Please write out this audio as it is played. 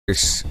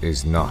This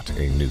is not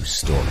a new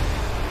story.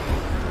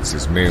 This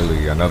is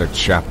merely another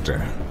chapter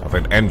of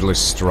an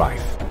endless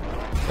strife.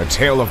 A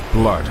tale of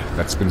blood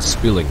that's been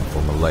spilling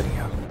for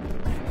millennia.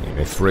 In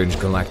a fringe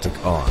galactic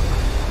arm,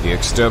 the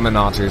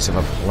exterminators of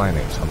a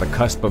planet on the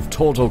cusp of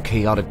total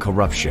chaotic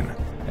corruption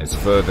has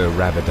further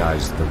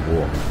rabidized the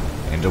war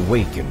and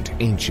awakened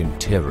ancient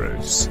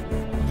terrors.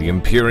 The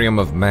Imperium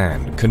of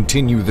Man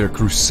continue their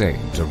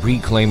crusade to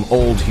reclaim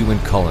old human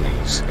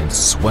colonies and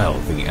swell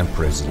the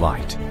Emperor's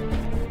light.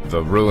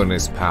 The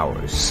ruinous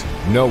powers,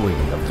 knowing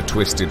of the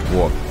twisted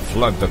warp,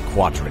 flood the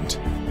quadrant,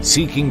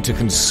 seeking to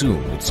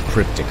consume its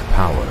cryptic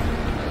power.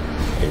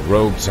 A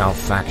rogue T'au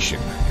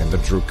faction and the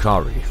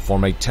Drukhari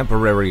form a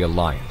temporary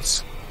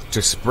alliance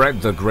to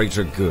spread the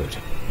greater good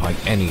by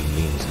any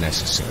means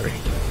necessary.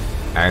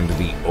 And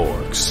the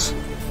Orks,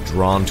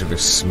 drawn to the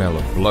smell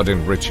of blood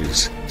and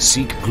riches,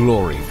 seek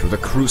glory through the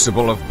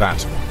crucible of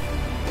battle.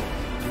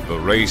 The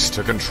race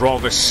to control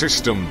the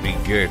system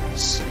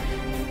begins.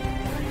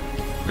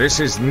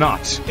 This is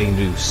not a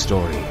new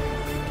story,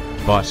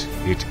 but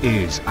it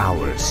is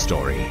our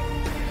story.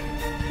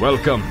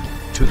 Welcome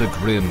to the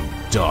Grim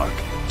Dark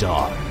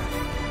Dawn.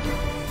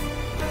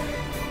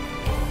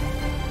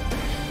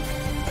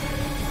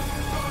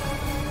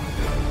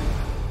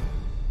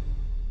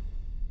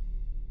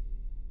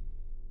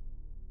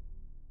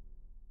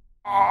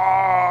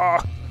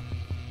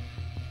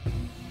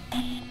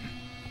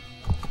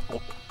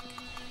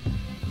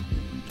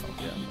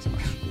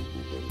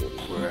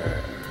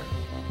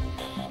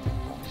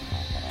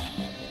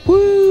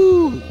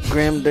 Woo!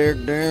 Grim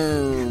Dark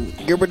Dawn.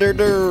 Gibber Dark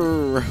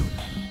Dawn.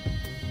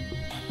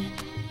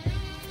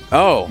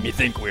 Oh, You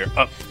think we're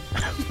up?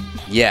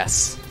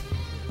 yes.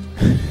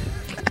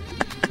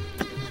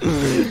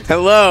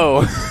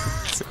 Hello,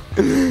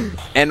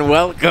 and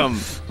welcome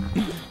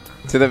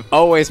to the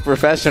always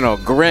professional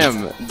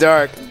Grim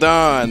Dark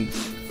Dawn.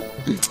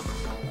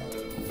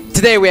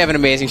 Today we have an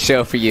amazing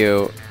show for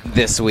you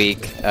this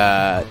week.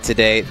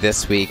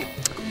 This week,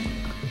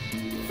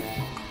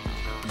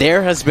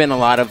 there has been a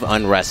lot of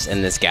unrest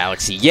in this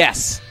galaxy.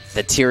 Yes,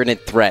 the Tyranid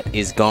threat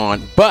is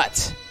gone,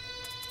 but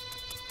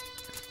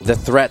the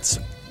threats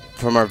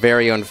from our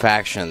very own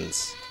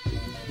factions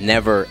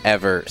never,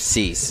 ever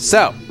cease.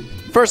 So,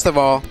 first of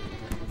all,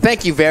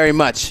 thank you very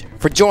much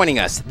for joining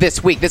us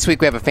this week. This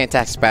week we have a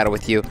fantastic battle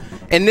with you.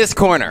 In this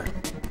corner,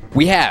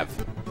 we have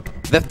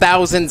the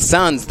Thousand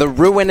Suns, the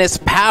Ruinous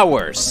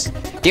Powers.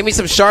 Give me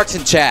some sharks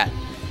in chat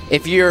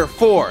if you're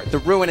for the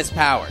Ruinous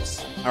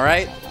Powers. All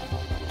right?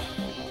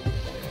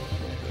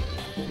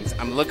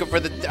 I'm looking for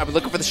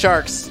the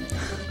sharks.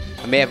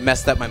 I may have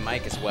messed up my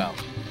mic as well.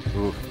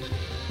 Ooh.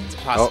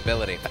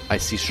 Possibility. Oh, I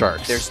see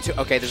sharks. There's two.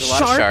 Okay, there's a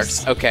lot of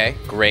sharks. Okay,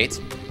 great.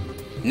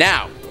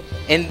 Now,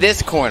 in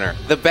this corner,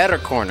 the better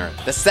corner,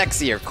 the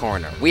sexier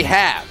corner, we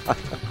have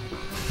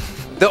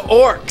the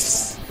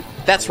Orks.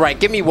 That's right.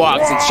 Give me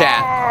wogs in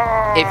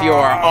chat if you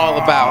are all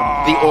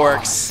about the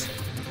Orks.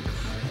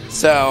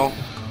 So,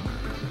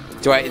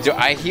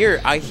 I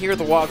hear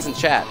the wogs in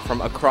chat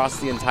from across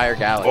the entire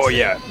galaxy. Oh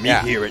yeah, me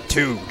hear it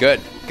too. Good,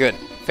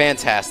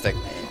 fantastic.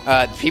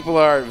 People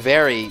are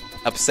very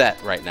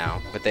upset right now,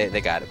 but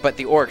they got it. But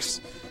the Orks,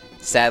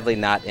 sadly,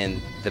 not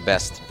in the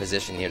best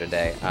position here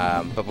today.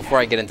 But before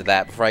I get into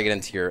that, before I get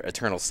into your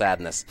eternal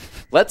sadness,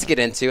 let's get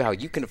into how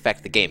you can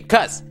affect the game.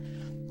 Because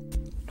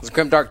it's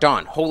Grim Dark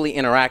Dawn, wholly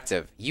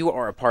interactive. You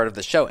are a part of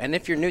the show. And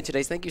if you're new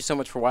today, thank you so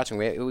much for watching.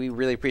 We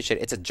really appreciate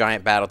it. It's a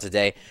giant battle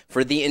today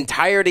for the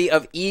entirety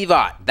of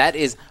EVOT. That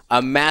is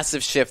a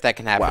massive shift that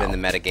can happen in the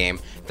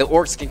metagame. The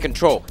Orks can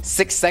control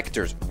 6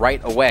 sectors right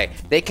away.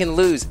 They can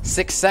lose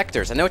 6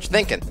 sectors. I know what you're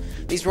thinking.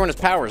 These Ruinous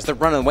Powers, they're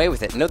running away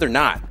with it. No, they're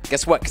not.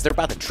 Guess what? Because they're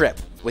about to trip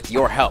with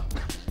your help.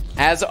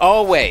 As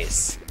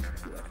always,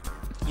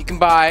 you can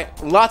buy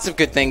lots of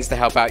good things to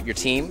help out your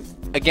team.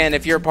 Again,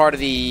 if you're a part of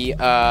the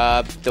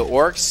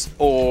Orks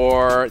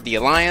or the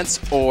Alliance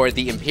or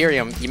the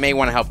Imperium, you may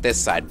want to help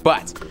this side.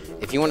 But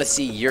if you want to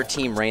see your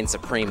team reign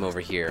supreme over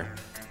here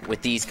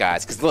with these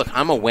guys, because look,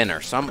 I'm a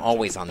winner, so I'm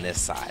always on this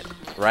side,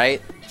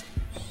 right?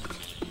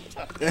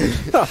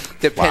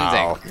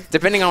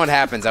 Depending on what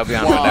happens, I'll be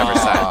on whatever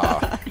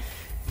side.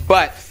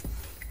 But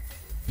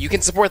you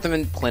can support them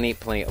in plenty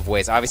of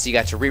ways. Obviously, you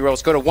got your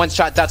rerolls. Go to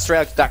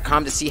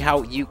oneshot.strategic.com to see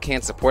how you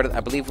can support it. I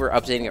believe we're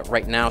updating it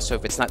right now, so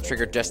if it's not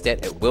triggered just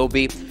yet, it will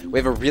be. We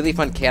have a really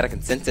fun chaotic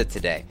incentive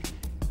today.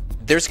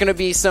 There's going to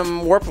be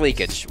some warp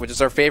leakage, which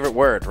is our favorite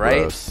word,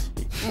 right? Gross.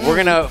 We're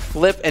going to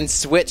flip and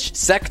switch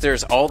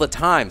sectors all the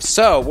time.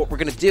 So what we're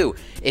going to do,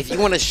 if you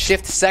want to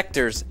shift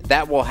sectors,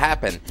 that will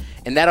happen.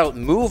 And that'll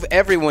move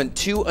everyone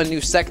to a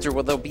new sector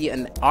where there'll be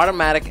an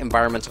automatic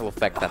environmental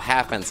effect that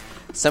happens.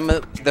 Some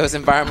of those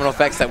environmental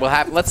effects that will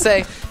happen, let's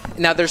say,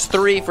 now there's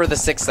 3 for the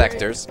 6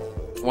 sectors.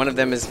 One of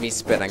them is me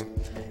spitting.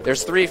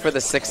 There's 3 for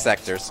the 6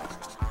 sectors.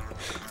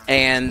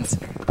 And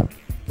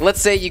let's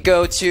say you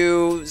go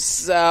to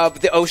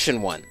the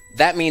ocean one.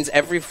 That means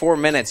every 4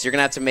 minutes you're going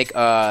to have to make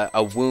a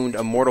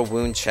mortal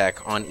wound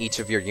check on each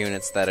of your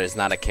units that is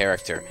not a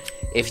character.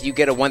 If you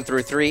get a 1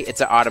 through 3,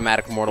 it's an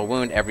automatic mortal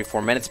wound every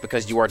 4 minutes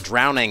because you are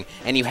drowning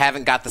and you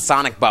haven't got the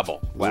Sonic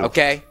bubble. Wow.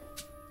 Okay?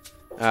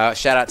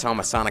 Shout out to all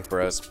my Sonic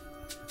bros.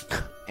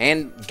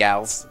 And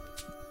gals.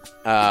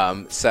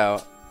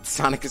 So,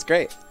 Sonic is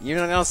great. You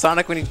know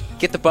Sonic, when you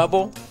get the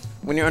bubble,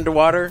 when you're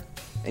underwater,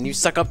 and you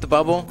suck up the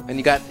bubble, and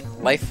you got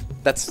life?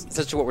 That's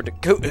essentially what we're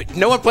doing.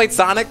 No one played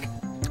Sonic?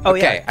 Oh,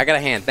 okay, yeah. I got a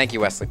hand. Thank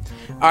you, Wesley.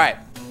 All right.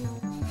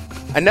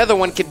 Another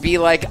one could be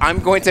like, I'm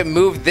going to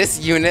move this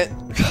unit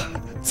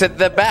to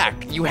the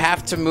back. You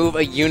have to move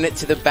a unit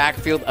to the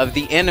backfield of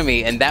the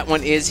enemy, and that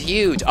one is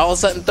huge. All of a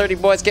sudden, 30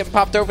 boys getting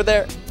popped over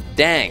there?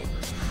 Dang.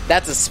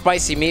 That's a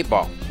spicy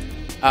meatball.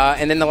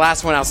 And then the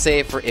last one I'll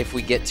save for if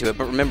we get to it.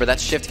 But remember, that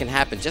shift can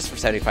happen just for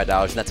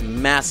 $75, and that's a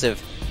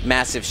massive,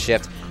 massive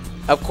shift.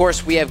 Of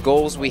course, we have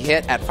goals we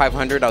hit. At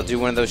 500, I'll do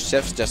one of those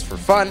shifts just for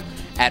fun.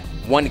 At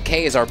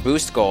 1K is our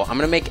boost goal. I'm going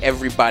to make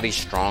everybody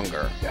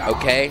stronger,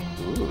 okay?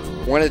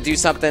 We're going to do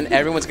something.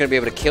 Everyone's going to be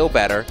able to kill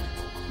better.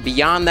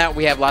 Beyond that,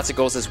 we have lots of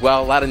goals as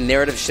well. A lot of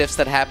narrative shifts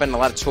that happen, a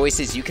lot of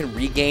choices. You can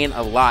regain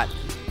a lot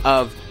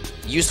of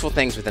useful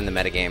things within the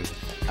metagame.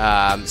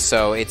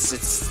 So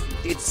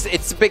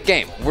it's a big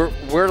game.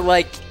 We're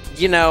like,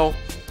 you know,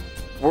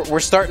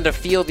 we're starting to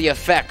feel the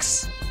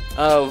effects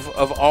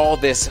of all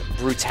this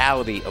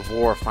brutality of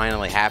war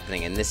finally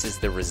happening, and this is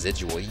the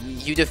residual.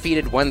 You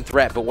defeated one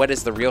threat, but what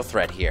is the real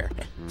threat here?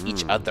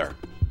 Each other.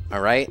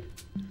 All right?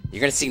 You're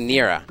gonna see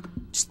Nira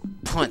just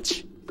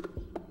punch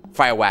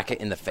Firewhack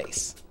it in the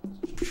face.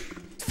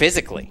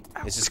 Physically,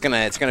 it's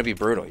gonna be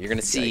brutal. You're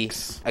gonna see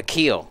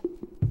Akil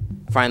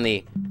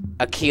finally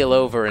Akil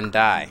over and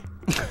die.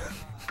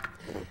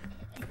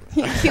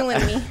 You're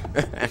killing me.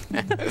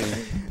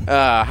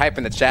 Hype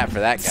in the chat for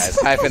that, guys.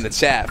 Hype in the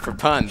chat for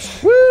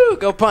puns. Woo!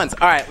 Go puns.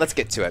 All right, let's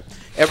get to it.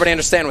 Everybody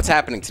understand what's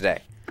happening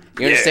today?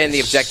 You understand the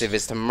objective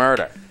is to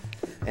murder.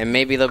 And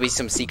maybe there'll be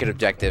some secret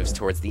objectives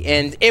towards the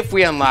end if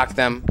we unlock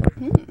them.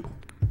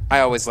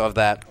 I always love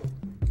that.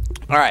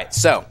 All right,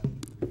 so,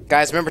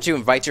 guys, remember to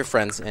invite your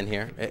friends in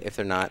here if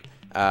they're not.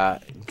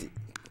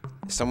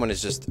 Someone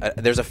is just...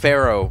 there's a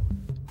pharaoh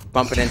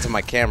bumping into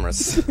my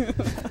cameras.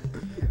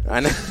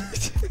 I know.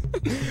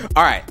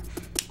 All right,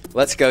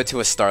 let's go to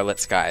a starlit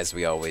sky as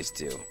we always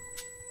do.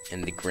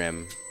 In the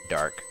grim,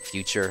 dark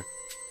future,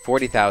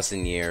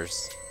 40,000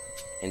 years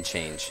and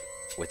change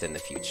within the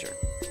future.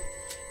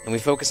 And we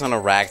focus on a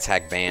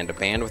ragtag band, a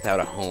band without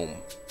a home.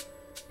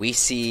 We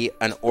see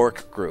an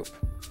orc group.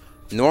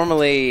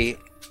 Normally,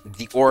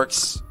 the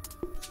orcs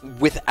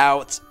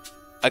without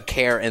a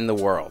care in the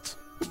world,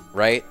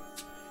 right?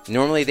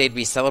 Normally, they'd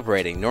be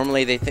celebrating.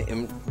 Normally,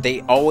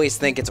 they always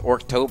think it's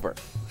Orktober.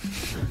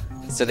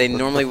 So they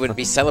normally would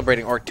be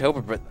celebrating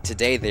Orktober, but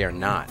today they are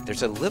not.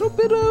 There's a little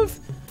bit of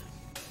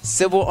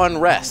civil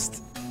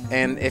unrest.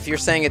 And if you're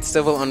saying it's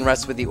civil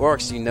unrest with the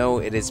orcs, you know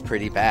it is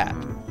pretty bad.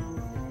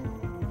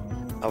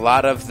 A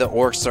lot of the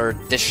orcs are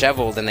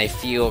disheveled and they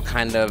feel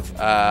kind of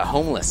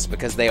homeless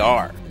because they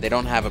are. They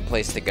don't have a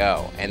place to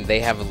go. And they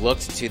have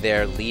looked to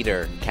their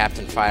leader,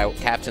 Captain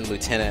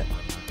Lieutenant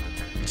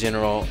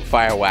General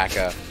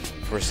Firewhacker,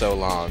 for so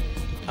long.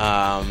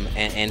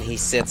 And he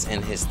sits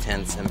in his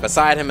tents, and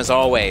beside him, as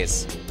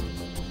always,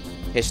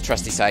 his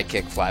trusty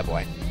sidekick,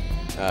 Flyboy.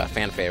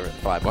 Fan favorite,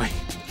 Flyboy.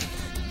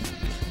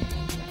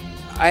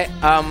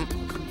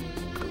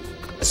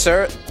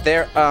 Sir,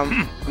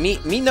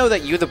 me know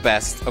that you're the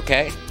best,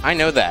 okay? I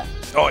know that.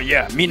 Oh,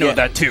 yeah, me know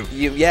that too.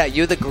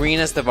 You're the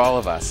greenest of all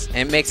of us.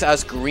 It makes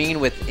us green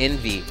with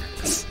envy.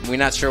 We're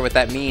not sure what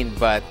that means,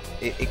 but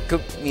it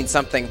could mean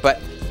something. But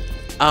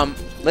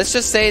let's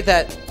just say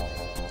that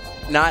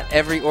not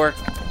every orc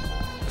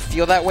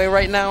feel that way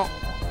right now.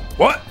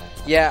 What?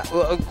 Yeah,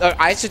 well,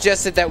 I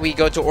suggested that we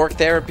go to orc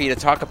therapy to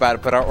talk about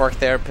it, but our orc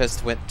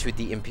therapist went to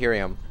the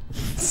Imperium.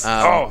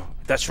 Oh,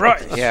 that's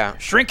right. Yeah.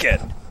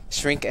 Shrinkhead.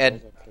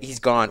 Shrinkhead, he's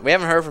gone. We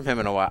haven't heard from him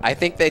in a while. I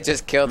think they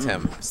just killed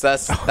him, so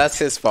that's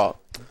his fault.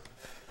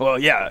 Well,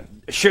 yeah,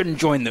 shouldn't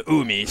join the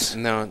Umis.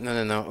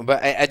 No.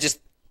 But I just...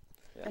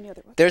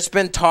 There's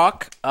been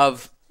talk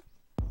of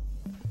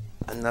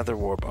another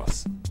war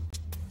boss.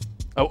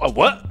 Oh,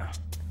 what?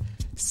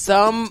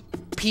 Some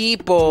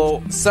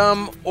people,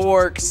 some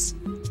orcs,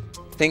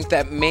 think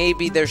that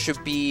maybe there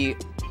should be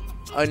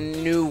a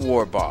new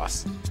war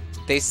boss.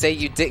 They say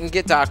you didn't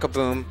get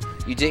Dakaboom,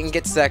 you didn't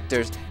get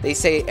sectors. They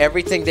say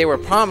everything they were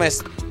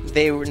promised,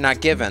 they were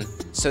not given.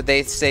 So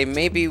they say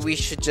maybe we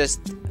should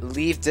just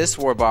leave this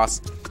war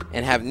boss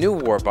and have new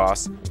war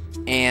boss.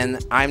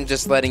 And I'm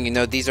just letting you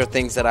know these are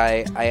things that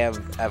I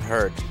have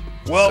heard.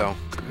 Well,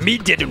 me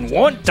didn't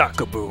want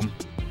Dakaboom.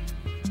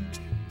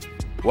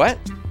 What?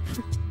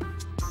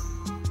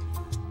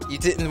 You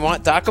didn't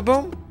want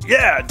Dakaboom?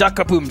 Yeah,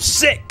 Dakaboom's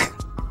sick.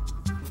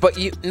 But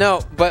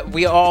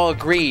we all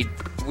agreed.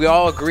 We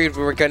all agreed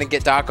we were going to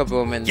get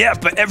Dakaboom. And yeah,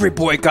 but every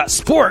boy got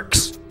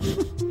sporks.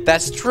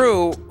 That's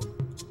true.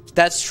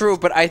 That's true,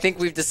 but I think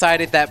we've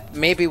decided that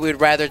maybe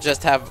we'd rather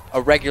just have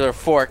a regular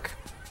fork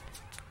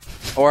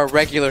or a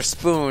regular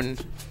spoon.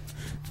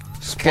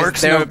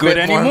 Sporks no good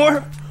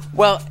anymore?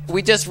 Well,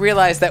 we just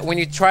realized that when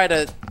you try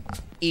to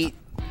eat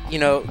you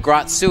know,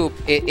 grot soup,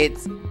 it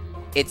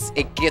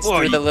gets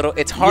through the little.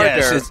 It's harder.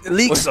 Yes, it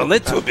leaks a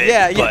little bit.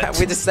 Yeah. But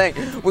We're just saying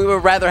we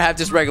would rather have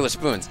just regular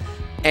spoons,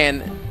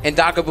 and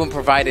Dakaboom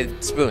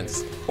provided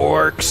spoons.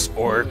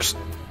 Orks,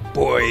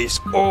 boys,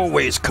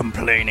 always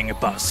complaining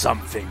about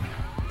something.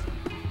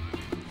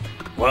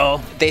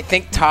 Well, They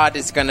think Todd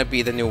is gonna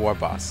be the new war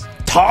boss.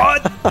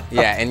 Todd.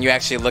 Yeah, and you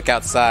actually look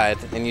outside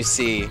and you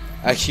see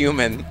a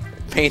human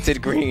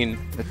painted green,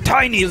 A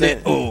tiny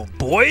little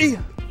boy.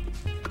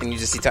 and you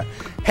just see Todd.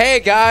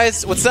 Hey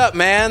guys, what's up,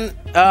 man?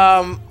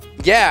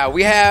 Yeah,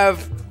 we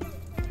have.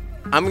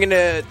 I'm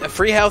gonna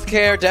free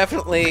healthcare,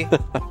 definitely.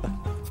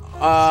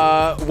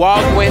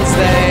 Wog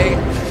Wednesday.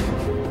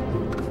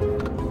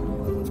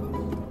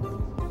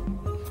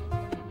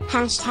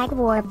 Hashtag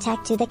warp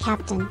tech to the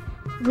captain.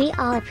 We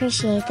all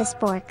appreciate the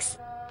sporks.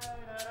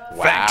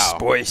 Thanks, Wow.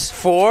 boys.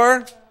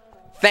 4.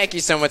 Thank you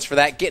so much for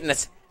that, getting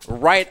us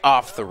right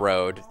off the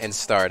road and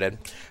started.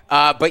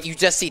 But you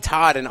just see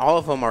Todd, and all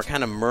of them are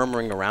kind of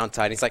murmuring around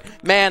Todd. He's like,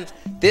 man,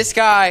 this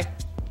guy,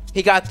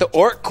 he got the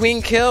Orc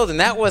Queen killed, and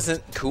that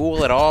wasn't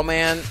cool at all,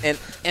 man.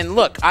 And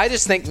look, I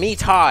just think me,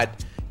 Todd,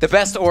 the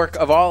best Orc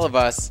of all of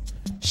us,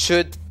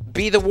 should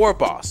be the war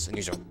boss. And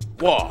he's like,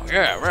 walk,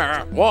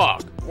 yeah,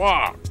 walk,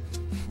 walk,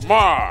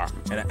 mar.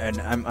 And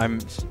I'm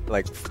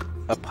like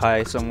up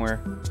high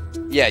somewhere.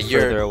 Yeah,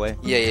 you're Further away.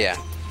 Yeah.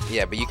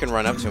 But you can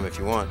run up to him if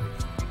you want.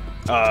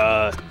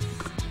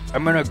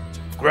 I'm gonna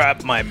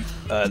grab my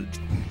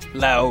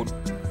loud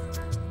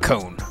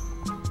cone.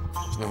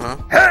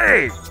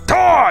 Hey,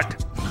 Todd!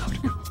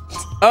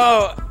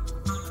 Oh,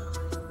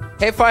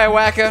 hey,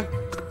 Firewhacker.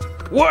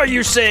 What are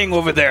you saying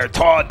over there,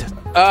 Todd?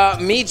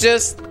 Me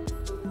just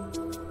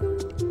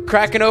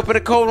cracking open a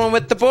cold one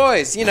with the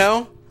boys, you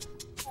know.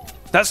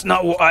 That's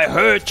not what I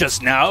heard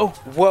just now.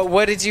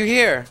 What did you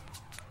hear?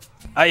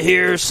 I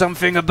hear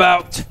something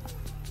about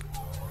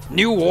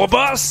new war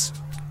boss,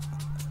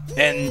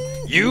 and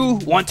you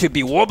want to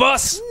be war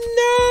boss?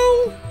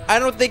 No, I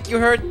don't think you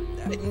heard.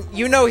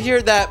 You know,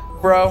 hear that,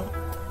 bro.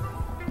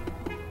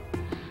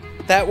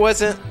 That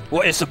wasn't.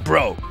 What is a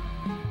bro?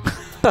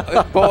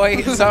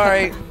 Boy,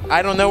 sorry.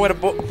 I don't know what a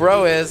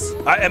bro is.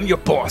 I am your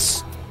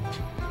boss.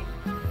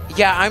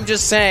 Yeah, I'm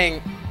just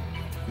saying,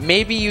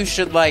 maybe you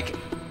should, like,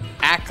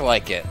 act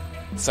like it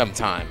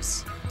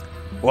sometimes.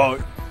 Well,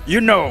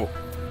 you know,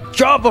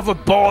 job of a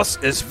boss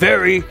is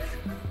very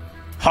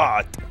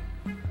hard.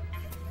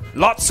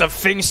 Lots of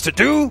things to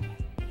do.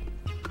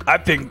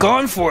 I've been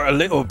gone for a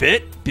little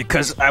bit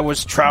because I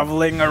was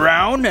traveling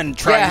around and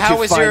trying Yeah,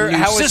 to find new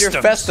how was your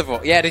systems.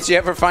 festival? Yeah, did you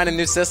ever find a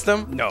new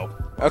system? No.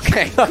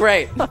 Okay,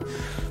 great.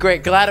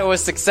 Great, glad it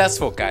was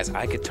successful. Guys,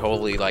 I could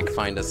totally, like,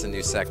 find us a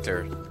new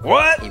sector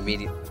What?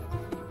 immediately.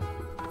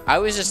 I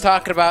was just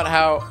talking about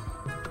how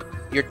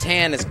your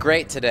tan is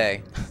great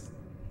today.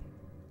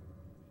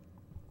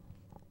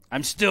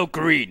 I'm still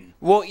green.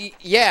 Well,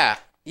 yeah,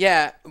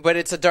 but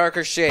it's a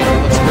darker shade.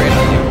 It looks great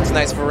on you. It's a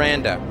nice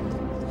veranda.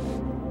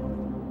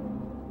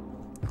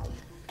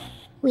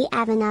 We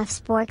have enough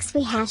sporks.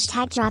 We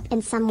hashtag drop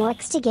in some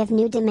works to give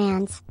new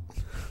demands.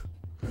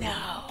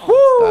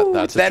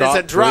 That's That is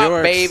a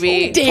drop,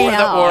 baby. For the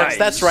Orks. Nice.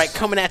 That's right,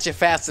 coming at you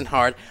fast and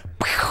hard.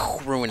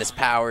 Ruinous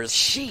powers.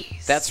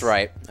 Jeez. That's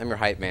right. I'm your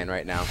hype man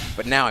right now.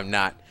 But now I'm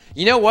not.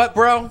 You know what,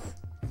 bro?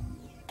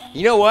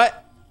 You know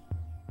what?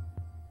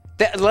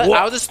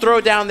 I'll just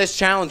throw down this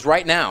challenge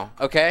right now,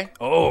 okay?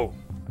 Oh,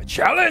 a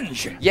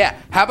challenge. Yeah,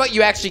 how about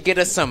you actually get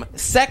us some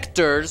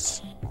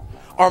sectors,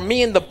 or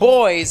me and the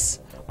boys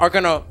are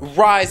gonna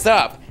rise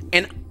up,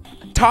 and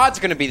Todd's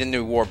gonna be the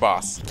new war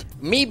boss.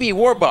 Me be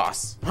war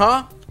boss,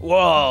 huh?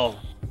 Well,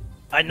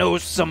 I know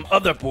some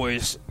other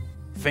boys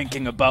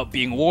thinking about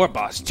being war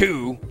boss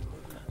too.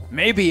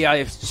 Maybe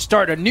I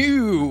start a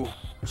new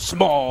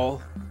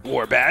small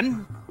war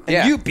band, and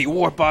Yeah. you be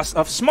war boss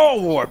of small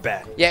war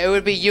band. Yeah, it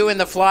would be you and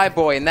the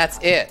Flyboy, and that's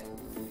it.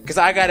 Because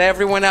I got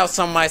everyone else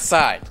on my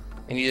side.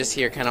 And you just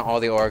hear kind of all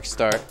the Orks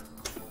start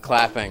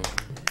clapping.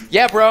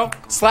 Yeah, bro,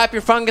 slap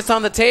your fungus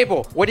on the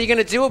table. What are you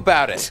going to do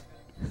about it?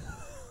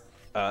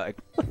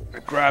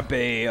 Grab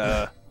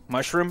a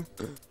mushroom.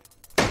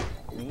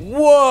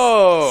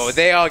 Whoa!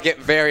 They all get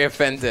very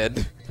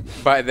offended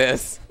by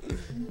this.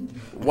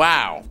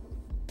 Wow.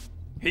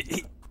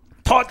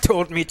 Todd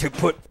told me to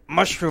put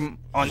mushroom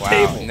on Wow.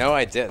 table. No,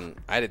 I didn't.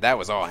 That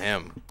was all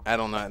him. I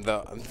don't know.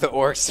 The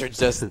Orks are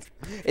just...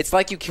 It's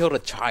like you killed a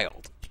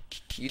child.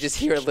 You just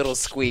hear a little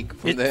squeak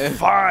from It's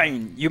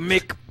fine. You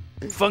make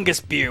fungus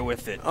beer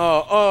with it.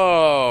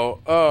 Oh,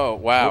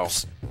 wow.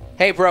 Oops.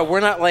 Hey, bro, we're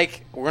not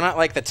like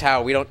the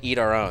T'au. We don't eat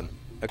our own,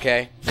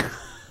 okay?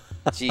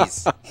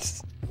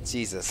 Jeez.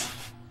 Jesus.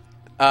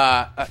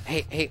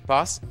 Hey,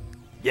 boss.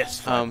 Yes,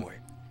 fine boy.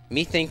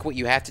 Me think what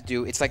you have to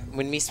do, it's like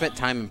when me spent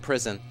time in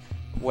prison,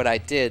 what I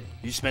did,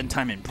 You spend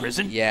time in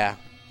prison? yeah.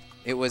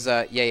 It was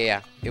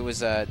It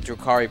was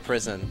Drukhari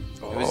prison.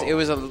 It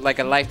was like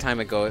a lifetime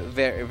ago, a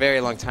very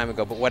very long time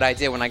ago. But what I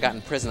did when I got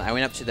in prison, I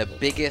went up to the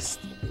biggest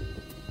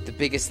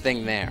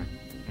thing there,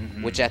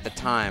 which at the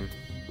time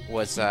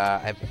was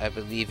I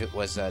believe it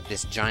was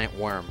this giant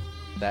worm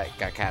that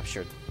got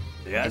captured.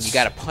 Yes. And you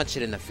gotta punch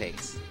it in the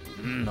face.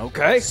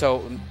 Okay.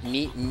 So,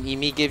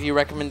 me give you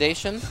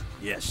recommendation?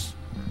 Yes.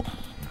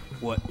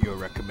 What your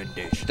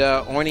recommendation?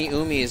 The Orni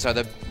Umis are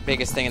the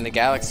biggest thing in the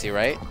galaxy,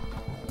 right?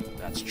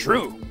 That's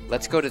true.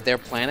 Let's go to their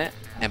planet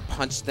and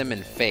punch them in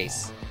the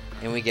face.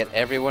 And we get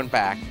everyone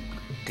back.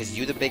 Because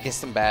you the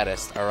biggest and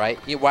baddest, alright?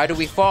 Why do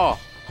we fall?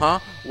 Huh?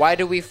 Why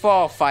do we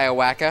fall,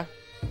 Firewhacker?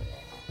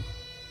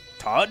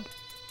 Todd?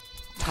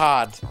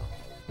 Todd.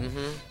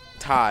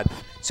 Todd.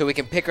 So we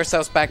can pick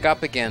ourselves back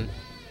up again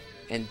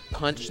and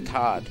punch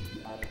Todd.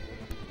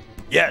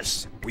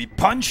 Yes. We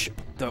punch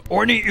the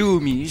Orni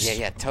Umis.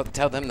 Yeah.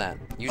 Tell them that.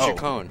 Use your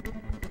cone.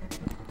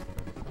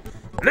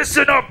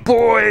 Listen up,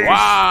 boys.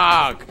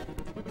 Wog!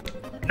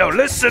 No,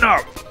 listen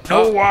up.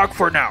 No walk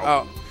for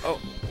now.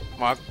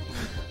 Wog.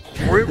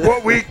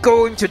 What we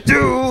going to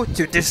do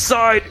to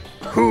decide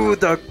who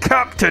the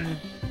captain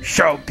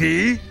shall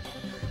be,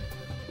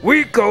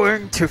 we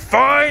going to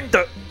find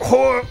the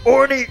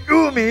Orni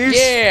Umis.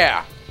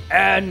 Yeah!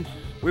 And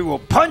we will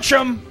punch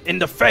them in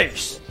the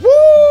face.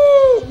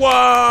 Woo!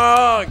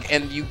 Wog!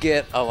 And you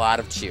get a lot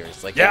of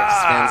cheers. Like, it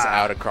spins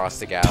out across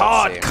the galaxy.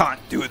 Todd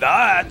can't do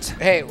that.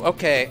 Hey,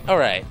 okay.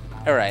 Alright.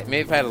 Maybe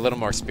if I had a little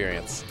more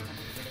experience.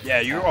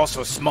 Yeah, you're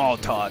also small,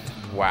 Todd.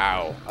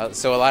 Wow.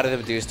 So a lot of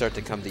them do start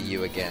to come to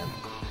you again.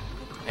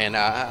 And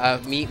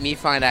me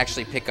find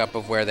actually pick up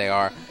of where they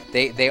are.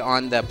 They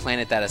on the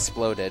planet that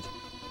exploded.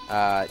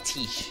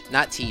 Tzeentch.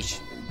 Not Tzeentch.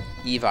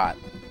 Evot.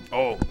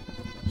 Oh,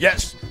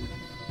 yes.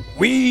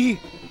 We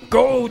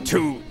go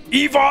to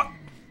Evot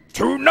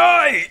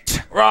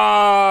tonight.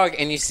 Rog!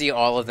 And you see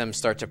all of them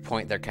start to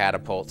point their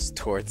catapults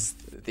towards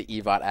the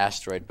Evot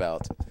asteroid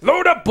belt.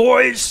 Load up,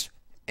 boys.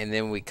 And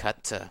then we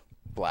cut to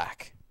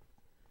black.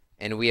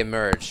 And we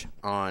emerge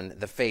on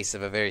the face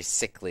of a very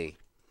sickly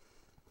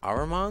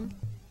Ahriman?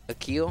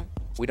 Akil?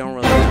 We don't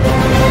really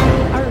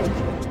know.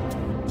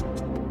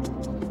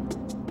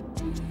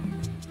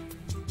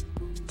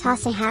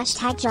 Toss a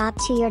hashtag drop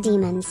to your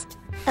demons.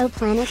 Oh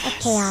planet of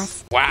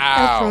chaos.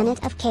 Wow. Oh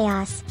planet of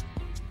chaos.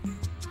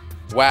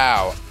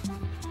 Wow.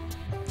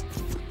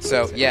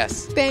 So,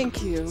 yes.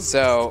 Thank you.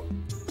 So,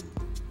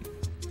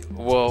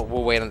 we'll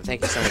wait on.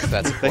 Thank you so much for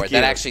that support.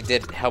 That actually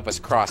did help us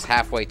cross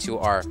halfway to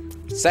our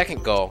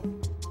second goal.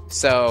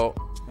 So,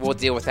 we'll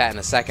deal with that in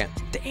a second.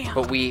 Damn.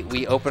 But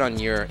we open on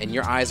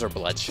your eyes are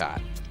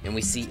bloodshot. And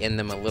we see in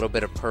them a little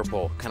bit of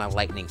purple, kind of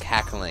lightning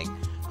cackling,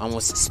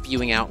 almost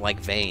spewing out like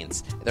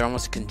veins. They're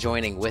almost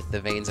conjoining with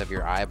the veins of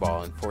your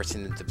eyeball and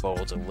forcing them to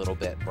bulge a little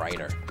bit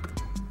brighter.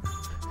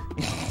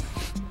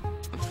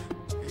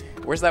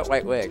 Where's that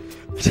white wig?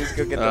 Please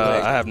go get the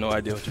wig. I have no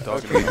idea what you're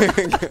talking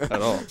about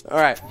at all. All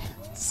right.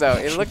 So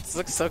it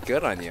looks so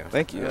good on you.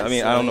 Thank you. I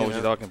mean, I don't know what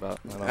you're talking about.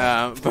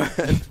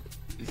 But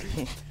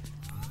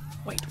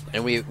wait.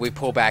 And we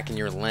pull back, and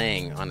you're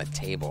laying on a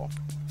table.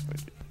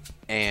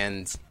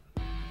 And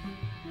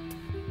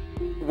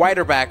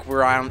wider back,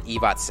 we're on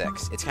Evot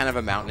 6. It's kind of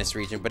a mountainous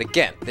region, but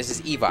again, this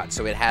is Evot,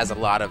 so it has a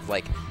lot of,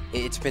 like,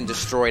 it's been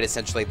destroyed,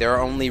 essentially. There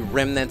are only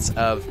remnants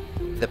of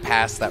the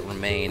past that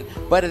remain,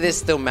 but it is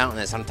still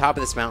mountainous. On top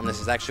of this mountain, this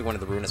is actually one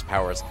of the Ruinous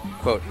Powers,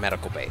 quote,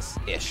 medical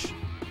base-ish.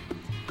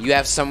 You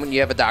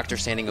have a doctor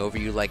standing over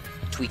you, like,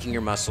 tweaking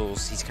your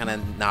muscles. He's kind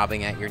of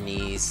knobbing at your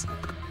knees,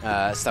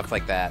 stuff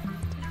like that.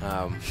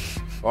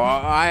 Well,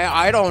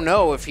 I don't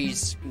know if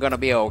he's gonna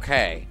be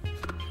okay.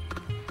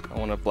 I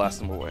want to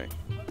blast him away.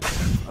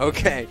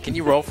 Okay, can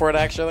you roll for it,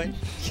 actually?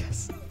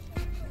 Yes.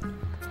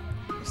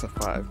 It's a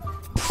 5.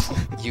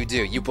 You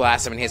do. You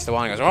blast him and he hits the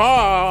wall and goes,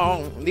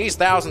 "Oh, these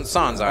 1,000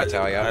 suns, I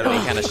tell you." And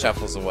he kind of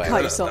shuffles away.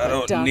 Call yourself I a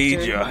don't doctor.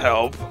 need your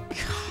help.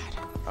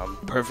 I'm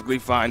perfectly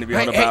fine to be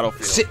on the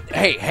battlefield.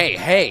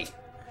 Hey.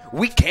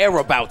 We care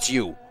about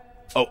you.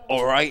 Oh,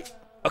 all right?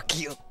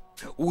 Akil,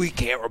 we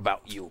care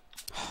about you.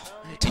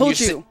 Told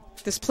you,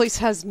 this place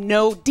has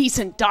no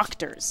decent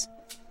doctors.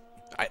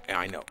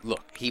 I know.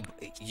 Look, you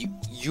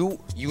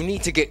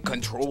need to get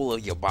control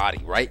of your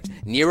body, right?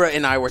 Nira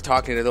and I were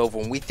talking it over,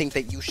 and we think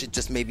that you should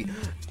just maybe,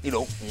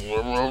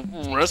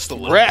 rest a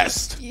little.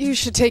 Rest. You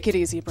should take it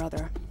easy,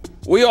 brother.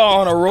 We are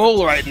on a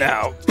roll right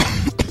now.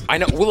 I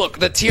know. Well, look,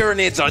 the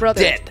Tyranids are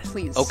Brother, dead.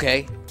 please.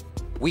 Okay,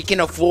 we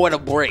can afford a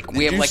break.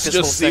 We have like this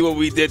just whole see what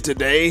we did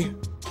today.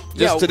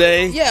 Yeah,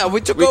 Today. Yeah,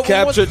 we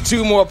captured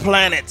 2 more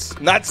planets,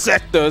 not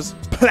sectors.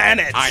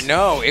 Planets. I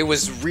know. It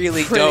was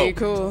really Pretty dope.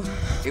 cool.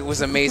 It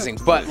was amazing.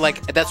 But,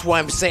 like, that's why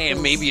I'm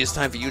saying maybe it's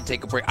time for you to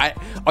take a break.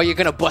 Are you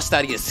going to bust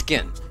out of your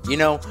skin? You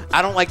know?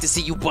 I don't like to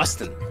see you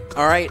busting.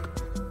 All right?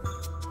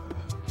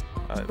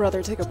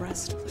 Brother, take a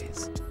rest,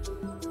 please.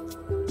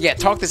 Yeah,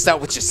 talk this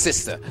out with your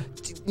sister.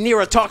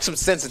 Nira, talk some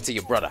sense into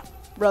your brother.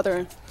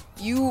 Brother,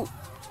 you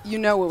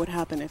know what would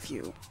happen if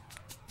you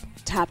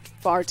tapped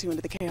far too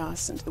into the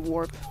chaos, into the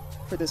warp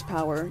for this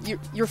power.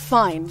 You're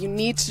fine. You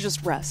need to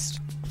just rest.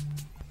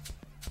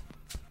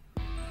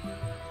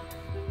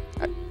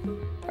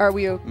 Are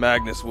we okay?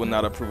 Magnus will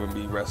not approve of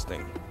me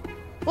resting.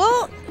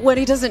 Well, what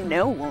he doesn't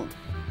know won't.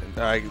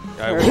 I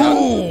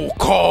Who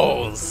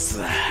calls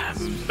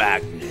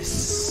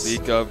Magnus?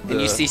 speak of the...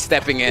 And you see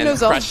stepping in,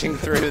 knows all. crushing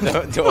through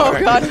the door, Oh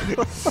God.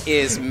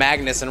 is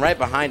Magnus, and right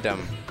behind him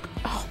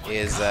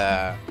is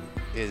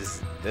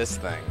this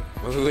thing.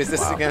 Who is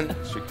this again?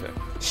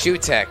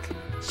 Shutek.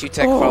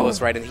 Shutek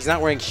follows right in. He's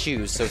not wearing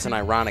shoes, so it's an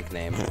ironic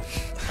name.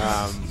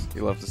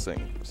 He loves to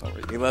sing for some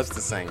reason. He loves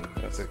to sing.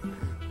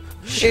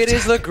 It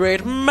is the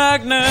great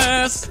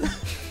Magnus!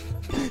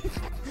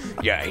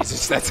 Yeah,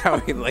 that's how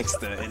he likes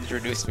to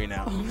introduce me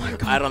now. Oh my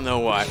God. I don't know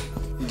why.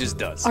 He just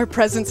does. Our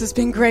presence has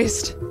been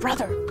graced.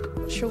 Brother,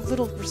 show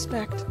little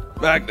respect.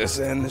 Magnus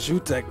and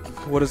Shutek,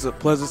 what is a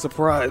pleasant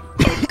surprise.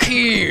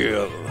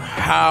 Kill!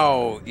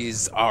 How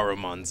is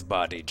Ahriman's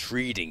body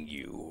treating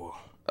you?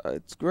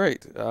 It's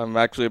great. I'm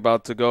actually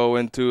about to go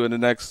into the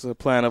next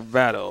plan of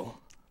battle.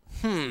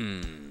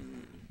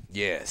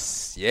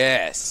 Yes.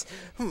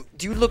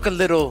 Do you look a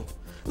little...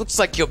 Looks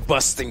like you're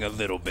busting a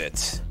little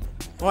bit.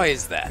 Why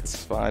is that?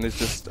 It's fine. It's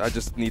just I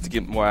just need to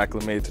get more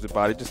acclimated to the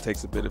body. It just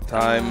takes a bit of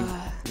time.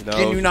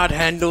 Can you not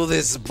handle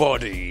this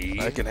body?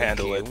 I can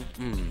handle it.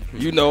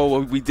 You know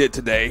what we did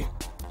today.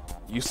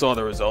 You saw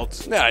the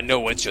results. I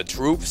know what your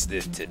troops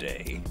did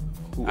today.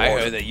 I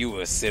heard that you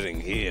were sitting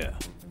here.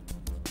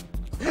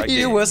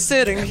 You were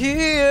sitting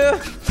here.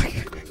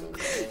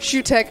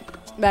 Shutek,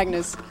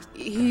 Magnus,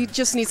 he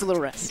just needs a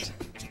little rest.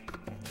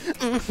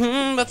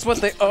 That's what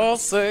they all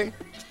say.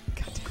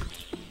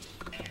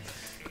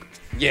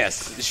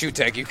 Yes,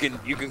 Shutek,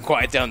 you can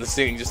quiet down the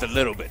singing just a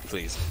little bit,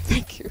 please.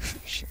 Thank you,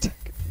 Shutek.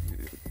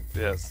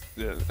 Yes,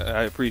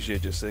 I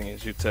appreciate your singing,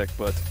 Shutek,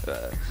 but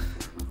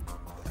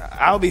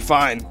I'll be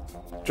fine.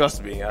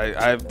 Trust me,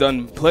 I've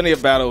done plenty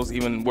of battles,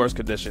 even in worse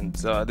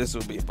conditions. This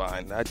will be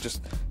fine. I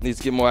just need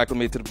to get more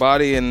acclimated to the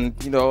body, and,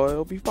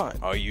 it'll be fine.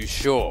 Are you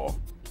sure?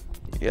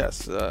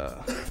 Yes,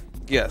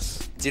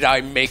 yes. Did I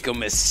make a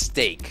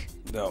mistake?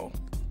 No,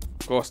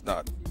 of course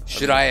not.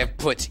 Should I have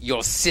put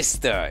your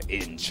sister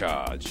in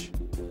charge?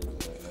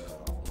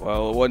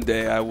 Well, one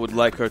day I would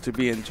like her to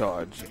be in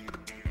charge,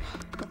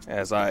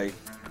 as I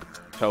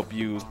help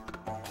you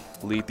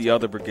lead the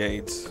other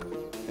brigades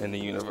in the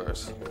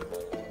universe.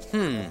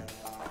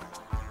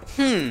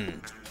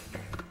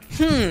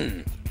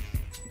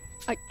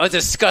 A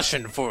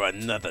discussion for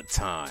another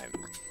time.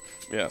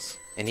 Yes.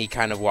 And he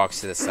kind of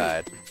walks to the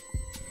side.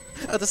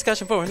 A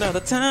discussion for another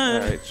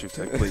time. All right,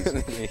 Shutek, please.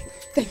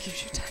 Thank you,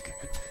 Shutek.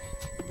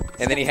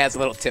 And then he has a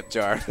little tip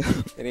jar,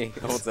 and he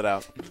holds it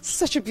out.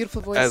 Such a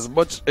beautiful voice. As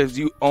much as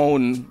you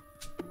own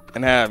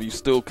and have, you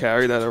still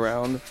carry that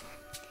around?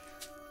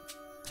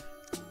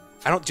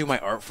 I don't do my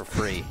art for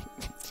free,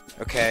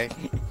 okay?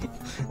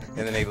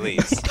 And then he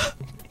leaves.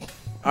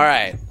 All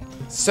right,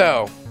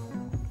 so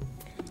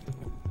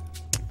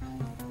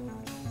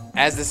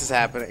as this is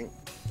happening,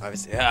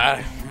 obviously,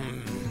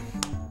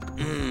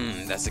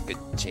 that's a good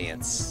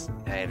chance.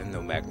 I didn't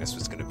know Magnus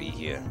was going to be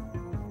here.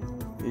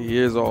 He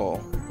is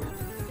all.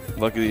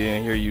 Luckily, I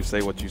didn't hear you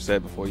say what you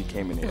said before you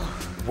came in here.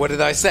 What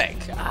did I say?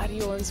 God,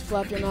 you always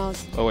flap your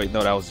mouth. Oh, wait,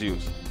 no, that was you.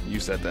 You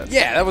said that.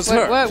 Yeah, that was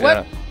her.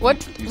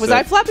 What? You Was said-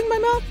 I flapping my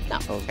mouth?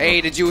 No. Hey,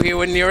 did you hear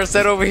what Nira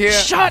said over here?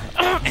 Shut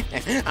up!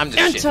 I'm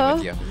just shitting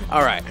with you.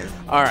 All right.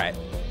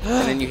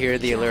 And then you hear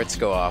the alerts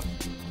go off.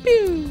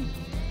 Pew!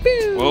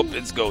 Pew! Well,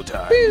 it's go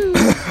time. Pew!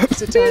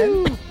 Is it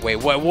time? Wait,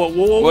 what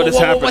is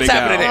happening what's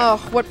happening now?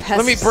 there? Oh, what pests.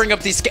 Let me bring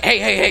up these...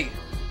 Hey,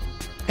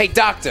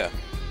 doctor.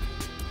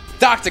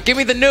 Doctor, give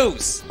me the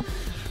news.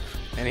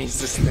 And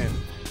he's just in.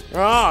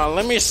 Oh,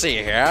 let me see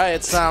here.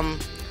 It's,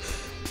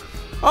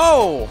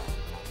 Oh.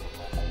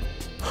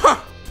 Huh.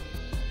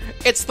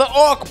 It's the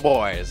Ork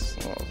boys.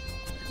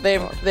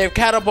 They've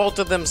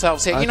catapulted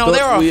themselves here.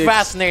 They're a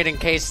fascinating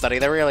case study.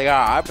 They really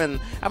are. I've been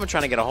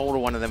trying to get a hold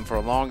of one of them for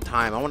a long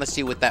time. I want to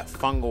see what that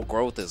fungal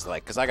growth is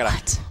like, because I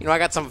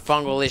got some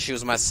fungal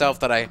issues myself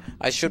that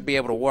I should be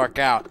able to work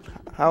out.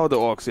 How are the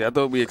Orks here? I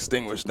thought we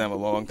extinguished them a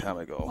long time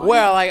ago.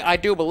 Well, I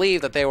do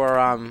believe that they were,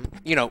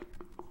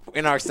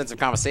 in our extensive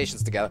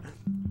conversations together,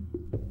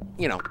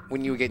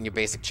 when you were getting your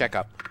basic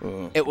checkup,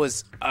 it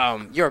was,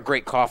 you're a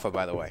great cougher,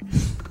 by the way.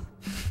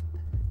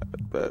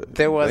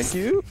 There was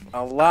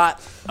a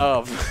lot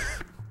of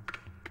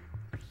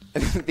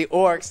the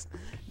Orks.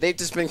 They've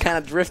just been kind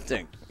of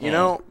drifting,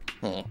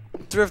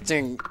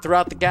 drifting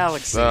throughout the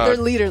galaxy. They're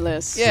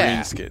leaderless.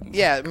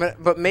 Yeah,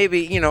 but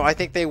maybe I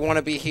think they want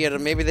to be here.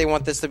 Maybe they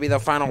want this to be their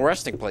final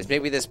resting place.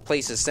 Maybe this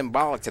place is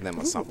symbolic to them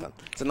or something.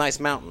 It's a nice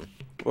mountain.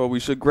 Well,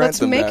 we should grant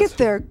them that. Let's make it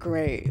their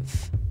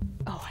grave.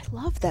 Oh, I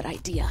love that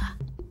idea.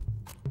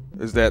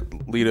 Is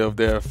that leader of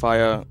their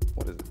fire?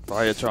 What is it?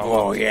 Fire charm?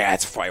 Oh yeah,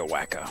 it's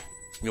Firewhacker.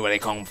 You know why they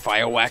call him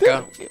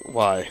Firewhacker?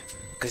 Why?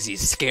 Because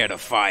he's scared of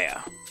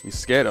fire. He's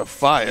scared of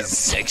fire.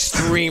 He's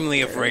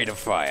extremely afraid of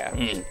fire.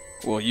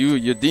 Well,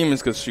 your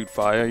demons could shoot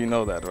fire. You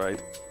know that,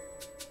 right?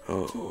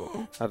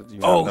 Oh, how did you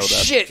not know that?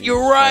 Shit, Jesus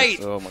you're right.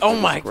 Christ. Oh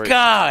my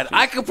God.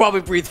 I could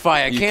probably breathe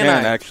fire, you can't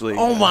can, I? actually.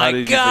 Oh How my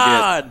did you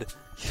God.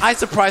 I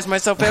surprise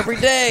myself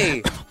every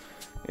day.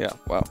 Yeah,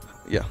 well,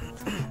 yeah.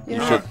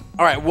 You should.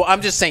 All right, well,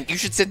 I'm just saying, you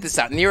should sit this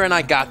out. Nira and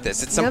I got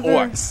this. It's some Never.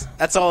 Orks.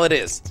 That's all it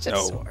is.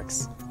 Just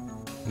Orks.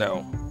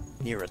 No.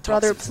 Nira talks.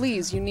 Brother,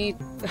 please, you need...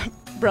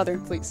 Brother,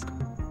 please.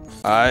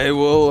 I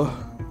will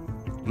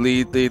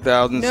lead the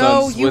Thousand No,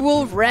 Sons. you with,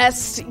 will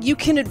rest. You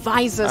can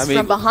advise us I mean,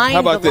 from behind how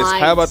about the this?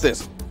 lines. How about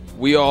this?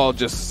 We all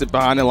just sit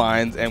behind the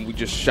lines and we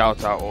just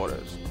shout our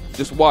orders.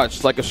 Just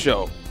watch like a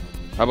show.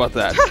 How about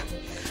that?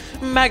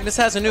 Magnus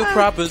has a new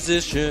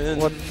proposition.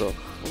 What the?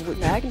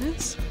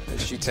 Magnus?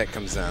 Shutek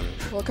comes in.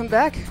 Welcome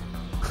back.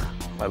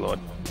 My lord.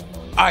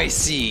 I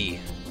see.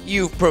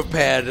 You've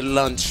prepared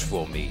lunch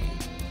for me.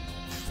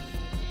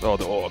 Oh,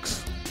 the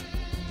orcs.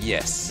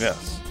 Yes.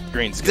 Yes.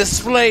 Green skin.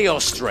 Display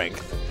your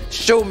strength.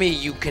 Show me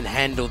you can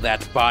handle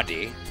that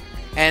body.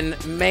 And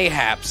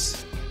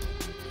mayhaps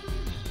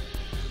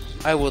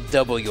I will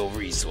double your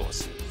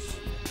resources.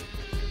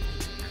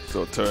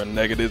 So turn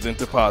negatives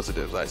into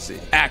positives, I see.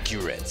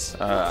 Accurate.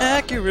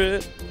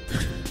 Accurate.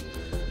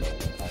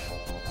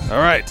 All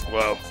right,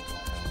 well,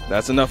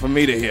 that's enough for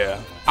me to hear.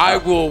 I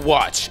will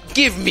watch.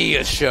 Give me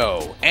a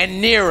show.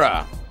 And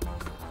Nira,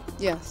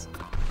 Yes,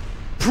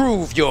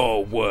 prove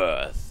your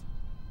worth.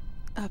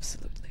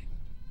 absolutely.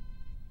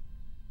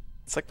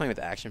 It's like playing with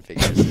action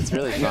figures. It's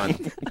really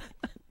fun.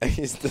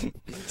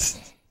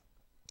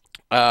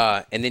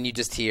 And then you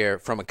just hear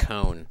from a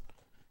cone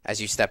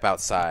as you step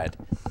outside.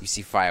 You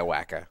see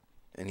Firewhacker,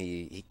 and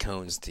he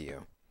cones to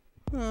you.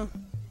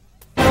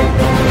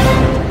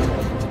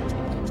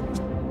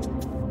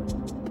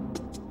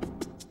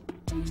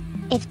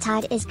 If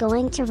Todd is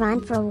going to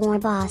run for War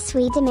Boss,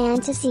 we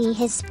demand to see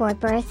his sport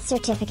birth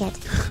certificate.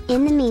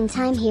 In the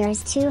meantime,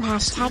 here's 2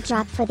 hashtag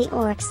drop for the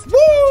Orks.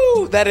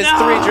 Woo! That is 3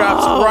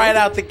 drops right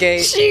out the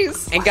gate.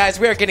 Jeez. And guys,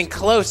 we are getting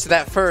close to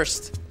that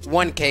first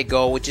 1K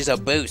goal, which is a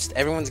boost.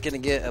 Everyone's going to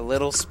get a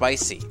little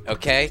spicy,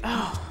 okay?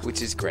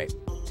 Which is great.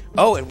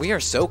 Oh, and we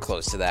are so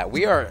close to that.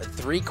 We are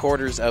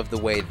 3/4 of the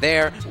way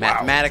there,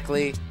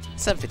 mathematically.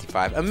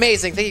 7:55.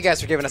 Amazing. Thank you guys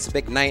for giving us a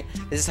big night.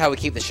 This is how we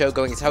keep the show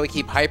going. It's how we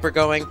keep Hyper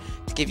going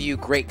to give you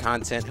great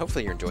content.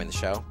 Hopefully you're enjoying the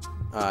show.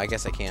 I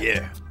guess I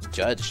can't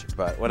judge,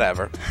 but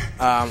whatever.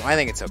 I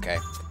think it's okay.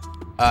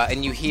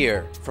 And you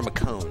hear from a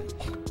cone.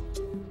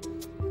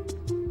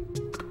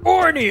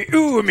 Orni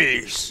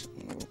Umis,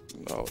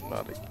 No,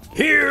 not again.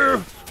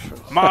 hear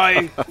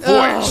my Oh,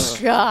 voice.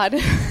 God.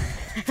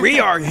 We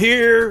are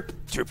here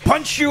to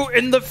punch you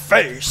in the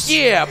face.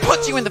 Yeah,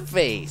 punch you in the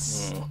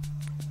face.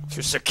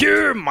 To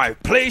secure my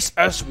place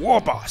as War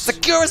Boss.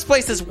 Securest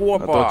place is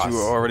War I Boss. thought you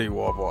were already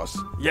War Boss.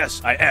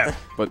 Yes, I am.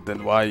 But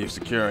then why are you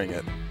securing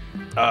it?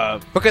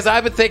 Because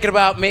I've been thinking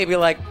about maybe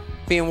like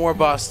being War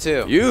Boss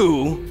too.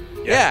 You?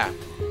 Yeah.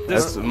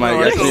 That's This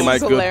actually my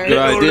good hilarious.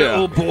 idea.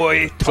 Little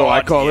boy Todd So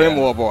I call here. him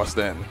War Boss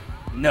then.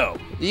 No.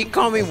 You can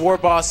call me War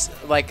Boss,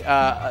 like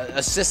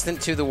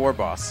assistant to the War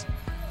Boss.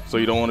 So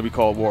you don't want to be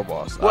called War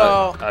Boss.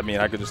 Well- I mean,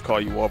 I could just call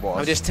you War Boss.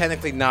 I'm just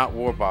technically not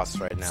War Boss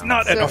right now. It's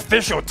not an So-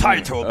 official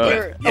title,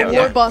 You're but a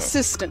War Boss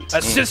assistant.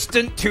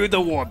 assistant to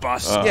the War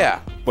Boss. Yeah.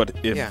 But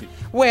if Yeah.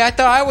 Wait, I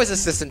thought I was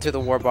assistant to the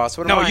War Boss.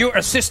 What am No, I? you're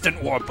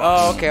assistant War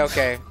Boss. Oh,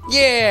 okay.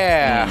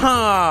 Yeah.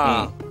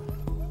 Huh.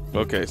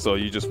 okay, so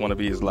you just want to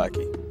be his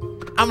lackey.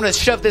 I'm gonna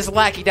shove this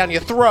lackey down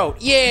your throat.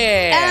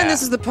 Yeah. And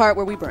this is the part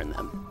where we burn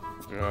them.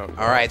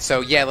 All right,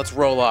 so yeah, let's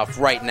roll off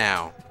right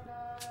now.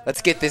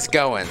 Let's get this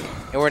going.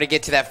 And we're going to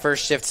get to that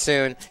first shift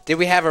soon. Did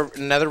we have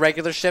another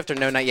regular shift or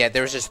no, not yet?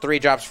 There was just 3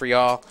 drops for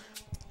y'all.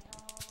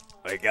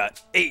 I got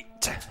 8.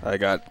 I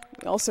got.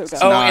 We also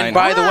got. Oh, 9. and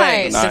by the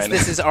way, Nice. since 9.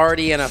 this is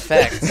already in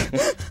effect,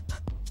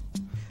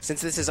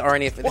 since this is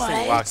already in effect, this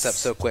thing locks up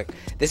so quick.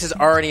 This is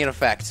already in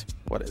effect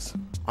What is?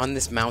 on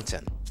this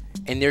mountain.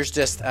 And there's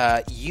just,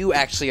 you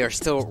actually are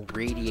still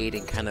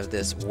radiating kind of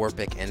this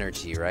warpic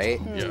energy, right?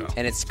 Yeah.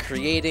 And it's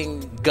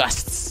creating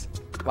gusts,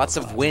 lots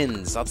of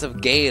winds, lots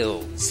of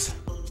gales.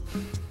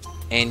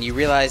 And you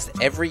realize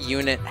every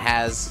unit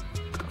has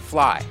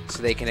fly,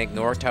 so they can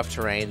ignore tough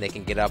terrain, they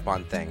can get up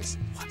on things.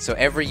 So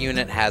every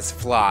unit has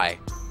fly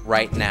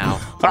right now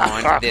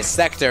on this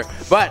sector.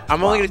 But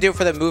I'm only going to do it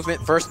for the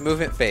first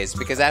movement phase,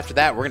 because after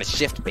that, we're going to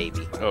shift,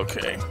 baby.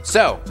 Okay.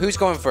 So, who's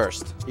going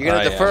first? You're going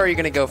I to defer am. or you're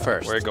going to go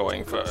first? We're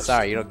going first.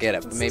 Sorry, you don't get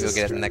it. But maybe we'll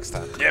get it next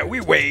time. Yeah,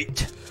 we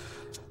wait.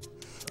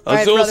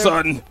 Alright, Azul brother.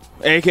 Sun,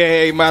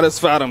 a.k.a. Matas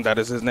Fathom. That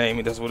is his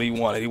name. That's what he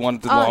wanted. He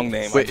wanted the long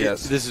name, Wait, I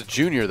guess. this is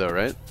Junior though,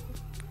 right?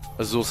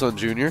 Azul Sun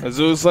Junior.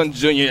 Azul Sun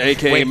Jr.,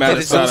 a.k.a. Wait, Matas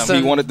Azul Fathom.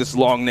 He Sun- wanted this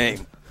long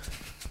name.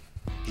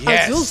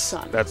 Azul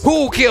Sun. That's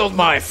Who killed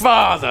my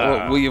father?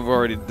 well, we have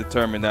already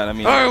determined that. I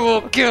mean, I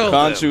will kill him.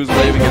 Khonshu's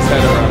waving his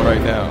head around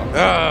right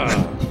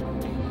now.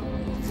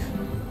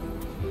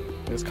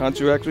 Is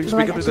Khonshu actually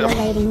Lord speaking of for your himself?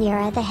 Lady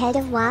Nira, the head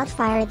of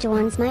wildfire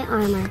adorns my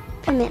armor.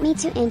 Permit me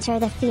to enter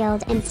the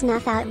field and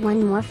snuff out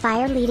one more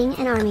fire leading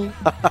an army.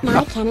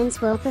 My cannons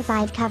will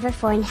provide cover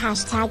for an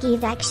hashtag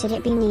evac should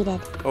it be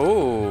needed.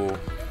 Oh.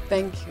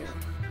 Thank you.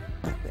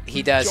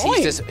 He does.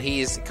 Join. This is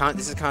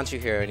Khonshu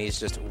here, and he's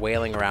just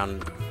wailing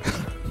around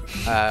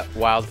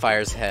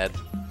Wildfire's head.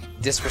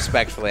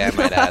 Disrespectfully, I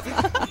might add.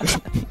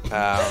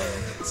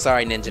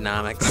 Sorry,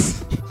 Ninjanomics.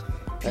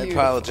 I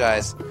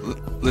apologize.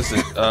 Listen,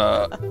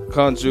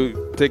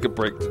 Khonshu, take a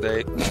break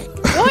today.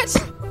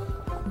 What?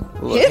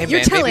 Look, Yeah. Hey, You're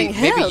man, telling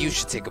maybe him. you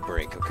should take a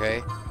break,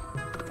 okay?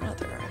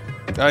 Brother.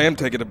 I am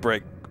taking a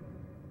break.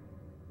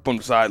 from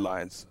the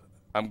sidelines.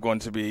 I'm going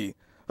to be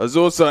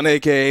Azul-san,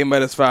 a.k.a.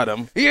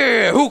 Metasfatum.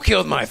 Yeah, who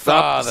killed my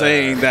Stop father?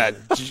 saying that.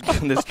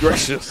 Goodness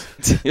gracious.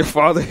 Your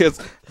father has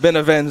been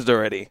avenged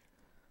already.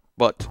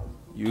 But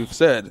you've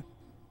said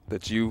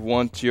that you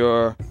want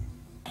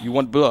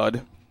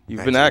blood.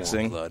 You've been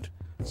asking. Blood.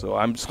 So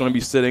I'm just going to be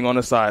sitting on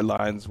the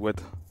sidelines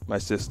with my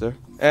sister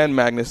and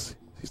Magnus.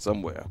 He's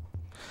somewhere.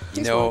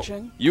 He's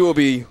watching. You will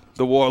be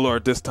the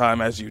warlord this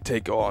time as you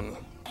take on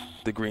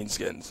the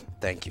Greenskins.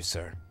 Thank you,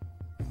 sir.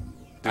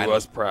 Do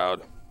us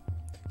proud.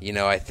 You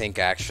know, I think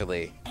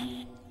actually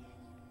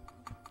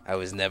I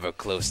was never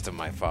close to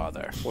my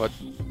father. What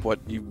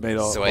you made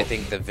all? So I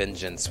think the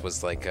vengeance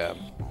was like it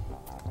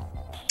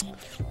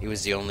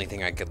was the only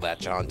thing I could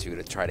latch onto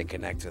to try to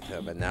connect with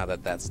him. And now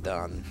that that's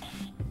done,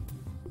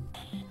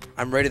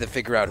 I'm ready to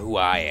figure out who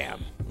I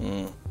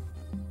am.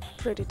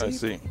 Pretty deep. I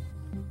see.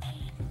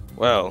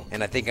 Well,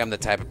 And I think I'm the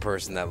type of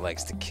person that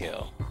likes to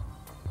kill.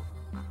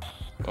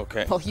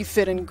 okay. Well, you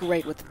fit in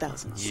great with the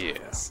thousands.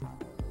 Yes.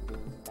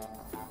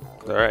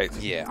 All right.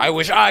 Yeah. I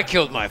wish I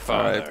killed my All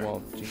father. right.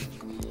 Well,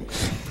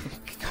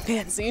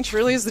 Man, Tzeentch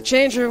really is the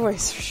changer of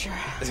ways for sure.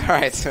 All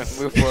right. So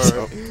move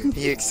forward.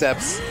 He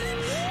accepts.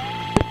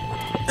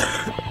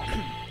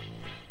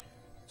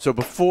 So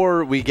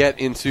before we get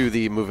into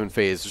the movement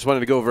phase, just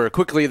wanted to go over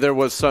quickly. There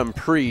was some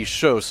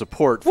pre-show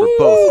support for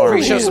both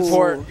armies. Pre-show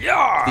support.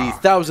 Yeah. The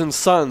Thousand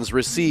Suns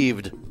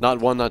received not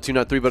 1, not 2,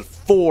 not 3, but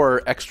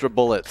 4 extra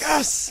bullets.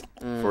 Yes.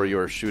 For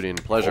your shooting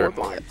pleasure.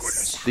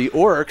 Bullets. The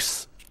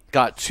Orks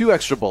got 2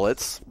 extra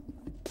bullets,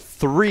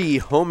 3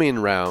 homing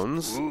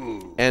rounds,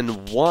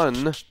 and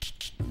 1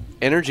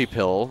 energy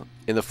pill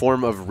in the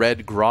form of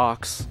red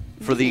groks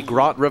for the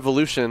Grot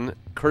Revolution,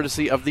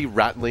 courtesy of the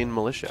Rattling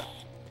Militia.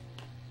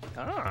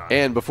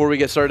 And before we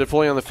get started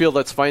fully on the field,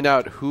 let's find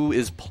out who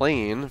is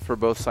playing for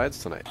both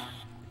sides tonight.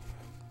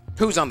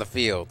 Who's on the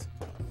field?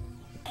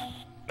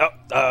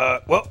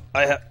 Well,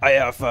 I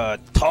have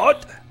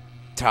Todd.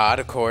 Todd,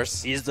 of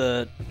course. He's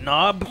the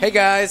knob Hey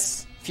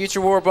guys,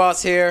 future war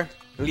boss here.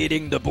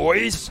 leading the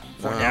boys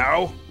for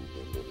now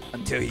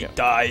until he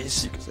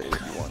dies. you can say it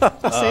if you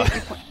want.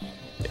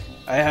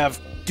 I have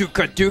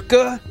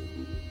Duka,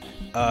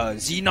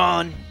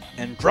 Xenon,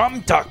 and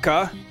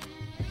Drumtaka.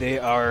 They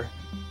are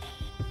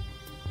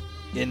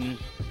in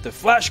the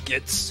Flash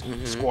Gits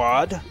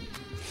squad.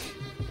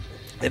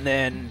 And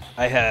then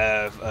I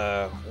have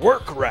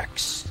Work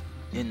Rex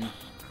in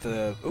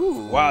the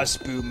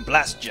Wazbom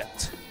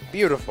Blastajet.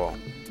 Beautiful.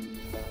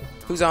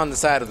 Who's on the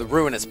side of the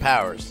ruinous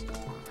powers?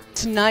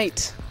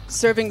 Tonight,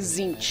 serving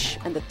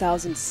Tzeentch and the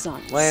Thousand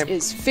Suns Lamp.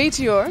 is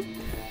Faetior,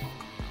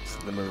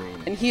 The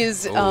Marine. and he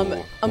is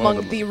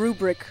among the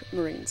Rubric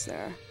Marines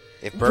there.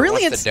 If Bert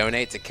Brilliant. wants to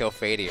donate to kill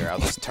Faetior, I'll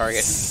just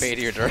target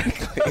Faetior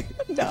directly.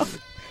 No.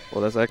 Well,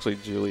 that's actually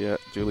Julia,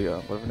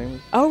 whatever her name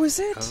is. Oh, is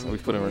it? We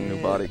put her in a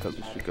new body because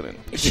she couldn't.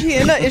 Is she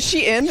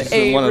in She's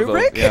a in one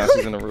Rubric? of those. Yeah,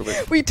 she's in a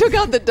Rubric. We took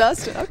out the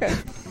dust. Okay.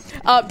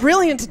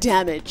 Brilliant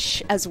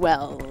damage as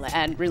well,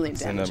 and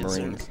brilliant In the damage.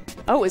 Marines.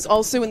 Oh, is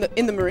also in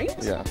the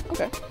Marines? Yeah.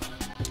 Okay.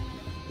 It's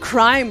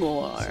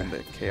Crymor in the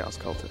Chaos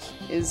Cultists.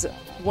 is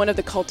one of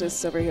the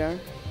cultists over here.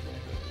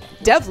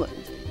 Devlin.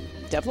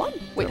 Devlin?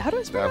 Wait, how do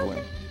I spell Davlin.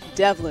 it?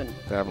 Devlin.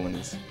 Davlin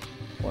is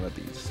one of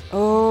these.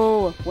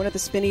 Oh, one of the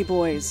spinny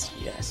boys.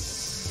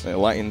 Yes.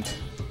 Enlightened.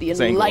 The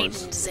Tzaangors. enlightened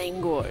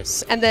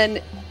Tzaangors. And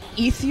then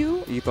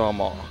Ethu, Ethal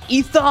Maw.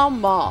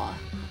 Ethar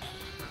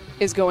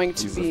is going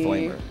to He's a be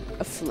flamer.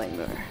 a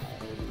flamer.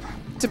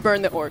 To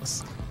burn the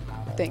orcs.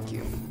 Thank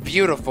you.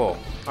 Beautiful.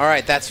 All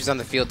right, that's who's on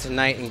the field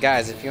tonight. And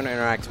guys, if you want to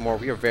interact more,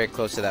 we are very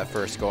close to that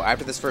first goal.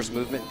 After this first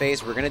movement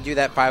phase, we're going to do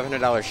that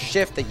 $500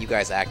 shift that you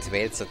guys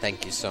activated, so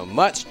thank you so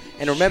much.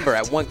 And remember,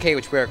 at 1K,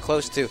 which we are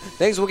close to,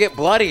 things will get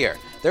bloodier.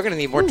 They're going to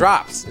need more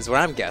drops, is what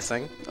I'm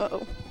guessing.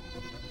 Uh-oh.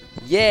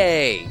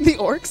 Yay! The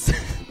orcs?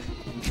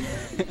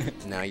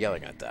 No, y'all are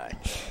going to die.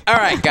 All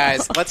right,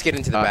 guys, let's get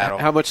into the battle.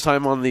 How much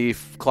time on the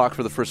clock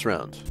for the first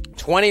round?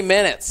 20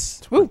 minutes.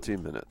 20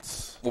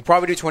 minutes. We'll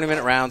probably do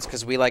 20-minute rounds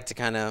because we like to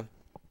kind of...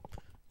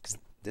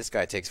 This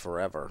guy takes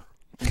forever.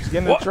 He's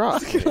getting a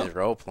drop. He's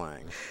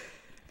role-playing.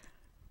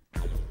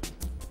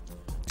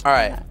 All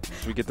right.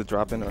 Should we get the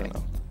drop in or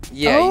no?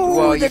 Yeah, Oh,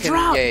 well, the you can.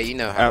 drop. Yeah, you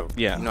know how.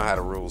 Yeah. You know how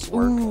the rules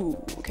work. Ooh,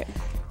 okay.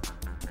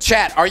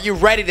 Chat, are you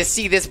ready to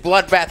see this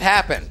bloodbath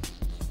happen?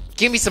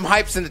 Give me some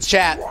hypes in the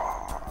chat.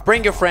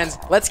 Bring your friends.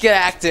 Let's get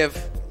active.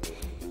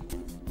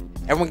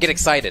 Everyone get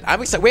excited.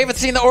 I'm excited. We haven't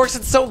seen the orcs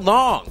in so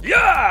long.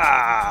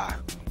 Yeah!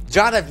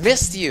 John, I've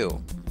missed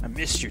you. I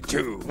missed you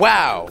too.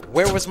 Wow.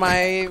 Where was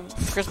my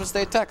Christmas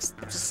Day text?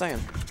 Just saying.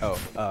 Oh,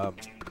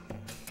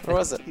 Where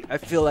was it? I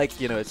feel like,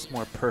 it's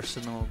more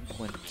personal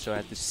so I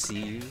have to see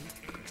you.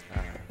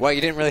 Well,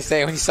 you didn't really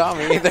say it when you saw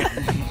me either.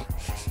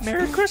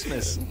 Merry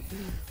Christmas.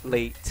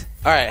 Late.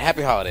 All right.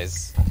 Happy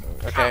holidays.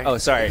 Okay. Oh,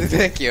 sorry.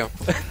 Thank you.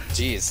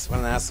 Jeez, what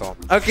an asshole.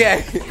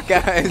 Okay,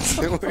 guys.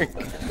 All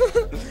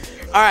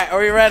right, are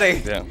we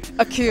ready? Yeah.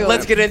 Akil.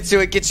 Let's get into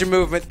it. Get your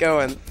movement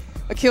going.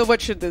 Akil,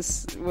 what should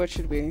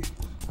we?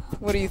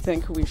 What do you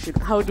think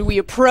how do we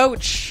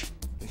approach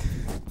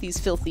these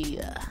filthy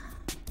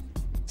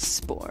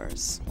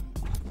spores.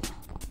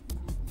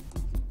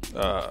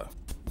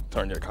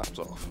 Turn your cops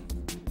off.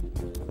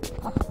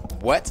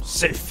 What?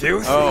 Say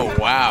filthy. Oh,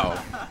 wow.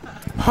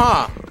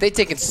 Huh. They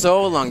taking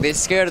so long. They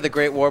scared of the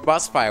Great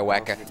Warboss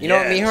Firewacker. You know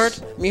what me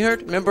heard? Me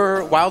heard?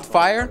 Remember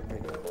Wildfire?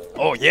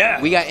 Oh,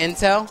 yeah. We got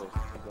intel.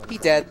 He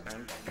dead.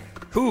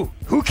 Who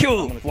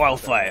killed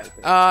Wildfire?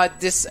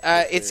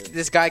 It's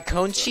this guy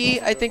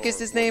Conchi, I think is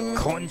his name.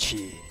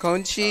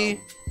 Conchi.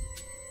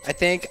 I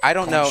think. I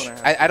don't know.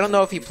 I don't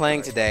know if he's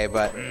playing today,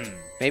 but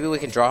maybe we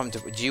can draw him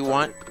to. Do you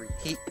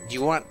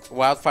want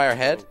Wildfire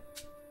head?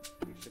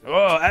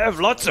 Oh, I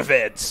have lots of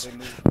heads.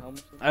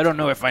 I don't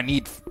know if I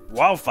need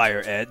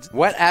Wildfire heads.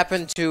 What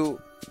happened to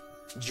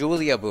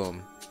Julia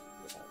Boom?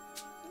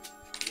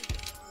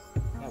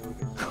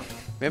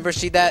 Remember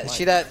she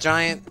that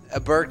giant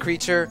bird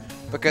creature?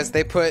 Because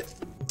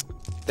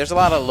there's a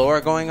lot of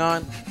lore going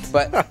on,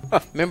 but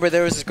remember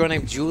there was this girl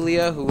named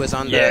Julia who was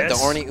on the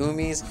Orny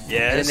Umis?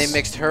 Yes. And then they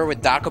mixed her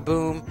with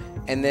Dakaboom,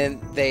 and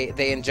then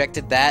they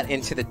injected that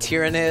into the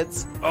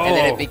Tyranids, and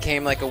then it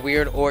became like a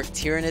weird orc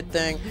Tyranid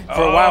thing.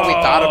 For a while we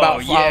thought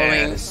about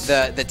following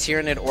the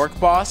Tyranid orc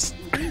boss,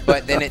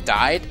 but then it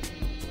died.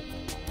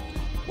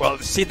 Well,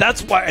 see,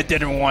 that's why I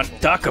didn't want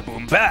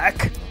Dakaboom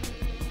back.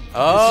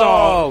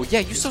 Oh, yeah,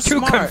 you're so too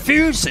smart.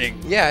 confusing.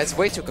 Yeah, it's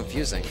way too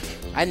confusing.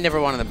 I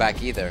never wanted him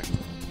back either.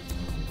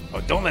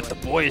 Oh, don't let the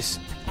boys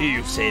hear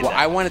you say Well, that.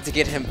 I wanted to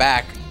get him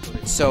back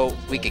so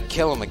we could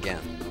kill him again.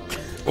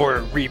 Or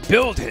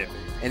rebuild him.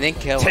 And then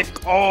kill him.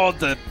 Take all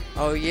the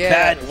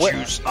bad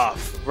juice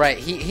off. Right,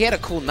 he had a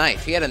cool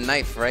knife. He had a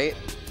knife, right?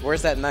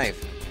 Where's that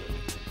knife?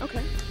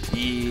 Okay.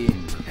 He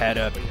had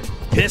a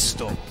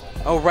pistol.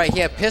 Oh, right, he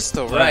had a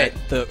pistol, But right.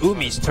 the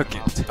Umis took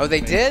it. Oh,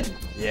 they did?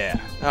 Yeah.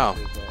 Oh.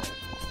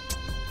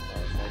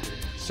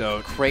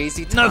 So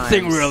crazy times.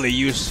 Nothing really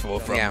useful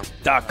from Yeah.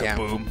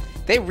 Dakaboom.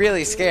 They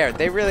really scared.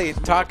 They really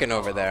talking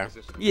over there.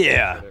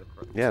 Yeah.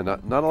 Yeah,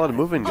 not a lot of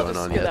moving going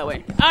on yet. That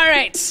way. All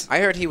right. I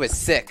heard he was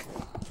sick.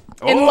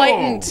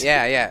 Enlightened.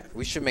 Yeah.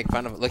 We should make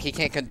fun of him. Look, he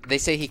can't. They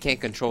say he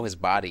can't control his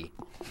body.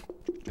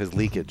 His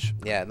leakage.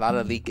 Yeah, a lot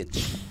of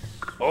leakage.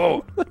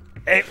 Oh,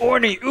 hey,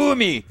 Orny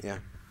Umi. Yeah.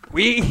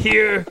 We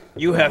hear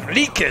you have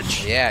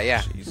leakage.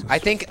 Yeah. I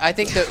think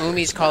the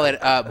Umis call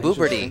it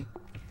booberty.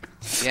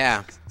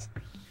 Yeah.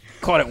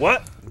 Call it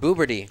what?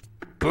 Booberty.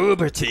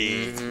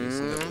 Booberty.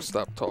 Never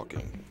stop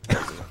talking.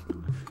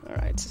 All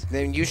right.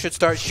 Then you should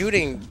start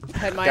shooting,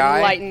 Had my guy.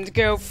 enlightened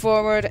go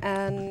forward,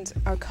 and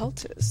our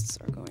cultists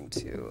are going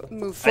to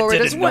move forward I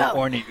didn't as well.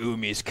 know Orny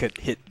Umis could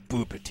hit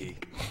Booberty.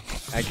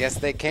 I guess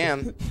they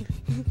can.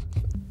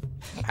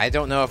 I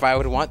don't know if I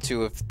would want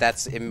to if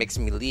it makes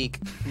me leak.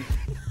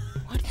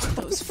 What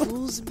were those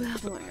fools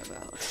babbling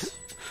about?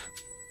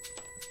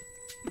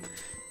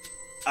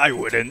 I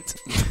wouldn't.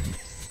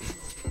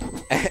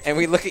 And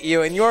we look at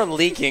you, and you're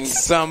leaking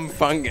some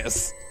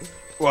fungus.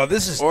 Well,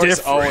 this is Orcs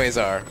different. always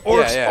are.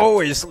 Orcs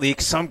always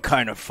leak some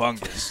kind of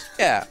fungus.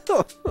 Yeah.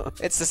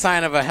 It's the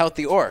sign of a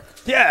healthy orc.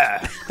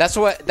 Yeah. That's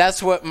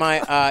what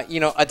my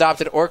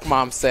adopted orc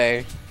moms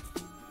say.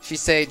 She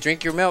say,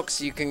 drink your milk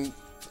so you can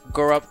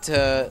grow up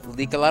to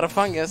leak a lot of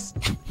fungus.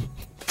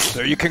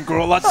 So you can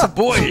grow lots of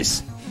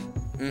boys.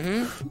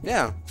 Mm-hmm.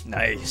 Yeah.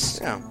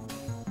 Nice. Yeah.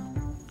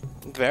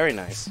 Very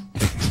nice.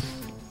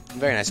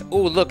 Very nice.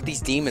 Oh, look,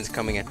 these demons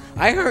coming in.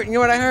 You know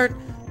what I heard?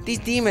 These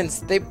demons,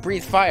 they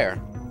breathe fire.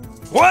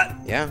 What?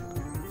 Yeah.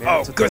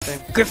 Oh,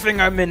 good thing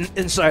I'm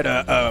inside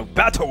a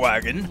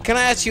Battlewagon. Can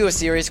I ask you a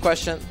serious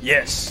question?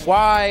 Yes.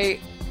 Why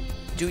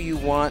do you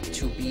want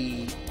to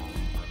be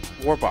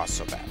War Boss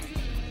so bad?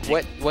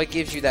 What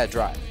gives you that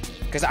drive?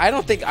 Because I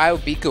don't think I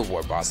would be good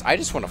War Boss. I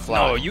just want to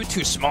fly. No, you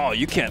too small.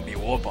 You can't be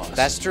War Boss.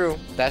 That's true.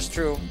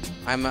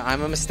 I'm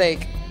a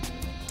mistake.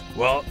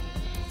 Well,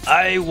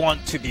 I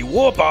want to be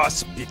War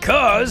Boss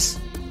because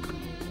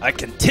I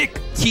can take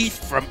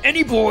teeth from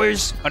any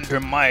boys under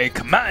my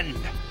command.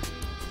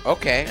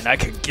 Okay. And I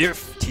can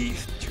give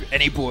teeth to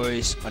any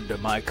boys under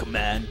my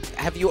command.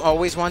 Have you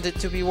always wanted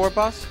to be War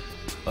Boss?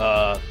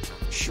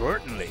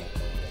 Certainly.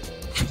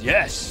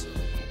 Yes.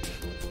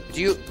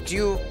 Do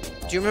you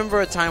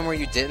remember a time where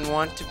you didn't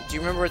want to? Do you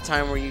remember a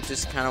time where you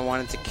just kind of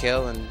wanted to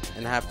kill and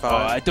have fun?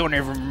 I don't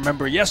even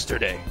remember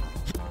yesterday.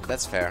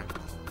 That's fair.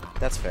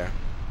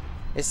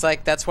 It's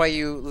like that's why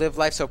you live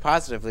life so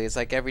positively. It's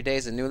like every day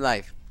is a new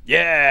life.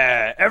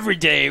 Yeah, every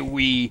day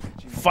we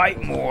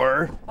fight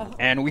more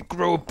and we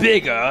grow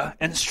bigger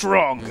and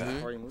stronger.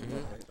 Mm-hmm.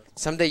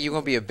 Someday you're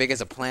gonna be as big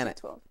as a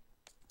planet.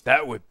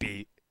 That would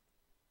be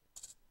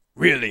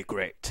really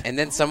great. And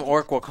then some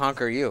orc will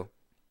conquer you.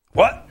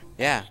 What?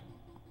 Yeah.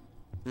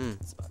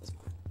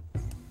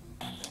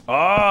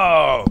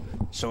 Oh,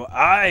 so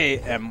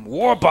I am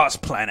War Boss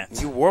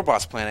Planet. You War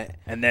Boss Planet.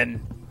 And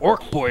then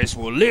Orc boys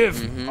will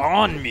live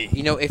on me.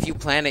 You know, if you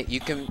plan it, you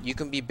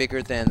can be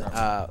bigger than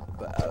the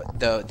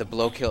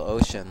Blowkill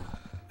Ocean.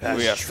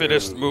 We are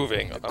finished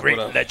moving. Great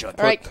legend.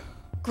 All right.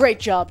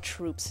 Great job,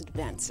 troops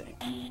advancing.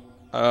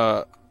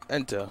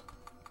 Enter.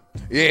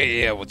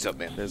 Yeah, what's up,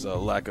 man? There's a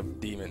lack of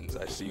demons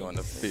I see on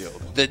the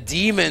field. The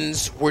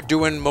demons were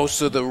doing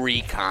most of the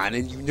recon,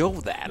 and you know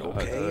that,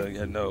 okay?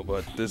 Yeah, no,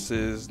 but this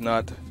is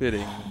not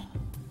fitting.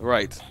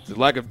 Right. The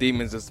lack of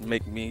demons just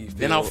make me feel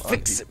Then I'll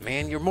fix it,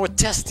 man. You're more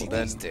testy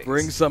these days.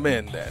 Bring some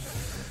in, then.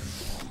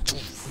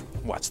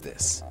 Watch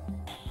this.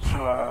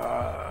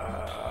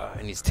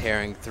 And he's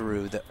tearing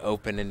through the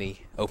opinity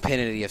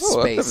of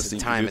space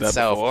and time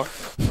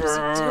itself.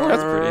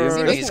 That's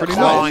pretty. He's Pretty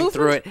clawing nice.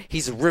 through it.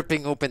 He's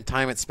ripping open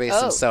time and space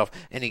himself,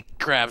 and he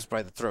grabs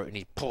by the throat and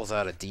he pulls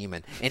out a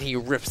demon, and he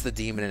rips the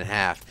demon in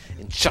half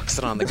and chucks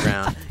it on the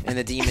ground, and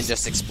the demon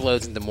just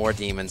explodes into more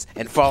demons.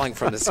 And falling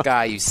from the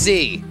sky, you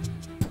see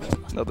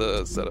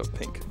Another set of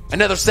pink.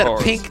 another set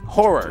Horrors. of pink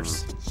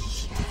horrors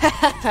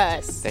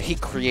Yes. that he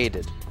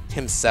created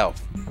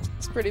himself.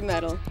 It's pretty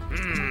metal.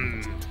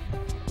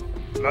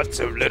 Lots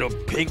of little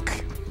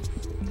pink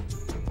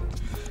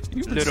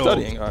You've been little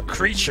studying, aren't you?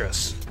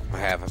 creatures.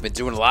 I've been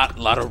doing a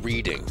lot of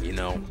reading, you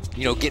know,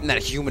 getting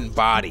that human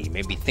body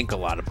made me think a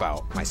lot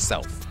about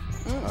myself.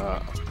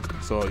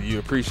 So you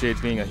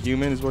appreciate being a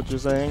human, is what you're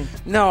saying?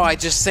 No, I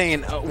just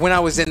saying, when I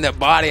was in the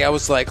body, I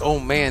was like, oh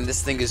man,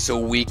 this thing is so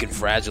weak and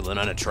fragile and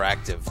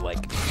unattractive. Like,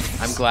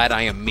 I'm glad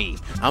I am me.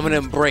 I'm gonna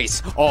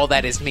embrace all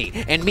that is me.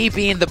 And me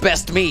being the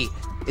best me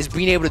is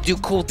being able to do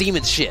cool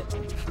demon shit.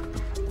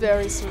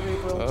 Very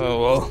cerebral.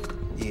 Oh, well.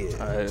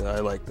 Yeah. I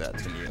like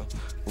that in you.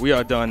 We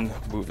are done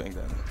moving,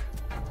 then.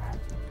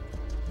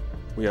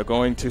 We are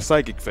going to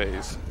psychic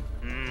phase.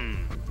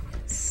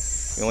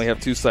 We only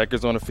have 2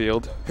 psychers on the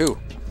field. Who?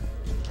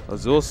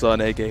 Azul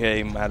Sun,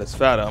 a.k.a. Manus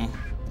Fatum.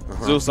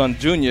 Azul Sun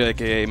Jr.,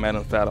 a.k.a.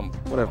 Manus Fatum.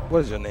 What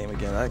is your name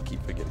again? I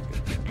keep forgetting.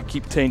 You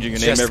keep changing your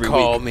name Just every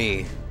call week.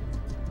 me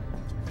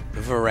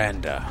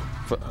Veranda.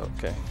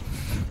 Okay.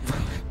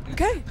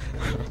 Okay.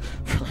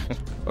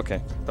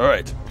 Okay. All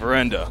right.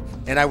 Veranda.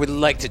 And I would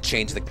like to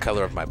change the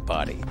color of my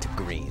body to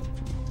green.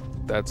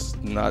 That's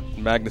not...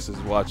 Magnus is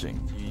watching.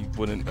 He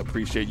wouldn't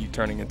appreciate you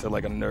turning into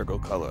like a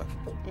Nurgle color.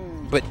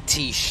 But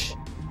Tish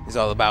is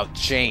all about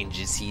change,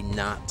 is he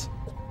not?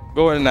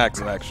 Go ahead and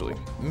ask him, actually.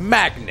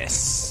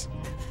 Magnus.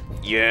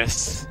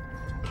 Yes.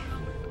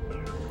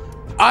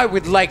 I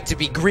would like to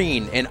be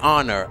green in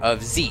honor of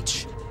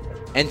Tzeentch,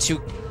 and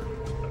to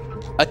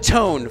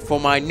atone for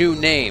my new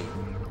name,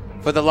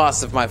 for the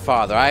loss of my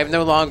father. I am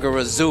no longer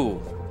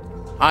Azul.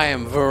 I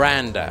am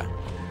Veranda.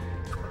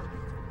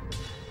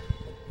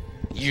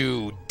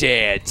 You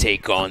dare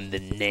take on the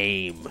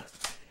name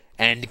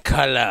and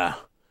color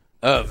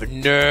of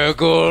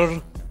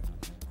Nurgle?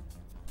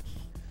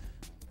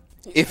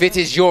 If it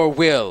is your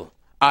will,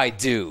 I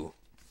do.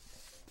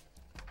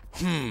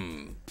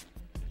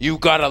 You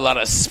got a lot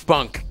of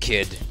spunk,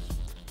 kid.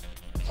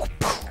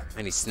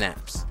 And he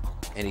snaps.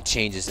 And he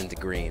changes into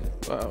green.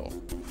 Wow.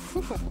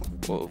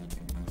 Well,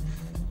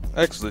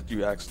 excellent,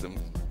 you asked him.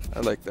 I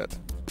like that.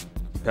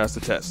 You passed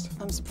the test.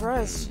 I'm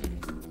surprised.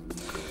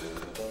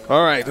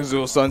 All right,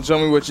 Azul Sun, show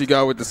me what you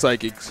got with the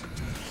psychics.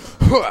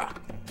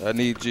 I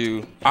need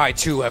you. I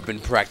too have been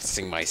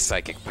practicing my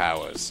psychic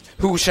powers.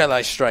 Who shall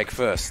I strike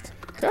first?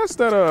 Cast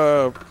that,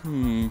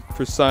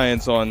 for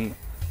science on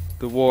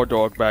the war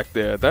dog back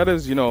there. That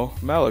is,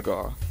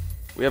 Malagar.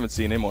 We haven't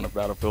seen him on the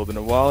battlefield in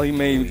a while. He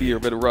may be a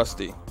bit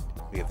rusty.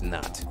 We have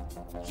not.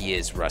 He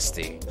is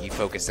rusty. You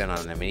focus in on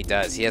him, and he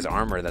does. He has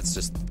armor that's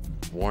just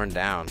worn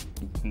down.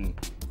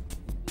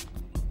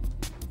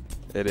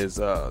 It is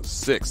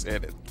 6,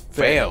 and it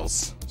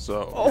Fails.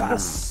 So,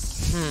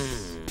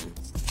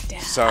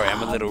 Sorry,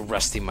 I'm a little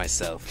rusty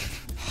myself.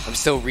 I'm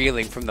still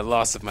reeling from the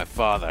loss of my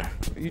father.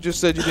 you just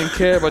said you didn't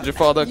care about your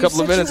father a couple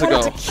of minutes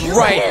ago.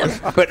 Right,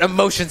 but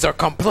emotions are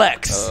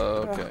complex.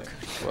 Okay,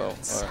 well, all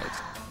right. So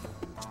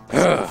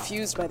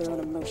confused by their own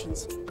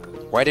emotions.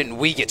 Why didn't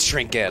we get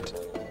Shrinked?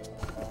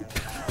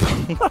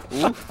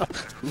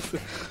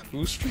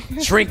 Who's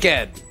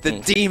Shrinked,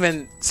 the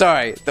demon,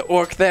 the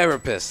orc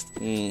therapist,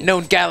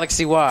 known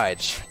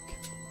galaxy-wide.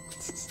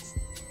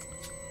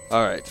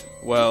 All right,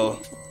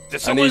 well... Did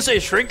someone say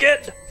shrink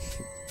it?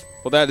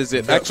 Well, that is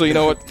it. Actually, you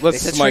know what?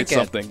 Let's They said smite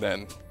shrink it. something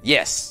then.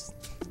 Yes.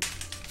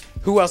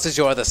 Who else is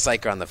your other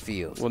psyker on the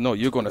field? Well, no,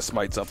 you're going to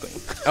smite something.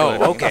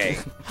 Oh, okay.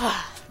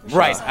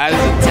 Right, I was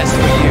a test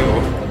for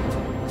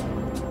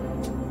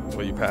you.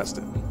 Well, you passed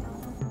it.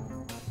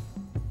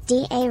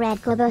 DA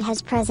Red Globo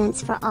has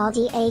presents for all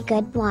DA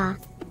good blah.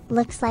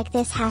 Looks like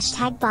this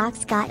hashtag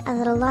box got a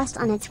little lost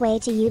on its way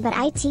to you, but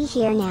IT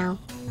here now.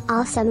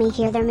 Also me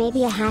here, there may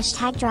be a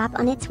hashtag drop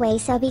on its way,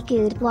 so be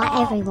good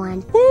blah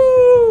everyone.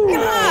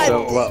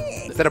 So, well,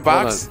 Is that a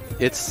box? hold on.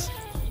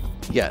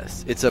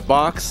 It's a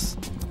box,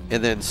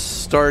 and then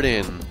start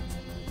in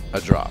a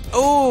drop.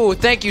 Oh,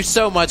 thank you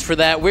so much for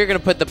that. We're going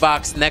to put the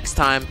box next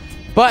time.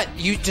 But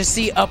you just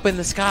see up in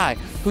the sky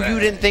who you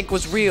didn't think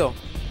was real.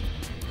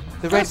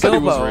 The Red said he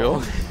was Gobo.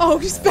 real. Oh,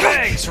 he's back.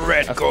 Thanks,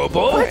 Red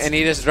Gobo. And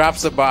he just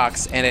drops the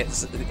box and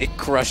it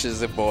crushes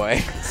the boy.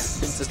 It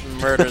just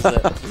murders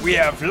it. We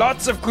have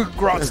lots of good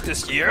grots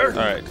this year. All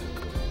right.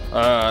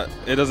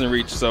 It doesn't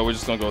reach, so we're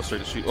just gonna go straight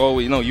to shoot. Oh,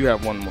 wait, no, you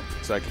have one more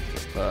second.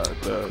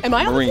 The Am I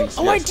on the Marines.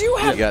 field? Oh, I do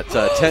have. You got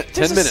 10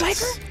 There's a minutes.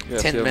 Psyker?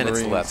 Yes, 10 you have minutes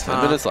Marines. left, 10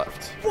 huh? minutes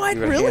left. What?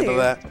 You gonna Really? handle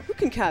that? Who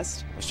can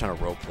cast? I was trying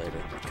to roleplay it.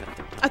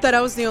 I thought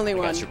I was the only I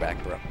one. got your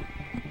back, bro.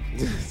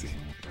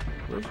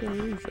 Where's your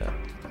Marines at?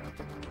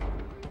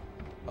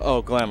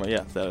 Oh, Glamour,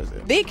 yeah, that is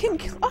it. They can.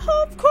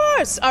 Oh, of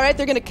course. All right,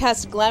 they're gonna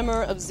cast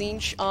Glamour of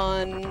Tzeentch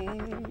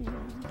on.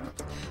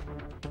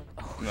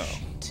 No.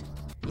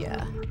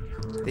 Yeah.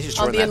 They should On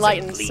shorten the that to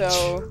Enlightened. Bleach.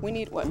 So we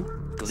need what?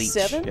 Bleach.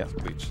 7. Yeah,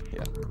 Bleach,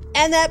 yeah.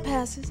 And that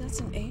passes. That's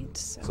an 8.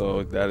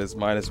 So that is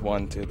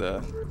 -1 to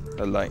the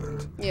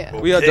Enlightened. Yeah.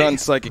 We are done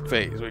psychic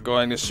phase. We're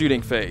going to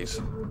shooting phase.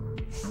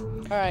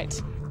 All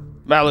right.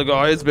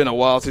 Malagar, it's been a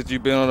while since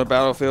you've been on the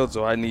battlefield,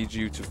 so I need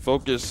you to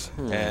focus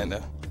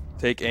and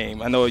take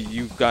aim. I know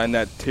you've gotten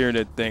that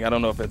Tyranid thing. I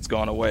don't know if it's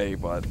gone away,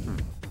 but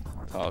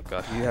oh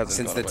god, he hasn't.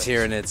 Since gone the away.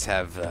 Tyranids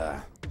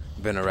have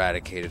been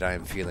eradicated, I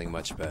am feeling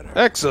much better.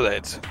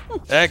 Excellent,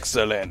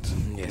 excellent.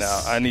 Yes.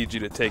 Now I need you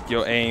to take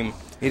your aim,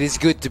 It is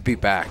good to be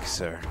back,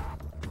 sir.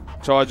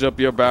 charge up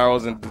your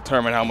barrels, and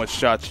determine how much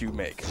shots you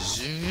make.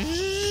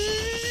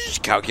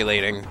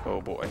 Calculating.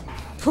 Oh boy.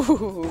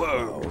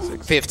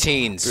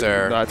 15,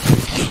 sir. Not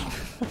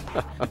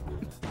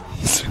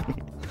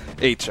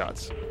 8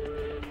 shots.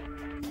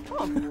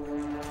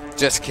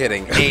 Just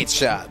kidding. 8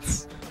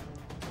 shots.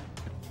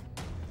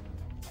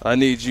 I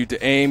need you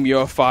to aim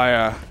your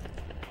fire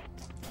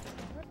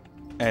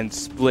and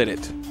split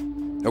it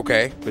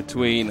Okay.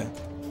 between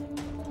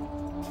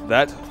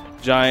that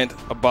giant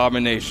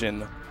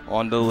abomination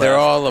on the left. They're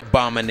all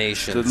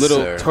abominations, the little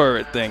sir.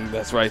 turret thing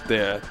that's right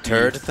there.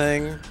 Turd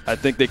thing? I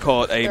think they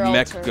call it a They're all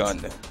Mek turds.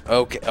 gun.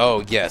 Okay.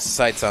 Oh, yes.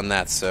 Sights on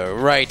that, sir.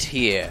 Right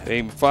here.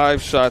 Aim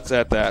 5 shots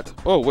at that.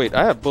 Oh wait,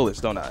 I have bullets,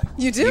 don't I?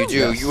 You do? You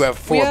do. You have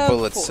 4 We have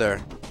bullets, 4.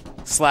 sir.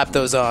 Slap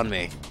those on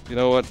me. You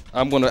know what?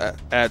 I'm gonna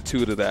add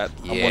 2 to that.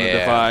 I'm gonna Yeah.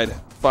 divide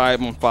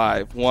 5 on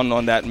 5. 1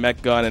 on that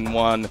Mek gun and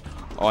 1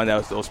 on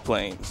those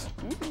planes.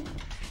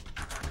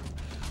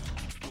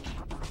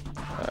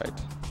 All right,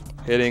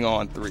 hitting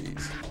on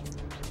 3s.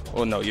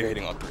 Oh no, you're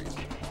hitting on 3s.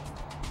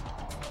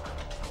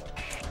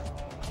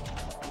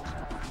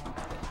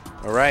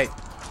 All right.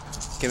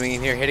 Coming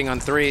in here, hitting on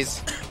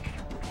 3s.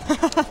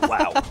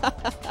 Wow.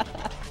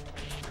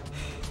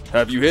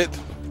 Have you hit,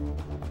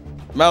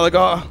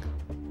 Malagar?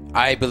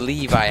 I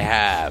believe I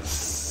have.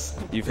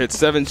 You've hit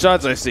 7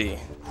 shots, I see.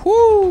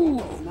 Woo!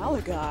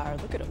 Malagar,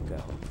 look at him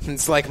go.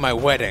 It's like my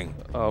wedding.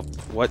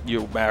 What?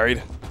 You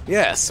married?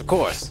 Yes, of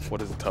course.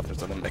 What is the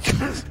toughness on the Mek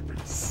gun?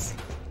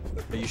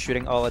 Are you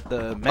shooting all at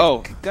the Mek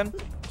Oh. gun?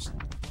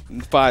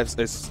 5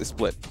 is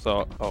split.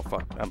 So, oh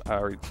fuck, I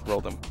already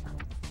rolled them.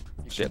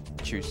 Shit.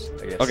 Choose,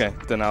 I guess. Okay,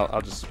 then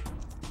I'll just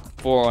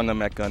 4 on the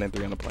Mek gun and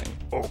 3 on the plane.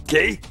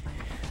 Okay.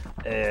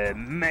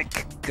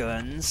 Mek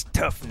Guns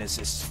toughness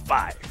is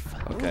 5.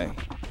 Okay.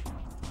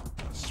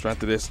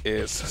 Strength of this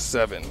is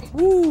 7.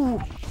 Woo.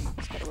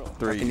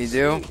 3. Can you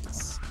do?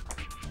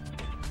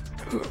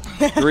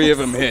 3 of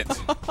them hit.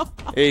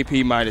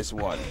 AP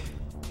 -1.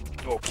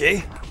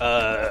 Okay.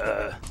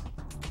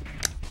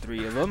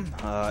 3 of them.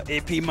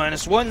 AP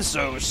 -1,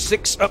 so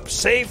 6 up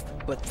safe,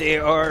 but they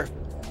are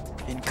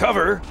in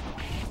cover.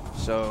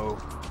 So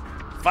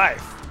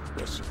 5.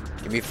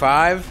 Give me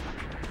 5.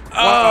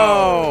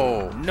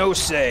 Oh! No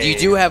save. You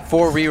do have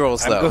 4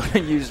 rerolls, I'm though. going to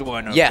use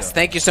one of Yes, them.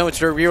 thank you so much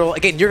for a reroll.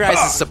 Again, your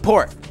guys'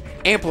 support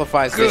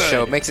amplifies this Good.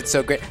 show, makes it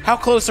so great. How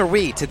close are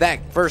we to that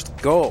first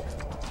goal?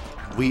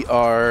 We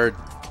are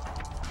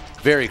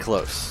very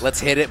close. Let's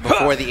hit it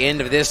before the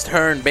end of this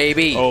turn,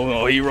 baby. Oh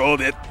no, he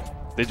rolled it.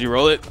 Did you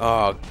roll it?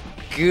 Oh,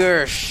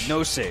 gosh.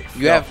 No save.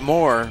 You have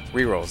more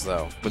rerolls,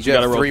 though. But you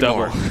gotta have roll 3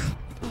 double. more.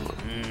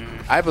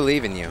 I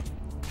believe in you.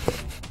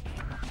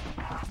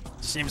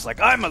 Seems like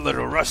I'm a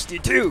little rusty,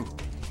 too.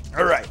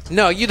 All right.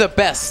 No, you the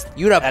best.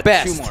 You the Add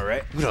best. 2 more,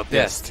 right? You the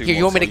Yes, best. 2 Here,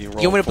 you more, want me so to,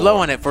 you you want me roll to blow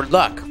 4. on it for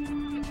luck?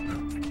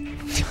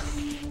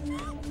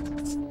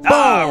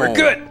 Ah, Boom. we're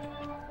good.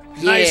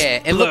 Nice Yeah,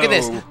 and look at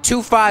this. blow,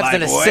 2 5s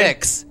and a my boy.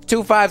 6.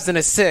 2 5s and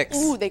a 6.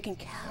 Ooh, they can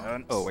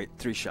count. Oh, wait,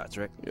 3 shots,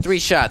 right? 3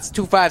 shots.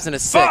 2 5s and a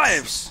 6.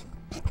 5s.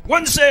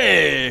 1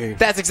 save.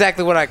 That's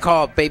exactly what I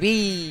called,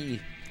 baby.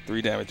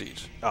 3 damage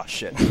each. Oh,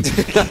 shit.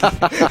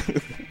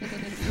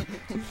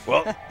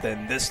 Well,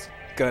 then this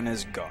gun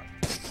is gone.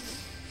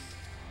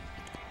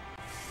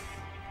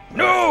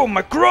 No,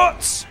 my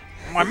grots!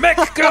 My Mek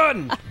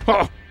gun!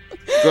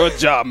 Good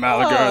job,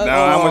 Malagar.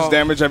 Now, how much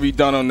damage have you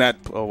done on that?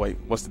 Oh wait,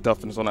 what's the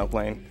toughness on that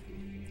plane?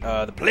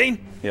 The plane?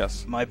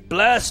 Yes. My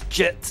blast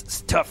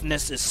jet's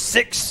toughness is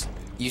 6.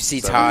 You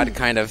see Todd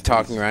kind of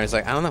talking around. He's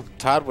like, I don't know.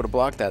 Todd would have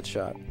blocked that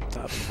shot.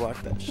 Todd would have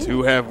blocked that shot.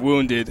 2 have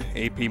wounded.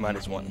 AP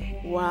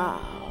 -1. Wow.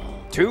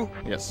 2.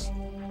 Yes.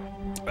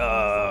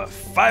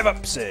 5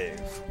 up save.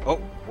 Oh,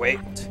 wait.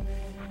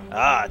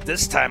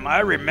 This time I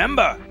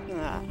remember.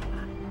 Ah.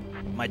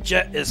 My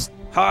jet is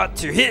hard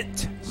to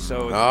hit.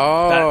 So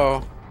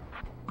Oh.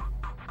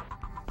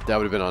 That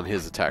would have been on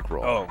his attack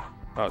roll.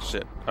 Oh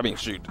shit. I mean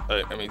shoot.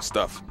 I mean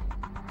stuff.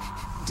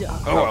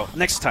 Oh well,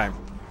 next time.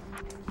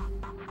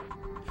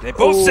 They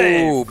both Ooh,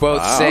 save.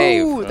 both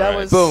save. Ooh, that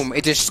was Boom!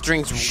 It just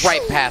strings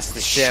right past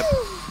the ship,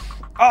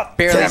 Oh,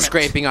 barely damn it.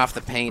 scraping off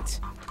the paint.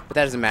 But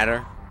that doesn't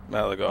matter.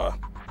 Malagar.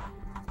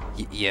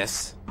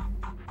 Yes.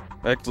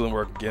 Excellent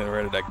work getting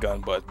rid of that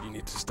gun, but you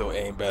need to still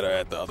aim better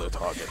at the other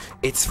target.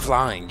 It's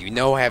flying. You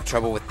know I have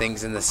trouble with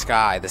things in the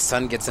sky. The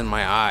sun gets in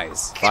my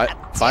eyes.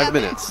 5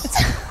 minutes.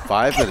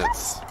 5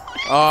 minutes.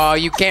 Oh,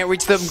 you can't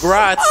reach them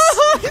grots.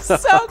 Oh, he's so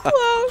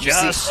close.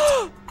 Just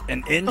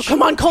an inch.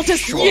 Come on,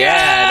 cultists.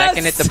 Yeah, that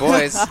can hit the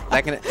boys.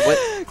 That can.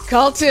 What?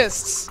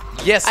 Cultists.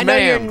 Yes, I know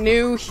you're ma'am.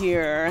 new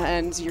here,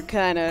 and you're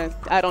kind of,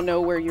 I don't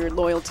know where your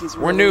loyalties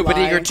really We're new but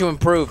lie. eager to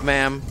improve,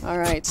 ma'am. All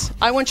right.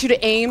 I want you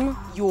to aim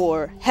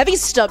your heavy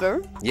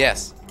stubber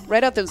Yes.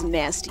 right at those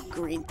nasty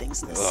green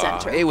things in the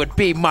center. It would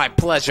be my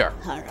pleasure.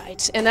 All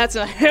right. And that's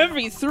a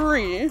heavy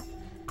 3.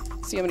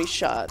 See how many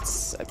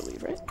shots, I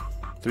believe, right?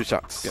 3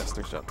 shots. Yes,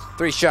 3 shots.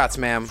 3 shots,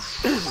 ma'am.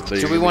 So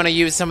Do we want to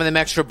use some of them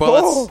extra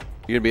bullets?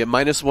 You're going to be at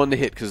 -1 to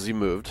hit because you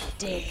moved.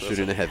 Dang.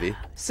 Shooting a heavy.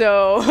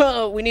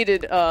 So we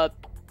needed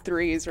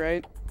 3s,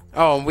 right?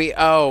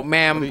 Oh,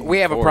 ma'am, we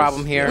have a Fours.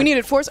 problem here. We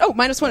needed 4s. Oh,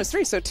 -1 is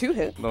 3, so 2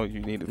 hit. No, you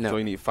need No. so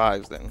you need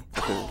 5s then.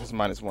 Because it's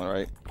 -1,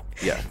 right?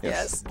 Yeah.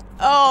 Yes.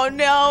 Oh,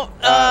 no.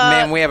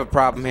 ma'am, we have a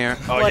problem here.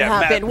 Oh, What yeah,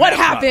 happened? Matt- What Matt's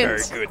not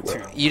happened? Very good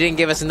too. You didn't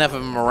give us enough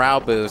of a morale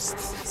boost,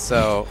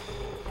 so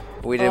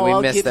we did. We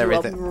I'll missed give you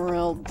everything. a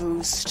morale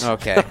boost.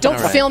 Okay. Don't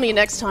all right. fail me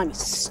next time, you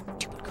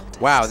stupid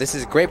cultist. Wow, this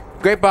is great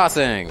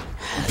bossing.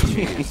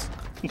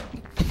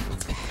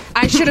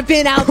 I should have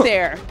been out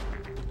there.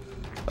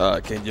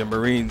 Can your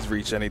Marines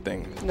reach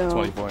anything? No.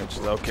 24 inches.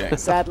 Okay.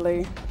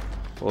 Sadly.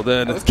 Well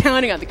then, I was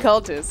counting on the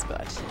cultists,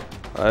 but...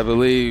 I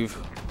believe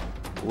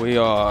we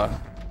are.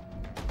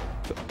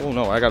 Oh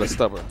no, I got a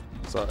stubber.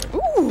 Sorry.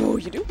 Ooh,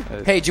 you do?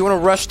 Hey, do you want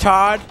to rush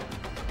Todd?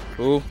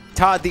 Who?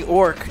 Todd the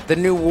Orc, the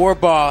new war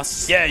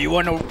boss. Yeah, you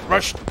want to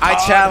rush I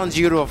Todd? challenge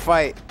you to a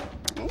fight.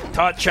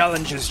 Todd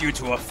challenges you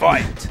to a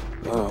fight.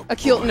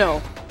 Akil,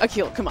 no.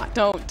 Akil, come on.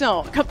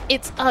 Don't. Come.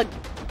 It's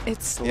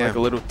Like a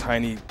little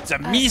tiny. It's a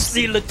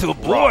measly little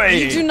boy.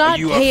 you do not Are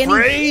you pay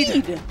afraid?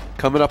 any heed.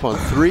 Coming up on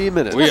 3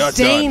 minutes. We are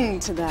Deign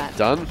to that.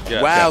 Done?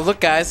 Yeah, Wow, yeah. look,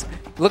 guys.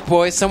 Look,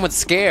 boys, someone's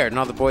scared. And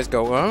all the boys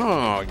go,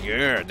 oh,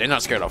 yeah, they're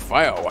not scared of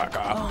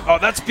Firewacker. Oh,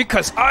 that's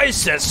because I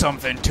said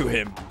something to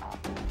him.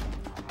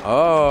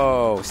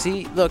 Oh,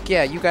 see? Look,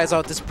 yeah, you guys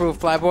all disapprove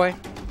Flyboy?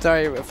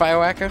 Sorry,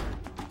 Firewacker?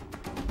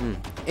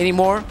 Any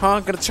more? Huh?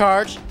 Gonna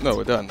charge? No,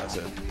 we're done. That's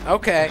it.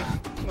 Okay.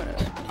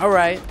 All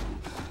right.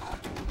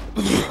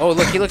 Oh,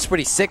 look, he looks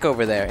pretty sick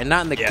over there, and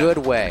not in the Yeah. good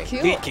way.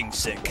 Akil, Leaking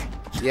sick.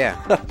 Yeah.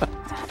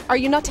 are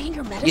you not taking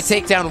your medicine? You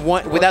take down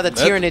one without the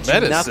tyrannage,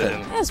 medicine?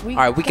 nothing. Yes, we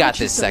All right, we got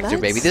you this some sector,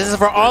 meds. baby. This is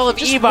for all of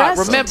Just Ebot.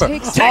 rest. Remember,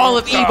 Take all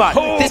of the Ebot.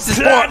 whole This is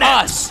planet. for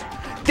us.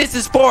 This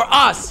is for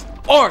us,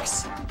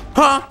 Orks.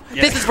 Huh?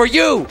 Yeah. This is for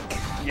you.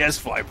 Yes,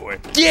 Flyboy.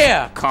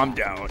 Yeah. Calm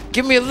down.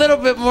 Give me a little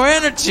bit more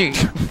energy.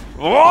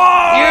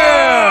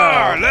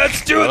 Yeah!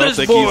 Let's do I don't this,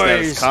 think he's got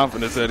his boys.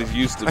 confidence that he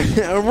used to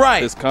be. All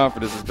right. His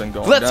confidence has been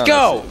going Let's down.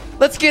 go.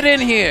 Let's get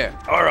in here.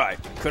 All right.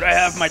 Could I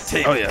have my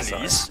tape, Oh, yes,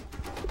 please?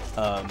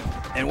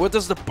 And what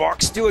does the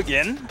box do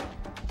again?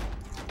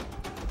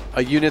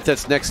 A unit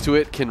that's next to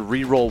it can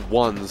re-roll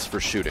 1s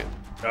for shooting.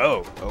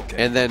 Oh,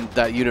 okay. And then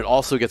that unit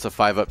also gets a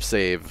 5-up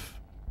save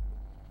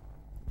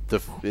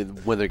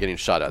when they're getting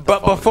shot at.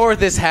 But before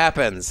this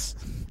happens,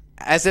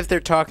 as if they're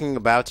talking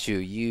about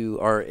you,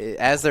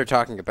 as they're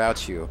talking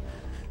about you,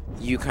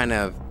 you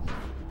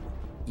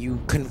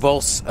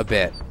convulse a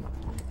bit,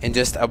 and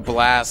just a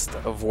blast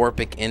of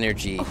warpic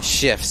energy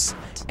shifts,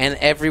 and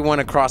everyone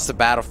across the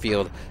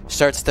battlefield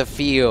starts to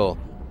feel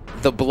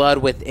the blood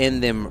within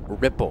them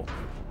ripple.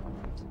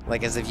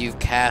 Like as if you've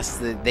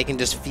they can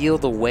just feel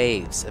the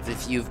waves, as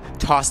if you've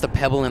tossed a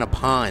pebble in a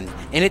pond,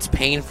 and it's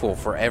painful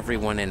for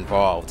everyone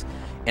involved.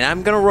 And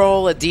I'm gonna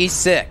roll a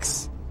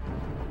d6.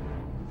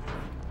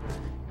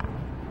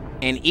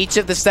 And each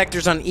of the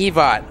sectors on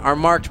Evot are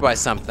marked by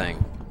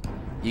something.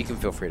 You can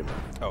feel free to move.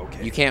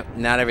 Okay. You can't,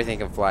 not everything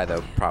can fly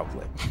though,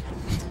 probably.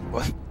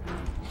 What?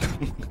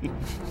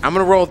 I'm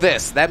gonna roll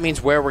this. That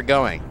means where we're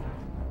going.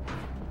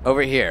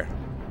 Over here.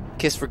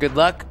 Kiss for good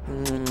luck.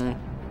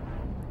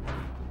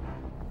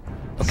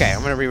 Okay,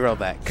 I'm gonna re-roll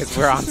that because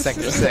we're on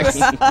sector 6.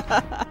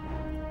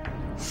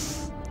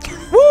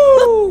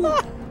 Woo!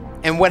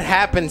 And what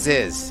happens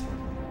is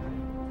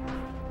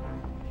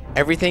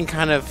everything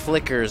kind of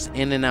flickers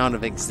in and out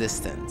of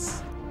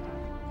existence.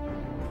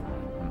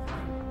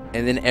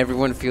 And then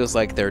everyone feels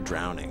like they're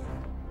drowning.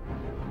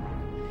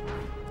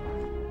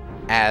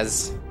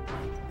 As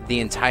the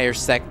entire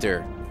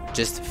sector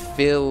just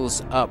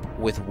fills up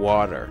with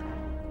water.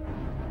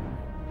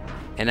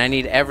 And I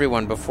need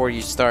everyone, before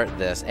you start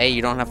this,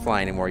 you don't have to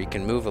fly anymore, you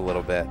can move a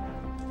little bit.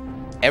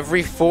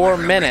 Every 4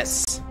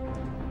 minutes,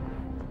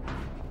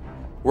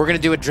 we're going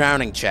to do a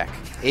drowning check.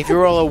 If you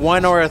roll a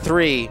 1 or a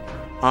 3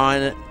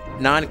 on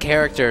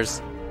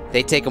non-characters,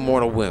 they take a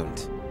mortal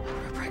wound.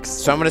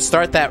 So I'm going to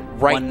start that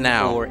right 1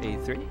 now. or a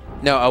 3?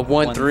 No, a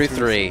 1 through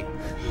 3.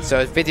 So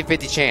it's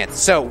 50-50 chance.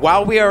 So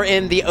while we are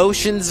in the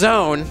ocean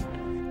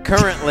zone,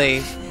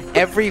 currently,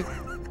 every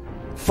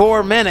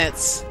 4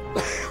 minutes,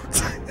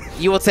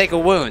 you will take a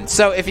wound.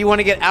 So if you want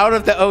to get out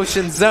of the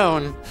ocean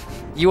zone,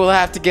 you will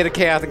have to get a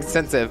chaotic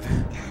incentive.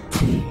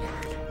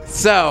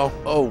 So,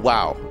 Oh,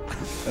 wow.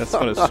 That's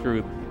gonna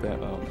screw that.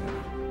 Oh,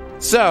 man.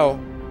 so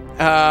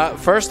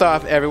first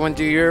off, everyone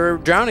do your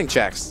drowning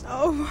checks.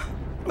 Oh,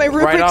 my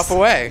rubrics. Right off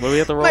away. What do we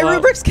have to roll My out?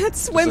 rubrics can't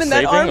swim Is in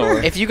it that saving, armor.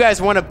 or- If you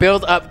guys want to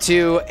build up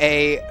to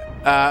a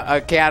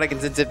chaotic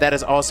incentive, that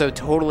is also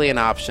totally an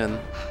option.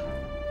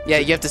 Yeah,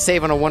 you have to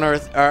save on a 1 or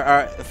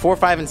 4,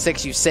 5, and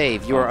 6. You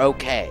save. You are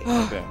okay.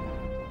 Okay.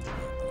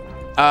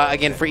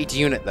 Again, for each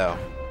unit though.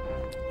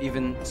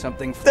 Even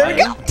something There flying.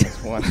 you go.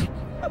 That's one.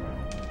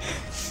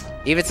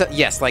 Even so,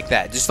 yes, like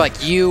that. Just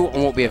like you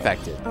won't be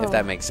affected, if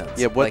that makes sense.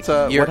 Yeah, what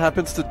Like, you're- what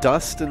happens to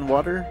dust and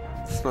water?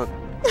 It's not.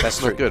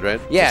 That's not true. good,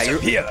 right?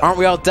 Yeah, aren't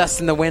we all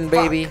dust in the wind,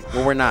 baby?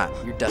 Well, we're not.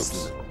 You're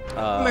dust in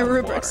the My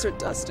rubrics water. are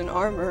dust and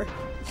armor.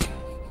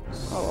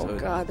 Oh So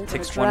god, they're gonna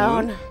takes one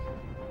drown. wound?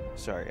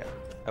 Sorry,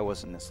 I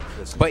wasn't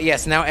listening. But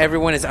yes, now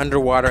everyone is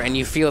underwater, and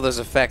you feel those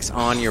effects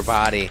on your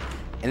body.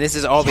 And this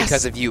is all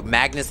because of you.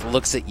 Magnus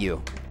looks at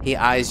you. He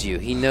eyes you.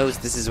 He knows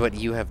this is what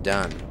you have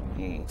done.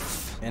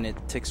 And it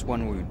takes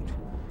 1 wound.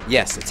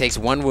 Yes, it takes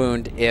 1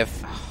 wound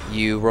if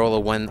you roll a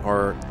 1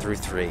 or through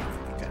 3.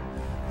 Okay.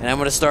 And I'm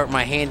going to start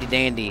my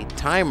handy-dandy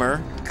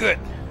timer. Good.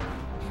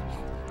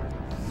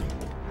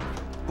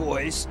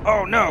 Boys.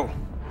 Oh no.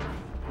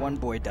 1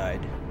 boy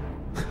died.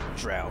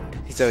 Drowned.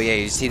 So yeah,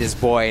 you see this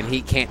boy, and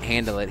he can't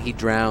handle it. He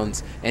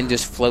drowns and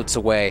just floats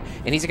away.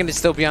 And he's going to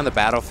still be on the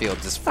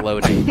battlefield, just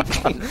floating.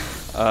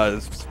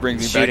 This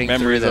brings me Shooting back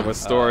memories through of them. a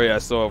story I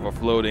saw of a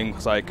floating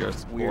psyker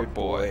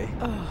Weirdboy.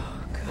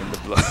 in the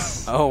blood.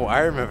 Oh, I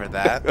remember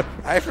that.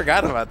 I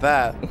forgot about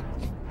that.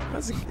 That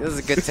was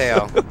a good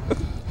tale.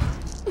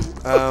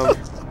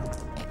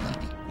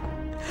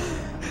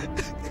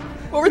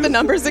 What were the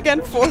numbers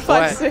again? 4,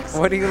 5, 6.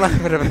 What are you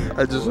laughing about?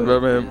 I just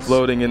remember him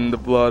floating in the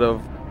blood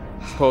of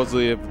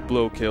supposedly a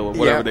blow kill or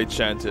whatever Yeah. they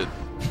chanted.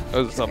 It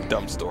was some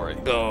dumb story.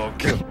 Bro,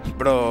 kill.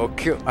 Bro,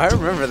 kill. I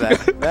remember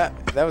that.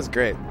 That was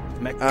great.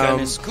 Mek Gun Um,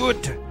 is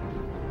good.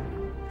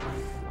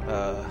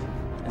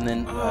 And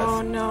then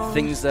Oh, no.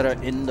 things that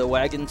are in the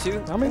wagon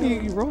too. How many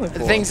are you rolling for?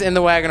 Things in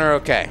the wagon are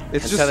okay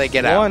it's until just they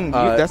get one,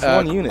 out. that's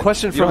one unit.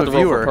 Question You don't from have a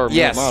to roll for viewer. per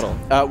Yes.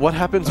 model. What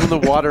happens when the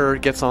water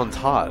gets on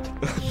Todd?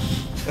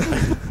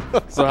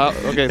 So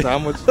how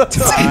much?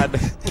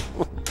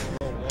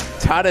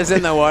 Todd is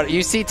in the water.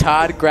 You see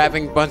Todd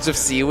grabbing a bunch of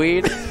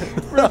seaweed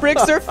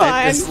Rubrics are and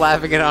fine. just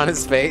slapping it on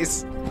his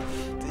face.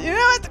 You know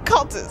what? The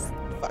cultists.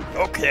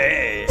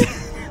 Okay.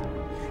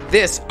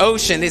 This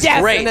ocean is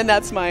Yes, great. and then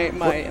that's my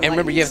And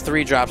remember, you have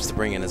 3 drops to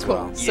bring in as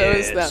well. Cool. So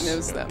is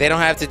that. They don't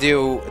have to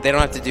do. They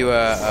don't have to do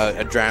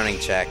a drowning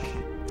check.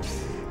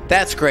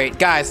 That's great,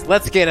 guys.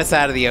 Let's get us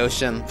out of the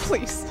ocean.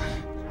 Please.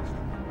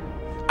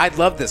 I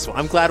love this one.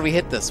 I'm glad we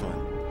hit this one.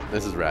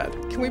 This is rad.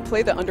 Can we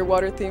play the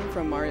underwater theme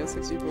from Mario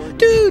 64?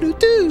 Donkey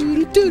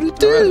Kong.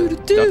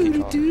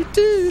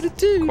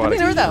 I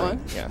mean, I heard that one.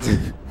 Yeah.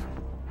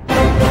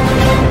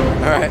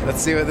 All right, let's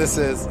see what this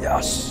is.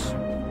 Yes.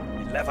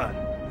 11.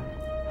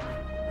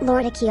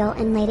 Lord Akil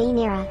and Lady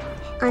Nira.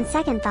 On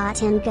second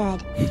thought, I'm good.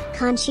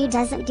 Khonshu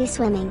doesn't do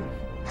swimming.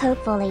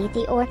 Hopefully,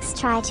 the orcs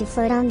try to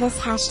float on this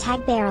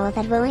hashtag barrel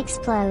that will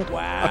explode.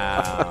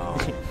 Wow.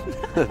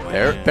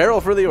 Barrel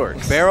for the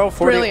orcs. Barrel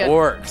for Brilliant. the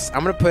orcs.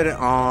 I'm gonna put it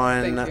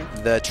on Thank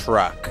you. the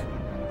truck.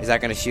 Is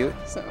that gonna shoot?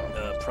 So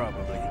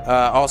Probably.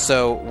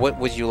 Also, what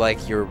would you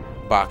like your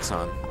box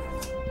on?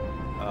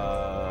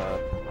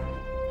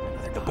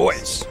 The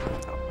boys.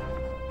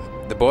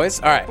 The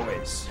boys? All right.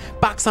 Boys.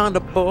 Box on the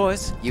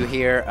boys. You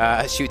hear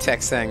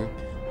Shutek sing.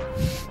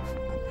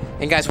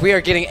 And guys, we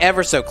are getting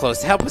ever so close.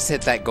 To help us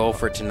hit that goal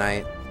for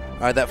tonight.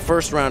 That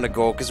first round of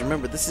goal. Because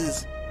remember,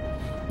 it's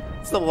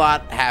a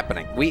lot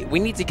happening. We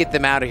need to get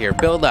them out of here.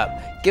 Build up.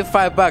 Give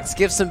 $5.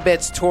 Give some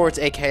bits towards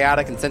a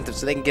chaotic incentive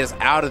so they can get us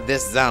out of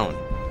this zone.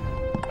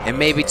 And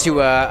maybe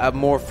to a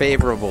more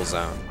favorable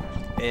zone.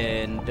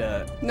 And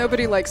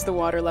nobody likes the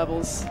water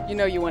levels. You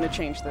know you want to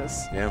change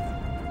this. Yeah.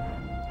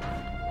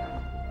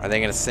 Are they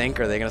going to sink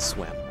or are they going to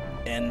swim?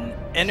 an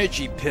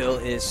energy pill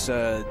is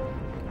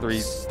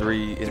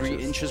 3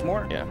 inches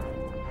more. Yeah.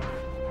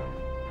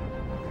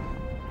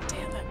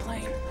 Damn that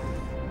plane.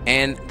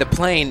 And the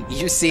plane,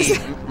 you see,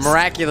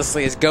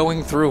 miraculously is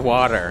going through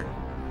water.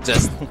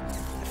 Just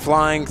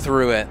flying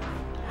through it.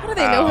 How do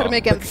they know how to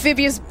make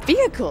amphibious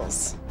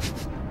vehicles?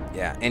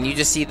 Yeah, and you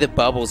just see the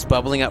bubbles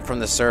bubbling up from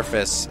the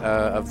surface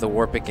of the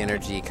warpic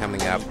energy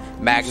coming up.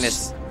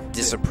 Magnus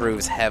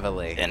disapproves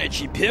heavily.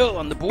 Energy pill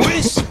on the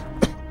boys.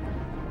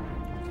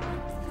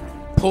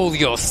 Pull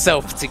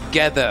yourself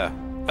together,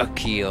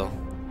 Akil.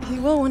 He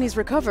will when he's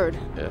recovered.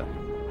 Yeah.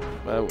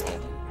 I won't.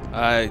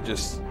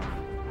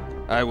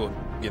 I will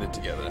get it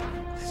together.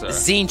 Sir.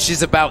 Tzeentch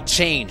is about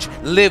change.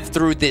 Live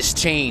through this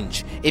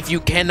change. If you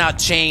cannot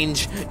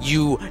change,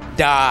 you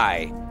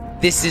die.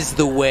 This is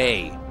the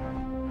way.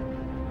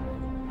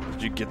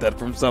 Did you get that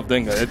from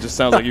something? It just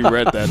sounds like you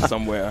read that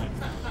somewhere.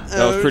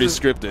 That was pretty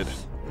scripted.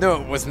 No,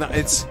 it was not.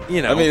 It's,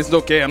 you know. I mean, it's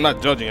okay. I'm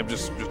not judging. I'm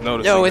just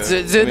noticing. No, it's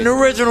an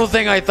original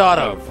thing I thought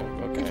of.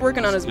 Okay. He's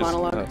working on his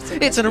monologue.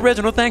 It's an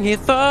original thing he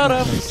thought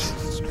of.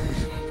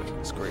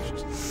 It's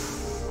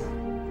gracious.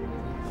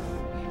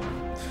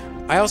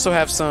 I also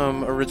have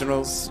some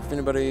originals. If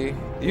anybody,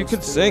 You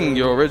could sing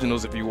your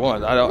originals if you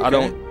want. I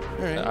don't.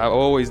 Alright. I'm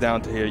always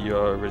down to hear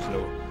your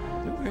original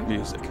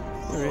music.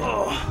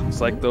 Oh, it's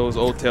like those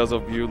old tales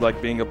of you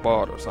like being a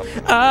bard or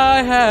something.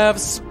 I have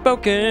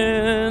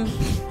spoken.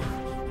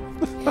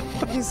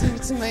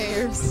 Music to my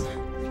ears.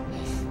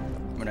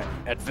 I'm gonna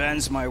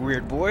advance my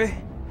weird boy.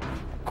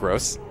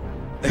 Gross.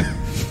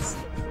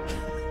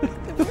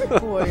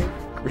 Boy.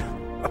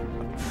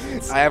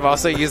 I have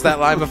also used that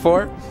line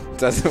before.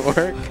 Doesn't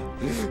work.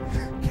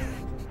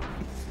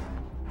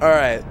 All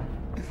right.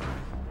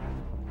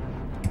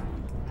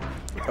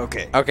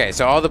 Okay. Okay,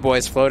 so all the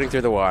boys floating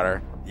through the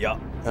water. Yeah.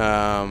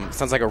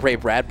 Sounds like a Ray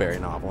Bradbury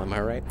novel. Am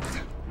I right?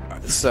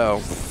 So.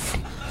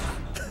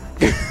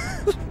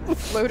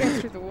 Floating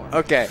through the water.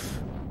 Okay.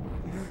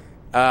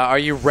 Are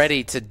you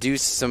ready to do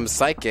some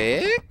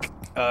psychic? Do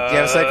you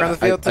have psychic on the I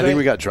field today? think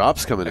we got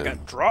drops coming I in.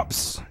 got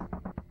drops.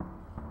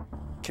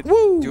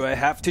 Woo! Do I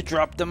have to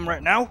drop them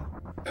right now?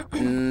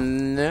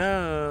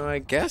 No, I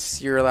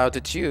guess you're allowed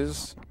to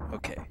choose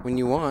Okay. when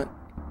you want.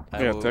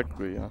 Yeah,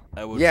 technically, yeah.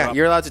 I will Yeah, drop,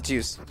 you're allowed to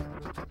choose.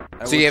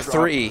 I so will you have drop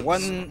 3.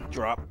 One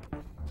drop.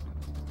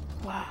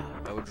 Wow.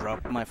 I will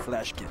drop my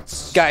flash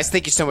kits. Guys,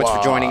 thank you so much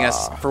for joining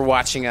us, for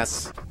watching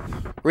us.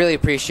 Really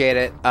appreciate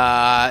it.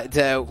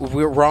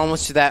 We're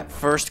almost to that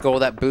first goal,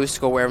 that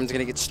boost goal where everyone's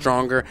going to get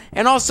stronger.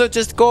 And also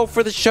just go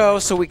for the show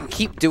so we can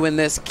keep doing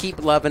this,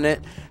 keep loving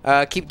it,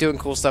 keep doing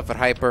cool stuff at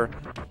Hyper.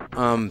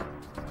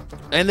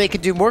 And they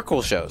can do more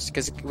cool shows,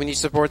 because when you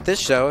support this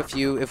show,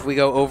 if we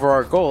go over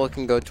our goal, it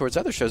can go towards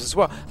other shows as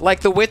well,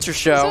 like the Witcher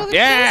show. There's other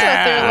things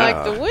out there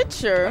like The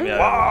Witcher.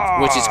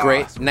 Which is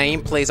great.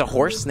 Naeem plays a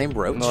horse named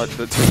Roach. No,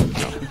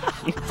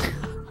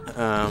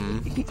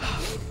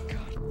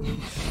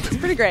 It's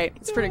pretty great.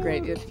 It's pretty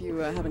great. If you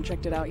haven't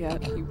checked it out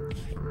yet, you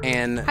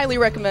And highly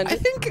recommend I it.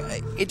 think,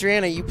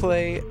 Adriana, you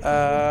play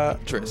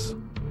Triss.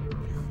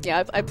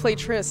 Yeah, I play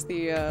Triss,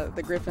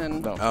 the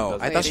Griffin. No. Oh,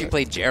 I thought she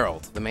played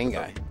Gerald, the main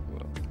guy.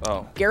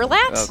 Oh.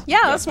 Garlat? Yeah,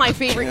 that's my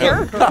favorite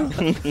character.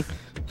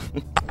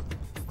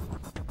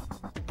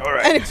 All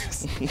right.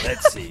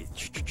 Let's see.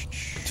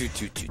 Two.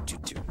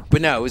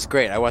 But no, it was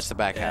great. I watched the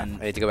back half.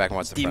 And I need to go back and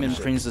watch the Demon front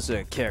shit. Prince is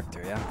a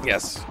character, yeah?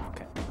 Yes.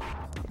 Okay.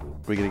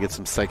 We're going to get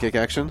some psychic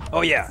action?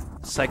 Oh, yeah.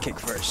 Psychic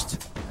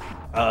first.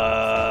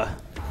 Yeah,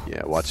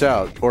 watch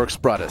out.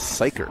 Orks brought a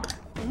psyker.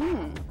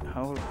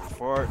 How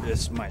far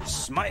is my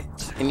smite?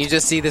 And you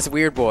just see this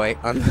weird boy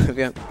on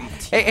the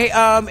Hey,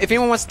 if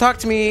anyone wants to talk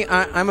to me,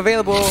 I'm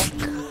available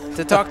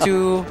to talk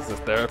to. Is this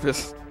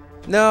therapist?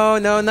 No,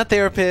 not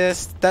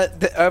therapist.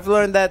 I've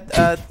learned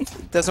that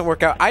doesn't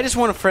work out. I just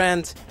want a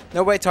friend.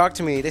 Nobody talk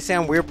to me. They say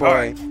I'm weird boy. All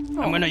right.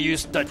 I'm gonna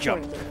use the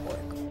jump.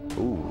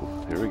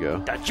 Ooh, here we go.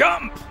 The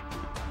jump!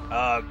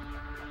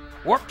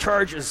 Warp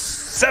charge is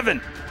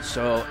 7,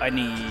 so I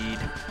need...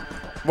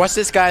 Watch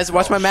this, guys.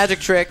 Watch my magic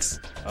tricks.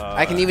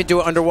 I can even do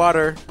it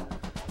underwater.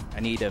 I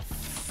need a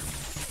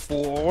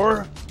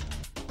 4.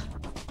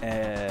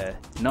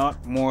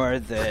 Not more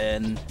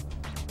than...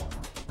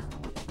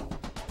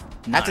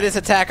 9. After this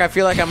attack, I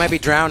feel like I might be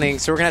drowning,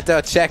 so we're gonna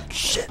have to check.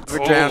 Shit,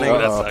 we're drowning. Oh,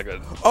 that's not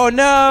good. Oh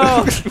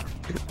no!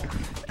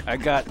 I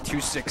got 2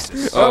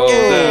 6s.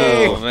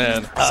 Okay. Oh,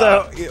 man.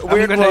 So,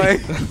 weird I'm boy.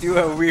 gonna do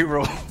a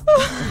reroll.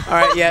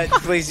 Alright, yeah,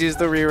 please use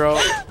the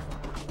reroll.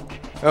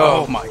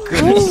 Oh my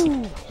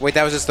goodness. Wait,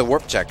 that was just the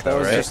warp check, That though,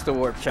 was right? just the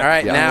warp check.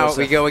 Alright, Yeah, now what's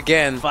we it? go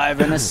again. 5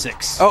 and a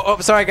 6. Oh,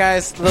 sorry,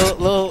 guys.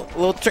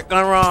 Little trick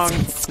gone wrong.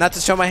 Not to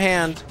show my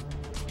hand.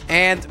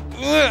 And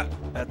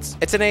That's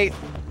it's an 8.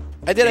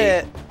 I did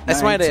it. I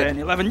 9, smited. 10,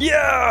 11.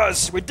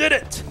 Yes! We did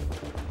it!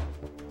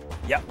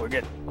 Yeah, we're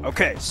good.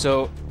 Okay,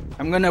 so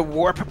I'm gonna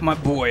warp my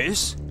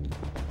boys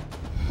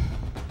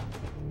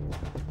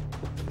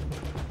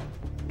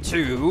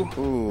to...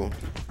 Ooh.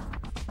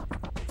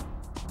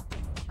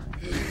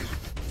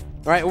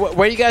 Alright,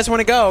 where do you guys want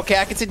to go? Okay,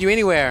 I can send you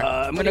anywhere.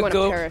 I'm Where do you gonna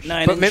wanna go perish?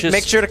 9 but inches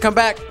make sure to come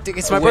back.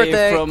 It's my away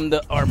birthday. from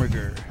the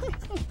Armiger.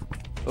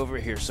 Over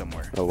here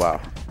somewhere. Oh,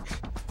 wow.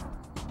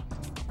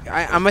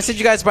 I'm gonna send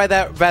you guys by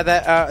that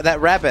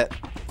rabbit.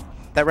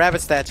 That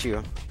rabbit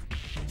statue.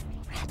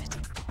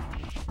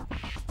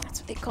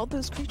 That's what they called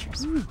those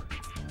creatures.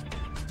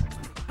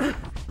 A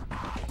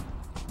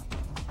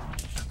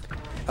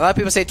lot of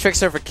people say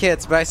tricks are for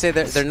kids, but I say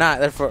they're not.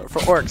 They're for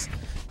orcs.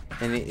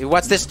 And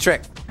watch this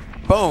trick.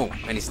 Boom!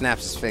 And he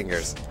snaps his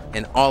fingers.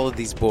 And all of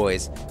these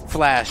boys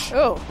flash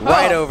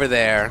right over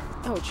there.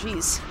 Oh,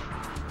 jeez.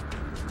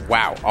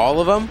 Wow, all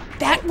of them?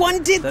 That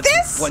one did That's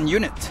this? 1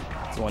 unit.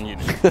 It's one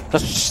unit.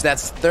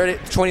 That's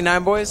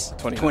 29 boys?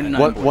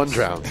 29 One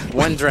drown.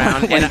 One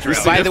drown. And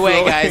by the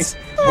way, guys,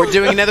 we're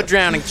doing another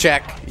drowning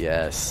check.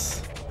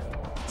 Yes.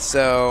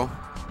 So,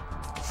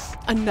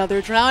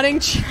 Another drowning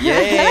check.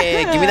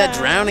 yay! Give me that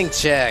drowning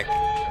check.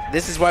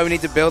 This is why we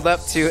need to build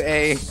up to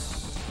a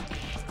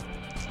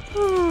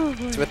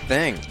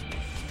thing.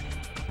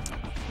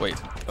 Wait.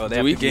 Oh, they Do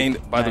have we to be gain?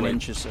 By the 9 way,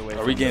 inches away are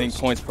from we gaining those.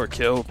 points per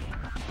kill?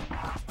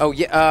 Oh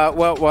yeah.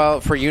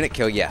 Well, for unit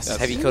kill, yes. Yes.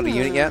 Have you killed a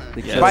unit yet?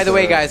 Yes. By the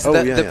way, guys, Oh,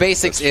 the yeah,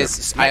 basics that's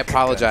is I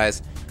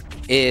apologize.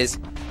 It's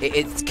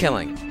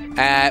killing.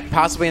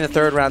 Possibly in the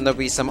third round there'll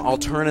be some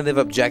alternative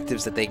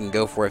objectives that they can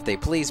go for if they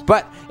please,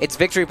 but it's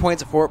victory point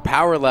support,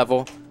 power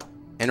level,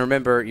 and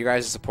remember, you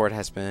guys' support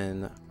has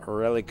been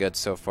really good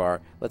so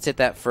far. Let's hit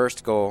that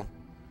first goal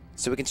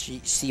so we can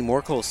see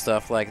more cool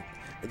stuff like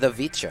the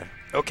Vicha.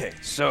 Okay,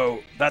 so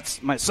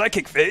that's my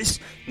psychic phase.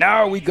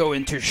 Now we go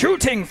into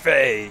shooting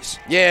phase.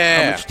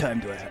 Yeah. How much time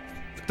do I have?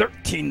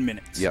 13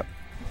 minutes. Yep.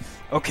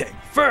 Okay,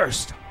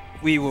 first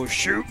we will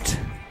shoot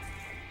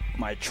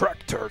my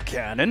Traktor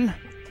Kannon.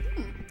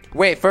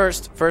 Wait,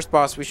 first,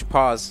 boss, we should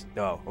pause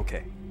Oh,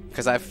 okay.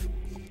 because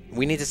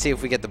we need to see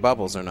if we get the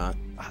bubbles or not.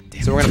 Ah,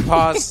 damn. So we're gonna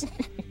pause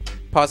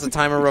the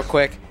timer real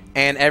quick,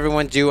 and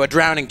everyone do a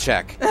drowning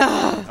check.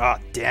 Ah,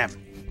 damn.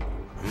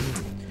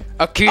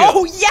 A kill.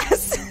 Oh,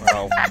 yes!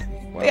 Well,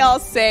 They all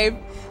save.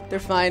 They're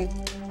fine.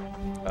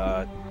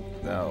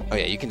 no. Oh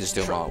yeah, you can just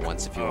do them all at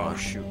once if you want,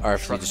 shoot. or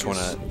if you just want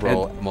to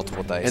roll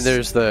multiple dice. And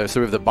there's so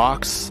we have the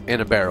box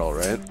and a barrel,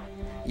 right?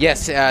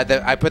 yes,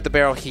 I put the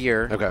barrel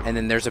here, Okay. and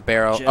then there's a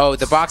barrel. Jets. Oh,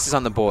 the box is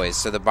on the Boyz,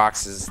 so the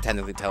box is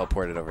technically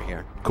teleported over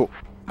here. Cool.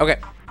 Okay.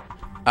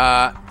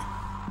 A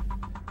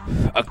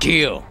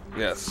kill.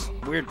 Yes.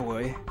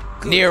 Weirdboy.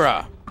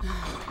 Nira.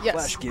 Yes.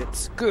 Flash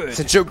gets good.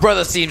 Since your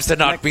brother seems to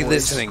not Mek be Boyz.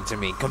 listening to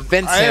me,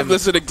 convince I am him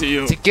listening to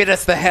you. to get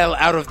us the hell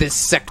out of this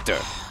sector.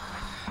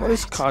 What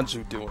is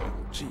Kanju doing?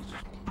 Jeez.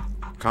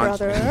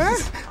 Brother.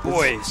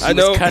 Boys. I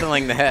know.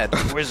 Cuddling the head.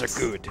 Boys are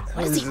good.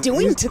 What is he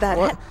doing to that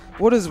head?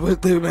 What is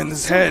with him in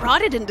his head?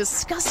 Rotted and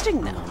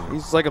disgusting now.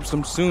 He's like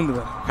some soon to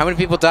them. How many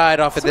people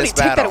died off of Somebody this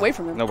take battle? that away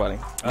from him. Nobody.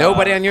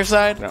 Nobody on your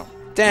side? No.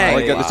 Dang.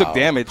 Like, they took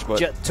damage, but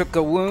Jet took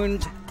a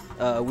wound.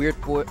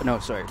 Weirdboy. No,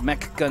 sorry.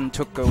 Mek Gun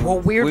took a Well,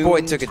 wound.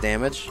 Weirdboy took a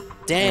damage.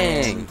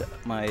 Dang. And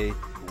my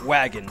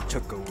wagon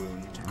took a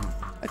wound.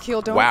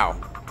 Akil, don't. Wow.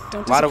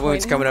 Don't A lot of disappoint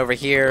wounds him, coming over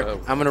here.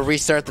 I'm going to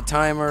restart the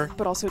timer.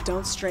 But also,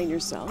 don't strain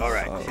yourself. All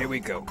right, here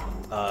we go.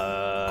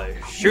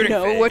 Shooting You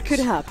know phase. what could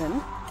happen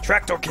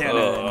Traktor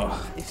Kannon.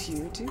 if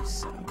you do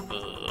so.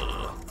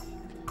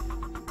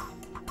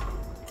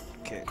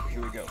 Okay,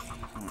 here we go.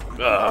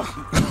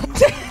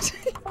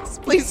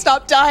 Please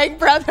stop dying,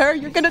 brother.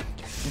 You're gonna.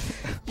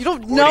 You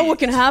don't know what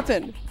can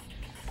happen.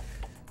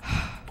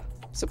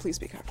 So please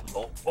be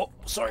careful. Oh,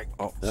 sorry.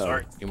 Oh,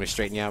 sorry. You want me to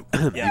straighten you out?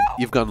 Yeah,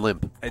 You've gone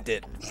limp. I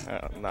did.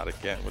 not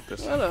again with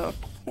this. I don't know.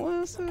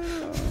 What's sure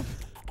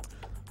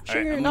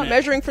right, you're I'm not gonna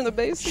measuring from the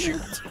base?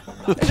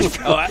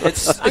 Oh,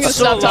 it's gonna so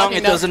stop long talking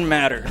it now. doesn't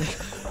matter.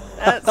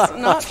 That's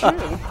not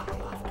true.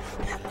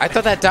 I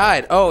thought that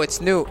died. Oh,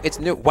 it's new. It's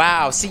new.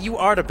 Wow. See, you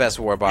are the best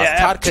war boss. Yeah,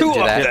 Todd couldn't two do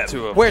of that. them. Two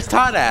of them. Where's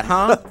Todd at,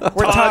 huh?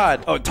 Where's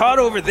Todd? Oh, Todd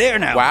over there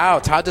now. Wow,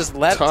 Todd just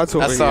left Todd's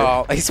over us here.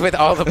 all. He's with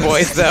all the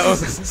boys, though.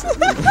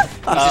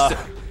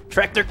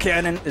 Traktor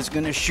Kannon is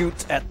gonna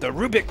shoot at the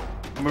Rubric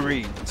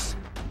Marines,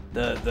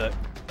 the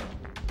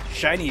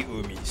shiny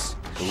Umis.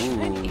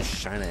 Ooh,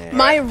 shiny.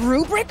 My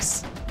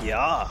rubrics?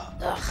 Yeah.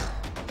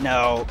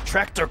 Now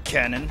Traktor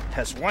Kannon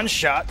has one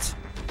shot.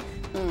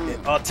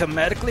 It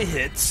automatically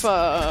hits.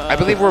 I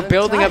believe we're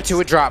building up to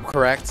a drop,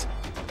 correct?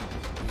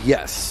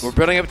 Yes. We're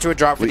building up to a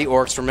drop for the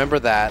Orks. Remember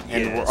that,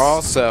 and Yes. we're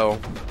also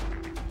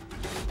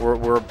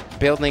we're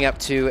building up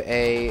to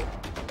a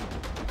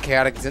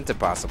chaotic Zinta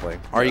possibly,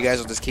 or you guys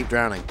will just keep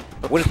drowning.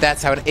 What if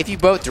that's how it? If you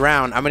both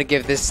drown, I'm gonna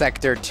give this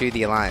sector to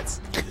the Alliance.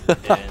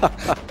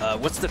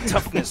 And, what's the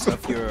toughness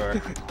of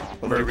your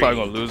We're probably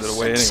gonna lose it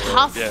away anyway.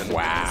 Tough. Again.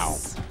 Wow.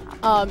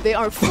 They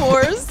are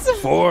 4s.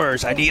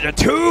 4s? I need a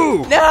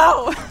 2.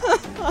 No.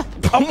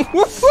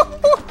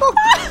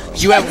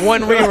 You have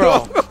one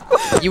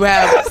reroll. You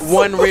have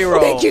one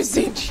reroll. Thank you,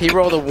 Tzeentch. He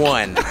rolled a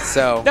 1,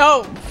 so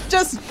No.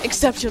 Just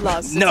accept your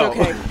loss. It's No.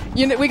 okay.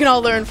 We can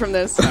all learn from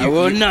this. I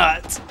will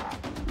not.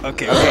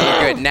 Okay.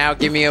 okay, you're good. Now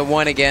give me a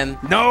 1 again.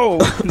 No,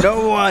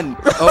 no one.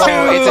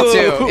 Oh, it's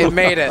a 2. It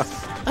made it.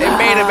 It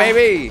made it,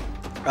 baby.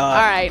 All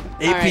right.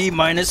 AP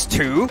minus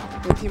 2.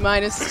 AP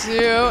minus 2,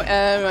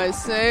 and my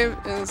save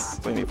is.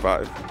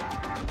 25.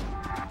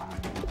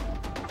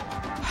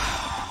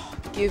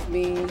 Give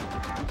me.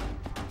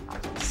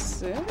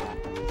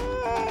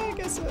 I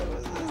guess.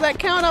 Does that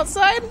count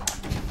outside?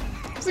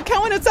 Does it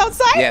count when it's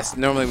outside? Yes,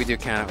 normally we do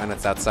count it when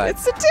it's outside.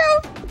 It's a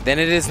 2. Then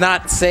it is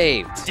not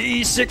saved.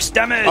 D6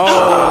 damage.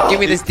 Oh, give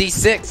me this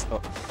D6.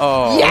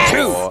 Oh, Yes! 2.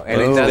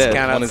 And it Oh. does Dead.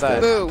 count One is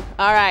outside. dead. Boo.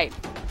 All right.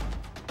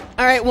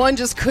 All right, one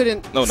just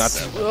couldn't. No, not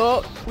that one.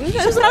 Oh,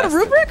 is it not a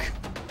rubric?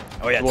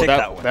 Oh yeah, Well, take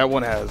that one. that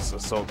one has a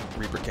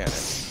Soulreaper Cannon.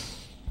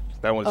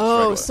 That one's just Oh,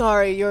 regular.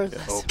 sorry. You're.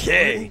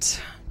 Okay.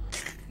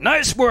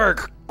 Nice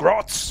work,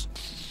 Grots.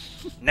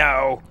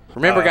 Now,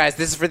 Remember, guys,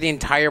 this is for the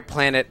entire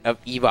planet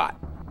of Ebot.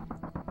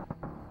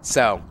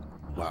 So,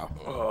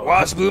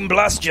 Wazbom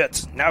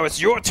Blastajet. Now it's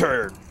your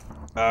turn.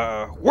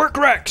 Work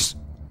Rex.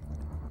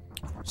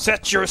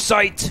 Set your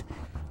sight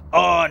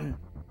on.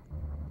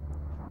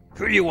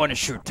 Who do you want to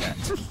shoot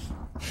at?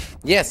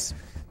 yes.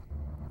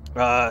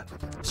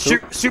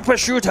 Super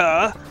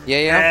Shooter.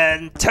 Yeah.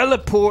 And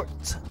teleport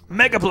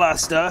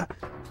Mega-Blasta.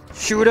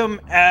 Shoot him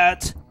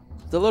at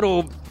the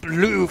little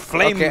blue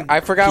flame. Okay, I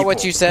forgot what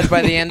people. you said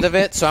by the end of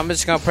it, so I'm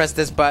just gonna press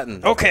this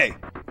button. Okay.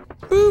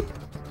 Boop.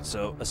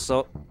 So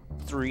assault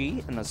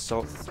 3 and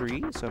assault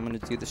 3. So I'm gonna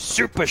do the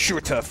Super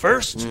Shooter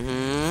first.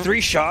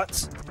 3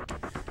 shots,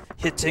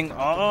 hitting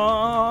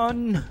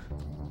on.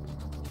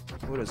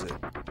 What is it?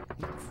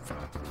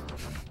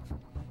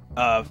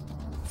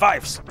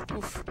 5s.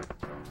 Oof.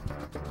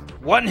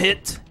 1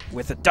 hit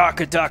with a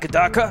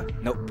Daka.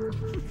 Nope.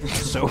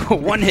 So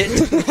 1 hit.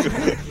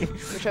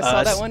 Which I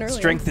saw that one earlier.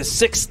 Strength is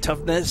 6,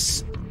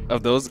 toughness.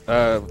 Of those,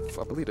 I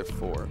believe they're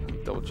 4.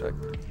 Double check.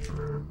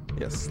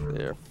 Yes,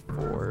 they're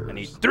 4. I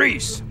need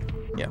 3s.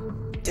 Yeah.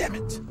 Damn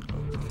it.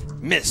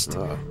 Missed.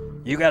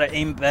 You gotta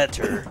aim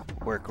better.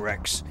 Work,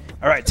 Rex.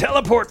 Alright,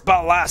 teleport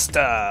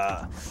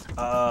Ballasta.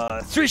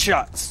 3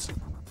 shots.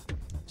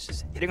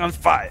 Just hitting on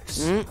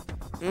 5s.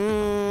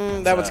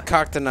 That was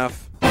cocked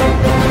enough.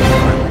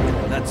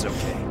 That's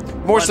okay.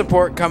 More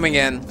support coming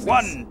in.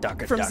 1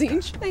 Daka. From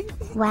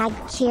Tzeentch. Wag,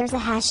 here's a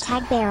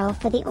hashtag barrel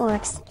for the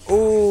orcs.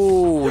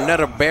 Ooh,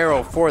 another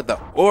barrel for the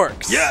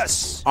orcs.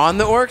 Yes. On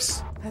the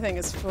orcs? I think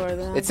it's for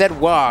them. It said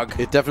Wog.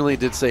 It definitely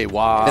did say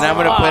wow. Then I'm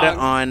gonna put it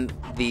on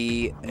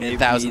the Maybe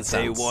 1,000 they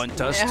Suns. want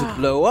us to Yeah.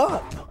 blow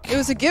up. It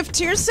was a gift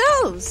to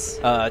yourselves.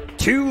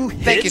 2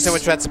 hits. Thank you so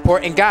much for that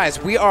support. And guys,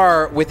 we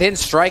are within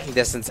striking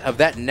distance of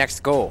that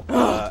next goal.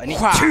 I need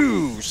Wow.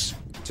 2s.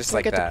 Just I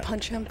like get that. to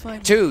punch him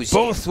finally. 2s.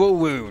 Both will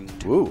wound.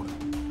 Ooh.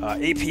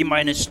 AP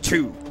minus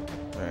 2.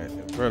 Alright,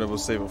 Inferno will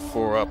save a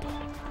 4 up.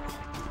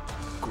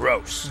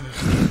 Gross.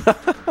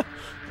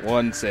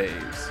 1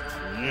 saves.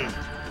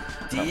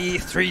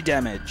 D3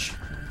 damage.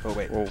 Oh,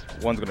 wait. Well,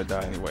 1's gonna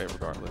die anyway,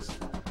 regardless.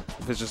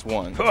 If it's just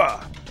 1.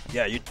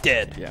 Yeah, you're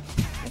dead. Yeah.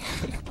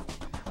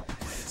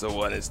 So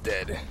 1 is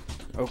dead.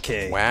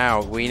 Okay.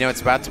 Wow, we know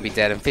it's about to be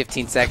dead. In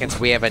 15 seconds,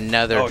 we have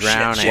another Oh,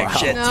 drowning.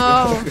 shit.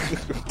 No.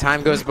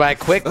 Time goes by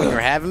quick when you're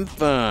having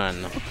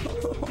fun. No,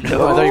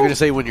 I thought you were going to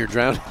say when you're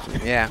drowning.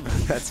 Yeah,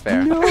 that's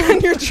fair.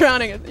 You're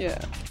drowning it. Yeah.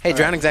 Hey,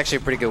 drowning's actually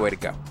a pretty good way to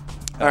go.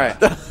 All right.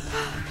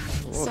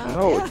 So,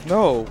 No, yeah.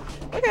 no.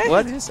 Okay.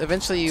 What?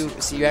 Eventually, you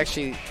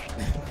actually.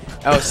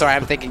 Oh, sorry.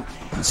 I'm thinking.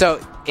 So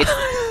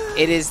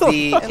it is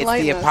the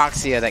Enlighten us.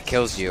 epoxia that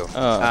kills you.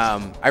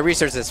 I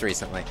researched this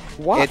recently.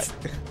 Why? It's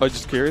Oh,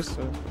 just curious?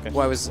 Okay.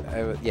 well,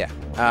 yeah.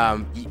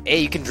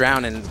 You can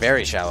drown in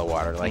very shallow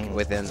water, like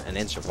within an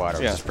inch of water,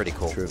 which Yeah. is pretty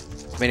cool. True.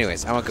 But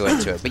anyways, I won't go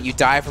into it. But you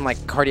die from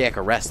like cardiac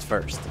arrest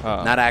first,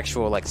 not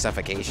actual like Isn't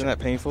suffocation. that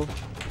painful?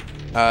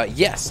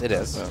 Yes, it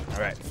is. All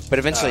right. But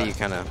eventually, you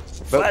kind of.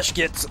 Flash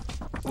gets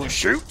will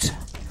shoot.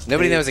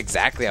 Nobody knows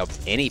exactly how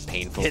any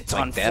painful Hits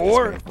like on death is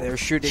 4. painful. They're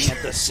shooting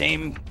at the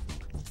same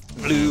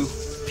blue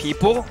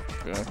people.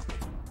 Okay.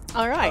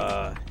 All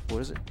right. What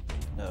is it?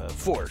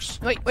 4s.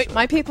 Wait,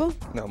 my people?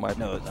 No, my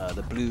No,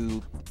 the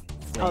blue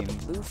flame. Oh, the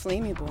blue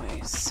flamey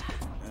boys.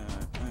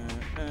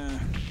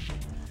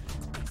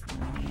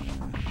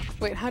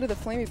 Wait, how do the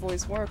flamey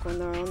boys work when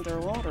they're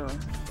underwater,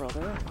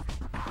 brother?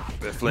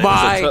 The flames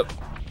My are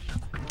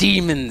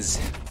demons.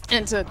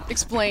 And to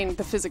explain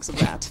the physics of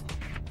that.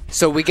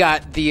 So we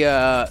got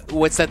the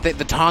what's that? The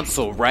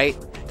tonsil, right?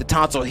 The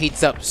tonsil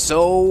heats up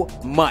so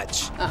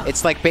much.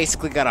 It's like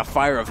basically got a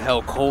fire of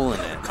hell coal in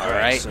it. All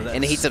right, so and it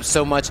that's- heats up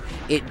so much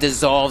it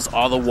dissolves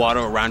all the water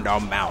around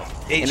our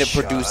mouth, 8 and it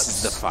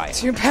produces shots. the fire.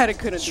 Too bad it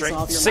couldn't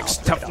Strength dissolve your 6,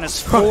 mouth.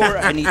 toughness 4.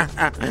 I need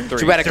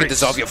Too bad it could 3s.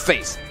 dissolve your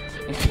face.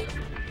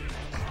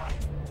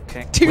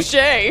 Okay. Touche.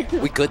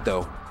 We could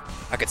though.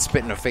 I could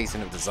spit in her face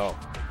and it dissolve.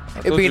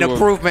 It'd thought be an you were-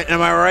 improvement.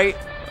 Am I right?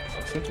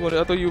 Since what?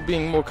 I thought you were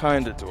being more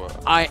kinder to her.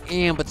 I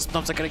am, but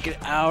stuff's not gonna get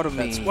out of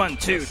me. That's 1,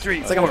 2, 3,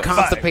 It's like I'm 4,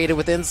 constipated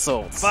with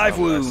insults. 5 Oh, I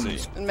wounds.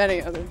 see. And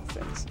many other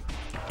things.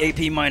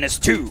 AP minus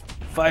 2.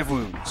 5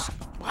 wounds.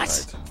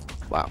 What?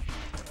 Wow.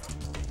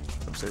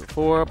 I'm saving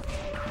 4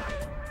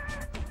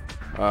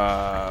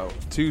 up.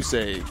 2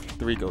 save,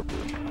 3 go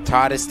through.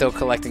 Todd is still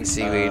collecting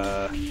seaweed.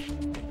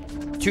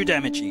 2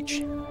 damage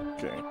each.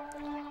 Okay.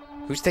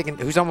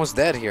 Who's almost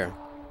dead here?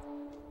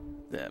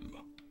 Them.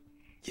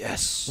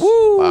 Yes.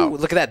 Woo! Wow.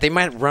 Look at that. They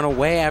might run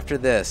away after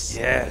this.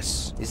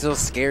 Yes. These little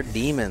scared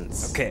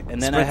demons. Okay, and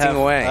then I Sprinting have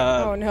away.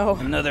 Oh, no.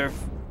 another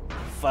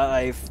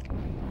 5.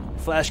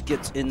 Flash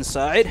gets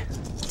inside.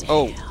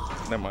 Oh,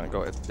 never mind.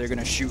 Go ahead. They're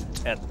gonna shoot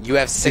at. You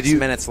have 6 you-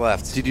 minutes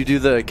left. Did you do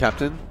the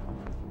captain?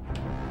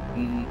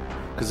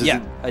 Because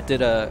Yeah, I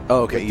did a.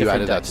 Oh, okay. with You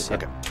different added that. dice, To, yeah.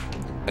 okay.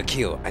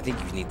 Akil, I think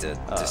you need to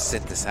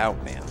sit this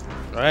out, man.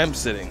 I am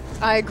sitting.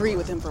 I agree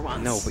with him for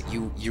once. No, but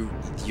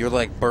you're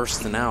like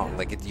bursting out.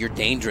 Like you're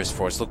dangerous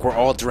for us. Look, we're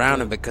all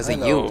drowning because of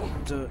you.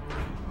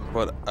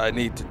 But I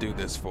need to do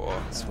this for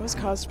This was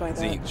caused by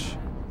that. Tzeentch.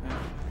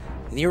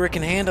 Nira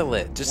can handle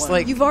it. Just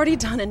like You've already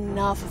done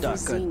enough of Daka,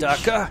 Tzeentch.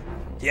 Daka.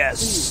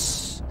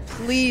 Yes.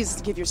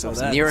 Please give yourself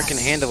So some. that- Nira can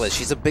handle it.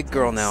 She's a big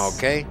girl now,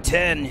 okay?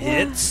 10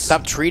 hits.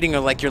 Stop treating her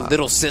like your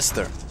little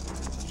sister.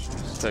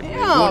 Technically,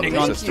 Yeah, Wounding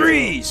on thank you.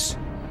 3s.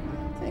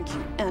 Thank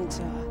you. And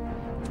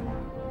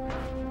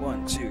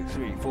 1, 2,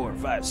 3, 4,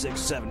 5, 6,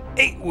 7,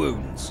 8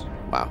 wounds.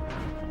 Wow.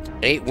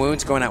 8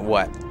 wounds going at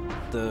what?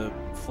 The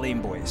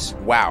Flame Boys.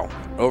 Wow.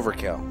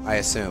 Overkill, I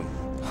assume.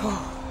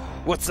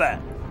 What's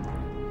that?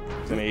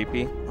 It's an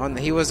AP.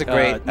 He was a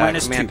great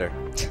 -2. commander.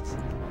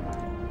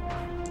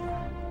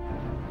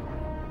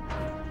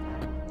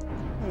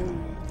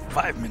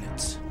 5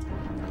 minutes.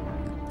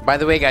 By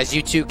the way, guys,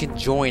 you too can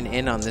join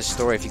in on this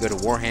story if you go to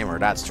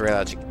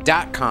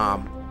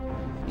warhammer.storylogic.com.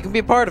 You can be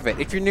a part of it.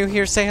 If you're new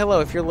here, say hello.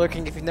 If you're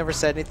lurking, if you've never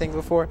said anything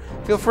before,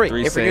 feel free.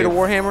 3 if you're new to save.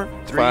 Warhammer,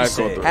 5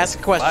 save. go through. ask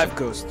a question. 5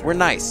 goes through. We're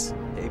nice.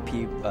 AP,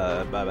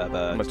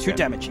 Much 2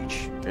 damage. damage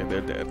each. Okay,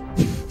 they're dead.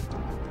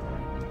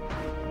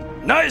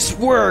 Nice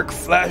work,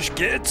 Flash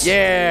Kids.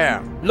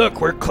 Yeah. Look,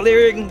 we're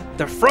clearing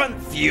the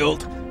front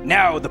field.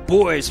 Now the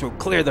boys will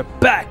clear the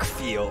back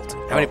field.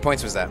 How many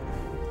points was that?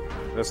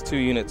 That's 2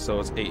 units, so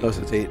it's 8. Oh,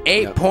 so it's 8.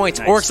 8 Yep. points.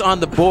 Nice. Orcs on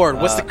the board.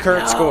 What's the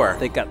current score?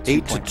 They got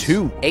 8 to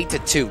 2. 8 to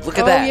 2. Look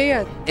at Oh, that.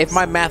 yeah. If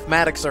my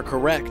mathematics are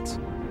correct,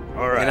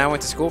 All right. and I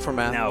went to school for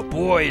math, Now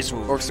boys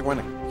will Orcs are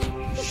winning.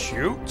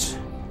 shoot.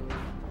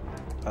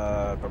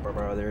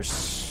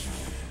 There's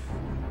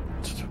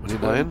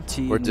 29?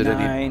 Or did any?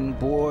 29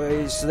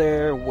 boys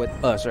there with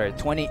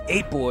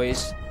 28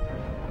 boys.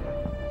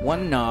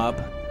 1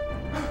 knob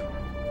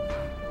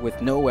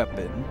with no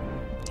weapon.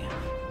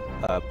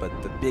 But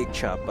the big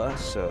chopper,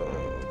 so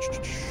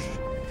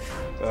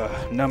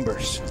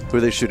numbers. Who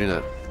are they shooting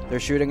at? They're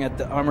shooting at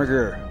the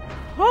Armiger.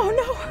 Oh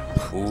no!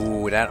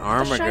 Ooh, that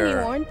The shiny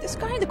Armiger. one. This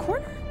guy in the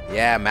corner.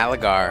 Yeah,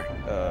 Malagar.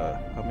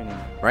 How many?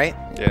 Right?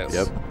 Yes.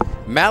 Yep.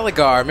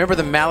 Malagar. Remember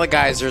the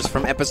Malagizers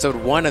from episode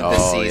 1 of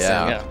this Oh, season?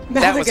 yeah.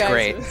 That was Malagizers.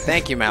 great.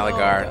 Thank you,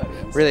 Malagar.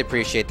 Really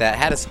appreciate that.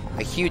 Had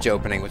a huge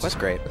opening, which was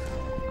great.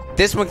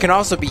 This one can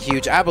also be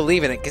huge. I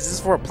believe in it because this is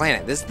for a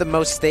planet. This is the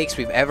most stakes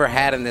we've ever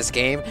had in this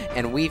game,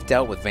 and we've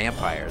dealt with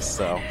vampires.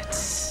 So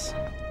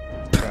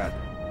God,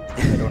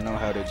 I don't know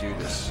how to do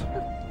this.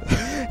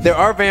 there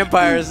are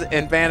vampires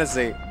in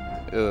fantasy.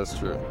 Yeah, that's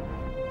true.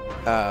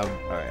 All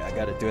right, I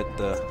got to do it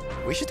the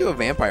We should do a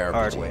vampire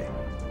hard RPG. way.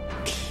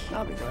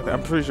 I'll be fine.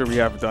 I'm pretty sure we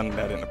have done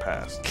that in the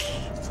past.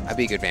 I'd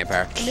be a good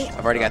vampire.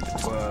 I've already got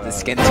the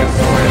skin too. 2,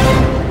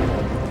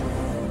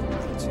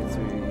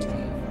 3,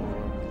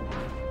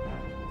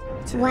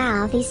 4.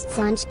 Wow, these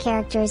Tzeentch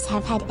characters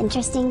have had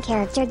interesting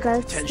character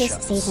growths 10 this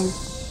shots. season.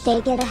 They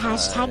get a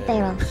hashtag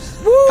barrel.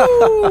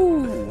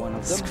 Woo! One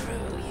of them.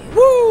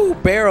 Woo!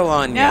 Barrel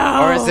on you.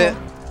 No. Or is it?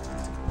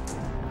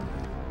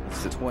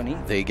 20.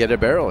 They get a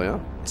barrel, yeah.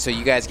 So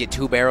you guys get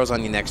 2 barrels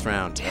on you next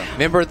round.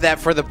 Remember that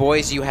for the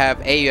boys you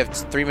have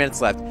 3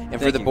 minutes left, and for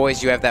Thank the you.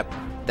 boys you have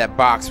that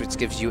box which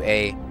gives you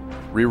a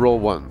Reroll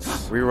ones.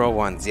 reroll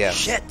ones. Yes.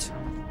 Shit.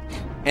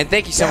 And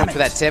thank you so Damn much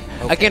for it. that tip.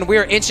 Okay. Again, we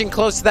are inching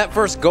close to that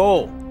first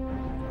goal.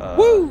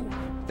 Woo!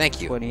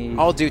 Thank you. 20.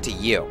 All due to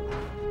you.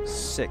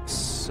 6.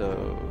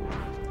 So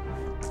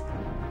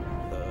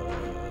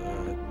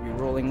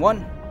re-rolling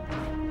 1.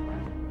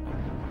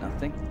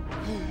 Nothing.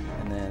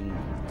 And then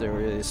there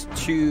is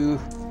 2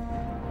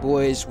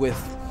 boys with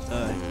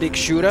big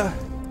shooter.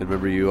 And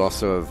remember, you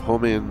also have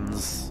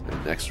home-ins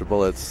and extra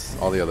bullets,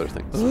 all the other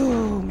things.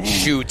 Oh man.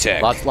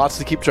 Shootek. Lots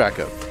to keep track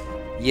of.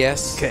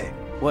 Yes. Okay.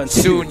 1, 2,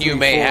 Soon 3, you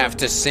may 4. have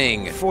to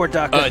sing 4 a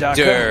Daka.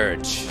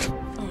 dirge.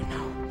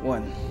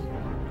 1.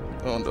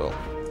 Oh no.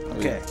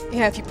 Okay.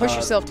 Yeah, if you push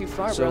yourself too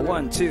far, So brother.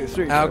 1, 2,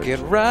 3. I'll 4, get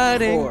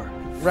riding 4,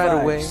 right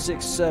 5, away.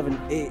 6, 7,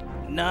 8,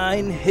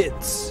 9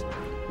 hits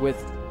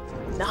with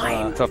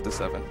 9. Tough to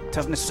 7.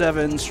 toughness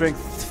 7, strength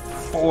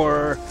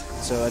 4.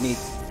 So I need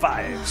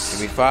 5s.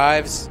 Give me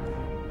 5s.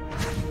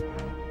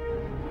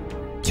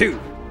 2.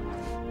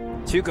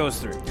 2 goes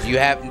through.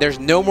 There's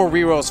no more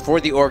rerolls for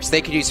the orcs.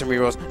 They could use some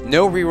rerolls.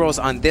 No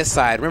rerolls on this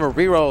side. Remember,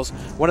 rerolls,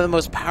 one of the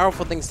most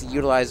powerful things to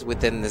utilize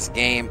within this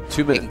game.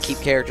 2 It minutes. can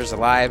keep characters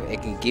alive.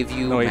 It can give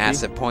you No AP?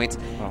 massive points.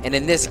 And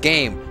in this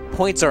game,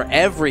 points are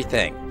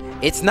everything.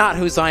 It's not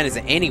whose line is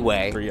it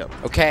anyway. 3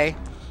 up. Okay?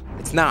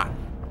 It's not.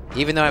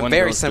 Even though I'm 1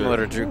 very goes similar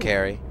through. to Drew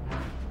Carey.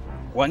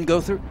 1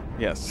 go through.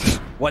 Yes.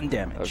 1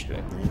 damage.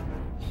 Okay.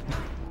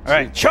 All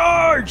right,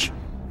 charge!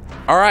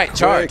 All right,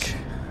 charge.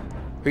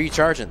 Who are you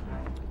charging?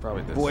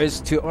 Probably this.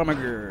 Boys to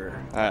Armiger.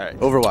 All right.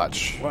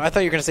 Overwatch. Well, I thought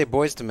you were going to say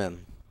boys to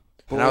men.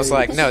 And I was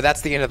like, no,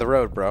 that's the end of the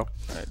road, bro.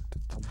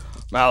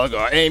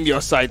 Malagar, aim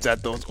your sights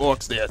at those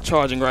orcs there,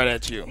 charging right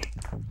at you.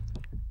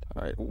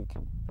 All right.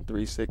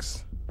 3,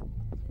 6,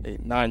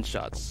 8, 9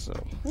 shots. So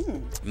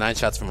 9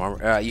 shots from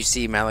armor. You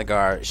see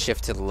Malagar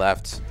shift to the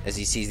left as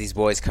he sees these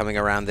boys coming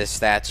around this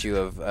statue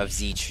of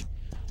Tzeentch.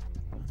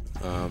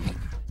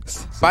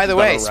 By the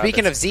way,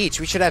 speaking of Tzeentch,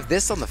 we should have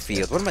this on the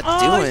field. What am I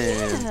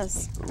doing?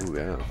 Yes. Ooh,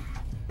 yeah.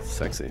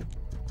 Sexy.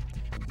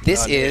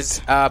 This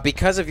is,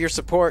 because of your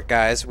support,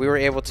 guys, we were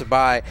able to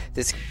buy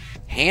this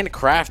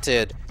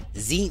handcrafted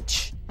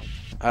Tzeentch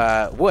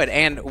wood.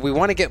 And we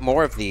want to get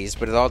more of these,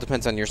 but it all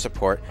depends on your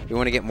support. We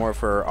want to get more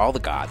for all the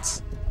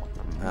gods.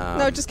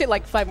 No, just get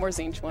like 5 more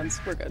Tzeentch ones.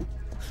 We're good.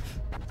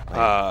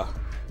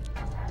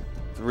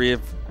 3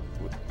 of.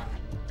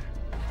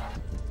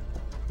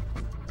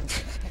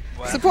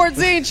 Support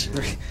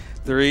Tzeentch!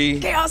 3.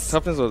 Chaos.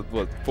 Toughness was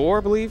what, 4,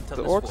 I believe. The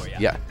Toughness orcs. 4,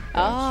 Yeah.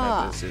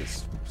 Ah. This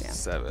is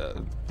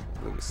 7. I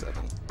believe it's 7.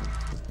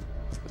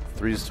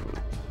 3's to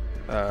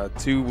wound.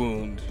 2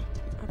 wound.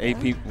 Okay.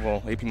 AP.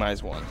 Well, AP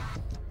minus 1.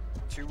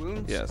 2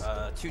 wounds. Yes.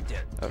 2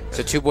 dead.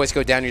 So 2 boys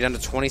go down. You're down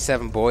to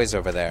 27 boys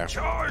over there.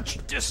 Charge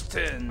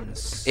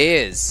distance.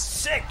 Is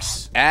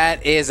 6.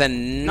 that is a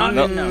No,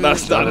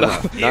 That's not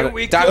enough. Here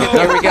we Doc, go.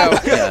 there we go.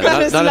 Yeah,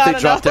 That is not if not they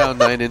drop down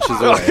 9 inches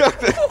away.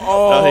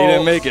 Oh, he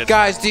didn't make it.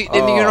 Guys, you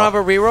don't have a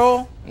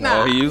reroll?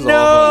 No, he used all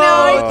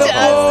of them. No, he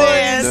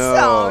doesn't.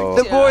 no.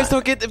 The boys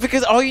don't get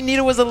because all you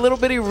needed was a little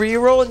bitty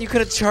reroll, and you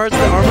could have charged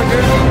the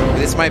Armiger.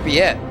 This might be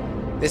it.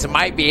 This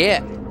might be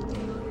it.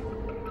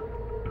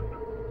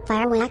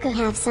 Firewacko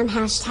have some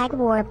hashtag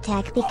warp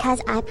tech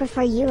because I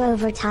prefer you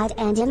over Todd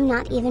and am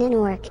not even an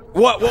orc.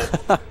 What?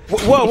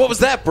 Whoa! What was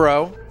that,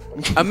 bro?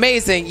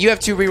 Amazing! You have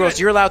 2 rerolls.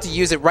 You're allowed to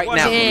use it right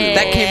now. Damn,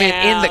 That came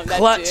in the that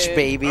clutch, did.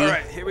 baby. All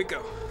right, here we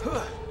go.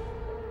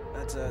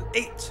 That's a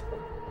 8.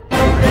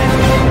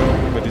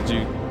 But did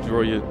you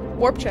roll your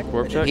Warp check.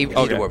 warp check? He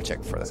did a warp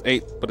check for that.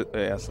 8, but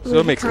yes. So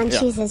it makes Rubicon it. Yeah.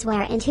 chooses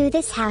where and who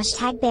this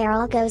hashtag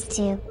barrel goes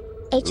to.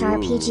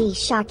 HRPG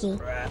Shocky.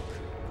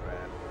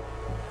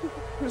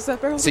 Who's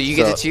that barrel? So you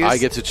get to So choose. I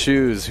get to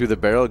choose who the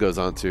barrel goes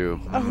on to.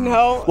 Oh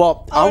no.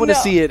 Well, I Oh, want to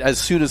no. see it as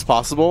soon as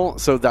possible,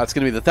 so that's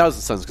going to be the Thousand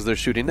Suns because they're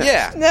shooting next.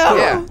 Yeah. No.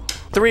 Yeah.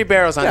 3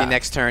 barrels on Yeah. you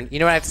next turn. You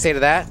know what I have to say to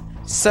that?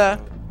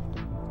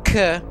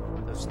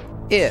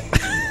 It.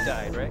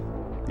 Died, right?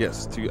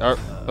 Yes.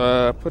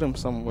 Put him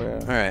somewhere.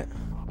 All right.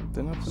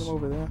 Didn't I put him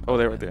over there? Oh,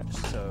 they're right there.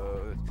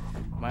 So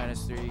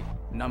 -3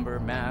 number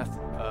math.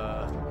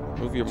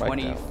 Move your mic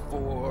down.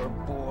 24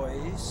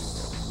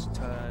 boys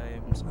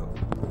times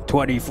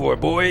 24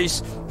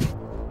 boys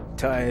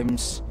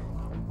times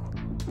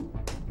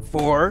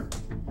 4.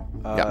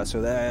 Yeah.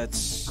 So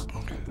that's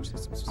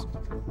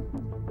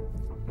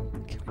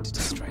Can't wait to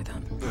destroy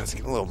them. It's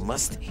getting a little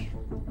musty.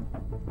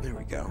 There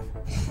we go.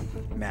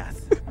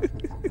 math.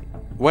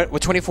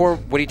 What 24?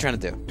 What are you trying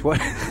to do?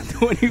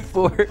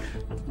 24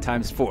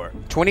 times 4.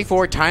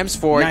 24 times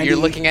 4. You're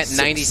looking at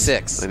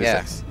 96.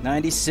 96.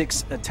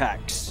 96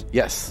 attacks.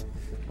 Yes.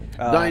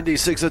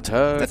 96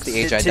 attacks. That's the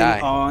age I Hitting die.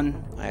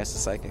 on I asked the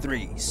psychic.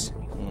 3s.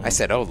 I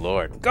said, "Oh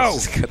Lord, Go.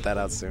 Just cut that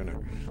out sooner."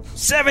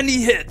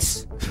 70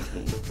 hits.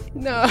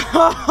 No.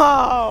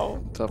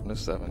 Toughness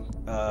 7.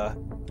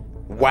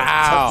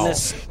 Wow.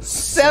 Toughness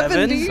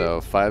 70?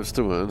 So 5's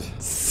to wound.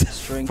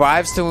 Strength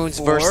 5 to wounds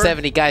versus 4.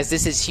 70. Guys,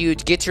 this is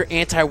huge. Get your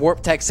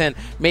anti-warp techs in.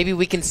 Maybe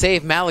we can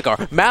save Malagar.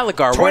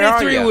 Malagar, where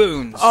are 23 you?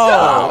 wounds.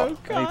 Oh.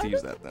 I need to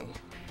use that then.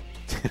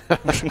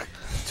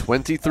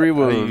 23 use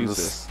wounds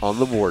this? on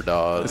the War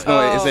Dog. Is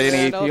there any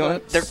man, AP hold on on.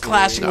 it? They're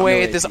clashing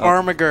away at this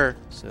Armiger.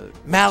 So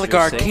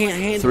Malagar save? can't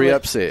handle 3 it.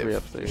 up save. 3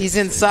 up there. He's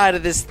inside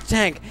of this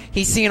tank.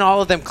 He's seeing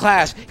all of them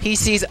clash. He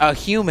sees a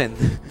human.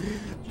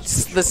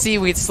 The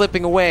seaweed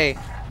slipping away.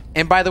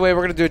 And by the way,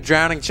 we're going to do a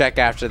drowning check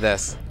after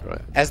this.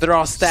 Right. As they're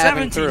all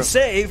stabbing 17 through.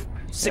 save.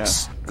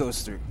 6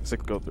 goes through.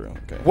 6 go through.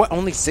 Okay. What?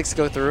 Only 6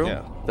 go through?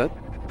 Yeah. That?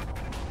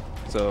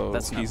 So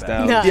That's not he's bad.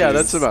 down. Nice. Yeah,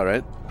 that's about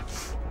right.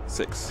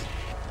 6.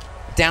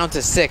 Down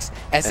to 6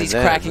 as And he's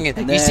then- cracking it.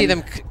 and You see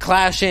then- them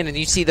clash in, and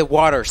you see the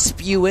water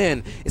spew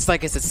in. It's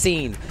like it's a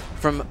scene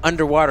from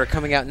Underwater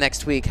coming out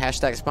next week. #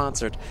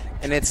 sponsored,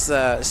 and it's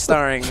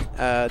starring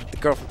the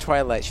girl from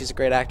Twilight. She's a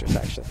great actress,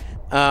 actually.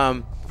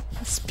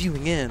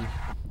 Spewing in.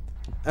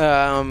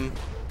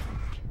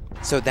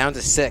 So down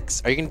to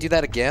 6. Are you gonna do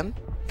that again?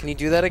 Can you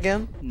do that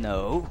again?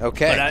 No.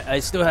 Okay. But I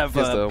still have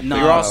Yes, though. knob.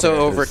 You're also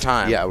okay. over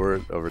time. Yeah, we're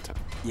over time.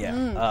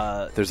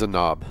 Yeah. There's a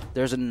knob.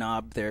 There's a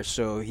knob there,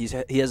 so he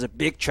has a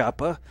big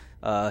chopper.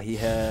 He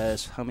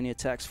has how many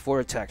attacks? 4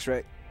 attacks,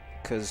 right?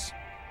 Because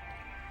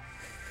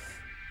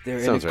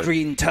they're Sounds in a right.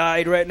 green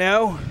tide right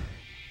now.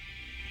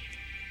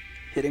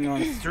 Hitting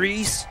on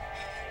 3s.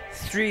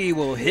 3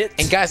 will hit.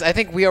 And guys, I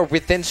think we are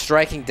within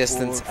striking 4,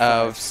 distance 5,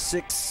 of.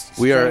 6.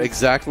 We are strength,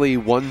 exactly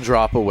 1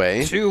 drop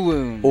away. 2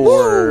 wounds.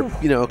 Or,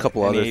 a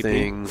couple Any other AP?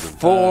 things.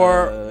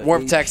 4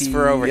 warp techs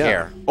for over yeah.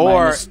 here.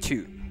 Or Minus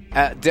 2.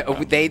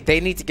 they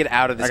need to get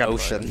out of this got it.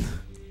 ocean.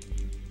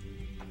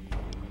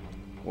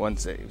 1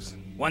 saves.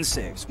 1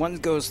 saves. 1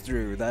 goes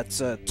through.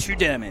 That's 2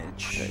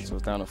 damage. Okay, so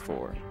it's down to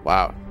 4.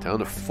 Wow. Down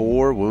to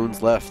 4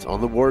 wounds left on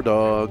the War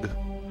Dog.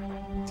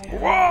 All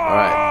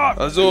right.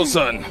 Azul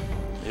son,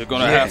 you're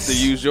gonna have Yes. to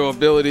use your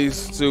abilities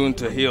soon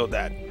to heal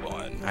that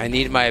one. I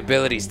need my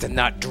abilities to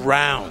not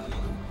drown.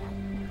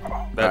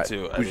 That Right.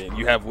 too. I mean,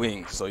 you have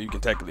wings, so you can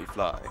technically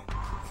fly.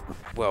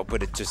 Well,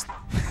 but it just.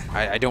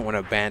 I don't want to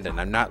abandon.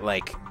 I'm not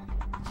like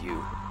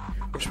you.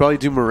 We should probably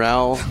do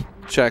morale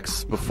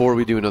checks before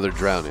we do another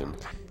drowning.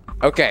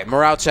 Okay,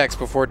 morale checks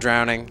before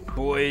drowning.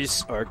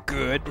 Boys are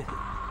good.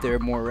 Their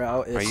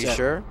morale is Are you at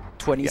sure?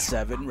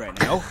 27 right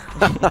now.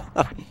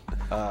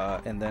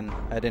 And then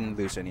I didn't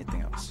lose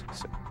anything else.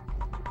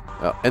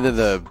 So. And then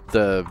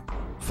the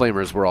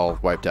flamers were all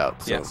wiped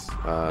out. So, Yes.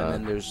 And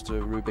then there's the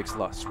Rubik's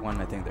lost 1,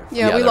 I think. There.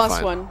 Yeah, we they're lost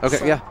fine. 1. Okay,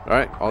 so. yeah. All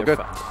right, all They're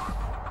good. fine.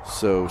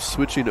 So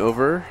switching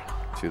over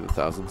to the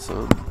Thousand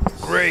Suns.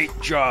 Great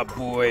job,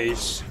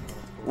 boys.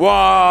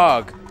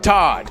 Wog!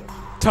 Todd.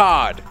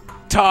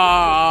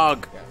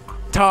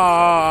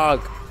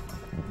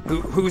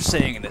 Who's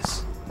saying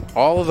this?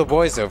 All of the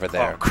boys over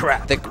there. Oh,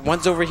 crap. The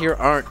ones over here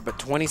aren't, but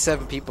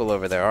 27 people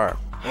over there are.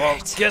 Well,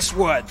 guess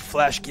what,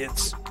 Flash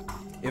Kids?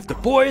 If the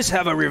boys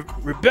have a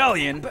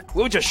rebellion,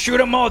 we'll just shoot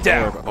them all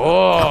down.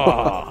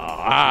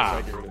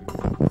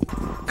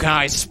 Can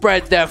I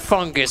spread that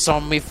fungus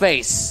on me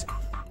face?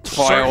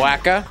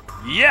 Firewhacker?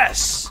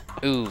 Yes!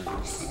 Ooh.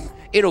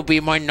 It'll be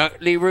my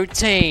nightly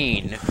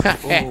routine.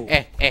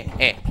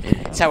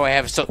 That's how I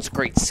have such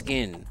great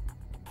skin.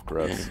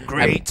 Gross.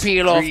 I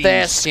peel off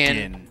their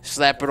skin,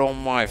 slap it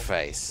on my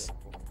face.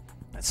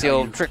 That's the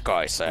old trick,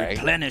 I say.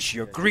 Replenish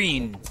your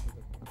green.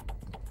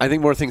 I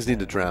think more things need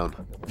to drown.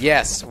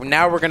 Yes,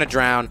 now we're gonna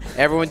drown.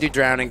 Everyone do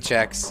drowning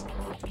checks.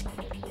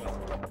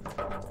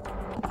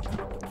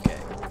 Okay.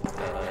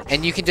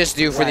 And you can just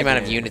do for the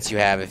amount of units you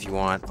have if you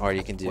want, or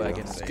you can do...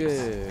 Wagon is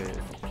good.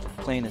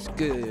 Plane is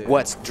good.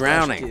 What's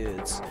drowning?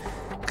 Kids.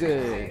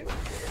 Good.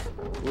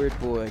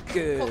 Weirdboy,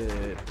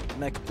 good.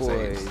 Mek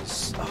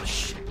boys. Oh,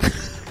 shit.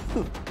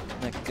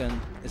 Mek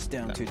gun is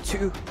down to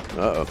 2.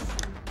 Uh-oh.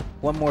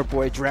 One more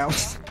boy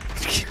drowns.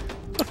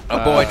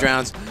 A boy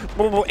drowns,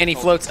 and he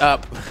floats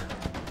up.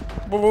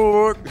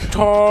 There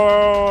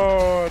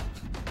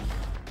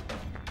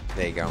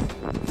you go.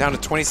 Down to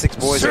 26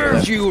 boys.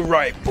 Serves you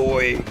right,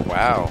 boy.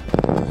 Wow.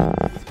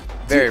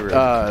 Very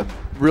rude.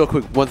 Real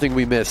quick, one thing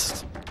we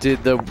missed.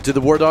 Did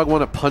the War Dog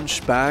want to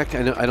punch back?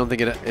 I don't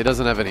think it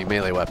doesn't have any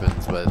melee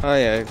weapons, but Oh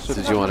yeah.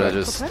 did you want to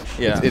just?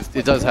 Yeah.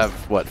 It does have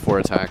what, 4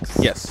 attacks?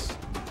 Yes.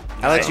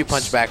 I let you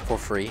punch back for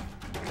free.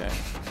 Okay.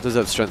 It does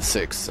have strength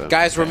 6. So.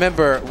 Guys,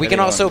 remember, we can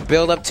Anyone. also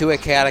build up to a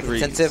chaotic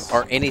Threes. intensive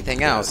or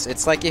anything else.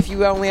 It's like if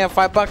you only have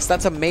 $5,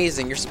 that's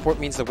amazing. Your support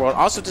means the world.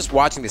 Also, just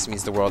watching this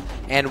means the world.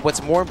 And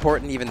what's more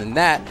important even than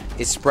that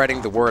is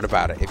spreading the word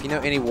about it. If you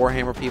know any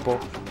Warhammer people,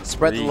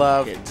 spread the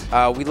love.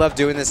 We love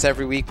doing this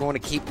every week. We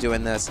want to keep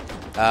doing this.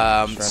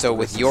 So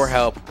with your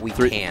help, we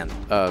can.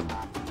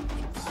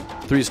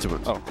 3's to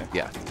wound. Oh, okay.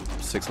 Yeah.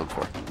 6 on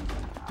 4.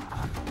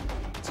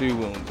 2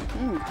 wound.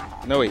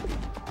 No AP.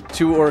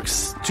 2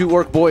 orcs. 2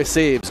 orc boy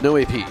saves. No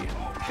AP.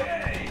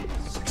 Okay.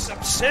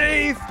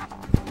 Save.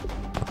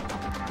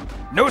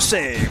 No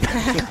save.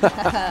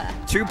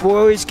 2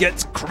 boys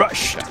gets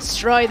crushed.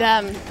 Destroy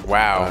them.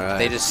 Wow. All right.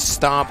 They just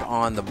stomp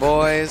on the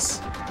boys.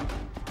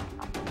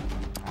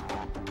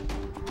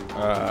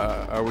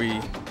 Are we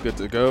good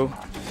to go?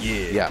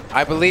 Yeah.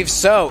 I believe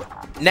so.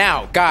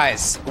 Now,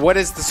 guys, what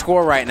is the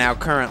score right now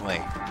currently?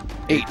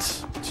 8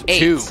 to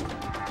 2.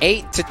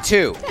 8 to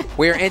 2.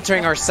 We're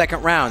entering our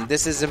second round.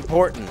 This is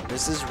important.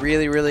 This is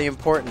really, really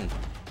important.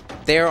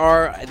 They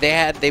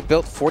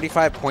built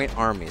 45-point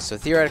armies. So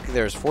theoretically,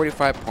 there's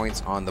 45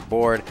 points on the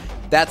board.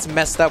 That's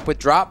messed up with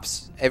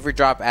drops. Every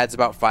drop adds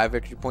about 5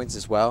 victory points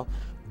as well.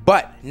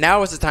 But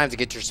now is the time to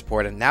get your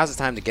support, and now's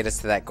the time to get us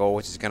to that goal,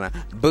 which is going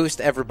to boost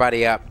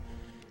everybody up.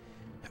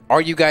 Are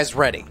you guys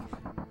ready?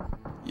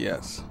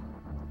 Yes.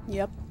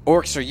 Yep.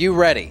 Orcs, are you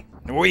ready?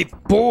 We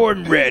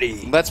born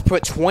ready. Let's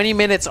put 20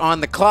 minutes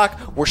on the clock.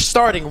 We're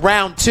starting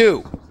round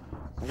 2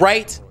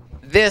 right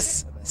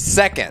this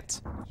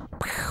second.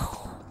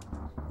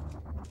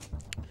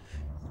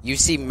 You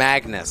see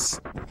Magnus.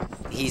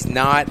 He's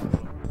not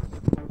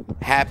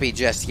happy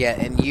just yet.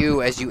 And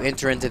you, as you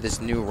enter into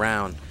this new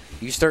round,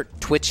 you start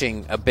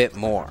twitching a bit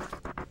more.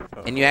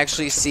 And you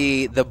actually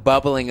see the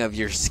bubbling of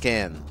your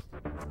skin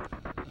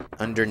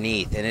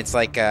underneath, and it's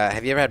like,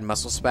 have you ever had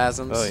muscle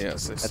spasms? Oh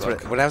yes, That's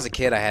when I was a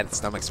kid, I had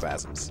stomach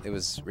spasms. It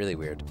was really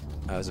weird.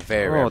 It was a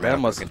very rare that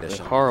medical must have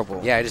condition. been horrible.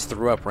 Yeah, I just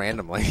threw up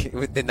randomly.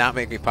 It did not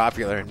make me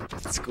popular in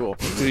school.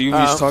 So you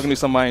just talking to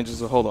somebody and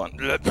just hold on,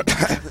 and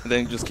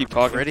then just keep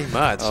talking. Pretty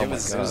much. Oh it my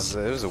was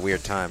God. a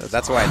weird time.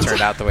 That's why I turned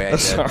out the way I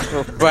That's did.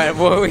 horrible. But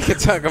well, we can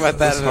talk about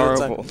that That's another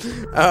horrible.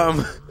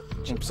 time.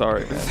 I'm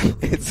sorry, man.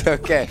 It's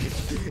okay.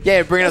 Yeah,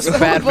 you're bringing us some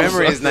bad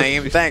memories,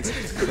 Naeem. Thanks.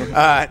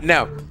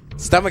 No.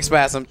 Stomach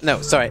spasm.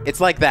 No, sorry.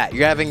 It's like that.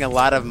 You're having a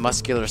lot of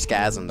muscular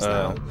spasms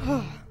now.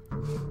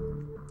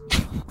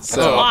 That's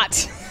a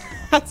lot.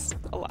 That's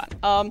a lot.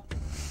 All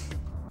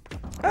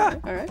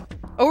right.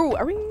 Oh,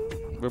 are we?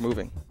 We're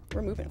moving.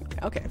 We're moving.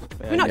 Okay.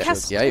 Yeah, We're not yeah,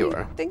 casting yeah, you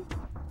are. anything?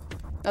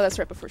 Oh, that's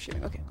right before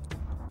shooting. Okay.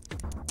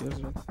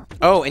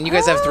 Oh, and you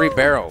guys have 3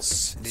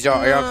 barrels. Are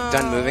y'all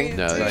done moving?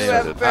 No, Do they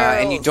have started.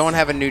 barrels. And you don't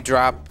have a new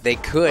drop. They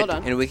could, Hold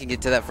on. and we can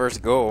get to that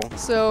first goal.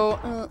 So,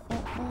 I'll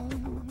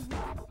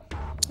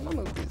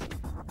move these.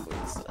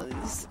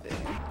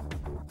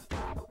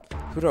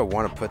 Who do I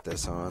want to put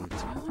this on?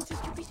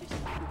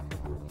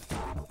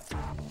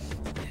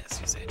 Yes,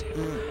 yes, I do.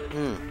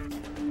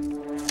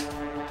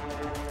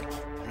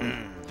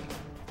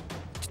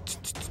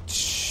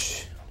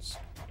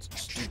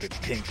 Stupid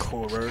pink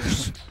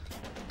horrors.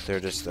 They're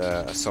just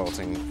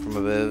assaulting from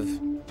above.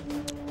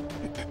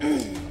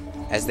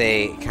 As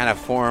they kind of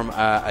form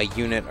a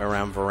unit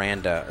around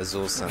Veranda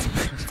Azulson.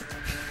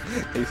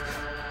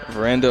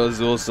 Veranda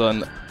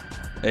Azulson,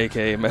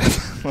 a.k.a.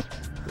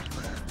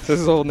 Is this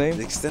his whole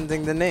name?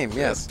 Extending the name,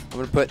 yes. I'm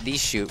going to put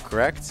these shoot,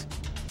 correct?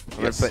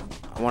 I'm going to put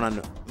one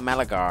on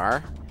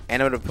Malagar.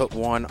 And I'm going to put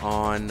one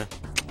on...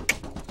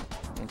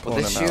 Will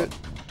this shoot?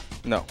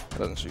 No, it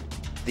doesn't shoot.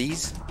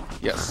 These?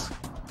 Yes.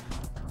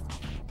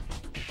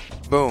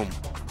 Boom.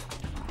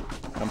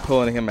 I'm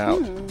pulling him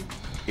out.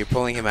 You're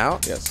pulling him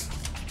out? Yes.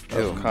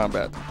 Ooh.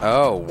 Combat.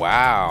 Oh,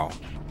 wow.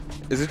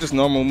 Is it just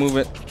normal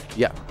movement?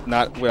 Yeah.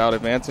 Not without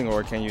advancing,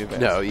 or can you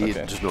advance? No,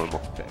 just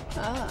normal. Okay.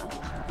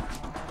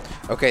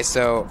 Okay,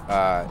 so,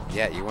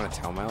 yeah, you want to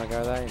tell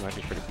Malagar that? You might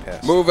be pretty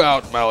pissed. Move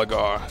out,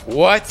 Malagar.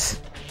 What?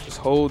 Just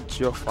hold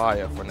your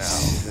fire for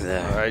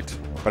now. All right?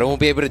 But I won't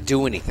be able to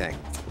do anything.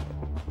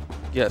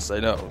 Yes, I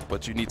know,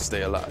 but you need to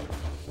stay alive.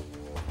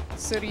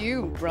 So do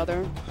you,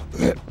 brother.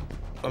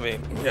 I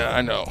mean, yeah,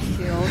 I know.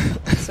 Healed.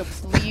 So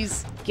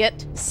please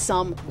get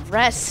some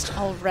rest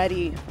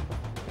already.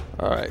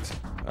 All right.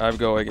 I'm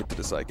going into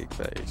the psychic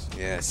phase.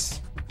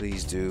 Yes,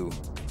 please do.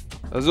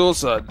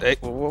 Azulsa,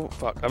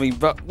 fuck. I mean,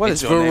 what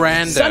is It's your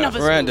Veranda. name? Son of a-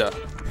 Veranda.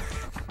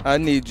 I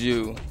need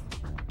you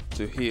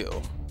to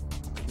heal.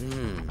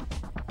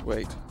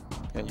 Wait,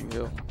 can you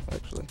heal?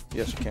 Actually,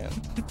 yes, you can.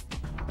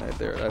 Right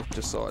there, I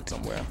just saw it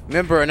somewhere.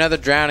 Remember, another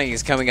drowning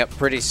is coming up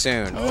pretty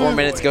soon. 4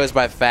 minutes goes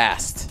by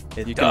fast.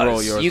 You can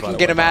roll yours. You by can the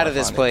get way, him out of I'll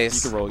this find it.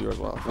 place. You can roll yours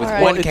well. With All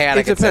right. one cat,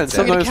 it depends.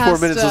 I'm Sometimes 4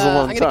 minutes is a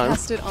long I'm gonna time.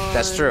 cast it on...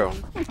 That's true.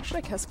 Should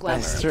I cast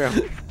Glamour? That's true.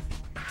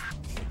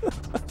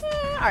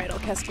 All right, I'll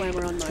cast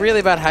Glamour on It's mine. really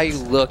about how you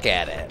look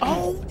at it.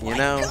 Oh, you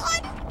know?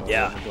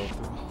 Yeah.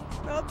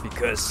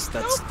 Because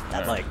that's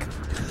like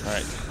All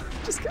right.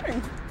 Just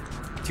kidding.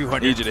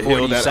 240 Need you to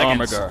heal that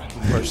seconds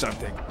Armiger. or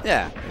something.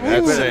 Yeah.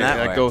 That's Put it it. that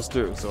That way. goes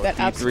through. So That D3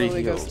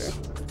 absolutely heals. goes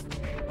through.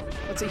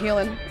 What's he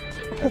healing?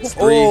 That's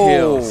 3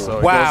 heals. So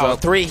it wow, goes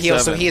up 3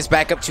 heals. So 7. he is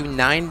back up to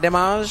 9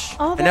 damage?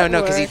 Oh, no, that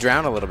because he worked.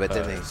 drowned a little bit,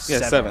 didn't he?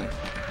 Yeah, 7.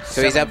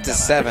 So he's up to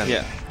 7.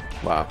 Yeah.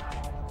 Wow.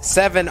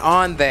 7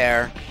 on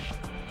there.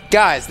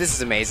 Guys, this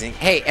is amazing.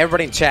 Hey,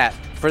 everybody in chat,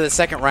 for the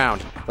second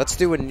round, let's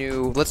do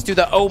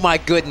the oh my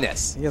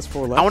goodness. He has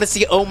 4 left. I want to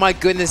see oh my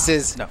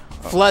goodnesses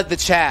flood the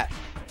chat.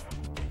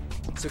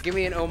 So give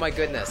me an oh my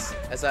goodness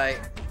as I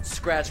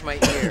scratch my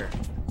ear.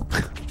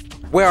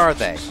 Where are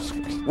they?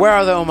 Where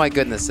are the oh my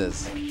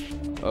goodnesses?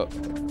 Oh,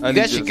 You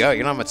guys should go. You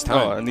don't have much time.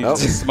 Oh, I need to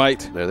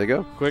smite There they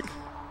go. quick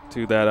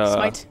to that.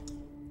 Smite.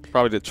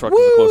 Probably the truck is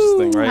the closest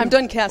thing, right? I'm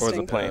done Or is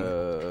casting. it plane?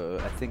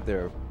 I think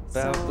they're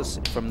about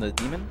from the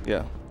demon.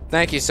 Yeah.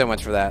 Thank you so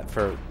much for that,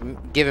 for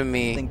giving I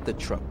me think the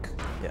truck.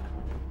 Yeah.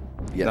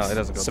 Yes. No, it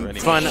doesn't go some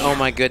through fun anymore. oh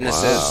my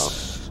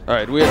goodnesses. All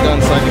right, we are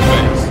done psychic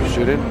phase.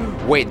 Shoot it.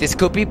 Wait, this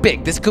could be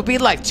big. This could be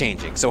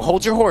life-changing. So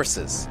hold your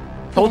horses.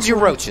 Hold your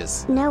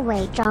roaches. No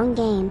way, strong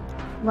game.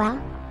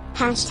 Well,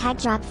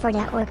 hashtag drop for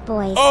that work,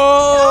 boys.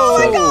 Oh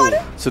my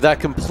god! So that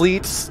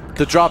completes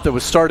the drop that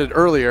was started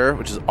earlier,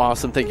 which is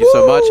awesome. Thank you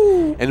so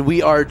much. And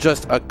we are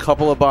just a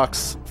couple of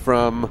bucks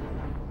from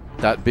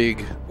that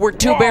big. We're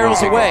 2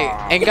 barrels away.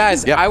 And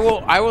guys, Yep. I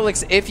will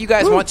if you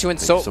guys want to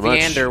insult so much.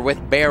 Viander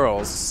with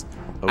barrels,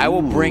 I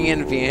will bring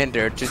in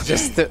Viander to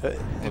just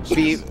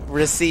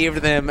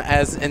receive them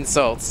as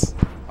insults.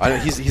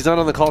 He's not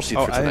on the call sheet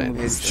for I tonight. am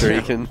He's sure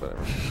he can.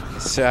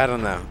 So I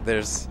don't know.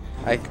 There's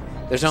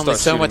only Start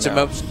so much shooting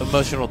now.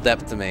 emotional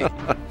depth to me. All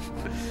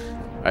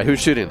right,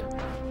 who's shooting?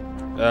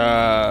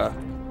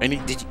 And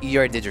you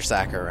already did your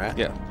sacker, right?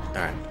 Yeah. All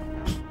right.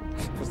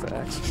 What's the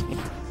action?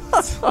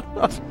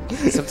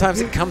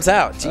 Sometimes it comes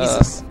out.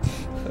 Jesus.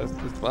 That's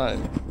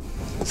fine.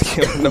 It's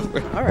getting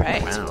nowhere. All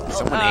right. Wow.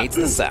 Someone hates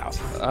the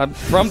South. I'm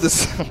from the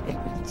South.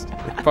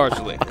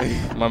 Partially.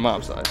 My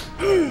mom's side.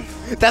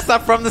 That's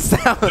not from the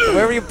South.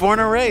 Where were you born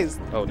and raised?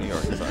 Oh, New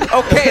York. Sorry.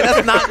 Okay,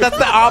 that's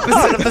the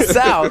opposite of the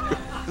South.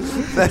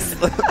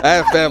 I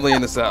have family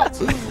in the South.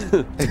 So.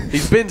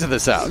 He's been to the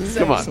South.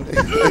 Come on.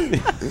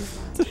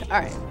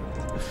 All right.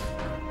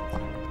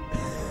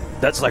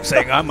 That's like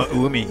saying I'm a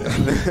Umi.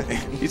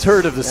 He's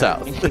heard of the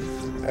South.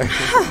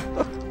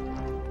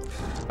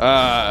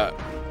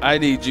 I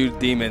need you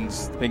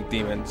demons, pink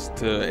demons,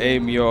 to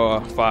aim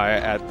your fire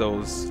at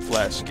those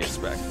flash skits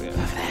back there.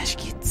 Flash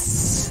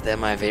kits. They're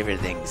my favorite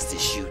things to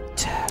shoot.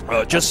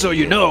 Just so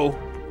you know,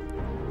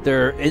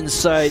 they're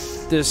inside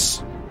this,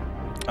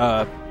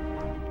 what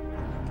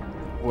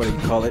do you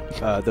call it?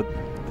 The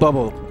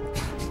bubble.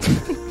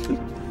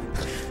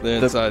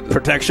 They're inside the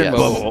Protection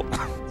bubble.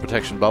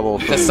 Protection bubble.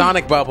 The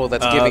sonic bubble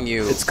that's giving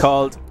you. It's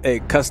called a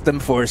custom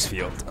force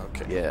field.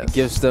 Okay. Yes. It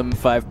gives them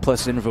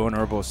 5+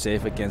 invulnerable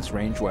save against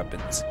ranged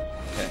weapons.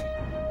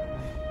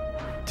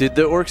 Did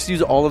the orcs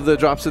use all of the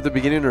drops at the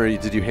beginning, or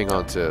did you hang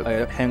on to?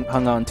 I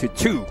hung on to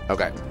 2.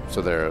 Okay,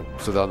 so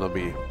there'll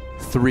be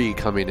 3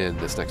 coming in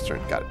this next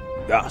turn. Got it.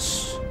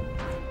 Yes.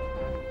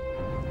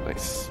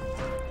 Nice.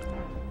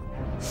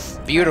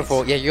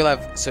 Beautiful. Yeah, you'll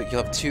have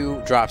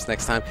 2 drops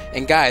next time.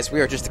 And guys, we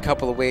are just a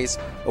couple of ways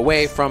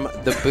away from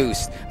the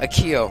boost.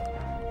 Akil,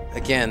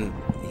 again,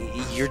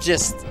 you're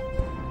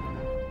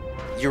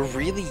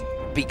really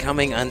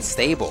becoming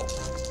unstable.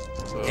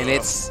 And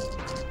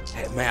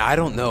man, I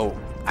don't know.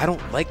 I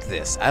don't like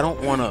this. I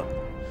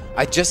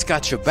just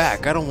got your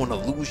back. I don't want to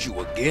lose you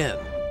again.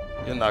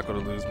 You're not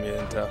going to lose me,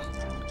 Intel.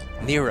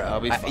 Nero, I'll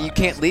be fine. you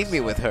can't leave me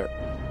with her.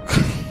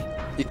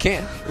 You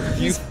can't.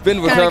 You've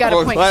been with Kinda her got a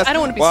for point. last. I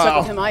don't want to be wow. stuck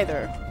with him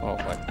either. Oh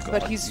my god.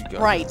 But he's You guys-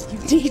 right. You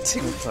need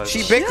to.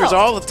 She bickers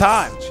all the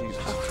time.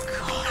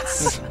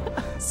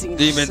 Seems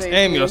Demons, safe.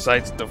 aim your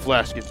sights at the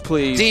flash kits,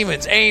 please.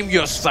 Demons, aim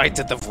your sights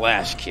at the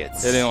flash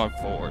kits. Hit it on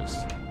 4s,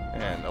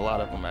 and a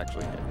lot of them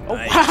actually hit. Oh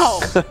wow,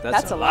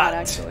 that's a lot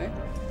actually.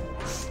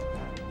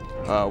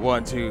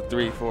 1, 2,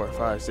 3, 4,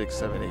 5, 6,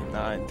 7, 8,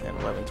 9, 10,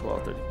 11,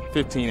 12, 13,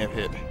 15 have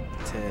hit.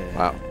 10.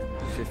 Wow.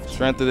 15.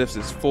 Strength of this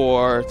is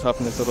 4.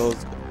 Toughness of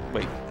those.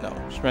 Wait, no.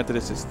 Strength of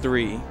this is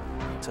 3.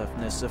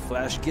 Toughness of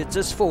flash gets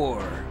us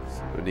 4.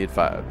 We need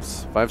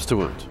 5s. 5s to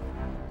wound.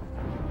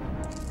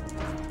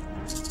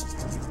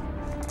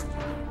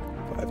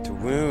 5 to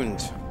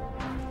wound.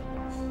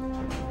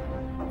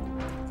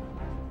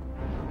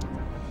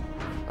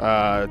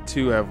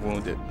 2 have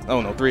wounded.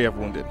 Oh no, 3 have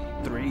wounded.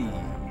 3.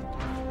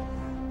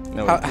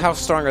 No, How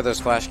strong are those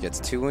flash kits?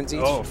 2 wounds each?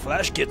 Oh,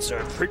 flash kits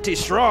are pretty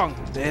strong.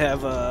 They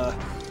have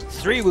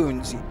 3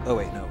 wounds. Oh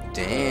wait, no.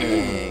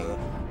 Dang.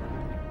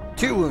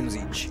 2 wounds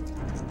each.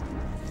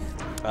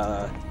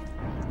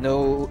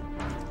 No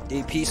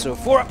AP, so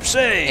 4 up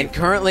save. And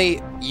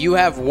currently, you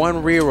have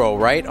 1 reroll,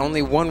 right?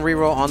 Only 1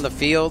 reroll on the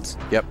field.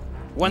 Yep.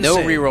 1 No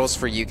save. rerolls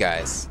for you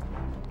guys.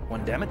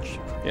 1 damage.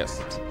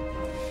 yes.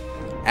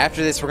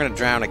 After this, we're gonna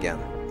drown again.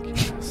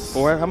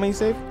 4. How many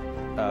saved?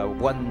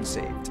 1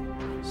 saved.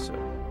 So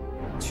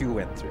 2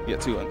 went through. Yeah,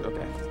 2.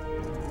 Okay.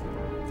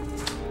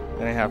 And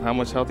they have how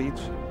much health each?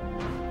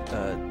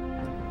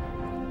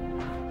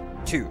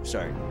 2.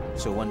 Sorry.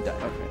 So 1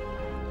 died. Okay.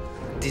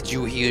 Did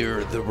you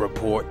hear the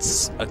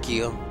reports,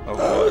 Akil? Oh,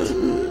 what?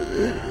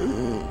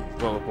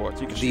 Well, reports.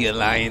 You can The shoot.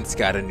 Alliance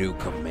got a new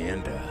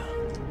commander.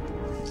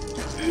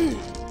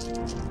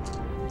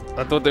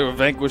 I thought they were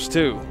vanquished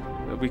too.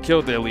 We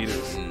killed their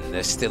leaders.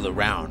 They're still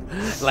around,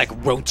 like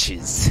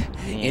roaches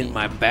in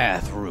my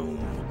bathroom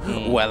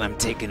while I'm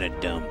taking a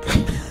dump.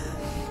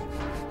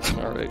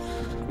 All right.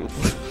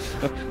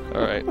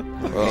 All right.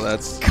 Well,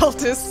 that's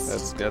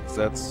Cultists.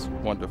 that's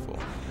wonderful.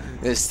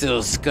 They're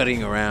still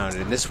scudding around,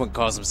 and this one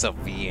calls himself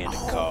Vienna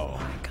Call.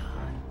 Oh my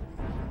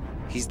god.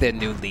 He's their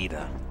new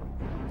leader.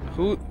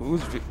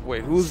 Who's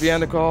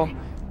Vienna Call?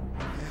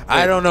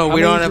 I don't know. how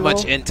We don't many have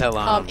much did intel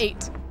on him.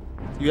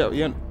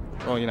 8.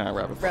 Oh, you're not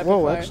rapid. Rapid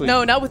Whoa, fire. actually.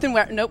 No, not within.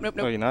 Nope.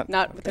 No, you're not?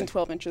 Not within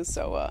 12 inches.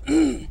 So,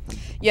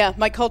 yeah,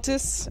 my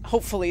cultists.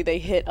 Hopefully, they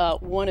hit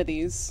one of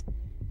these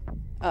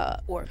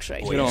orcs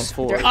right Hit here. on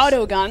 4s. They're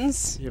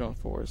Autoguns. Hit on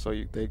 4, so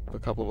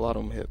a lot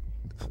of them hit.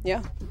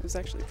 Yeah, it was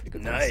actually a pretty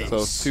good. Nice.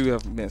 roll. So 2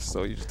 have missed,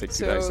 so you just take 2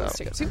 So dice let's out.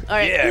 take out 2. All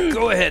right. Yeah,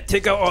 go ahead.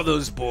 Take out all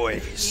those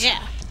boys. Yeah.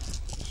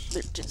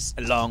 They're just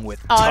Along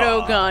with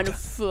autogun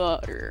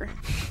fodder.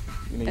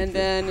 You need And to-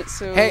 then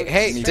so.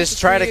 Hey, Need just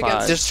try to,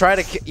 five. just try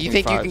to. You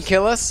think you can Fives.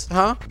 kill us,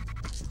 huh?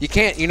 You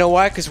can't. You know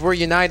why? Because we're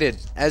united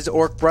as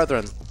orc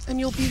brethren. And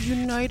you'll be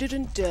united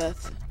in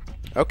death.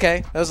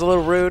 Okay, that was a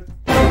little rude.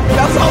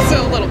 That's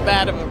also a little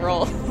bad of a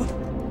roll.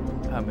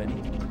 how many?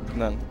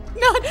 None.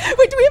 Not.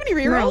 Wait, do we have any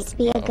rerolls? Might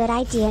be a good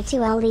idea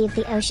to all leave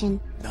the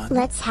ocean.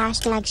 Let's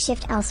hashtag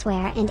shift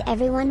elsewhere and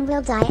everyone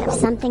will die of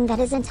something that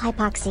isn't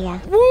hypoxia.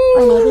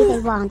 Or maybe they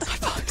won't.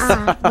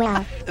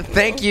 Well.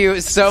 Thank you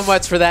so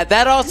much for that.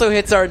 That also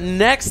hits our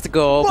next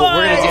goal. But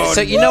we're gonna do.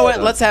 So you know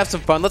what? Let's have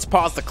some fun. Let's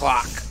pause the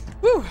clock.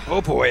 Woo.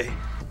 Oh boy.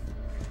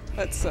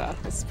 Let's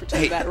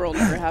pretend that roll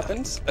never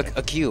happened.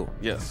 Akil.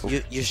 Yes.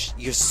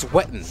 You're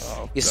sweating.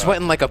 Oh, You're God.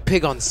 sweating like a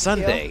pig on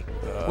Sunday.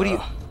 What do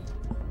you?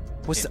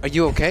 Are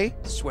you okay?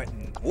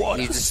 Sweating And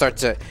water. you just start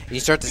to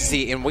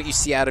see, and what you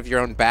see out of your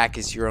own back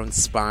is your own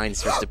spine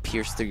starts to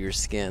pierce through your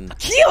skin.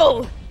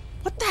 Heal!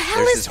 What the hell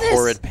There's is this this?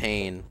 horrid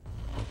pain,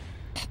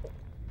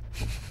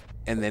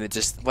 and then it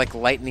just like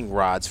lightning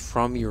rods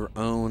from your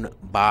own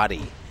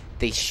body.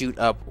 They shoot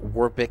up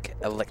warpic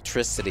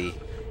electricity,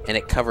 and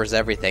it covers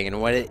everything.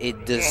 And when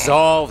it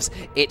dissolves,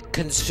 it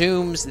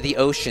consumes the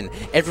ocean.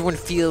 Everyone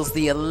feels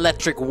the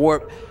electric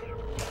warp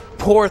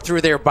pour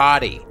through their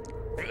body.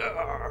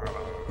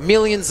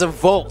 Millions of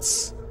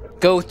volts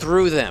go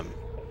through them.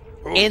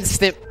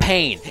 Instant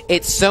pain.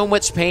 It's so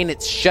much pain,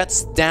 it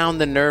shuts down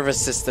the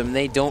nervous system.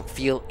 They don't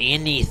feel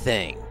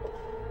anything.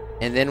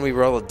 And then we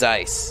roll a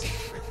dice.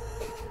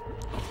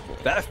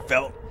 That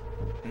felt.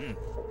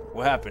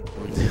 What happened?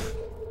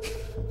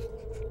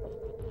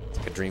 It's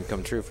like a dream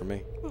come true for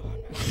me.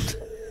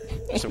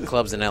 There's some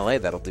clubs in LA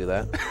that'll do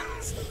that.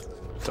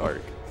 Dark.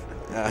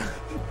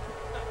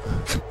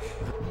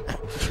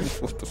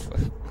 What the fuck?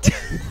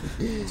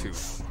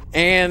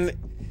 And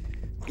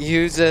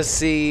you just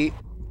see.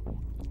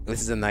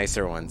 This is a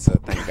nicer one, so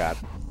thank God.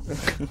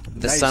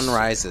 The sun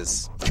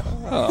rises.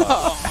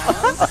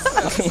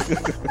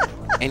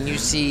 And you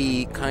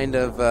see kind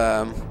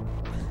of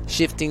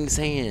shifting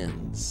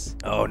sands.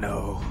 Oh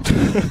no.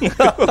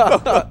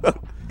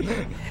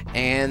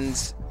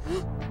 And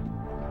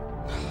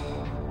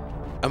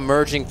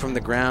emerging from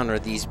the ground are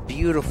these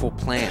beautiful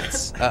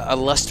plants,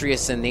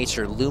 illustrious in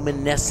nature,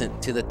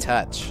 luminescent to the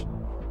touch.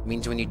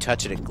 means when you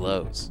touch it, it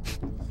glows.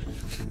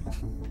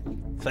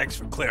 Thanks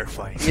for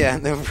clarifying. Yeah,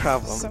 no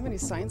problem. So many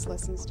science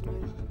lessons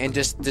tonight. And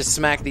just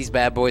smack these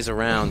bad boys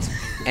around.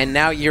 And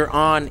now you're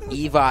on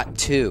EVOT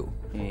 2.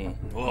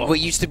 What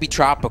used to be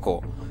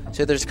tropical.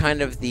 So there's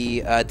kind of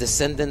the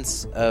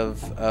descendants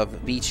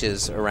of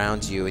beaches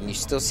around you, and you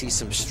still see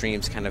some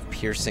streams kind of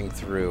piercing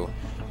through.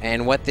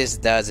 And what this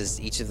does is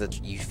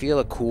you feel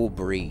a cool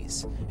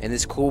breeze, and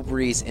this cool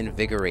breeze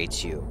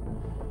invigorates you.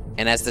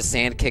 And as the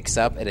sand kicks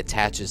up, it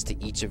attaches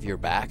to each of your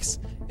backs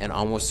and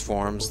almost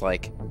forms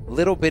like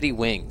little bitty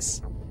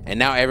wings. And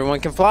now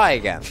everyone can fly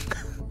again.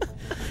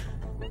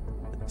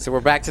 So we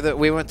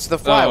went to the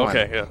fly one.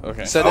 Okay, yeah,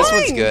 okay. So this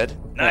one's good.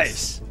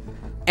 Nice.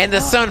 And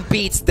the sun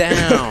beats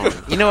down.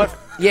 You know what?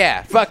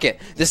 Yeah, fuck it.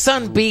 The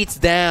sun beats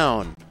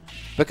down.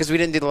 Because we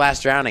didn't do the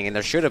last drowning, and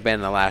there should have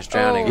been the last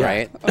drowning,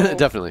 right?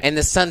 Definitely. And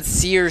the sun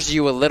sears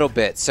you a little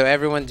bit, so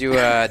everyone do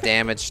a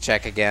damage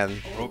check again.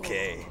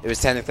 Okay. It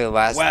was technically the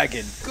last.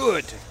 Wagon,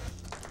 good.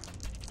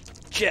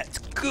 Jet,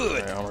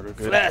 good. Armiger,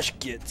 good. Flash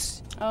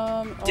gets.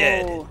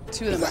 Dead. Oh,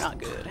 2 of them are not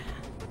good.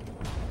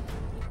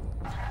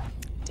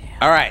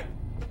 All right.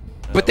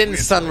 But then the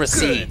sun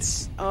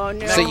recedes. Oh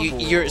no. So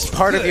your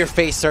part of your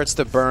face starts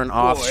to burn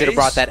off. Should have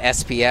brought that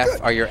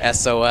SPF or your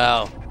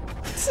SOL.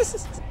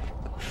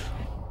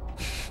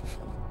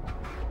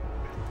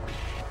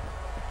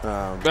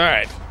 All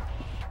right.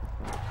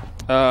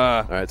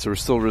 All right, so we're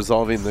still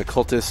resolving the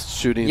cultists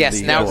shooting. Yes.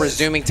 the Now boys.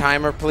 resuming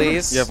timer,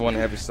 please. You have one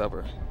heavy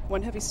stubber.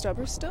 1 heavy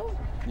stubber still?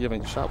 You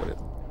haven't shot with it.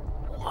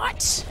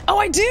 What? Oh,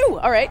 I do.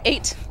 All right,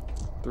 8.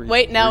 3.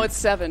 Wait, now it's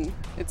 7.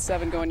 It's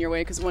 7 going your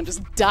way because one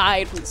just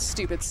died from the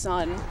stupid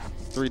sun.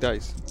 3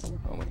 dice.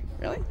 Oh, wait.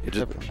 Really? It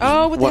just-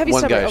 Oh, with the heavy one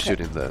stubber. guy Okay.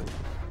 shooting the.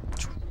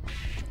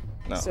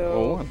 No.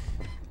 So-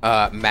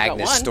 Oh, 1.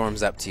 Magnus one.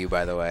 storms up to you,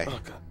 by the way. Oh,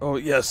 God. Oh,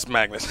 yes,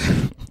 Magnus.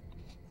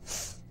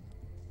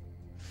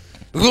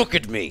 Look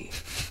at me.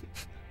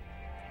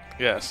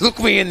 Yes. Look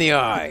me in the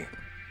eye.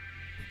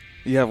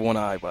 You have 1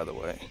 eye, by the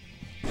way.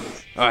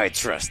 I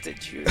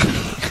trusted you.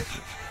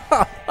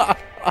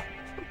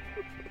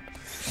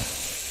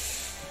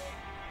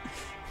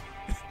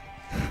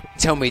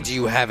 Tell me, do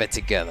you have it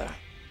together?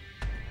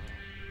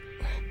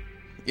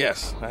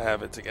 Yes, I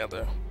have it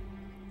together.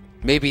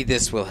 Maybe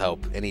this will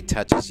help. And he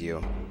touches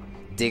you,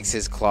 digs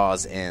his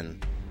claws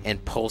in,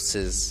 and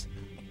pulses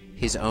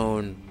his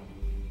own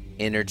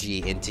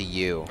energy into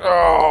you.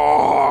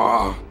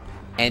 Oh!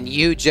 And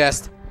you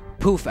just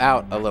poof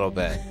out a little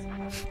bit.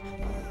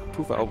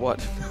 Poof out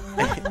what?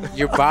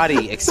 Your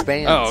body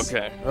expands. Oh,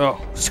 okay.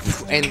 Oh.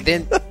 And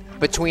then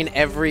between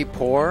every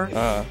pore,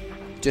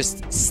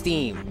 just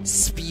steam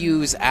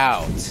spews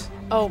out.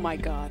 Oh my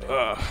god.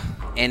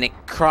 And it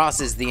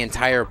crosses the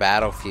entire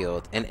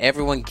battlefield. And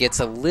everyone gets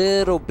a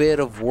little bit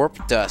of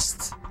warp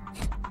dust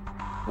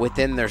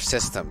within their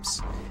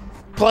systems.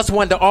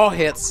 +1 to all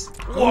hits.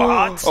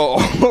 What?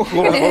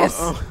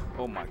 Oh.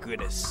 Oh my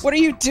goodness. What are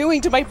you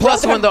doing to my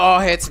brother? +1 to all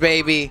hits,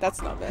 baby.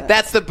 That's not bad.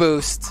 That's the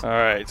boost. All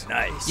right.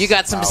 Nice. You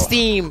got some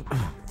steam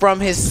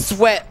from his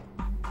sweat.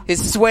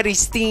 His sweaty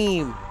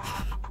steam.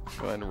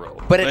 Go ahead and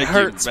roll. But it Thank you.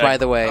 hurts, by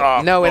the way.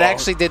 Oh, No, it oh.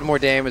 actually did more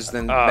damage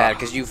than bad,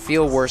 because you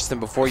feel worse than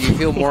before. You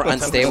feel more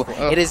unstable.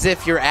 It is as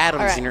if your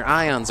atoms Alright. and your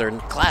ions are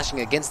clashing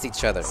against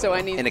each other. So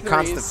I need in a 3s.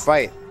 constant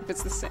fight. If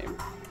it's the same.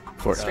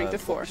 4. Strength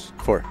of 4.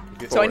 4.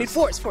 So I need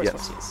 4s.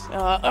 Yes.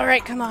 All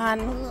right, come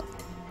on.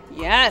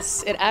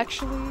 Yes, it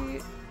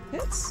actually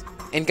hits.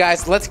 And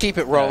guys, let's keep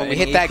it rolling. We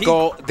hit that AP.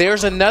 goal.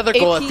 There's another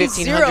goal at AP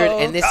 1500, 0.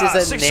 and this is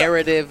a 6 up.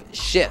 narrative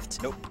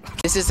shift. Nope.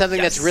 This is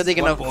something that's really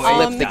going to One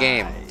boy. flip the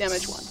game.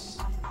 Damage 1.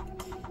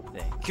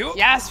 Thank you.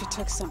 Yes, we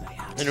took somebody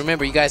out. And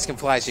remember, you guys can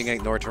fly, so you can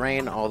ignore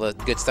terrain, all the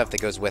good stuff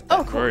that goes with Oh,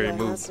 that. cool. Very Yeah,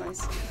 moved. that's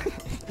nice.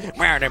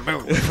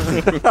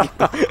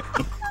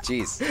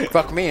 Jeez.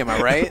 Fuck me, am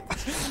I right?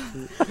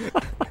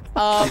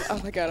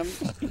 Oh my god,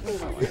 what do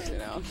I want to do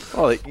now?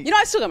 Oh, You know,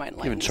 I still got my haven't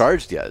Enlightened.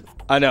 charged yet.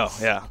 I know,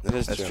 yeah.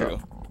 is That's true. true.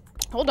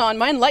 Hold on,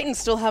 my Enlightened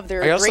still have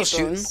their Are you also great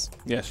shooting? bows.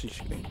 Yeah, she's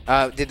shooting.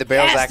 Did the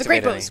barrels Yes, the great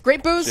activate any? bows.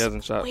 Great bows. She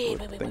hasn't shot. Wait,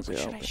 with what things should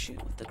yet, I think.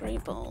 shoot with the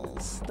great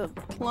bows? The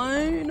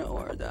plane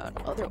or that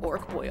other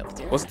orc boy up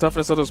there? What's the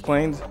toughness of those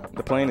planes?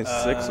 The plane is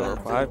 6 or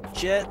 5?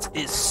 Jet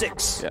is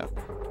 6. Yeah.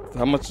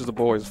 How much is the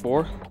boys?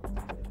 4?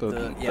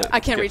 Yeah.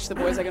 I can't reach the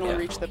boys. I can only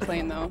reach the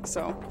plane though.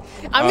 So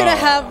I'm gonna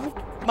have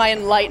my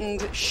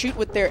Enlightened shoot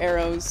with their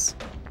arrows.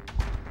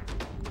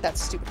 That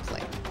stupid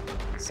plane.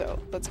 So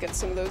let's get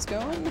some of those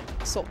going.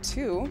 Assault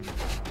 2.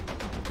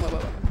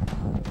 Whoa.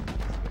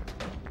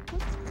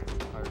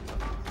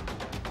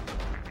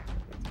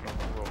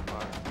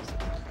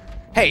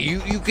 Hey,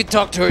 you could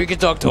talk to her. You could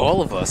talk to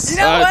all of us. You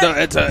know what? No,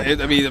 it's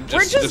I mean, I'm We're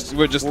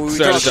we're just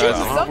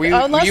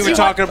strategizing. Unless You were you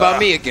talking about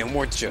me again,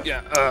 weren't you?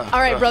 Yeah. All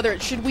right, brother.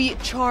 Should we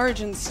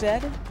charge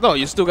instead? No,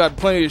 you still got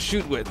plenty to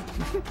shoot with.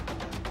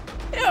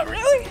 Yeah,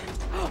 really?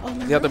 Oh,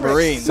 my You have the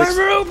Marines. My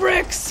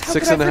rubrics. How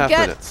 6 could and I a half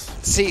forget?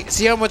 minutes.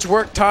 See how much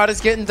work Todd is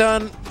getting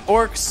done,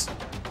 Orks?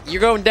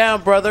 You're going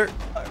down, brother.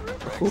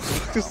 Who the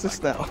fuck is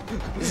this now?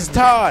 This is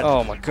Todd.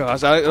 Oh my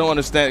gosh, I don't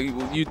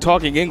understand. You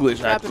talking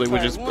English actually,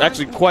 which is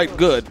actually quite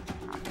good.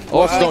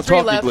 Also, don't three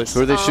talk left. English.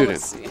 Who are they shooting?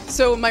 Let's see.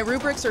 So my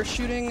rubrics are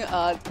shooting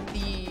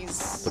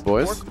these The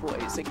boys? Orc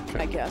boys,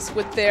 I guess,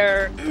 with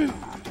their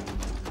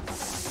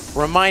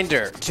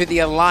Reminder to the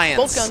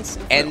Alliance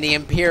Boltguns. and the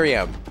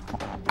Imperium.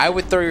 I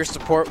would throw your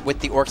support with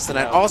the Orks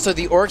tonight. Also,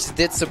 the Orks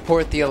did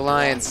support the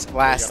Alliance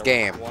last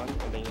game.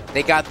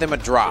 They got them a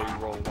drop.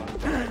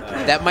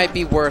 That might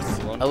be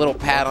worth a little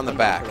pat on the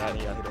back.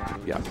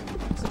 Yeah.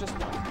 so just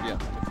one.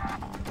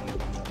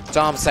 That's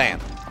all I'm saying.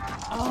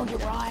 Oh, you're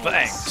right.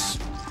 Thanks.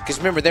 Because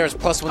remember, there is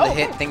 +1 to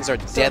hit. okay. Things are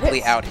So deadly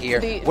hits out here.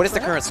 the What is the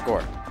Inferno? current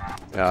score?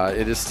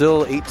 It is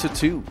still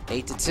 8-2.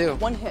 8-2.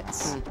 One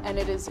hits, and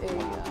it is a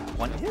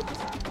One hit?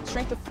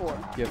 strength of 4.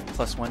 You have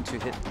 +1 to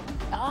hit.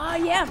 Ah,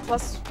 yeah,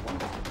 plus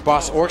 1.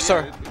 Boss, Orks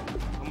are...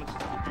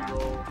 I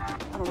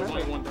don't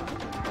remember.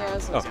 Yeah,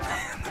 so Oh.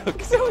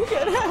 so we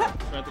get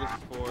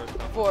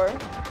 4.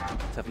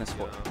 Toughness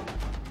 4.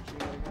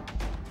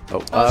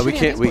 Oh, We shooting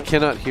can't. at We these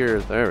cannot hear.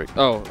 There we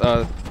go.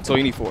 Oh, so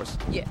you need force.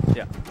 Yeah.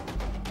 Yeah.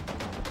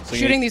 So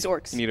Shooting you need, these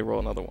orcs. You need to roll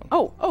another one.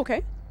 Oh,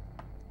 okay.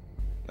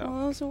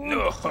 No. So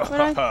No.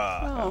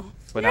 oh.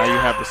 But now you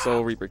have the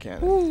Soulreaper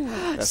Cannon.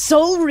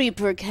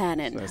 Soulreaper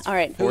Cannon. All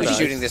right. Who is Nice.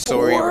 shooting this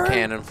Soulreaper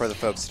Cannon for the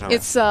folks at home?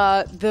 It's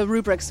the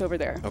rubrics over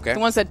there. Okay. The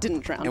ones that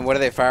didn't drown. And what are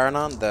they firing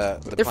on? The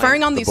They're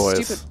firing on The these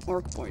boys. stupid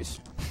orc boys.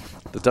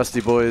 The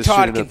Dusty Boys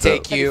Todd shooting can at the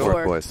take you.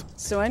 Orc boys.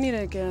 So I need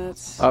to get.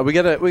 We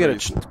got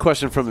a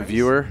question from a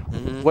viewer.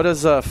 What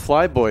does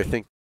Flyboy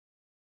think?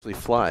 Actually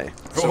fly.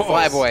 So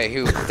Flyboy,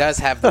 who does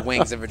have the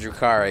wings of a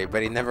Drukhari,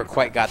 but he never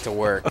quite got to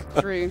work.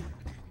 3.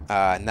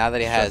 Now that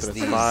he has That's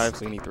these 5,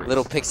 so you need 3.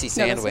 little pixie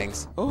sand that's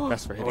wings.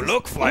 That's for Oh, hitting.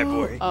 look,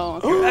 Flyboy. Oh,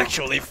 okay. You're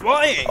actually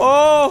flying.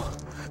 Oh,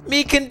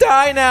 me can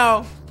die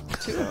now.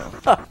 2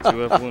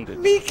 have wounded.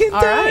 Me can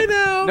All die right.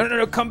 now.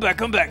 No, come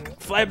back.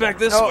 Fly back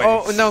this way.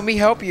 Oh, no, me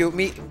help you.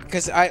 Me,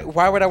 because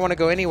why would I want to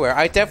go anywhere?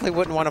 I definitely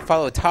wouldn't want to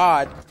follow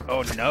Todd,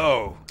 Oh,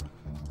 no.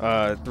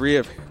 3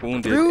 have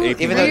wounded. Through- AP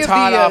even Three though of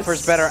Todd the,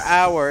 offers better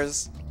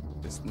hours.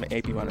 It's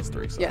AP minus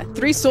 3. So. Yeah,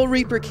 3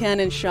 Soulreaper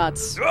Cannon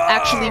shots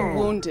actually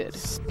wounded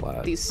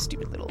these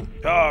stupid little.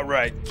 All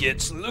right,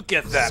 kids, look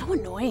at that. So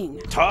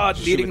annoying. Todd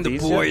leading the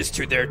these boys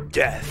to their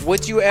death.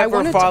 Would you I ever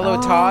wanted follow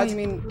to, Todd? You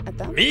mean at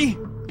that? Me?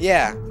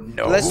 Yeah.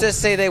 No. Let's just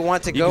say they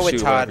want to You go can with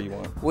shoot Todd. whatever you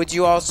want. Would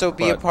you also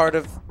be a But part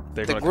of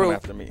They're the going to come group,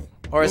 after me.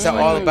 or is that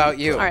all about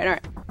you? All right.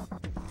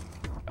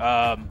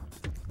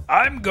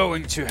 I'm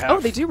going to have Oh,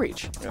 they do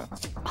reach.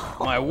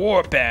 my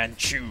warband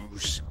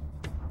choose.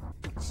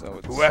 So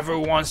it's Whoever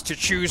wants to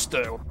choose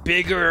the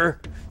bigger,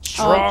 AP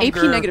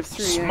stronger, -3,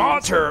 yeah.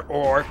 smarter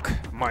orc,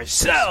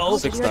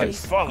 myself, Six can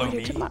dice. follow Oh,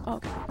 me.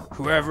 okay.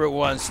 Whoever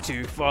wants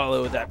to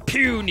follow that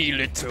puny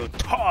little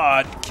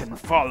Todd can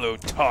follow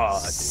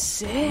Todd.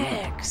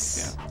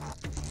 6.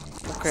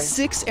 Okay.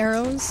 6 I'm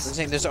arrows.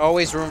 saying there's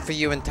always room for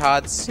you in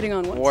Todd's Hitting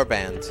on what?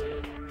 warband.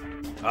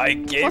 I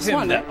gave Plus him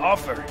one, that right?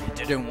 offer.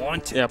 He didn't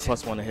want it. Yeah,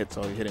 +1 to hit,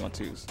 so you're hitting on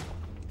 2s.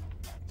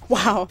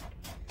 Wow.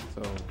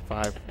 So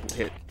 5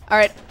 hit. All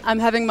right, I'm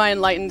having my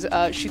Enlightened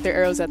shoot their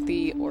arrows at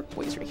the orc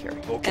boys right here.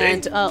 Okay.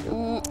 And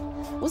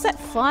what was that,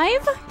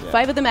 5? Yeah.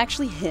 5 of them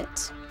actually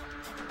hit.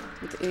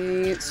 With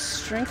a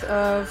strength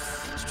of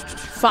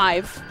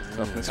 5.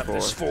 Toughness 4.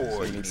 Toughness 4.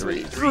 So you need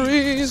 3.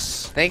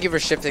 3s. Thank you for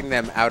shifting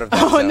them out of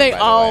that Oh, zone, and they by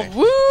the all way.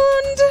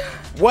 wound.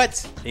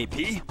 What?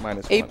 AP?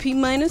 Minus 1. AP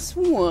minus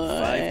 1.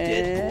 5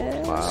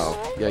 dead Wow.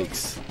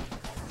 Yikes.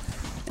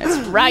 That's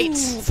right.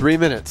 3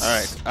 minutes. All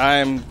right,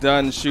 I'm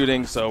done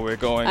shooting, so we're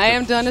going I to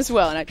am done as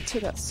well, and I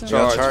took out so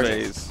charge Charge it.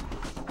 phase.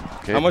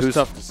 Okay, How much who's,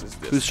 toughness is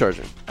this? Who's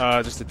charging?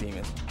 Just a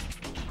demon.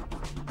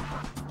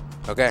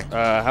 Okay.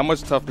 How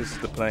much toughness is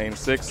the plane?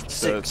 6. The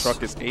 6.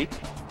 truck is 8.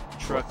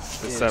 Truck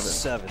The is 7.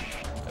 7.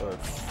 Or,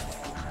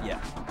 yeah.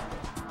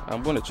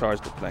 I'm going to charge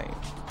the plane.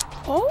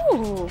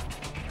 Oh.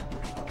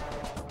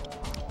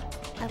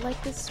 I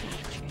like this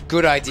strategy.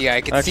 Good idea.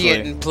 I can see it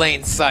Actually- in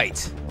plain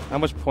sight. How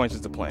much points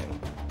is the plane?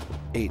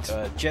 8.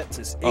 Jets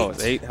is 8. Oh,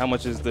 it's 8. How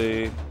much is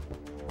the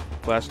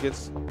flash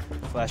gets?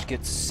 Flash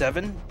gets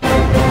 7.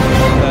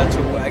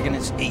 Battlewagon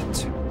is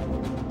 8.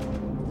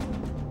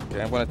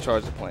 Okay, I'm going to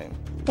charge the plane.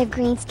 The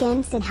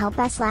Greenskins did help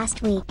us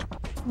last week.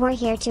 We're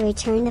here to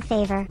return the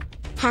favor.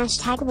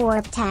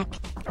 #WarpTech.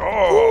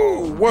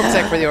 Oh, Warp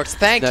Tech for the Orcs.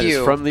 Thank That is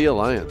you. from the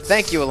Alliance.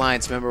 Thank you,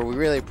 Alliance member. We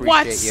really appreciate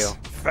What? you.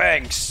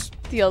 thanks.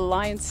 The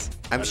Alliance.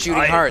 I'm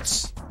shooting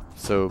hearts.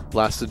 So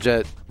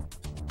Blastajet,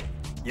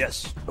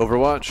 Yes.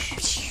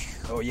 Overwatch.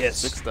 Oh, yes.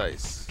 6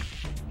 dice.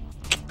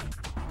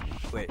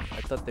 Wait,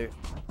 I thought they're.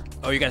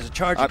 Oh, you guys are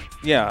charging?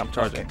 Yeah, I'm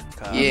charging.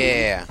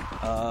 Yeah.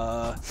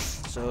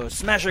 So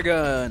Smasher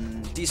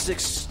Gun,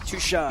 D6, 2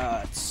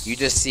 shots. You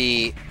just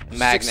see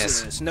Magnus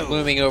Sixes, no.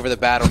 looming over the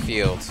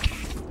battlefield.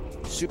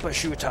 Super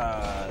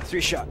Shooter, 3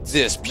 shots.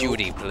 This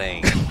beauty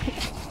plane.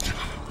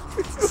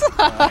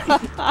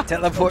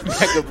 Teleport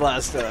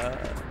Mega-Blasta.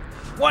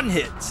 1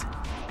 hit.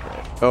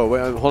 Oh,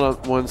 wait, hold on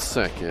 1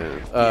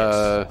 second.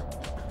 Oh,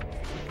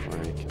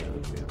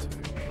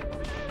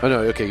 no,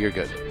 okay, you're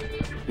good.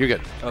 You're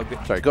good. Oh, good.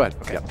 Sorry, go ahead.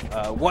 Okay.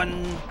 Yep.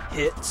 1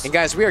 hit. And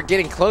guys, we are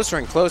getting closer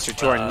and closer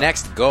to our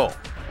next goal.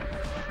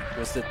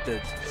 Was it the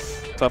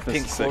Toughness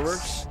Pink is 6.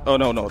 Horrors? Oh,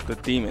 no, the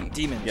demon.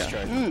 Demon Yeah.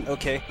 strike.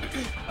 Okay.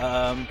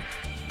 And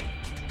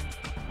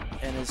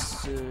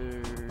it's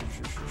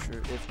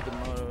if the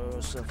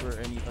model suffer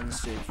any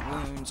unsaved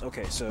wounds.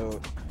 Okay, so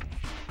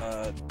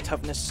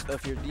toughness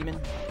of your demon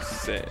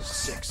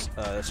 6.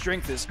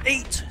 Strength is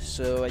 8,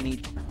 so I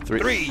need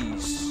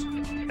 3s.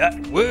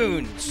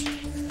 Wounds.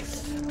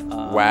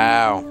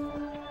 Wow.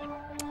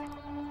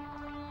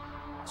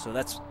 So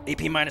that's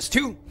AP minus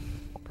 2.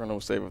 Inferno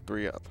save of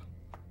 3 up.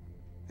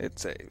 It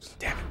saves.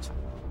 Damn it.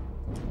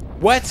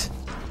 What?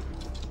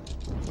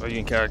 Are you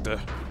in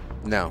character?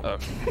 No.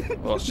 Okay.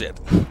 Well, shit.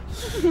 Was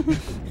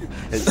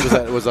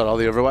that all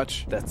the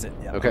Overwatch? That's it.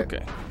 Yeah.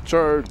 Okay.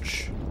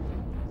 Charge.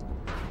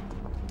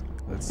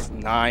 That's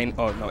 9.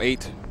 Oh, no,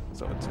 8.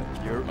 So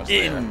You're must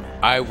in.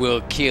 I will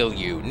kill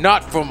you,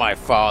 not for my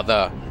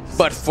father,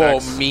 but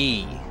for Sucks.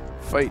 me.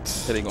 Fight.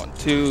 Hitting on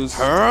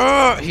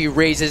 2s. He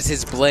raises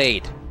his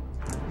blade,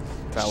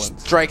 Talons.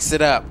 strikes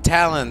it up,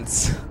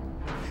 talons.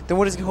 Then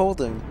what is he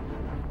holding?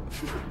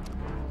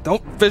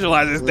 Don't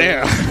visualize it's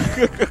there.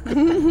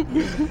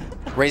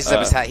 Raises up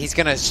his hat. He's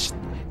gonna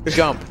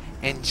jump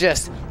and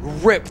just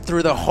rip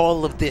through the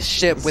hull of this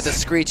ship with a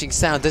screeching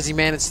sound. Does he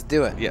manage to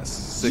do it? Yes.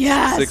 6,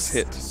 Yes! 6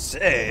 hits.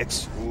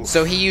 6. Ooh.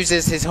 So he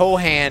uses his whole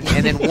hand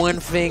and then one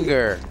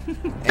finger,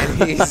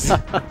 and he's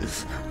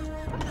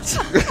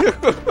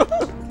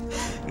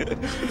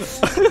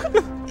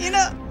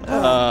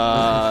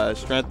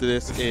Strength of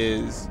this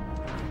is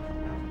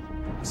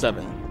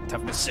 7.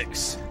 Toughness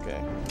 6.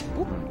 Okay.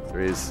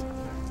 3s.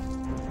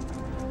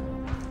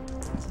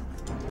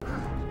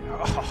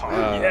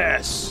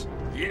 Yes.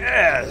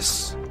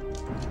 Yes.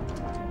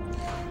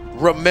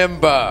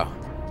 remember,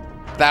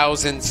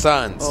 Thousand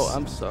Sons. Oh,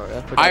 I'm sorry.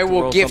 I forgot I to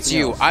will roll gift something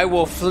you. else. I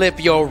will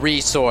flip your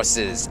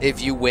resources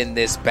if you win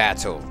this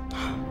battle.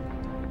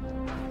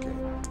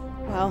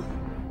 Well,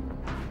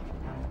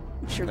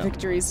 I'm sure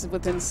victory's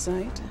within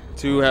sight.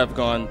 2 have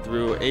gone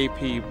through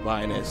AP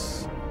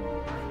minus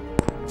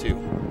 2.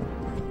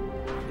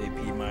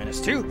 AP minus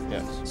 2.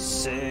 Yes.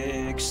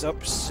 6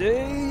 up,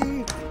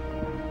 save.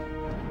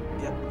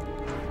 Yep.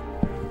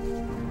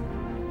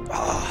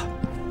 Ah,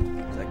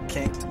 that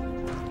canked.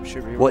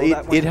 Should we roll Well,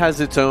 that one? it has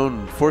its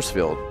own force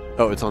field.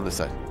 Oh, it's on this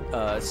side.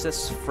 It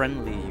says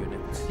friendly unit.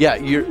 Yeah,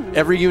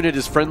 every unit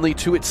is friendly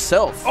to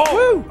itself.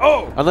 Oh!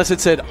 Oh! Unless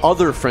it said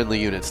other friendly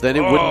units, then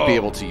it wouldn't be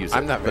able to use it.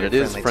 I'm not but very it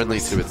is friendly friendly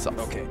to itself.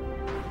 Okay.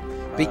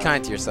 Be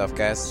kind to yourself,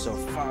 guys. So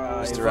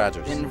 5. Mr.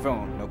 Rogers.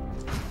 Invone. Nope.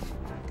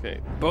 Okay.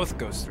 Both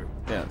goes through.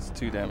 Yeah, it's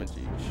 2 damage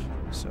each.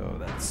 So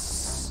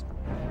that's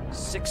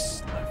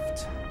 6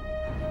 left.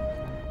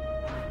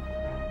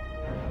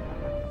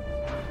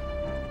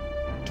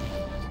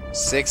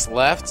 Six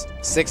left,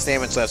 6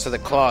 damage left, so the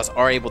claws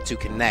are able to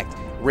connect,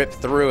 rip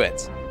through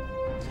it.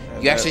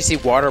 You actually see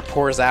water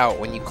pours out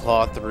when you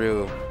claw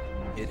through.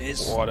 It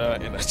is. Water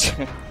in a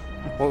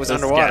What was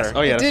That's underwater? gas.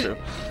 Oh, yeah, It that's did- true.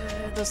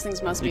 Those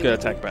things must be. You can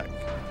living. attack back.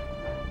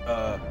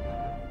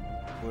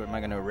 Where am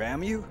I gonna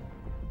ram you?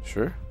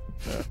 Sure.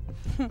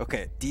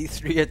 Okay,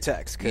 D3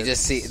 attacks. You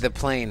just see the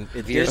plane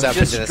it veers up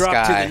just into the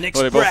dropped sky. to the next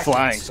Well, they're both bracket.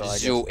 flying, so I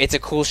guess. So it's a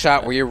cool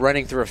shot where you're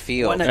running through a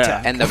field, One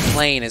attack. and the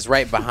plane is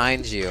right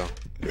behind you.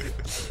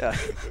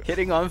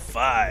 Hitting on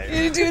 5.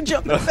 You do a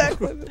jumping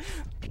back. All right.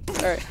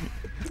 Okay.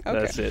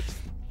 That's it.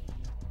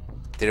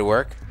 Did it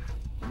work?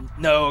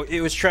 No,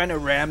 it was trying to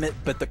ram it,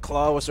 but the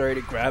claw was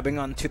already grabbing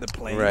onto the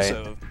plane, Right.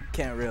 so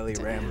can't really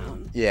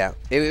ram it. Yeah,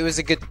 it was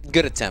a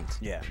good attempt.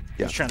 Yeah,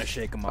 just trying to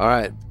shake him off. All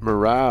right,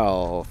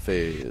 morale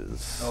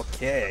phase.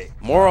 Okay.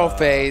 Moral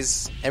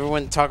phase.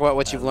 Everyone, talk about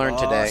what you've learned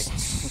today.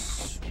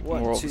 1,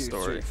 Moral of 2, the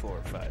story. 3,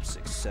 4, 5,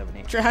 6, 7,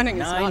 8. Drowning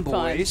is 9 not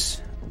fun.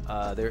 boys.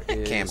 There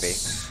is. Can be.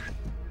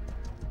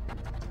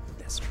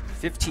 That's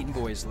 15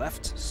 boys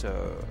left,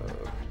 so.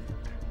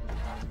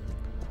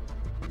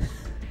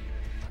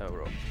 Oh,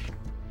 roll.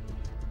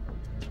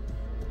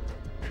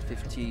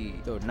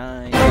 15. Oh,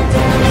 9.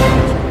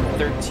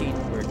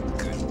 13. We're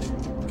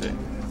good. Okay.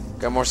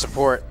 Got more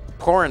support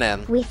pouring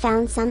in. We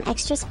found some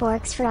extra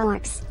sporks for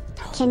orcs.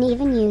 Can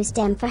even use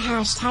them for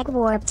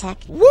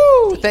 #WarpTech.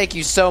 Woo! Thank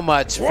you so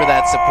much for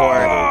that support.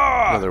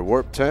 Another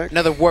warp tech.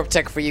 Another warp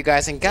tech for you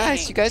guys. And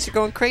guys, you guys are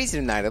going crazy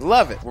tonight. I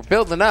love it. We're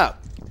building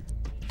up.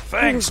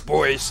 Thanks,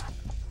 boys.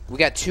 We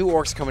got 2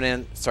 orcs coming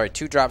in. Sorry,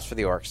 2 drops for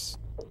the orcs.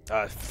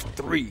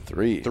 3.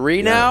 3.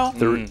 3 now?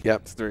 3.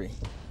 Yep. It's 3.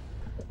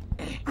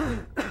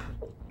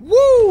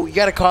 Woo! You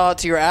got to call out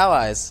to your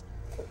allies.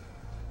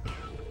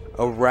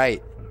 Oh,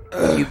 right.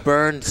 You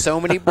burned so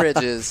many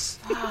bridges.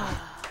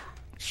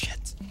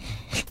 Shit.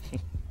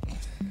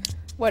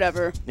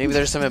 Whatever. Maybe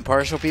there's some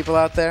impartial people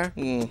out there.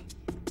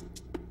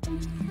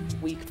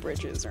 Weak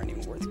bridges aren't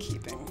even worth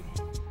keeping.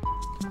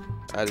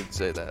 I didn't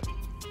say that.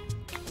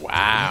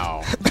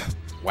 Wow.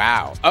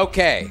 Wow.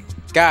 Okay,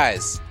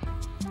 guys.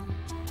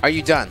 Are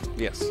you done?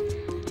 Yes.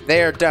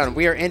 They are done.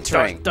 We are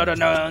entering.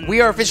 Dun-dun-dun. We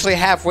are officially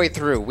halfway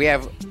through. We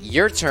have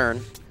your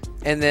turn,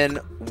 and then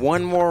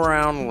 1 more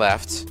round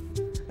left.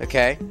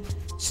 Okay?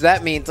 So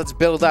that means let's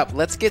build up.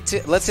 Let's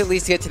at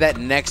least get to that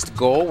next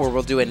goal where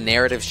we'll do a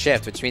narrative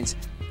shift, which means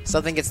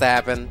something gets to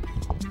happen,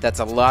 That's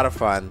a lot of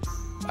fun.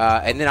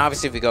 And then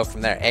obviously if we go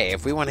from there, hey,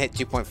 if we want to hit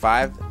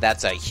 2.5,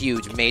 that's a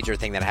huge, major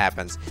thing that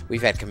happens.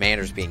 We've had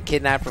commanders being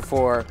kidnapped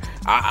before.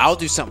 I'll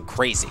do something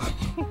crazy.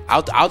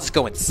 I'll just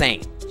go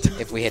insane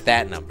if we hit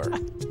that number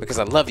because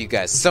I love you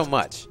guys so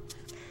much.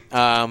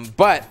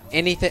 But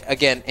anything,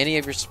 again, any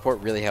of your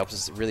support really helps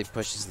us. It really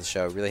pushes the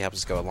show. Really helps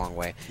us go a long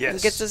way. Yes.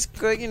 And gets us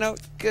good,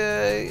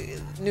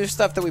 good new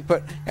stuff that we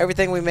put.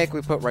 Everything we make,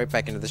 we put right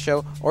back into the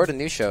show or to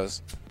new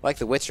shows like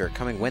The Witcher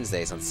coming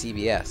Wednesdays on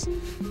CBS.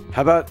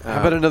 How about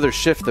another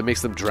shift that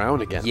makes them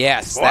drown again?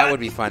 Yes, What? that would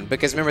be fun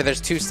because remember,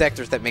 there's 2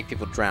 sectors that make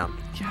people drown.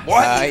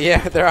 What?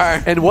 Yeah, there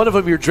are. And one of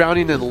them you're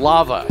drowning in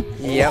lava.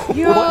 Yep.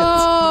 Yo!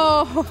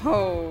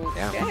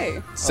 Yeah.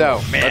 Okay.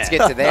 So man. let's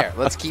get to there.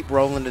 Let's keep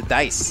rolling the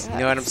dice. You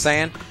know what I'm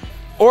saying?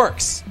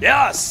 Orks,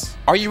 Yes.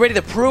 are you ready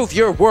to prove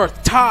your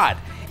worth? Todd,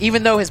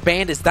 even though his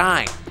band is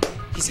dying,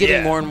 he's getting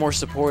Yeah. more and more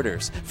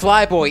supporters.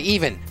 Flyboy,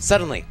 even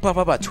suddenly,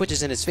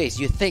 twitches in his face.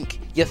 You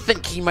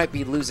think he might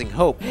be losing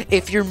hope.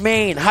 If your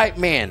main hype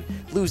man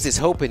loses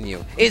hope in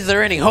you, is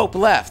there any hope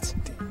left?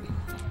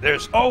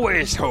 There's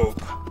always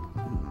hope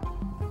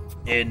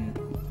in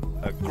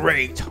a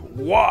great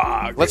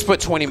wog. Let's put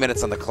 20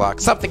 minutes on the clock.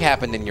 Something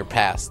happened in your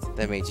past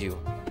that made you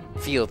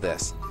feel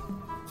this.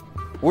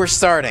 We're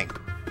starting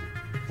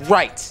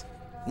right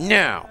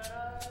now.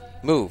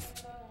 Move.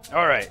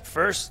 All right.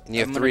 First, And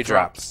you have I'm 3 gonna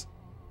drop drops.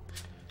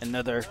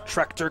 Another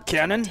Traktor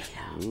Kannon.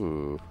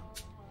 Ooh.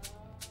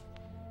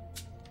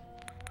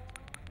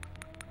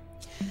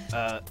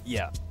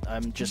 Yeah,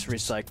 I'm just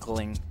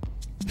recycling.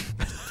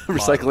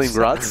 Recycling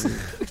grots.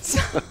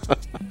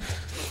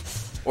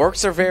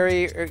 Orcs are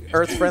very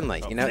earth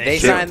friendly. You know, they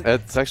Thank you. signed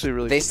It's actually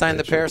really. they signed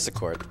the actually. Paris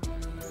Accord.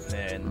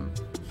 And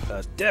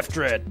Death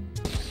Dread.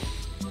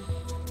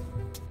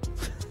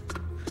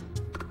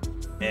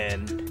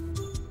 And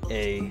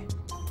a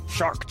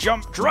Shark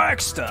Jump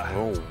Dragster.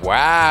 Oh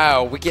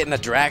wow, we're getting a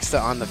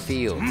Dragsta on the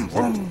field.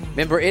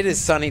 Remember, it is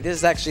sunny. This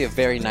is actually a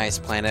very nice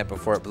planet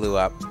before it blew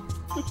up.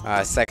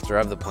 Sector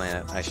of the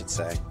planet, I should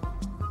say.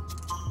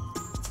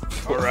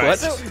 All right.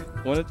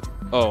 What?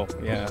 Oh,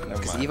 yeah. Never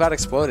Because mind. EVOD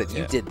exploded.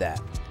 You Yeah. did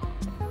that.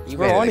 You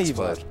We're made on it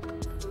explode.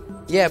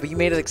 EVOD. Yeah, but you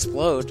made it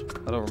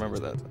explode. I don't remember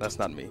that. That's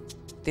not me.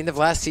 At the end of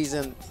last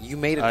season, you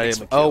made it I am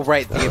explode. a killer. Oh,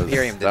 right. The That was-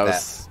 Imperium did that that.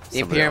 was The somebody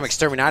Imperium else.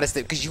 Exterminatus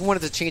did, because you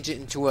wanted to change it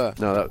into a...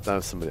 No, that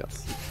was somebody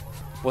else.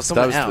 Well,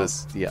 someone that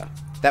else. was yeah.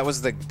 That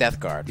was the Death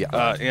Guard.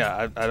 Yeah.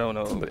 Yeah, I don't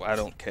know. I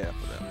don't care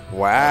for that.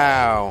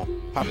 Wow.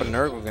 Papa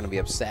Nurg was going to be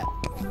upset.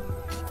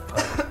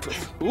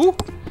 Ooh.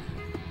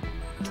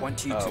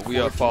 20 We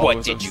are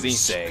followers of Tzeentch.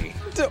 say?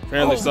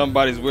 Apparently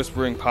somebody's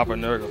whispering Papa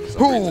Nurgle for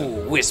some reason.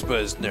 Who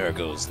whispers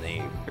Nurgle's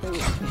name?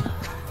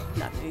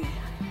 Not me.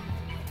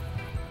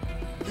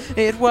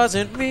 It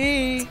wasn't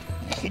me.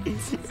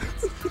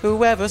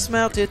 Whoever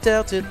smelt it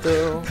dealt it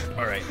though.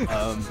 All right.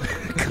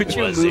 Could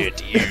you move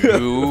it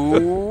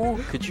you?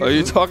 Could you Are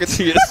you talking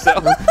to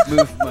yourself?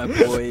 move my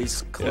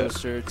boys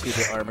closer to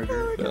the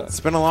armiger? It's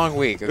been a long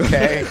week,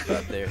 okay?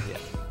 About there,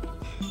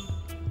 yeah.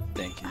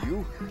 Thank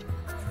you.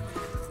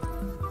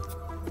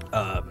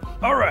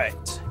 All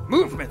right.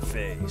 Movement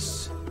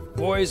phase.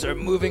 Boys are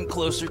moving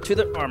closer to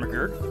the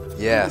armiger.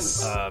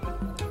 Yes. My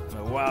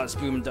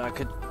Wazbom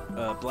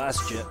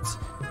Blastajet.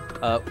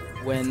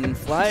 When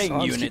flying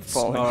Songs keep units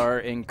falling. are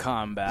in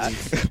combat,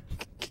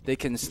 they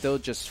can still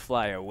just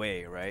fly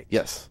away, right?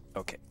 Yes.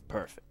 Okay,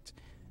 perfect.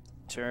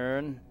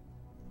 Turn.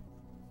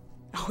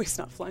 Oh, he's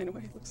not flying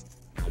away. Looks.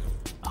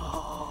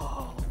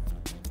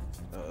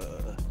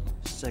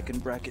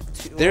 Second bracket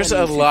 2. There's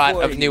a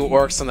lot of new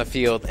orcs on the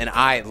field, and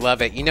I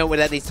love it. You know what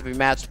that needs to be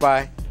matched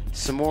by?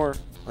 Some more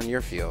on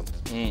your field.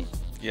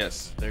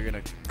 Yes. They're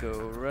gonna go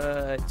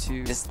right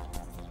to. Just,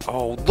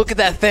 oh, look at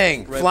that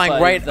thing Right flying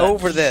by right that-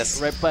 over this.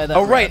 right by that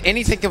Oh, right, rabbit.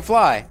 anything can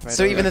fly.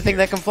 So even over the thing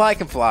that can fly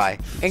can fly.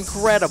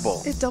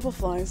 Incredible. It double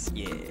flies.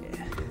 Yeah.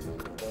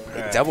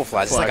 It double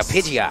flies. It's like a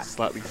Pidgeot.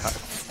 Slightly high.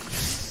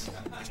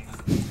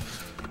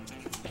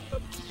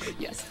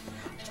 Yes.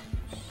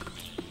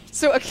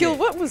 So, Akil,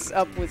 what was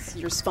up with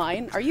your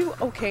spine? Are you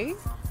okay?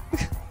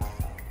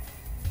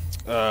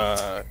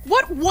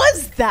 What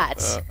was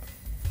that?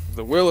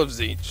 The will of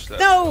Tzeentch.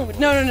 No.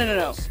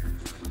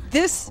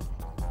 This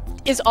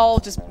is all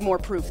just more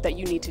proof that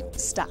you need to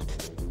stop.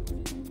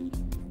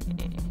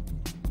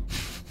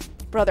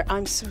 Brother,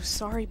 I'm so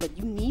sorry, but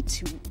you need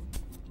to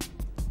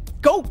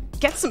go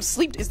get some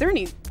sleep. Is there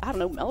any, I don't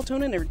know,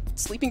 melatonin or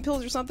sleeping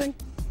pills or something?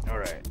 All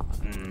right.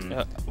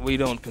 We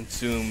don't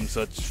consume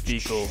such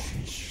fecal.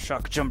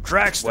 Shock Jump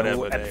Dragster Whatever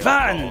will they are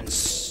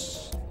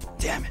advance.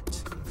 Damn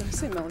it. Did I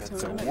say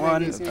melatonin? I meant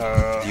One. magnesium.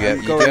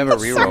 You do have a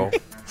reroll.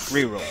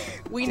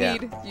 Reroll. We yeah.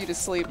 need you to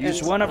sleep. Use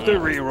and- one of the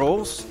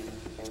rerolls.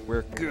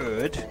 We're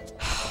good.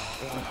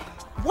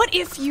 What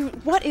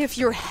if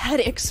your head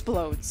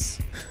explodes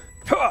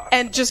Ha!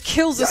 and just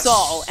kills us Yes.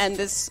 all, and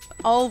this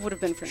all would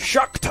have been for nothing?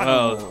 Shock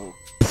Tunnel.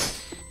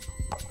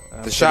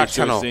 I'm The shock pretty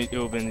sure tunnel. It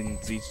would have been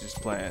Tzeentch's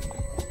plan.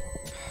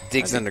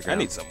 Digs I underground.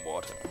 need some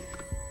water.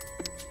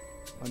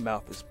 My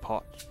mouth is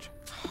parched.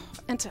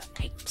 Enta,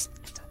 hey, psst,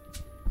 Enta.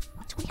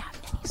 Do we have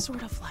any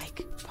sort of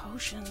like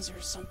potions or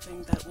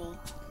something that will.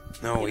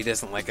 No, he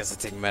doesn't like us to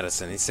take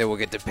medicine. He said we'll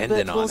get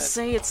dependent But on we'll it.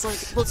 say it's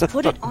like, let's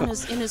put it on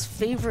in his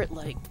favorite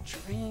like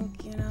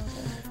drink, you know.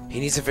 He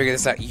needs to figure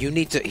this out. You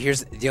need to.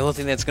 Here's the only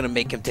thing that's going to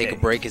make him take a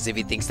break is if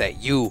he thinks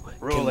that you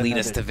can lead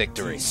us to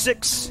victory.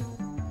 6.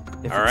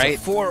 If All it's right. a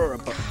 4 or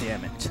above,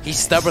 damn it. He's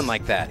stubborn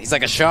like that. He's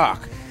like a shark.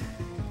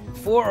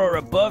 4 or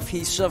above,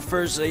 he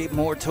suffers a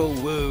mortal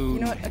wound. You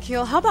know what,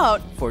 Akil? How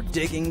about for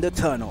digging the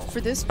tunnel?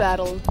 for this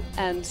battle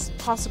and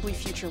possibly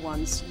future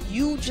ones,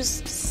 you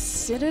just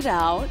sit it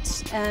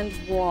out and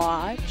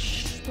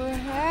watch,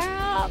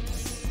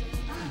 perhaps,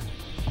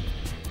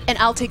 and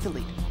I'll take the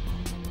lead.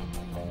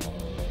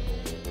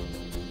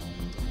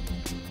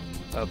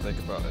 I'll think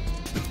about it.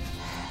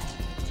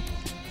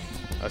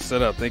 I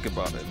said I'll think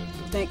about it.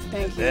 Thank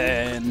you,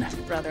 Then,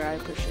 brother. I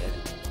appreciate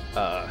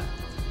it.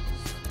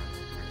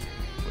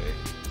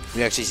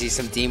 You actually see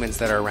some demons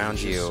that are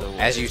around you.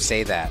 As you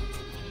say that,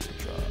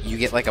 you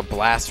get like a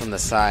blast from the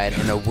side,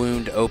 and a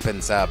wound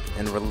opens up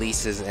and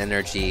releases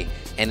energy,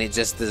 and it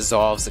just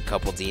dissolves a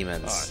couple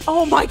demons.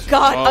 Oh my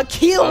God,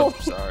 Akil!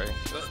 I'm sorry.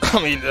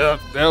 I mean, that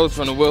was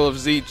from the will of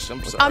Tzeentch.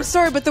 I'm sorry. I'm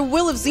sorry, but the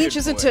will of Tzeentch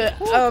isn't to.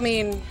 Weird I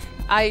mean,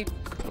 I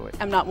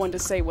am not one to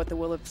say what the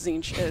will of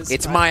Tzeentch is.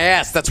 It's but- my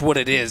ass. That's what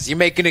it is. You're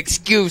making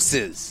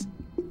excuses.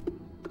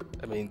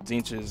 I mean,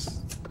 Tzeentch is...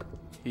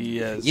 He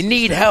has... You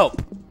need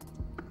help,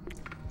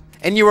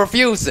 and you're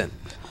refusing.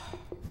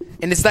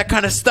 And it's that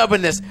kind of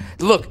stubbornness.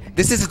 Look,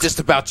 this isn't just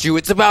about you.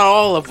 It's about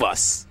all of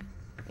us.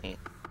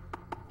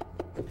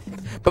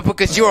 But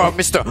because you're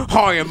Mr.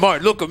 High and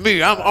Mighty, look at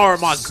me. I'm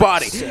Ahriman's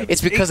body.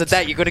 It's because of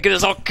that you're going to get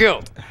us all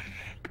killed.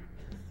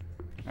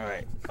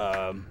 alright,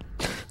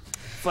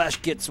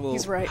 Flash Gits will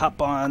He's right.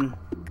 hop on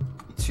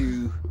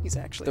to He's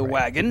actually the right.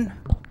 wagon.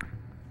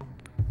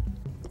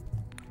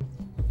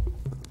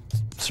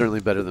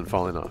 Certainly better than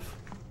falling off.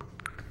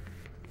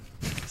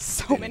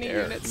 So many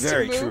units.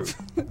 Very to move.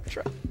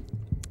 True.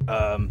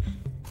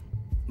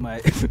 My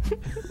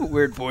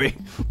weird boy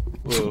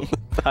will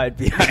hide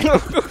behind.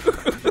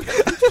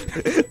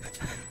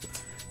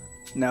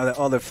 Now that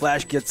all the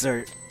Flash Gits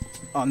are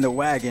on the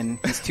wagon,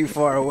 he's too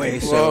far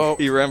away, so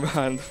He ran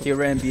behind... he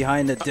ran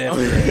behind the dev.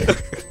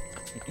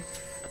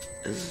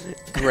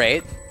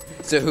 Great.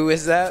 So who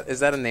is that? Is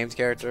that a named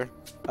character?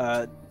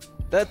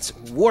 That's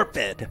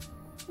Warped.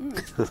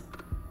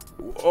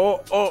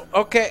 Oh,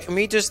 okay.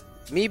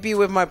 Me be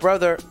with my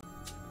brother.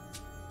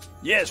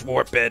 Yes,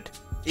 Warped.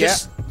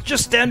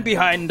 Just stand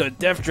behind the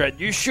Death Dread.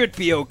 You should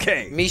be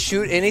okay. Me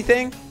shoot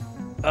anything?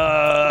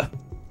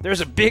 There's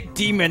a big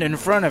demon in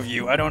front of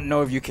you. I don't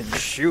know if you can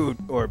shoot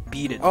or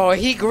beat it. Oh,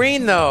 he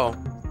green though.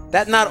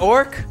 That not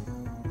orc?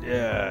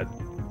 Yeah.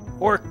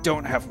 Orc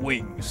don't have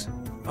wings.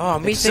 Oh,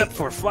 me Except think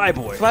for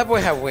Flyboy.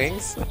 Flyboy have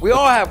wings. We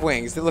all have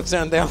wings. It looks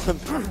around there.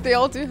 They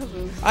all do have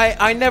them.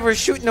 I never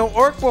shoot no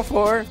orc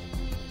before.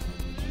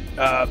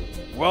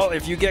 Well,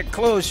 if you get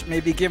close,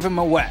 maybe give him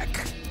a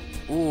whack.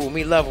 Ooh,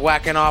 me love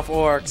whacking off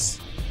orcs.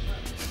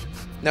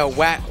 No,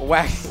 whack.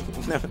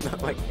 No,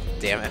 not like.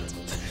 Damn it.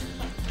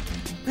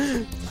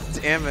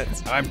 Damn it.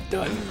 I'm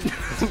done.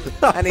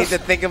 I need to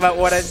think about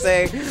what I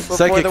say before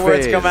Psychic the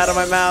words phase. come out of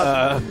my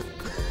mouth.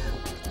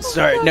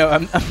 Sorry, no,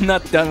 I'm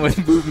not done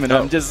with movement.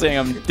 I'm just saying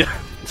I'm done.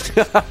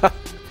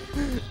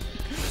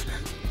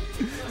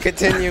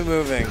 Continue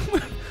moving.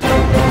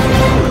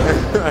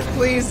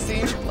 Please,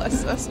 Tzeentch,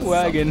 bless us with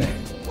Wagon.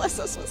 something. Bless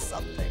us with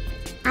something.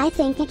 I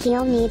think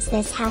Akil needs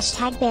this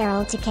hashtag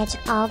barrel to catch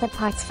all the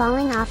parts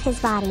falling off his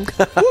body.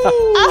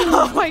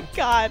 Oh my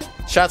God.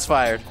 Shots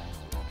fired.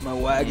 My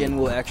wagon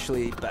will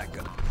actually back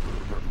up.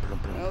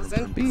 Well,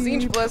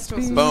 Tzeentch blessed us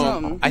with Boom.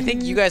 some. I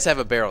think you guys have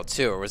a barrel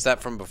too, or was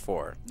that from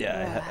before?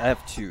 Yeah, I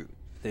have 2.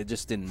 They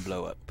just didn't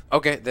blow up.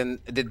 Okay, then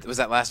was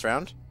that last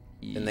round?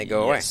 Then they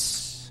go away.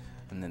 Yes.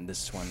 And then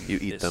this one You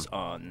eat is them.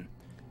 on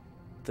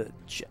the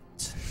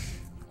jet.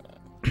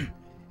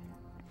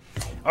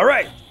 All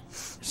right,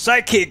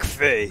 psychic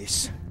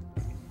phase.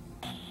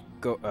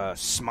 Go,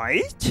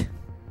 smite.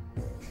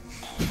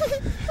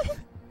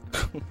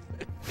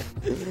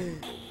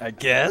 I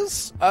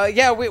guess.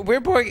 Yeah,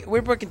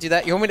 Weirdboy can do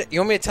that. You want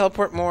me to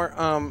teleport more?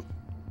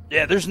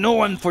 Yeah, there's no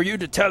one for you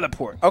to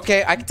teleport.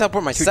 Okay, I can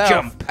teleport myself.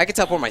 jump. I can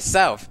teleport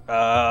myself.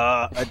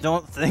 I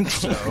don't think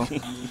so.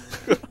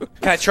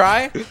 Can I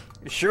try?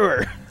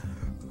 Sure.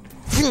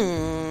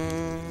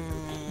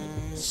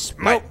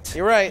 Smite. Nope,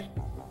 you're right.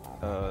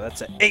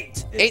 That's an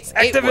 8. Eight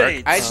Activate.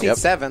 work. I just need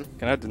 7.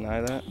 Can I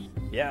deny that?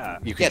 Yeah,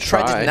 You can Yeah,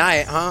 try to deny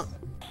it, huh?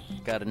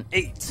 got an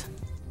 8.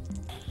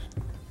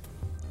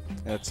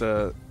 That's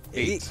a...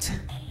 8.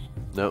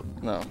 Nope.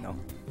 No. No.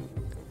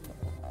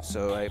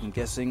 So I'm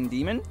guessing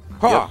demon.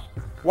 Huh.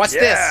 What's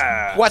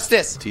Yeah. this? What's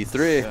this?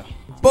 T3.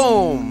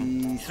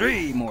 Boom.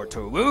 3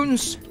 mortal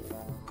wounds.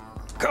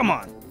 Come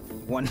on.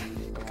 1.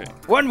 Okay.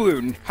 1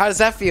 wound. How does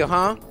that feel,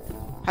 huh?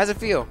 How's it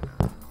feel?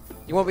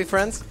 You want to be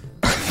friends?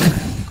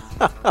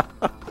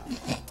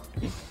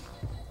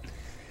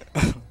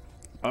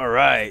 All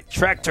right.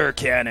 Traktor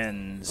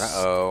cannons.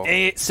 Uh-oh.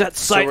 Set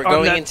So sight we're on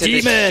going that into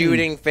demon. the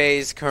shooting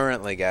phase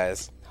currently,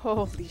 guys.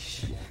 Holy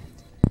shit.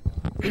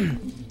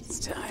 It's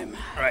time.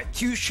 All right,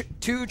 two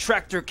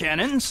Traktor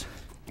Cannons.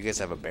 You guys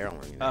have a barrel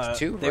in yours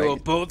too, They right? will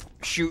both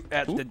shoot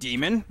at the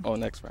demon. Oh,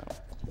 next round.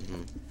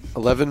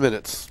 11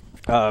 minutes.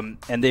 And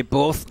they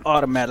both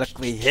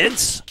automatically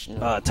hit.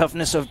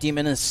 Toughness of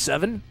demon is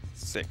 7.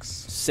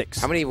 6.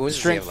 How many wounds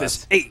does he have Strength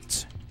is left?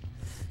 8.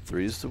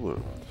 3's to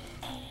wound.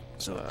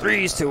 So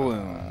 3's to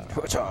wound.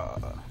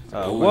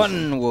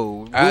 One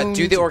wound.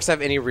 Do the orcs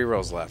have any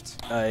rerolls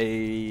left? I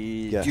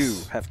do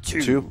have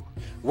 2. 2.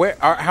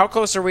 How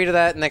close are we to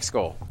that next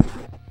goal?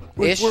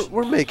 Ish?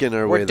 We're making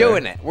our way We're there.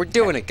 doing it. We're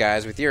doing it,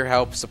 guys, with your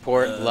help,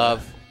 support,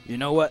 love. You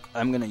know what?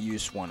 I'm going to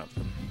use one of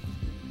them.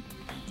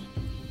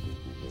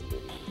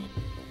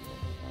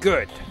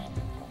 Good.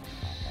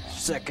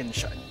 Second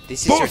shot.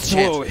 This is Both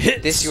your will chance.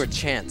 hit. This is your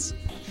chance.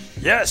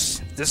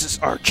 Yes, this is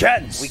our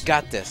chance. We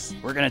got this.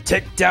 We're going to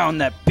take down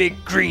that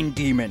big green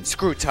demon.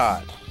 Screw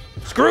Todd.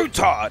 Screw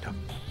Todd.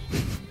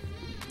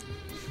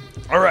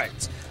 All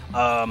right.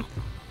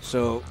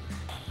 So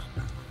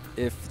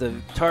if the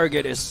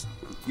target is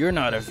you're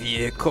not a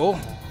vehicle.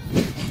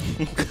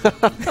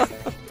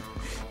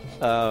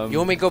 You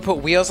want me to go put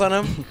wheels on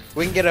him?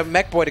 We can get a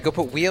mech boy to go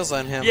put wheels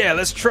on him. Yeah,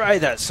 let's try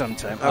that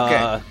sometime.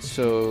 Okay.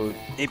 So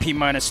AP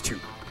 -2.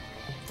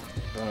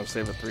 Don't have to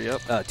save a 3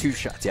 up. 2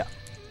 shots. Yeah.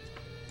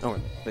 Oh,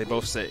 They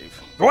both save.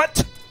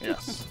 What?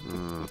 Yes.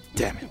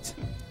 Damn it.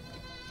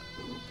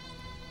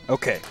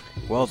 Okay.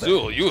 Well then.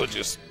 Zool, you were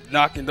just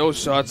knocking those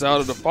shots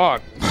out of the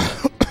park.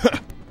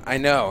 I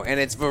know, and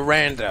it's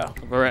veranda.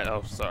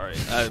 Oh, sorry.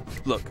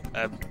 Look,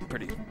 I'm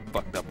pretty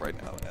fucked up right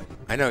now, man.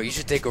 I know, you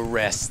should take a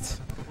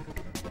rest.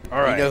 All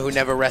right. You know who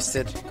never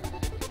rested?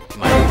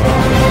 My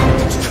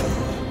father.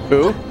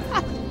 Who?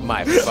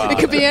 My father. It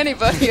could be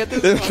anybody at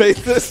this point.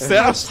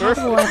 Hashtag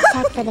warp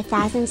tech for the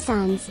 1,000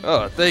 suns.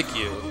 Oh, thank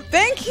you.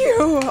 Thank you.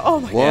 Oh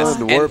my Yes,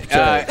 One and, warp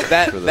tech.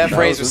 for the that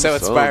phrase was so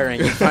 1,000 inspiring.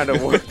 You found a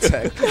warp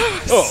tech.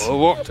 Oh, a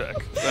warp tech.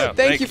 Wow,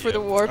 Thank you for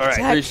the warp All right,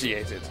 tech.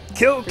 Appreciate it.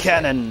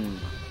 Killkannon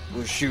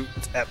will shoot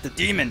at the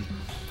demon.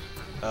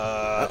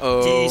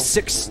 Uh-oh.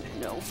 D6.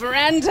 No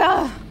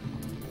veranda.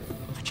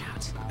 Watch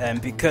out.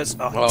 And because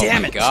Oh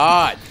damn my it.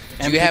 god.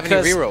 Do And you have any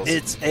because rerolls?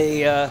 It's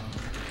a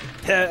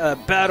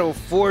battle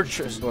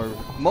fortress or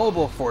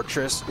mobile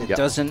fortress. It Yep.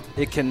 doesn't.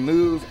 It can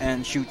move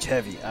and shoots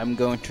heavy. I'm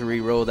going to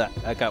re-roll that.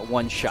 I got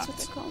 1 shot.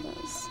 That's what they call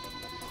those.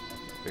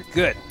 Very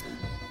good.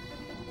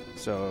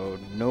 So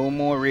no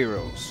more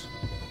rerolls.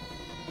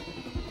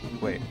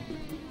 Wait.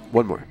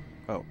 One more.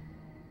 Oh.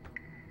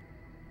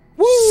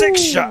 Woo! 6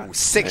 shots.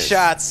 6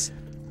 shots.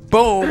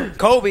 Boom.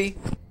 Kobe.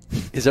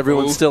 Is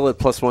everyone still at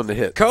 +1 to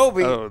hit?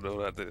 Kobe. I don't know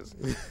what that is.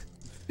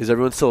 Is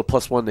everyone still at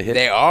 +1 to hit?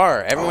 They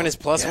are. Everyone is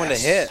 +1 to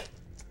hit.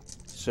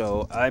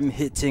 So I'm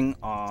hitting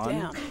on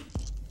Damn.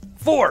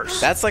 4s.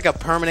 That's like a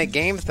permanent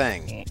game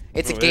thing.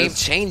 It's a Oh, it game is?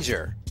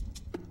 changer.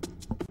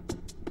 You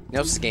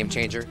know, it's a game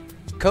changer.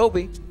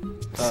 Kobe.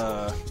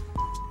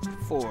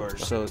 4.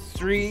 So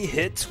 3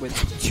 hits with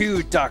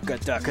 2 Daka.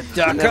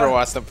 Never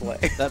watched them play.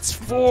 That's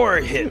 4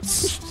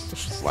 hits.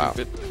 Wow.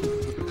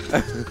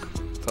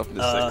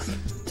 Toughness 6.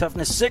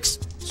 Toughness 6,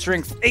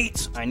 strength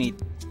 8. I need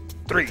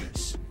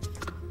 3s.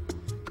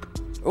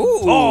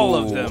 Ooh. All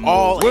of them.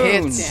 All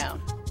Wounds. hits.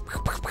 Damn.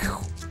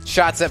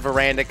 Shots at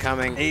veranda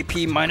coming.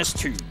 AP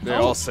 -2. They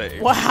all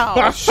save.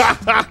 Wow.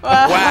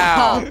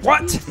 Wow.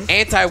 What?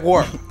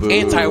 Anti-warp.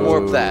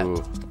 Anti-warp that.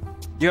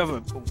 You have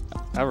a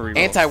I have a reroll.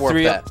 Anti-warp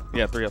 3 that. up.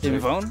 Yeah, 3 up.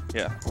 Invone?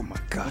 Yeah. Oh my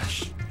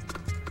gosh.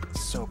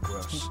 So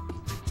gross.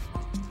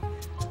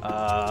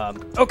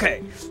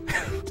 Okay.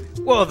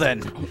 Well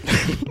then.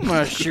 I'm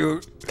gonna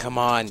shoot. Come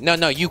on.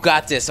 No, you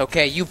got this,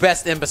 okay? You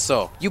best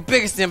imbecile. You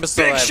biggest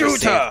imbecile Big I've ever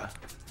shooter!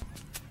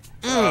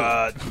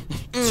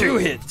 2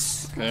 hits.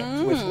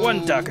 With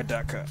 1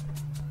 Daka.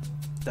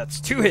 That's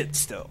 2 hits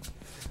still.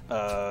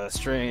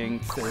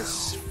 Strength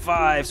is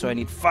 5, so I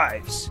need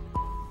 5s.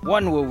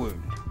 1 will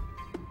wound.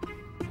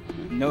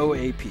 No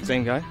AP.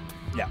 Same guy?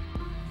 Yeah.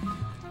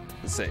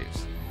 It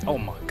saves. Oh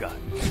my god.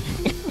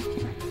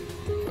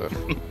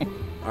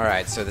 All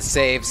right, so the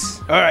saves.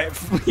 All right,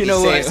 you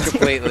know what? Saves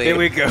completely. Here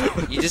we go.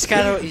 You just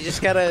gotta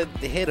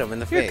hit him in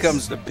the Here face.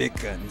 comes the big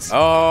guns.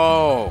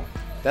 Oh,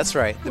 that's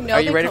right. No,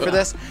 Are you they ready come for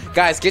this?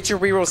 Guys, get your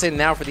rerolls in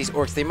now for these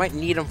orcs. They might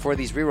need them for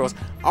these rerolls.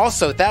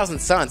 Also, 1,000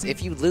 Suns,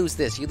 if you lose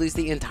this, you lose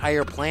the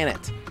entire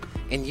planet.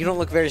 And you don't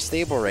look very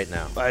stable right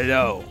now. I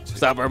know.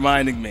 Stop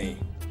reminding me.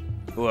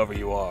 Whoever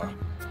you are.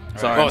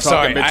 Sorry, Oh, I'm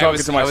sorry. been I talking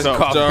was- to I was myself.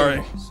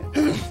 coughing.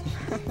 Sorry.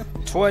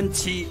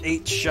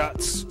 28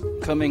 shots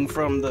coming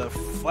from the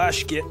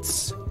flash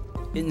gits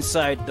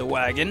inside the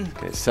wagon.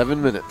 Okay,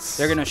 7 minutes.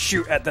 They're gonna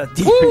shoot at that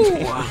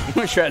demon.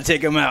 I'm trying to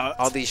take him out.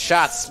 All these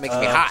shots make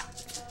me hot.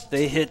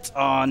 They hit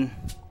on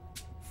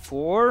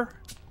 4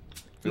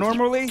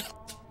 normally.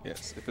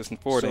 Yes, if it's in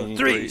 4, So then you need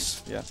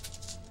 3s. 3s. Yeah.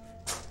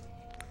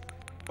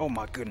 Oh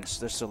my goodness,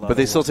 there's a lot. But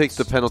they of still ones. take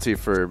the penalty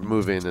for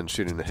moving and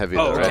shooting the heavy,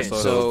 Oh, though, okay. right?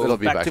 So it'll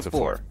be back back to 4.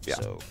 4. Yeah.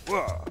 So,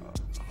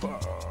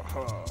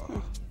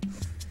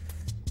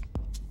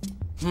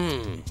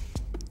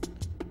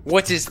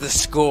 What is the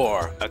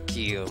score,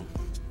 Akil?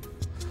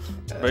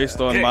 Based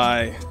on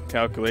my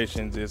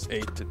calculations, it's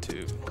 8 to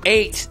 2.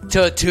 8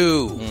 to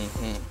 2.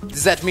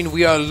 Does that mean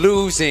we are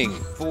losing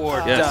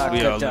Yes,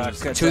 we are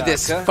losing. to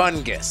this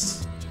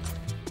fungus?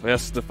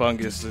 Yes, the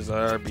fungus is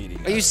our beating.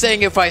 Are you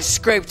saying if I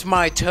scraped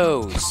my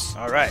toes,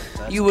 All right.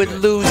 you would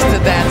lose to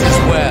that as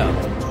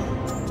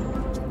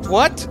well?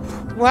 What?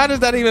 Why does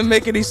that even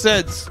make any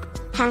sense?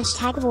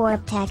 Hashtag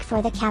warp tech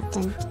for the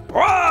captain.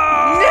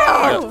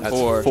 Wow! That's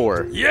 4.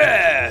 4.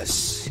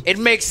 Yes! It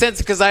makes sense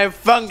because I have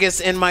fungus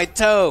in my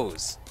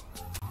toes.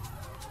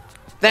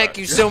 Thank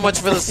you so much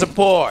for the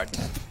support.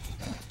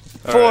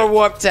 4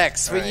 warp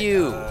techs for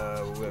you.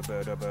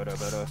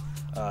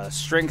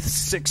 Strength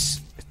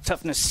 6,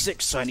 toughness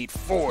 6, so I need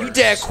 4. You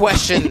dare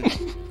question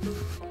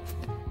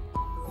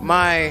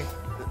my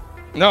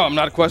No, I'm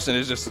not a question.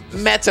 It's just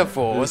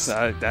metaphors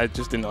I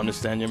just didn't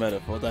understand your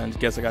metaphor. I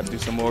guess I got to do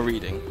some more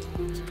reading.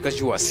 because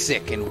you are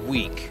sick and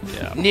weak.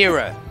 Yeah.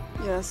 Nira,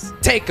 Yes.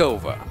 take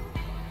over.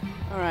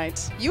 All right.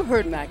 You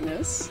heard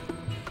Magnus,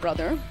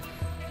 brother.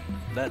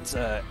 That's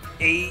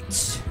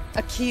 8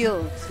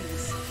 Akil,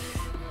 please.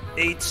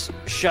 8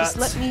 shots. Just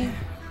let me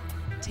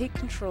take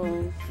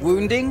control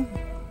Wounding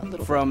a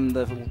little from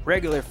the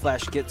regular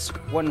flash gets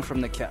 1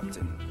 from the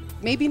captain.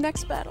 bit. Maybe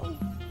next battle.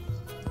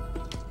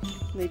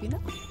 Maybe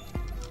not.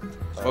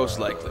 Most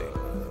likely.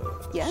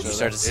 Yes. You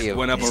start to see It a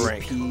went up a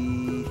rank. AP,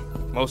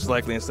 Most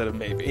likely instead of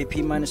maybe. AP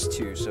minus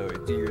 2, so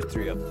do your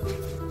 3 up.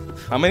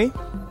 How many?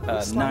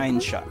 9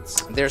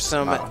 shots. There's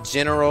some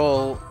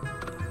general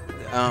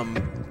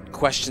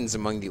questions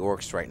among the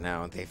orcs right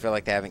now. They feel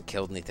like they haven't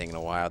killed anything in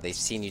a while. They've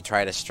seen you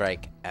try to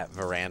strike at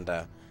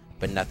Veranda,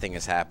 but nothing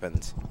has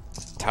happened.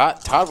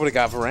 Todd would have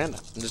got Veranda.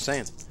 I'm just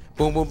saying.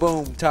 Boom, boom,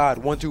 boom. Todd,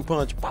 1-2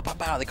 punch. Pow, pow,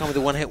 pow. They call me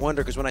the one-hit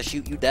wonder because when I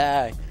shoot, you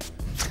die.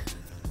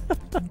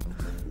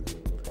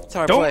 That's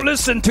how I Don't play.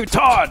 listen to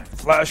Todd,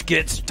 Flash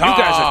Gits. You guys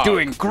are Todd.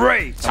 doing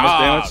great.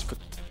 How much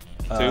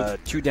damage?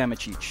 2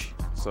 damage each.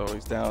 So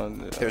he's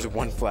down. There's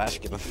one flash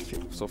given the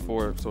field. So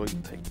 4. So he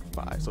can take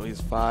 5. So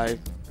he's 5.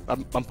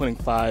 I'm putting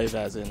 5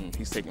 as in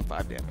he's taking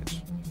 5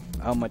 damage.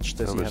 How much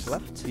does he have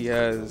left? He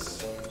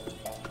has.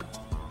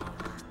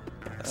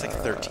 It's like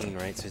 13,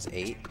 right? So it's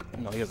 8.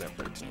 No, he doesn't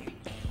have 13.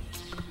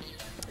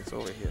 It's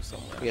over here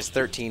somewhere. He has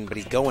 13, but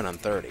he's going on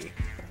 30.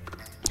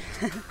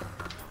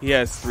 He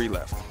has 3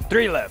 left.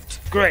 3 left.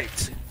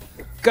 Great.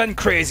 Gun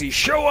crazy.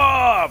 Show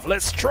off.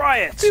 Let's try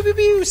it. Pew, pew,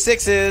 pew.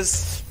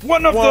 6s.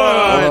 One of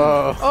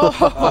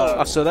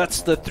them. So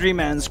that's the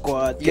 3-man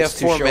squad. You have Gets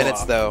to 4 show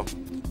minutes, off. though.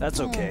 That's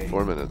okay.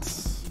 4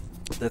 minutes.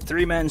 The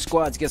 3-man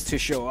squad gets to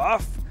show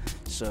off.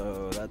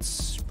 So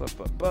that's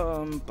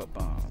ba-ba-bum,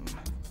 ba-bum.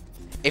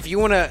 If you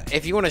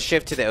wanna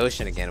shift to the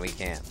ocean again, we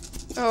can.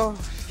 Oh.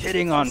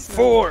 Hitting on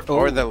 4.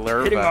 Or the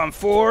Lurva. Hitting on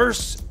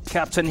 4s.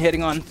 Captain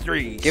hitting on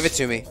 3s. Give it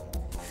to me.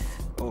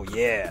 Oh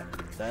yeah.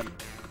 That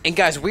And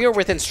guys, we are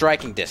within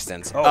striking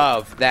distance Oh.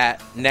 of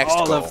that next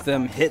all goal. of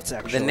them hits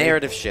actually. The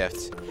narrative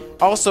shift.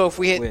 Also, if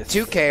we hit With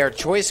 2K, our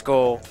choice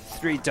goal,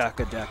 3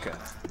 Daka.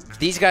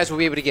 these guys will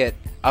be able to get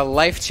a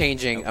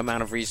life-changing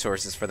amount of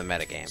resources for the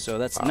metagame. So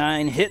that's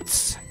 9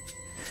 hits.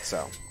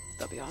 So,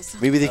 That'd be awesome.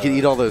 Maybe they could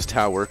eat all those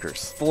T'au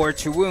workers. 4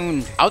 to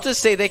wound. I'll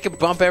just say they could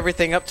bump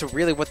everything up to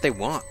really what they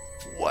want.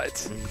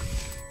 What?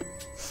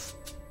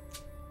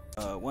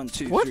 1,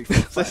 2, What? 3, 4,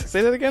 5.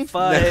 Say that again?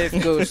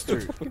 5 goes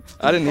through.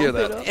 I didn't hear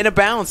that. In a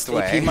balanced AP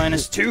way.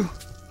 minus 2.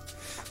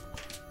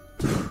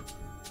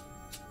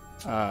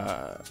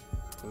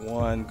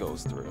 1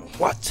 goes through.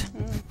 What?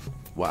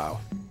 Wow.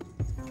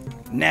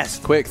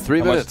 Nest. Quick, 3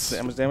 How minutes.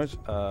 much damage?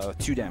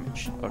 2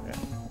 damage. Okay.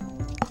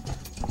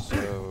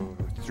 So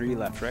 3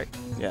 left, right?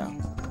 Yeah.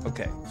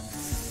 Okay.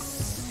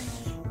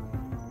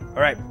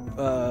 All right.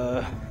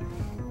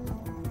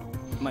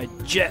 My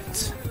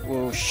jet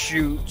will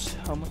shoot.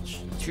 How much?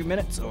 2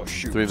 minutes or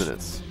shoot? 3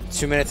 minutes.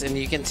 2 minutes, and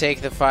you can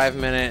take the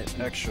 5-minute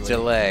Actually.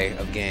 delay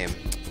of game.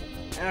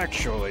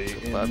 Actually,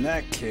 in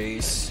that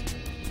case,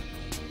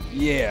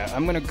 yeah,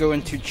 I'm gonna go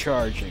into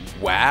charging.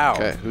 Wow.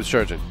 Okay, who's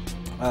charging?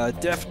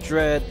 Death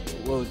Dread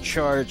will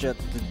charge at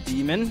the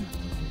demon.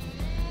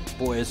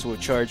 Boyz will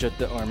charge at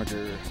the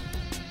armiger.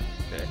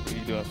 Okay. What are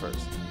you doing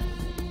first?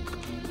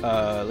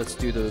 Let's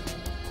do the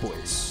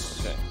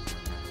Boyz. Okay.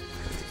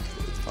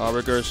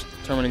 Armiger's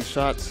terminating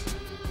shots.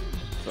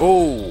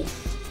 Oh.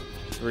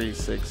 3,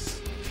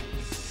 6,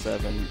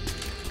 7,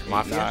 8,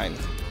 Mafia? 9.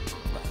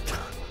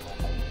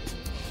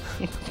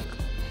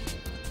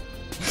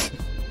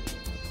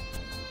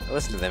 I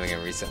listened to them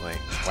again recently.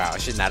 Wow, I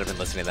should not have been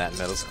listening to that in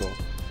middle school.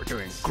 We're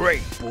doing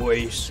great,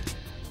 boys.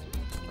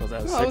 Was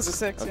that a 6? Oh, it was a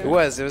 6. It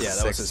was. It was Yeah, a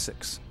that was 6. a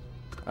 6.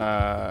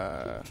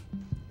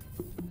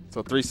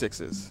 So 3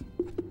 6s.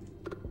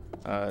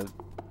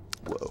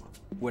 Whoa.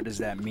 What does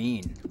that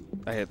mean?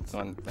 I hit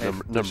on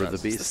Number of the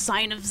The beast.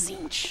 sign of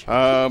Tzeentch.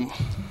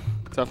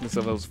 Toughness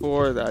of those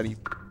 4. I need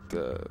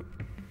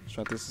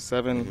strength is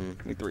 7.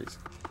 Need 3s.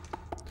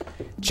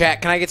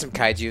 Chat, can I get some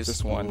kaijus?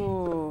 Just 1.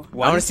 Ooh. I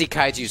want to see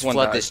kaijus One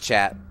flood die. this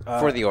chat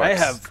for the orcs. I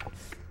have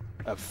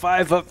a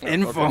 5 up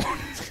info.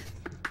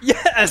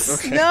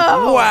 Yes!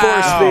 No! Wow.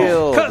 Force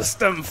field.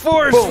 Custom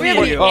force We have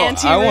field. any I want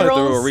to throw a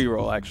anti-rerolls?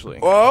 reroll actually,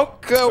 Oh,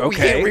 go. We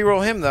Okay. can't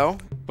reroll him though.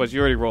 but you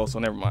already rolled, so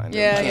never mind.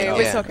 Yeah, Never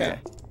mind. it's Yeah. okay.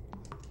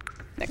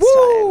 Next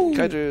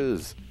time.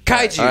 Kaijus.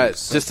 Kaiju. All right,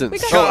 distance. We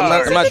got Oh, I'm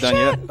not Take a done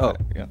yet. shot. Oh,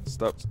 yeah.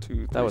 Stop.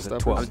 Two. That was a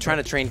steppers. 12. I'm trying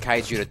to train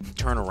Kaiju to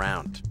turn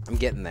around. I'm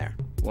getting there.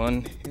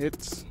 One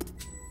hit.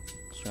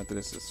 Strength of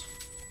this is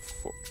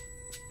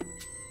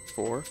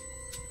 4.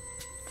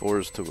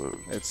 4 to wound.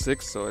 It's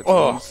 6, so it's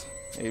Oh. wounds.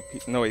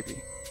 AP. No AP.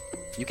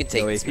 You can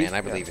take No this, AP? man.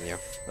 I believe in you.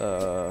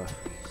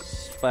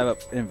 5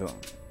 up, invuln.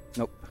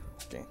 Nope.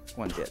 Okay,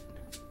 1 dead.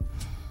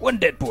 One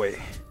dead boy.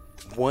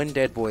 One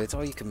dead boy. That's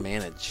all you can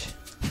manage.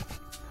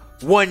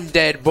 One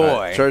dead boy.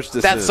 Alright, charge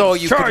distance. That's all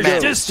you can Charge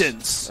manage.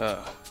 distance.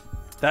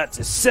 That's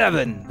a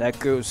 7. That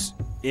goes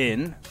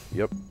in.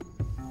 Yep.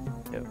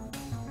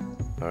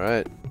 All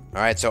right.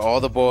 All right, so all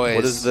the boys.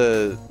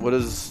 What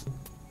does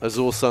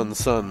Azul Sun's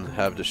son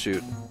have to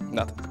shoot?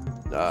 Nothing.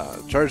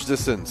 Charge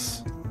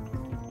distance.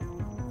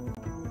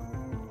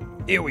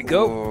 Here we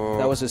go. Oh.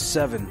 That was a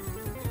 7.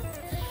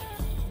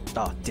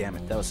 Oh, damn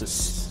it. That was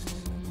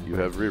a You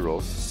have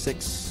rerolls.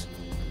 6.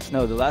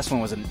 No, the last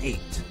one was an 8.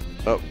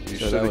 Oh, you So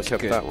should that have was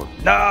kept good. that one.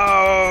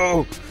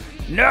 No!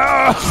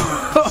 No!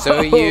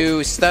 So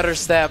you stutter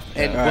step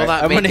and will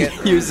not I'm make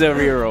gonna it. use a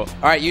reroll.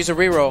 All right, use a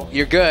reroll.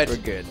 You're good. We're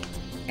good.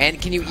 And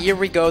can you here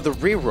we go the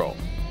reroll?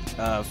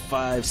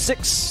 5,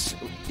 6.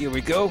 Here we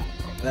go.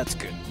 That's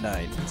good.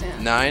 9.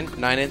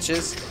 9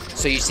 inches.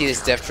 So you see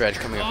this death dread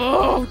coming up.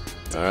 All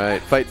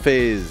right, fight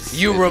phase.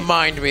 You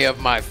remind me of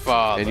my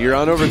father. And you're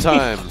on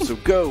overtime, so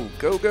go.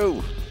 You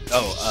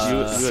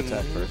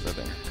attack first, I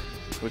think.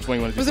 Which one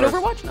you want to do Was it first?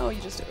 Overwatch? No, you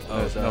just did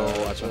it.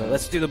 No,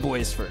 Let's do the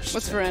boys first.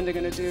 What's Veranda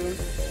gonna do?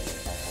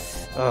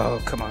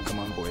 Oh, come on,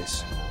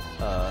 boys.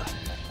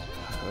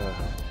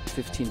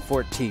 15,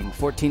 14.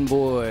 14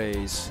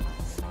 boys.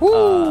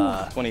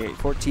 28.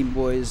 14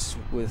 boys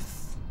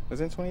with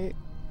Is it 28?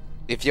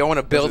 If you want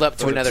to build up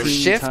to another 14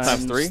 shift,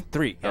 times 3?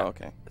 3. Yeah. Oh,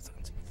 okay.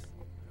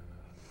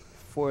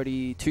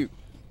 42.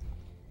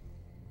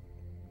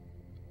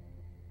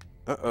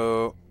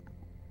 uh-oh.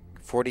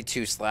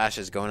 42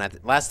 slashes going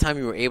at last time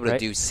you were able to Right.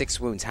 do 6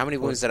 wounds. How many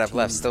wounds did I have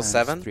left? Still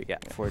 7? 3, yeah,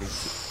 42.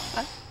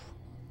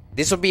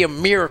 This will be a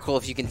miracle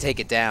if you can take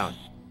it down.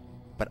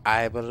 But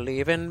I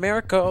believe in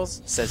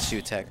miracles, says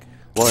Shutek.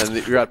 Well,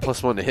 and you're at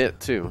 +1 to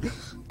hit too.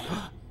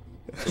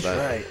 So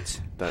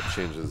Right. that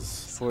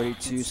changes.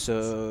 42,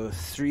 so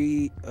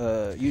 3,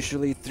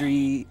 usually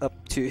 3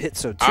 up to hit,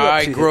 so 2 up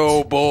I to grow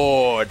hits.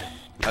 bored.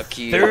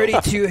 Akio.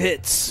 32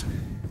 hits.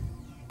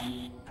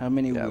 How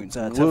many Yeah, wounds?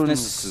 wounds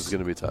Toughness is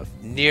gonna be tough.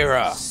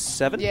 Nira.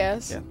 7?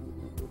 Yes. Yeah.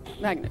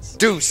 Magnus.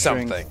 Do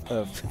Strength something.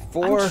 of I'm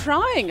 4.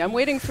 trying. I'm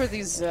waiting for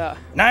these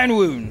 9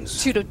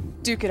 wounds. 2 to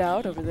duke it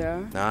out over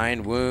there.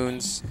 9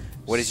 wounds.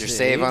 What is your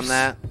save on Saves.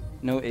 that?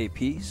 No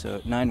AP,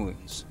 so 9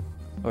 wounds.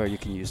 Or you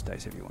can use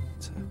dice if you want.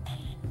 So.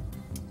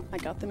 I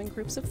got them in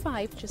groups of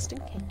 5 just in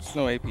case.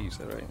 No AP, you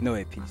said, right? No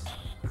APs.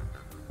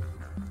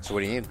 So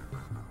what do you need?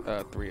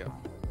 3 up.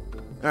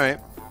 All right.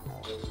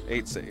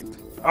 8 saved.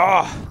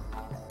 Oh,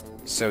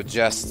 So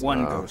just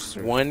One goes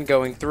through. 1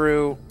 going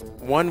through,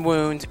 1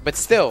 wound, but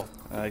still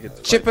I get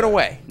to chip fight it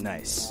away.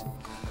 Nice.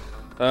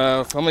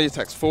 How many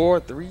attacks? 4,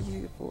 3,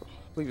 4.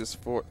 I believe it's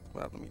 4.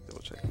 Well, let me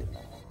double check it.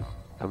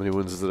 How many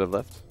wounds does it have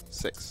left?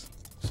 6.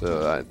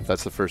 So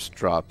that's the first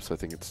drop. So I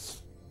think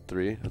it's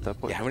 3 at that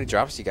point. Yeah, how many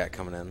drops you got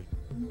coming in?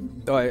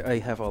 Oh, I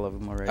have all of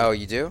them already. Oh,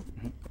 you do?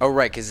 Oh,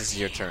 right, because this is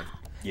your turn.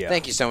 yeah.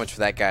 Thank you so much for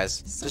that,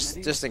 guys.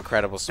 Just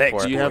incredible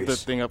support. Do you have the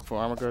boys. thing up for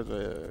armor guards?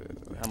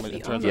 How many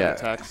The turns armor- of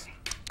attacks?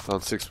 It's on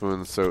 6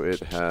 wounds, so it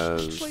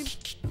has. Actually,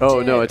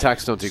 Oh no, dead.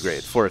 attacks don't do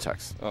great. 4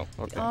 attacks. Oh,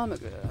 okay. Oh my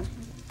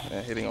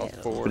god. Hitting on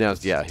 4. But now,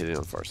 yeah, hitting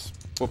on force.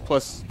 Well,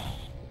 plus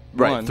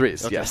Right, 1.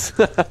 3s. Okay. Yes,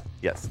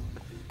 yes.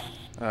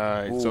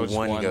 Alright, so Ooh, it's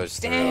 1 goes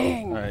through.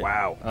 Dang. Alright.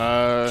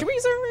 wow. Should we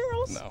use our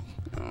rerolls?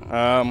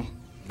 No.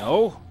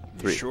 No?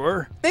 3.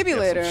 Sure? Maybe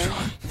later.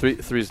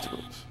 3's to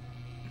wounds.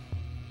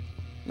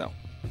 No.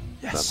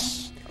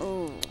 Yes.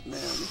 Oh man.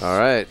 All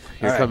right,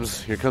 All right.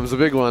 here comes the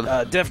big one.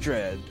 Death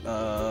Dread.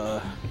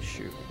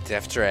 Shoot.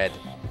 Death Dread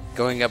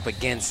going up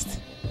against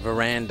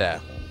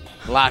Veranda,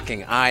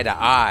 locking eye to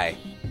eye.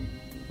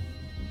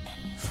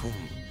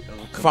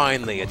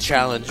 Finally, a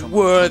challenge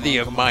worthy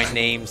of my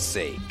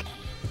namesake.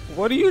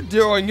 What are you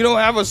doing? You don't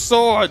have a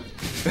sword.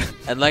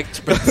 I'd like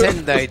to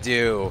pretend I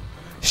do.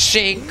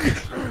 Shink!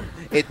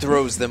 It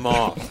throws them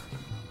off.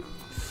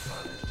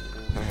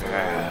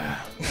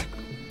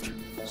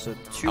 So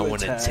 2 I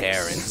want to attacks.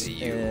 tear into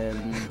you.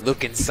 And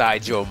Look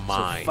inside your so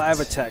mind. 5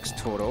 attacks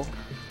total.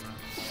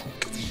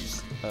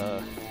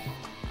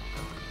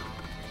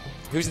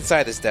 Who's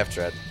inside this Death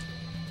Dread?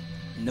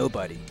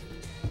 Nobody.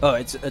 Oh,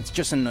 it's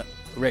just a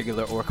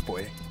regular orc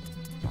boy.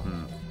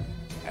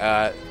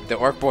 The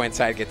orc boy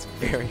inside gets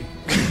very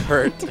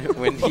hurt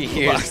when he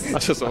hears.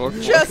 Just orc.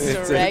 Just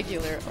a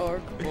regular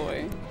orc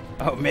boy.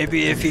 Oh,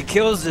 maybe if he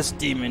kills this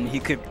demon, he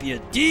could be a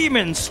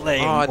demon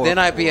slaying. Oh, then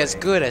orc I'd be boy. as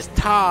good as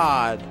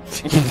Todd.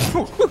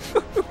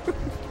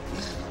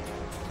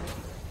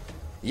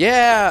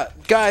 Yeah,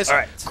 guys, All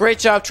right. great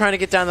job trying to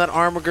get down that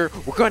Armiger.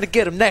 We're going to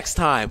get him next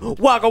time.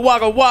 Wagga,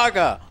 wagga,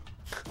 wagga.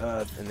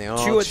 And they all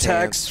 2 chant.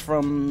 attacks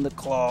from the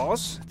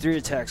claws, 3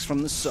 attacks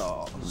from the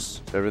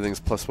saws. Everything's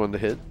 +1 to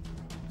hit.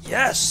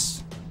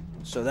 Yes!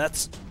 So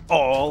that's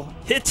all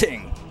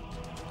hitting.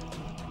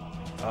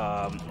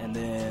 And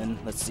then,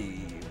 let's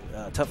see,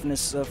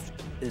 toughness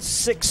is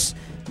 6.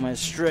 My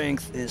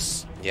strength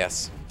is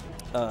Yes.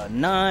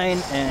 9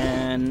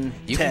 and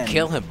You 10. can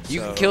kill him.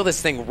 You can kill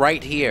this thing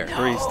right here.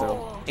 3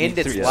 still. End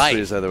its Yeah, life.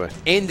 3 is the other way.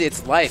 End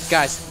its life.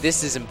 Guys,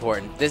 this is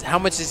important. How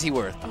much is he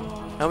worth?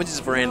 How much is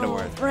Veranda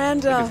worth? It's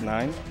Veranda.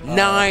 9.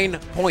 9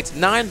 points.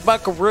 9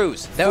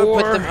 buckaroos. That would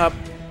put 4 them up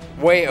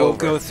way We'll over.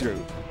 go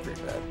through.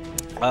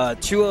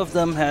 2 of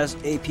them has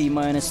AP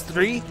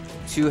 -3,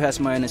 2 has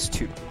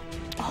 -2.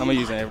 I'm gonna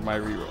use it for my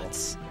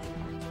rerolls.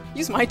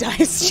 Use my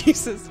dice,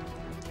 Jesus.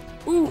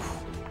 Ooh.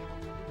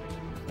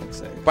 Let's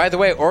say. By the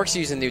way, Orks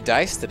using new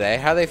dice today.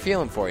 How are they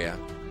feeling for you?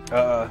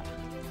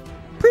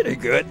 Pretty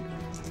good.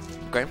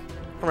 Okay.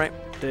 All right.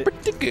 They-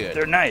 Pretty good.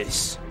 They're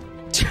nice.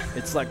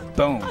 It's like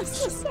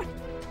bones.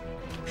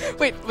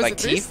 Wait, was Like it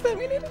 3 teeth? that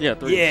we needed? Yeah,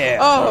 3. Yeah.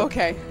 Oh,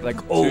 okay. Like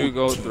 2 old.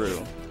 go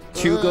through.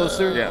 2 goes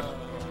through? Yeah.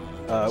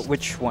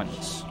 Which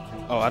ones?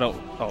 Oh, I don't.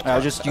 Oh,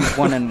 I'll just use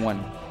 1 and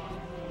 1.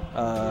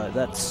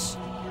 That's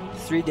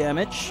 3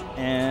 damage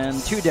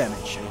and 2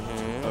 damage.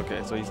 Okay,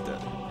 so he's dead.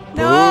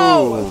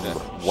 No!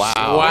 Wow.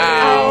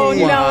 Oh,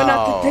 no,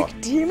 not the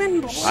big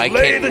demon. I Slay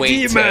can't the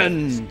wait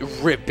demon! to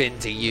rip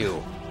into you.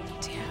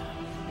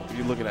 What are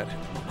you looking at?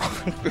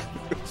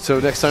 So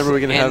next time we're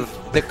going to And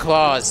have... the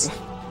claws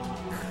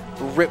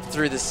rip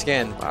through the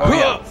skin. Oh,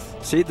 yeah.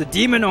 See, the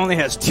demon only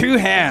has 2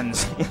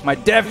 hands. My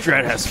Death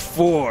Dread has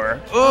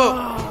 4.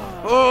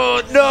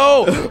 Oh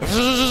no!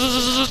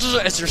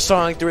 As you're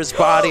sawing through his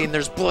body and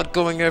there's blood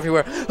going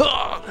everywhere.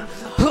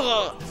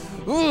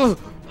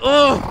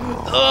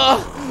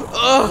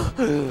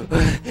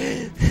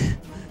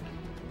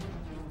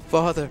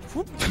 Father.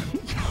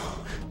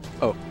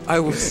 Oh, I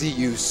will see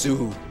you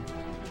soon.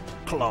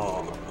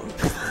 Claw.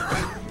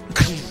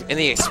 And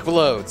he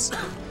explodes.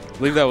 I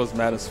believe that was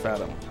Mattis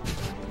Fathom.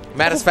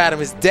 Mattis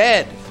Fathom is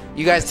dead.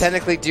 You guys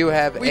technically do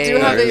have We do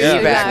have a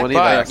evac, one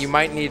but evac. you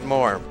might need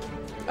more.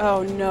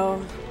 Oh,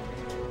 no.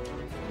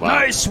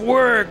 Nice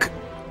work,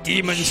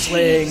 demon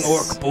slaying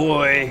orc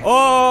boy.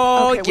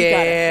 Oh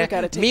Okay, we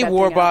gotta take me that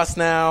war thing out. boss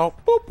now.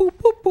 Boop, boop,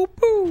 boop, boop,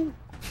 boop.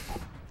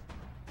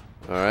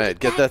 All right,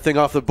 get that thing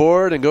off the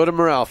board and go to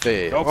morale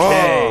phase.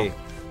 Okay.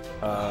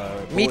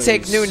 Me Boyz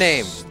take new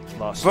name.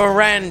 Lost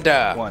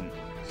Veranda. 1.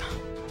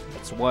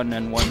 That's 1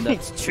 and 1.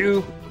 That's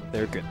 2.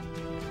 They're good.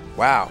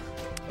 Wow.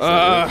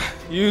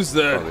 Use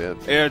the Oh,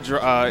 yeah. air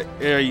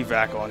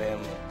evac on him.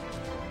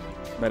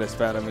 Mattis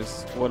Fathom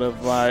is one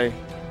of my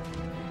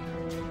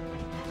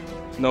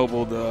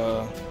noble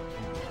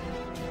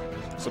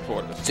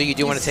supporters. So you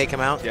do want to take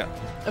him out? Yeah.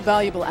 A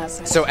valuable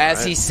asset. So as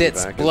Right, he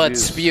sits, back blood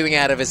is used. spewing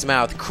out of his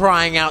mouth,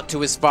 crying out to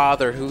his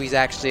father, who he's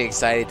actually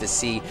excited to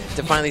see,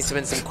 to finally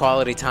spend some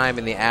quality time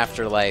in the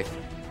afterlife.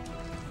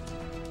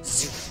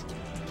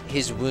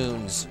 His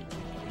wounds,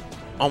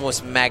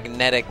 almost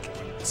magnetic,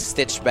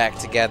 stitched back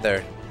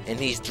together, and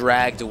he's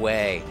dragged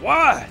away.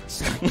 What?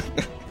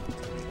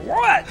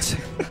 What?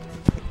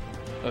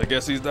 I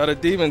guess he's not a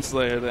demon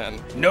slayer then.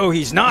 No,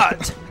 he's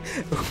not.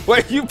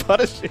 Wait, you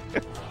punishing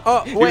him?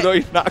 Oh, Even though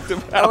you knocked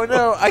him out. Oh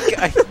no,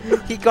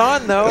 he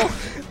gone though.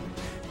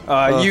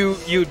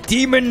 You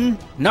demon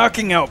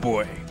knocking out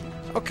boy.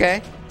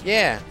 Okay,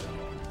 yeah.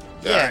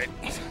 Yeah.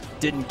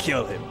 Didn't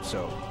kill him,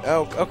 so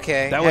Oh,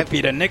 okay. that would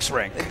be the next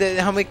rank.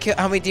 How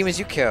many demons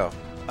you kill?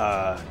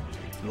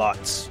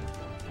 Lots,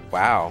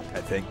 Wow.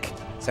 I think.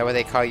 Is that why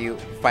they call you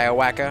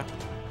Firewhacker?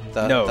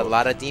 No. The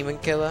Lotta Demon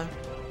Killer?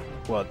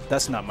 Well,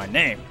 that's not my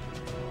name.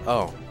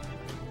 Oh.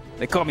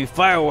 They call me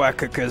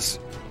Firewhacker because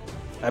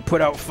I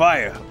put out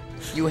fire.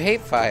 You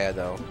hate fire,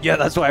 though. Yeah,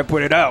 that's why I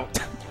put it out.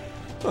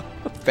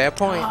 Fair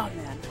point. Oh,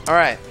 man. All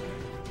right.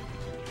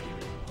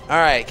 All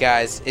right,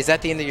 guys. Is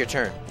that the end of your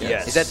turn?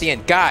 Yes. Is that the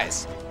end?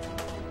 Guys.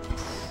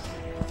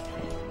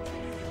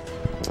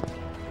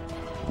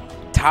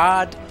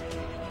 Todd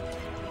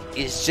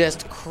is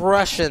just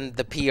crushing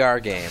the PR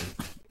game.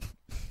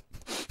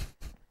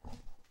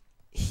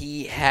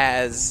 He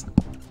has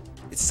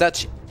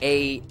such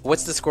a...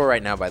 What's the score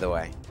right now, by the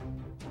way?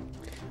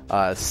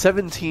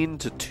 17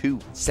 to 2.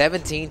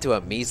 17 to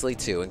a measly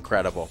 2.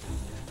 Incredible.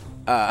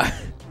 Todd,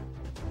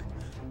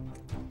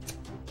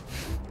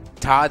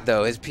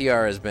 though, his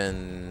PR has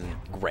been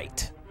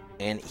great.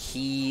 And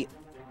he...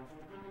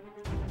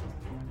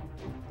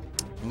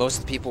 Most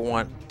of the people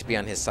want to be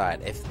on his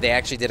side. If they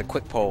actually did a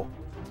quick poll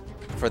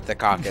for the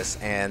caucus,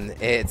 and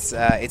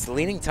it's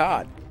leaning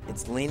Todd.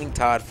 It's leaning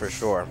Todd for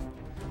sure.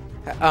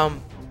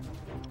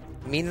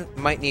 Me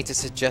might need to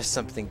suggest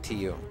something to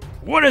you.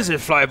 What is it,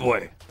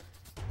 Flyboy?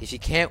 If you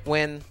can't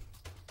win...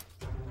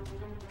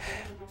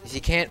 If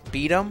you can't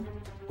beat him...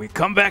 We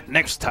come back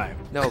next time.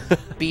 No,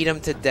 beat him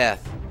to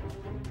death.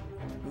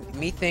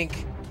 Me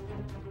think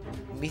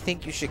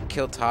you should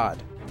kill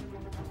Todd.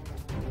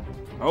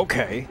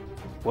 Okay.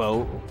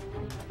 Well,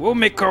 We'll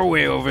make our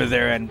way over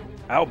there, and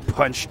I'll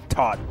punch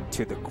Todd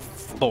to the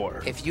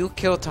floor. If you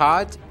kill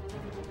Todd,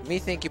 me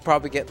think you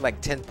probably get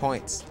like 10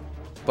 points.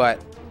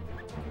 But,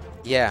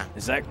 yeah.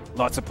 Is that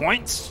lots of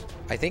points?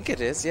 I think it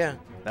is, yeah.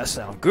 That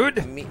sounds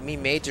good. Me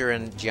major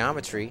in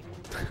geometry.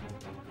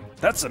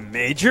 That's a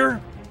major?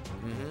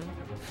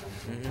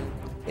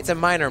 It's a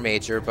minor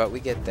major, but we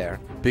get there.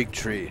 Big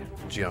tree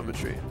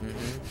geometry.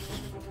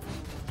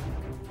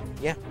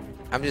 Yeah.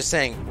 I'm just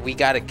saying, we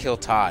gotta kill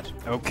Todd.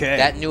 Okay.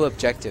 That new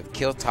objective,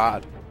 kill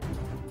Todd.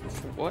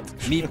 What?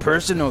 Me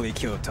personally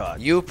kill Todd.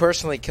 You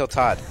personally kill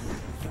Todd.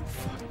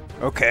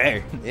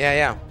 Okay.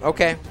 Yeah,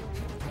 okay.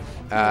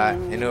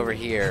 And over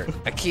here,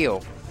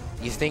 Akil,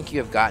 you think you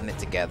have gotten it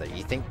together.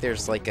 You think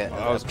there's like a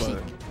peak.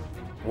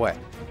 What?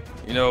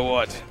 You know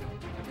what?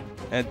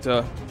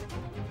 And,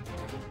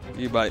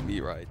 you might be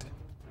right.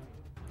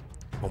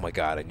 Oh my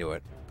god, I knew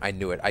it. I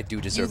do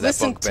You deserve that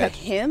listened bunk to bed.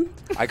 him?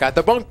 I got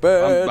the bunk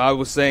bed. I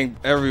was saying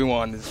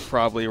everyone is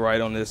probably right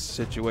on this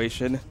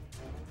situation.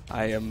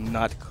 I am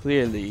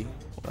clearly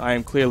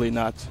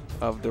not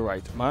of the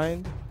right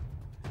mind.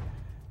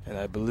 And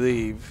I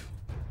believe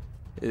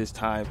it is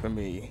time for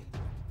me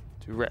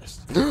to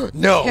rest.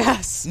 No.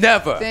 Yes.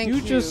 Never. Thank You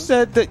you. just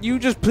said that you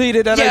just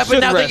pleaded that I Yeah, should but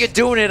now rest. that you're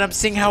doing it, I'm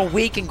seeing how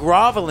weak and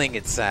groveling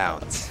it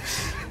sounds.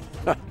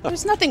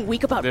 There's nothing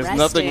weak about There's resting.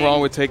 nothing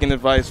wrong with taking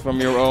advice from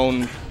your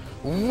own.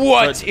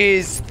 What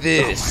is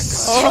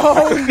this?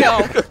 Oh,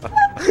 no.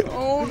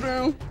 Oh,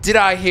 no. Did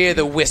I hear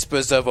the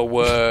whispers of a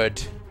word?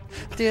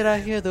 Did I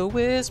hear the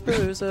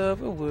whispers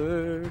of a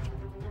word?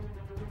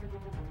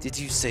 Did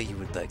you say you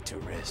would like to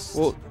rest?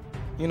 Well,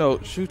 you know,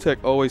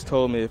 Shutek always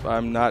told me if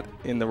I'm not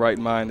in the right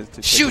mind, it's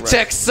to take a rest.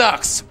 Shootech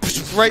sucks!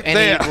 Right and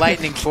there. he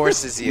lightning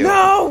forces you.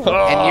 No!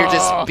 And you're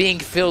just being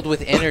filled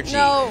with energy.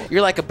 No.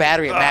 You're like a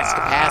battery at max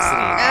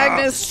capacity.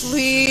 Agnes,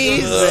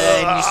 please.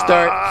 And you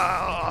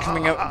start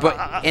coming up,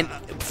 and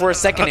for a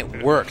second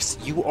it works.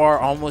 You are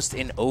almost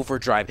in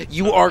overdrive.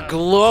 You are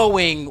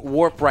glowing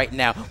warp right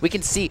now. We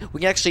can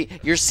actually,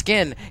 your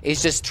skin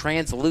is just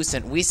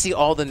translucent. We see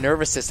all the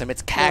nervous system.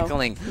 It's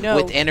cackling No.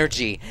 with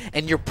energy,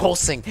 and you're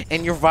pulsing,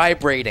 and you're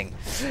vibrating,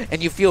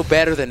 and you feel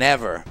better than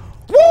ever.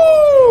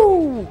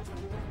 Woo!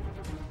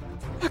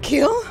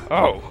 Akil?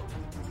 Oh,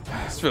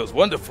 this feels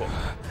wonderful.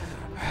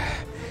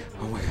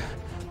 Oh my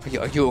god.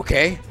 Are you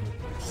okay?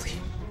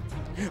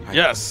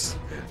 Yes,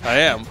 I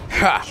am.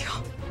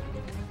 Ha!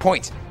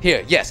 Point.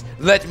 Here, yes.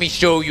 Let me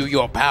show you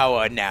your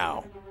power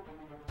now.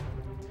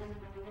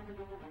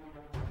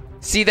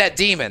 See that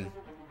demon?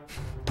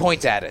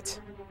 Point at it.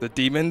 The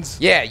demons?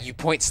 Yeah, you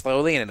point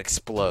slowly and it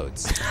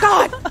explodes.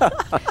 God!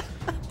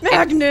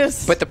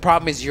 Magnus! But the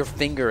problem is your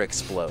finger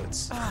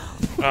explodes.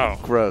 Oh.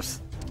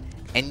 Gross.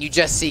 And you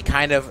just see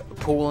kind of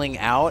pooling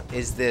out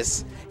is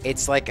this,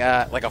 it's like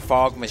a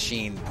fog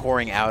machine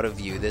pouring out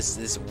of you,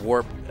 this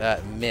warp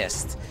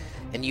mist.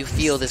 And you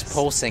feel this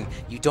pulsing.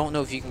 You don't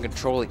know if you can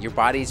control it. Your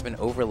body's been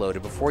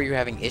overloaded. Before you're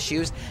having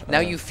issues.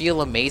 Now you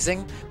feel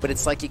amazing, but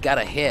it's like you got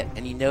a hit,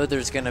 and you know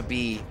there's gonna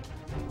be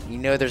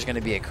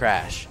a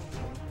crash.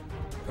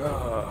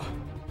 I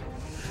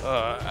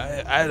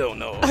don't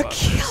know.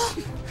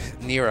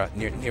 Nira,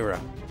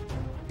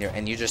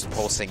 and you're just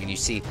pulsing, and you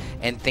see,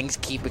 and things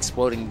keep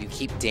exploding. You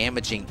keep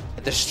damaging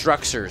the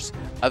structures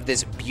of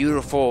this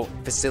beautiful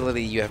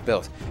facility you have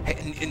built. Hey,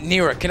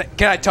 Nira,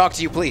 can I talk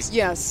to you, please?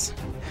 Yes.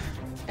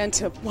 And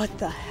to what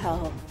the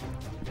hell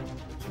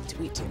do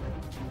we do?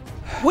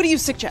 What do you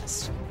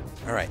suggest?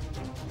 All right.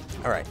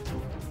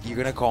 You're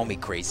gonna call me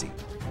crazy.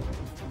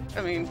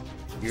 I mean,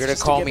 You're gonna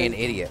just a call me an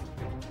given. idiot.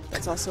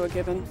 That's also a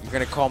given. You're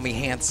gonna call me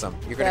handsome.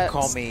 You're gonna That's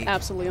call me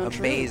absolutely untrue.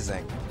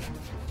 amazing.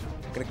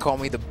 You're gonna call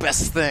me the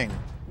best thing.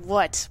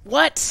 What?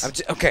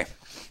 Okay.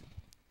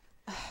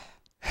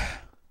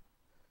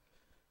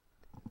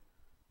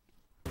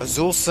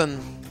 Azulson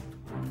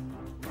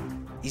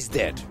is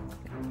dead.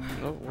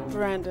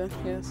 Veranda,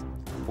 yes.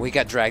 Well, he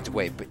got dragged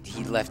away, but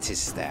he left his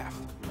staff.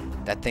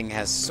 That thing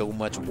has so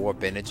much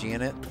warp energy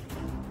in it.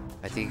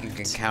 I think you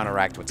can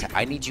counteract what's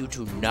I need you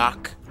to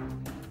knock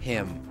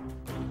him.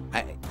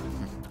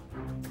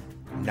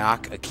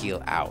 Knock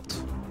Akil out.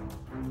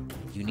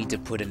 You need to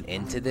put an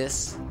end to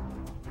this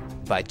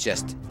by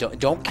just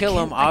don't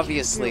kill him,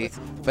 obviously,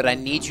 but I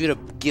need you to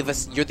give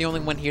us. You're the only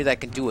one here that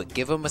can do it.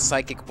 Give him a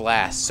psychic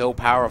blast so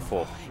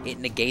powerful it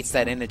negates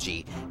that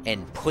energy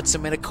and puts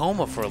him in a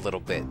coma for a little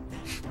bit.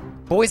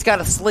 Boy's got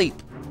to sleep.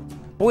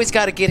 Boy's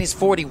got to get his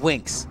 40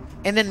 winks,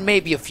 and then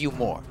maybe a few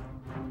more.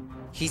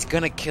 He's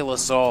gonna kill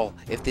us all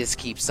if this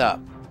keeps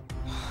up.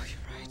 Oh,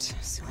 you're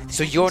right.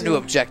 So your new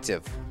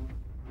objective,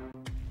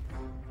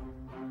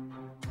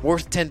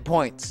 worth 10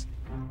 points,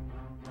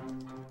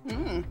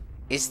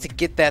 is to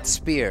get that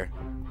spear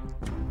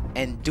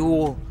and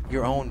duel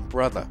your own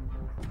brother.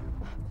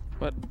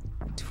 What?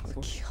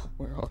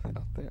 We're all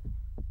out there.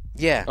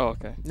 Yeah. Oh,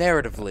 okay.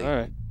 Narratively. All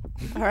right.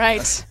 All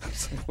right.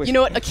 You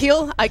know what,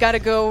 Akil? I gotta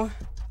go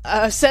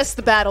assess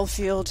the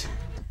battlefield.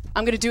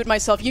 I'm gonna do it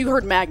myself. You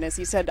heard Magnus.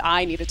 He said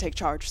I need to take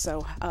charge.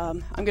 So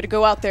I'm gonna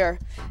go out there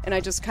and I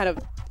just kind of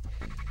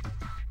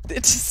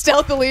it's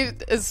stealthily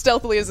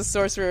as a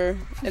sorcerer,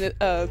 an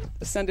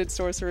ascended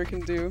sorcerer can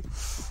do.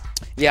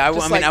 Yeah, I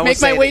Just, mean, like, I will make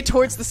say my way that-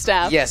 towards the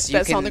staff. Yes, you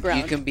that's can. on the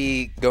ground. You can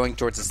be going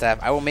towards the staff.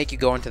 I will make you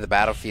go into the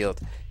battlefield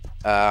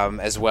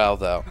as well,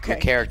 though. Okay.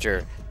 Your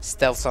character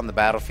stealths on the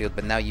battlefield,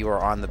 but now you are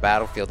on the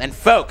battlefield. And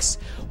folks,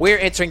 we're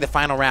entering the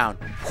final round.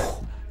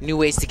 New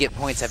ways to get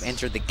points have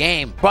entered the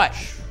game, but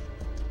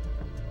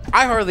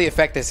I hardly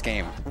affect this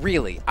game.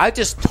 Really, I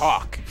just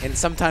talk, and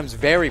sometimes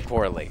very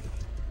poorly.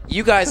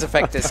 You guys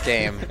affect this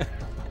game.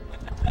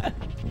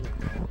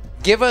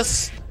 Give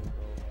us.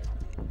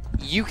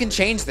 You can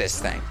change this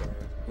thing.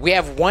 We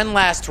have one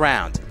last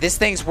round. This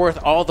thing's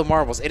worth all the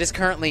marbles. It is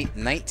currently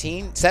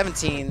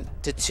 17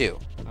 to 2,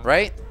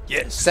 right?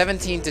 Yes.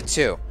 17 to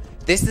 2.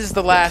 This is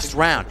the last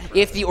round.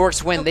 If the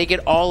Orks win, they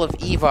get all of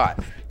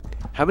EVOT.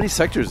 How many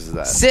sectors is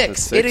that?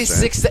 Six. That's It is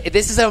right? 6.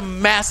 This is a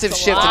massive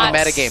shift in the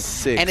metagame.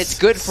 6 And it's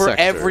good for sectors.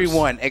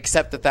 everyone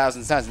except the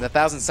Thousand Suns. And the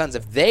Thousand Suns,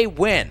 if they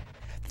win,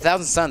 the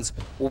Thousand Suns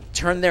will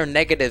turn their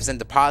negatives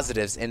into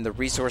positives in the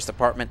resource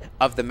department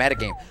of the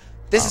metagame.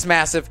 This is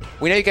massive.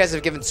 We know you guys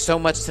have given so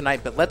much tonight,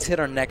 but let's hit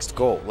our next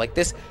goal. Like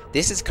this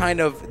is kind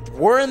of,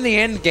 we're in the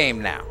end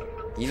game now.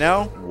 You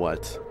know?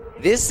 What?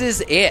 This is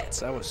it.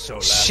 That was so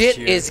last Shit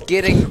year. is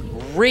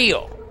getting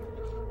real.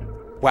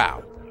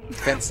 Wow.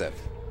 Offensive.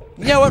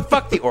 You know what?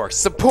 Fuck the Orks.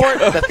 Support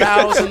the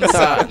Thousand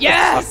Suns.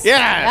 Yes!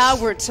 Yes!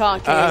 Now we're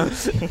talking.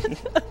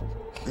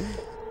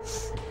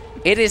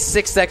 It is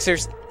 6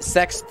 sectors.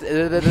 Sectors.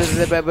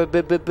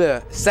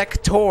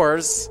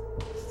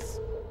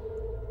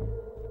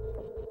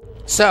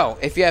 So,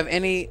 if you have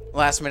any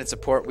last-minute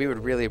support, we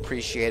would really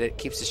appreciate it.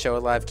 Keeps the show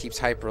alive, keeps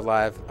Hyper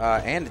alive,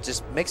 and it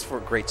just makes for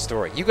a great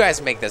story. You guys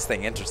make this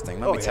thing interesting,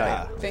 let me tell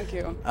you. Thank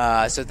you.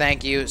 So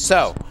thank you.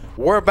 So,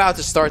 we're about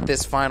to start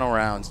this final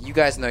round. You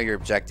guys know your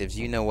objectives.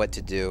 You know what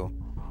to do.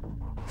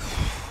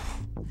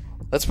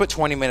 Let's put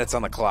 20 minutes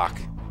on the clock.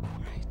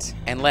 Right.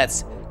 And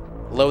let's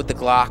load the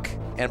Glock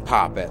and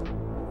pop it.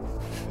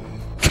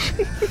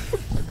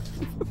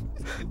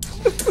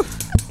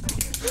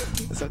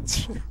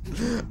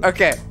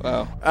 Okay.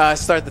 Wow.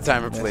 Start the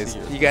timer, please.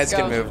 You guys Go.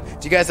 can move.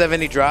 Do you guys have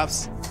any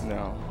drops?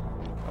 No.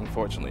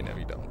 Unfortunately, no,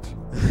 we don't.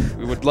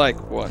 We would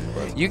like one,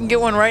 but You can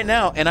get one right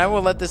now, and I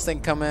will let this thing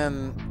come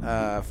in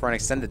for an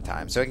extended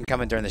time, so it can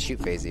come in during the shoot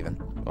phase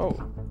even. oh,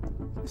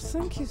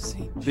 Thank you,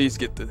 Tzeentch. please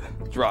get the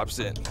drops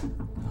in.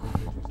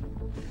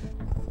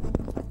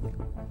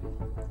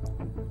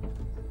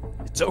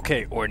 It's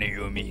okay,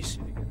 Orniumis.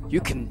 You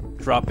can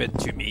drop it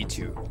to me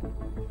too,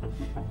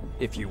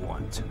 if you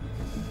want.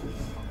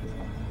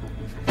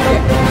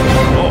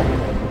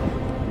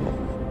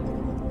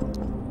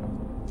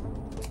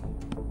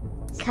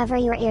 Cover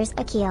your ears,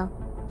 Akil.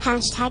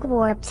 Hashtag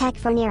warp tech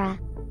for Nira.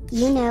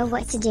 You know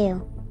what to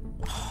do.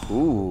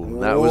 Ooh,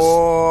 that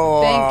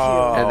was,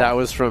 Thank and that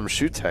was from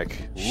Shoot Tech.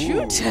 you.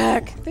 Shoot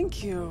tech.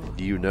 Thank you.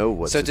 You know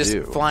what So to just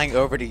do. flying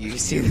over to you,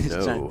 see You this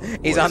know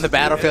giant- He's what on the to do.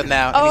 battlefield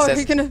now, and Oh, he are says,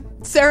 you gonna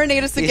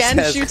serenade us he again,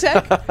 says- Shoot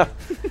tech?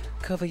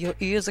 "Cover your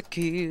ears,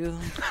 Akil."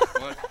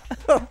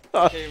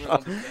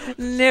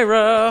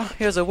 Nira,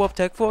 here's a whoop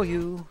tech for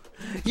you.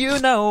 You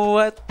know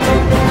what?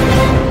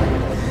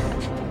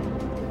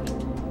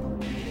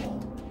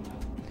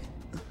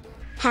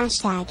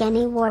 Hashtag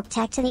any warp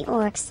tech to the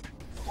Orks.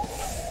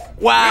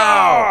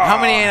 Wow! How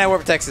many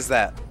anti-warp techs is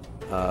that?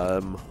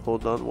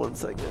 Hold on one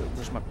second.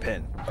 There's my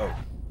pen. Oh.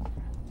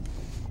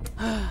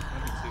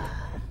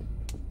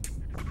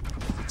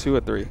 2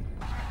 or 3.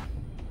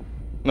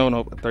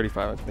 No,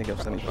 35. I think I'm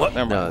 75. What?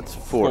 Never No, mind. it's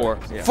 4.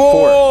 Yeah.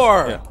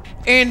 4! Yeah.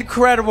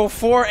 Incredible.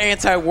 4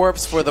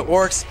 anti-warps for the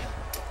Orks.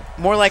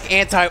 More like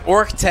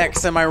anti-orc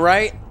techs, am I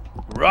right?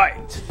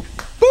 Right.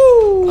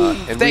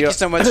 And Thank you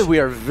so much. We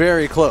are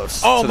very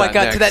close. Oh to my that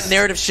god, next. to that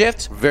narrative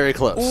shift? Very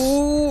close.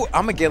 Ooh,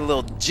 I'm gonna get a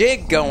little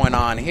jig going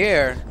on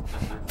here.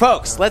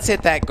 Folks, let's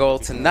hit that goal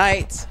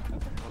tonight.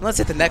 Let's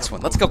hit the next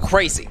one. Let's go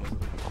crazy.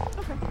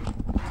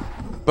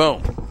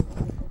 Boom.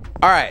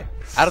 All right.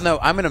 I don't know.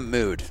 I'm in a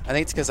mood. I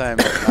think it's because I'm.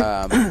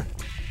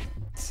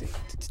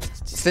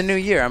 It's the new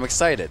year. I'm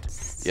excited.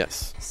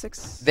 Yes.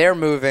 6. They're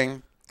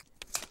moving.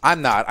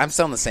 I'm not. I'm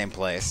still in the same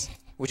place,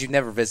 which you've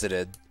never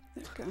visited.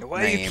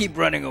 Why do you Name. keep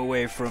running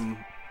away from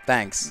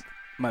Thanks.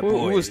 my Who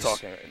boys? is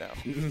talking right now?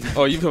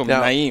 Oh, you told me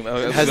Now, Naeem.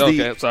 Oh, has okay,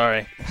 the- I'm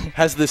sorry.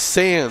 Has the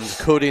sand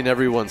coating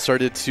everyone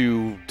started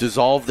to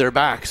dissolve their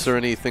backs or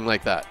anything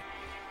like that?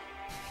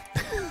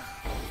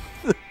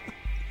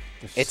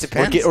 It Or,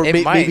 depends. get, or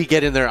it might. maybe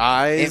get in their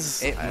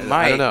eyes? It I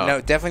might. don't know. No,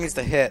 it definitely needs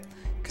to hit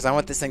because I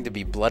want this thing to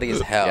be bloody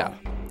as hell. Yeah.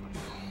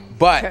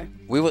 But Okay.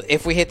 we will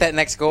if we hit that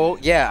next goal.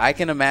 Yeah, I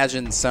can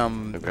imagine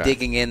some Okay.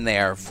 digging in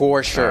there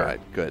for sure. All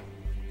right, good.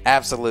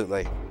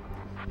 Absolutely.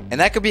 And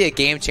that could be a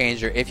game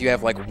changer if you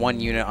have like one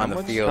unit on How the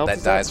much field health that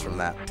is that? dies from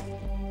that.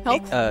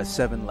 Health?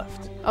 7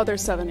 left. Oh,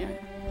 there's 7, yeah.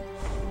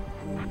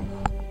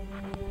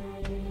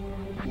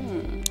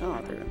 Oh,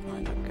 they're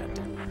lined up.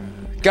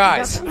 Goddamn.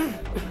 Guys,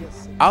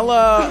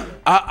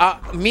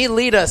 me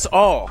lead us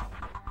all.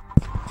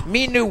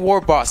 Me new war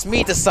boss.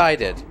 Me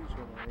decided.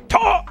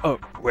 Oh,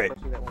 wait.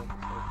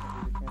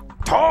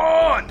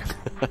 Torn!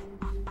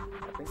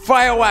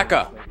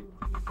 Firewacker.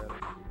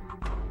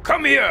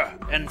 Come here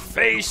and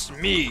face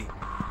me.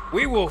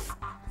 We will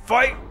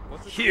fight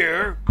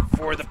here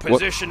for the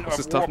position what's of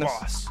his toughness?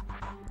 Warboss.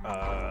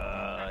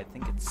 I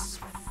think it's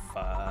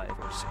 5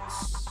 or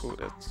 6. Ooh,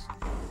 that's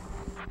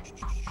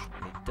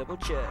Let me double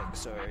check.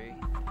 Sorry.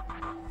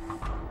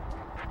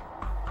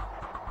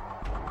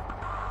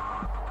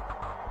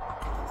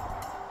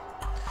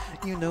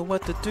 You know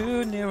what to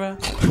do, Nira.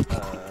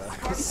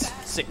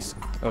 6.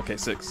 okay.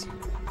 6.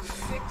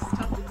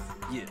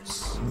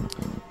 Yes.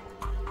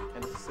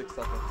 And 6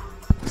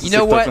 toughness. You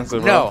know what? toughness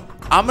overall. No.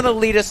 I'm going to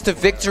lead us to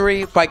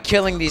victory by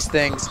killing these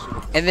things.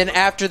 And then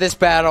after this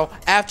battle,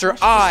 after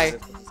I,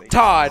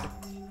 Todd,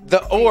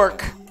 the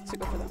orc,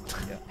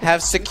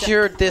 have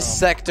secured this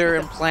sector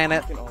and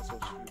planet,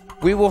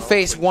 we will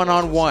face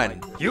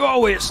one-on-one. You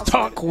always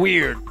talk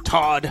weird,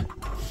 Todd.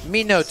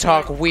 Me no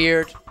talk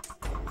weird.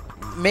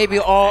 Maybe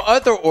all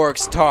other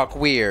orcs talk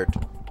weird.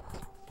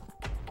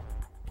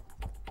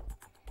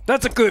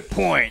 That's a good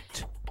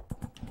point.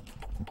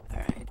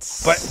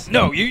 But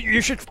no,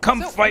 you should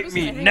come fight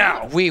me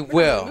now. We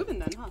will. Moving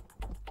then, huh?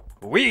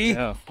 We?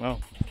 Yeah. Well.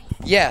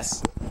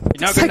 Yes. You're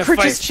not It's going like to we're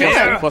fight just chilling.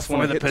 fair Plus one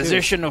for to the hit, too.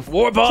 position of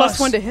Warboss?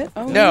 +1 to hit?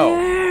 Oh, No.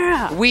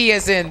 yeah. We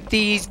as in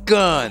these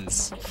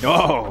guns.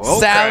 Oh, okay.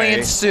 Sally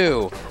and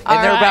Sue.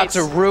 And they're about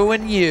to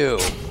ruin you.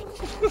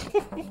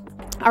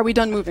 Are we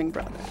done moving,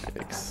 brother?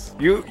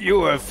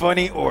 You are a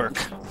funny orc,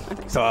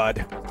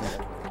 Todd.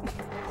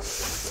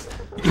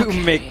 You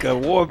make a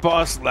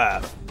Warboss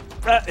laugh.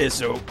 That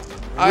is a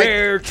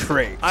rare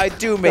trait. I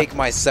do make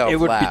myself It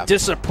would laugh. be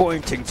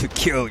disappointing to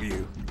kill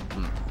you.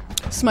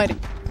 Smiting.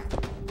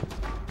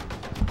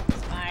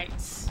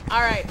 Nice.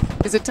 All right.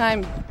 Is it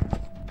time?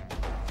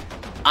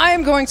 I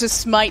am going to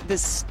smite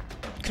this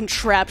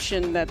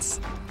contraption that's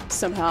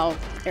somehow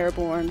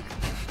airborne.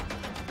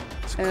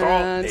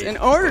 And in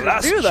order to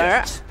do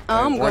that,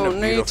 I'm going to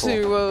need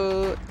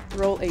to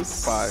roll a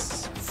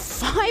 5.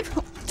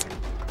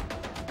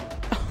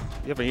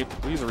 We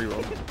use a reroll.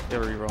 You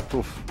have a reroll.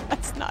 Oof.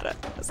 That's not a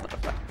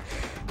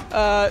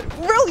 5.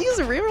 Roll, use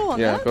a reroll on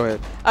Yeah. that? Go ahead.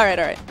 All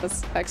right.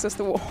 Let's access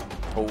the wall.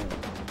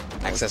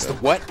 Access to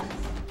what?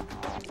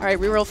 All right,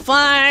 reroll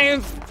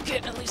 5.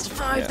 Get at least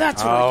 5.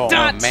 That's what Oh, I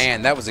got.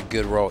 man, that was a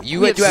good roll. You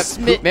We do have.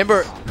 smit-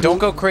 Remember, don't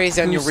go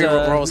crazy on your Who's,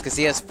 reroll rolls because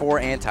he has 4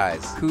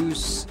 antis.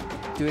 Who's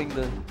doing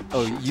the?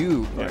 Oh,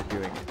 you are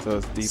doing it. So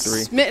it's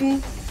D3.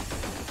 Smitten.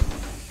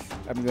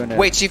 I'm gonna.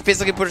 Wait, she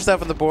physically put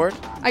herself on the board?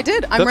 I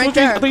did. I'm That's right what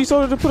there. I thought you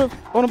told her to put it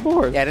on a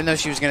board. Yeah, I didn't know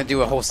she was going to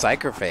do a whole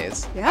psyker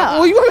phase. Yeah.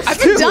 Well, you always I've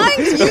been do. dying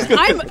to use.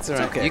 I'm. It's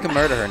okay. You can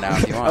murder her now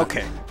if you want.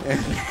 Okay.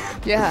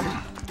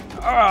 Yeah.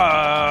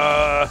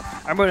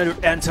 I'm going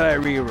to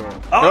anti-reroll.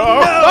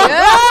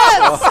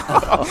 Yes.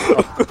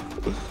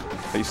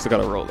 You still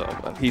gotta roll though.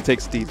 But he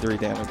takes D3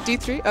 damage.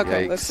 D3.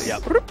 Okay. Let's see.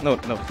 No,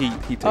 he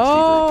takes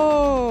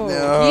Oh.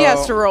 No. He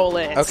has to roll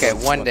it. Okay,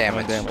 one D3.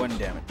 damage. Would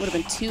have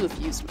been 2 if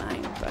you used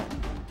mine, but.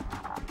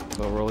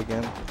 So roll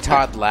again.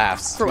 Todd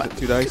laughs. For what?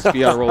 2 dice.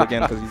 You gotta roll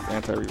again because he's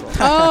anti-reroll.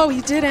 Oh,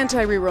 he did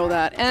anti-reroll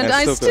that, and Yeah,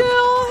 I still still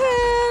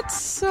good. hit.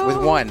 So With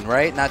 1,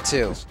 right? Not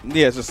 2.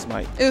 Yeah, it's just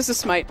smite. It was a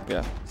smite.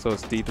 Yeah. So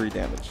it's D3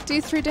 damage.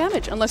 D3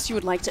 damage, unless you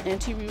would like to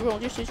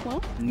anti-reroll just as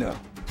well. No.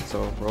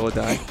 So roll a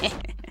die. All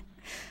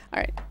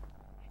right.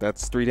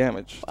 That's 3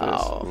 damage.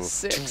 Wow. There's-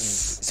 6.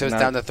 So it's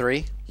down to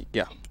 3?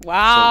 Yeah.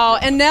 Wow.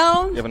 So- And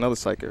now. You have another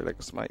psyker that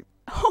can smite.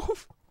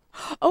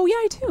 Oh yeah,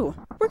 I do.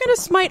 We're gonna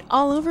smite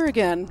all over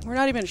again. We're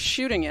not even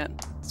shooting it.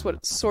 That's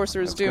what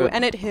sorcerers do, good.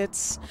 and it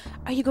hits.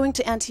 Are you going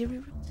to anti?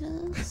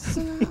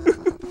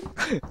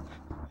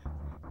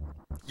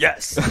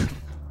 Yes.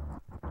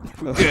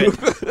 Good.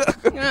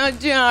 Oh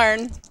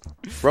darn!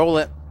 Roll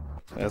it.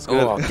 That's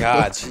good. Oh,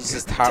 God. She's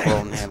just hot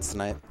rolling hands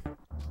tonight.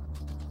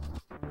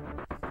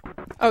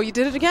 Oh, you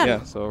did it again.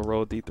 Yeah, so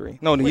roll a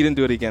D3. No, he didn't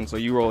do it again, so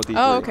you roll a D3.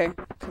 Oh, okay.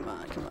 Come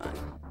on.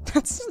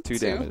 That's 2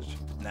 damage.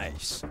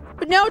 Nice.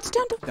 But now it's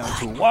down to Down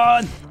to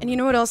 1. And you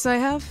know what else I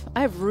have?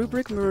 I have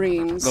Rubric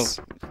Marines. No,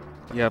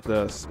 you have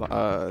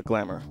the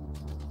glamour.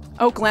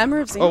 Oh, Glamour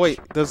of Tzeentch. Oh wait,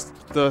 does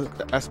the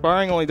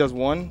aspiring only does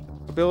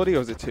 1 ability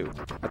or is it 2?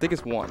 I think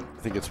it's 1.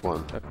 I think it's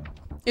 1.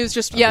 It was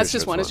just I'm it's pretty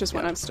just sure one. it's It's just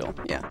one, one. I'm still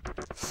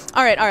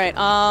All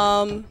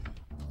right.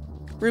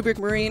 Rubric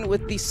Marine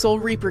with the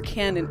Soulreaper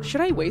Cannon.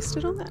 Should I waste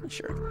it on that?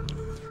 Sure.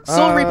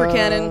 Soulreaper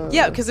Cannon.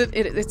 Yeah, because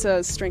it's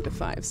a strength of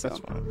 5. So. That's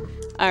fine.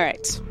 All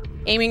right.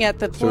 Aiming at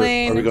the So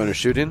plane. are we going to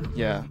shooting?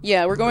 Yeah.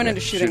 Yeah, we're going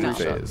into shooting now.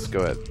 phase. Go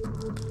ahead.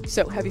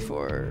 So heavy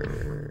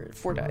for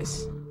 4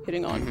 dice.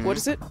 Hitting on what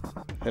is it?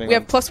 Hitting We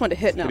on- have +1 to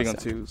hit now. Hitting on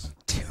so. 2s.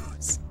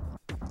 2s.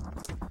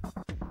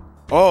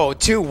 Oh,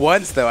 2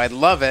 1s, though. I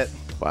love it.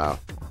 Wow.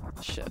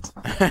 Shit.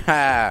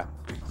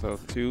 So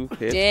 2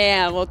 hits.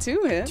 Yeah, well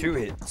 2 hit. 2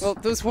 hits. Well,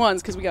 those 1s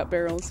because we got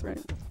barrels, right?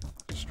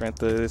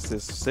 Strength of this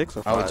is 6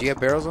 or 5. Oh, do you have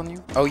barrels on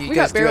you? Oh, you We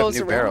guys got do have barrels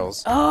new around.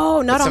 barrels.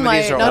 Oh, not But on some of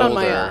my these are not on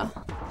my older.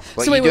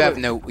 Well, So you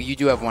wait, you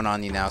do have one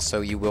on you now,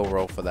 so you will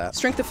roll for that.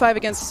 Strength of 5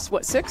 against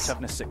what, 6?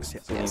 Toughness 6. Yeah.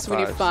 Yeah, so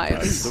we need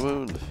 5. The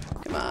wound.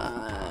 Come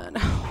on.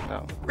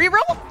 No.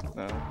 Reroll?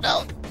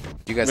 No.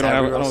 Do you guys We don't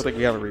have have, I rerolls? don't think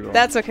we have a reroll.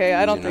 That's okay.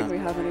 I don't do think not. we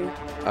have any.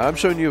 I'm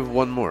showing you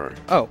one more.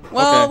 Oh,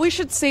 Well, okay. we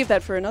should save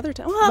that for another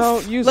time. No,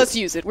 use Let's it.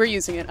 use it. We're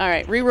using it. All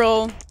right,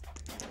 reroll.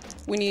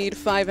 We need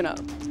 5 and up.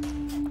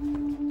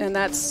 And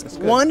that's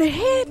good. 1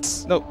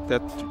 hit. No,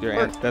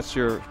 that's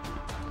your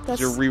That's,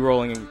 you're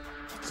re-rolling.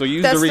 So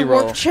use that's the the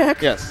re-roll. work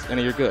check. Yes, and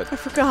then you're good. I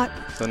forgot.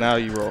 So now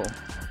you roll.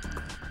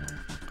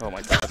 Oh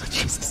my god.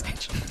 Jesus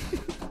H.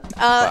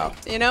 Wow.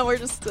 You know, we're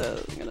just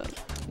gonna.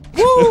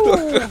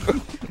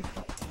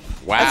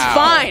 Wow. That's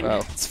fine. Wow.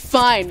 It's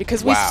fine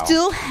because we Wow.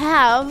 still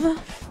have.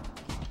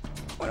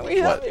 What do we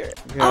have What? here?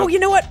 Yeah. Oh, you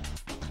know what?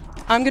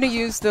 I'm gonna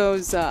use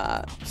those.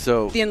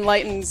 So The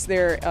Enlightens,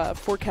 their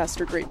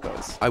forecaster great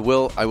bows. I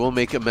will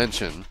make a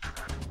mention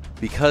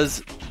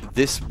because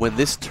when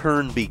this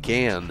turn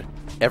began,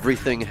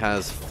 everything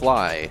has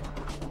fly.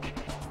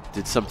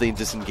 Did something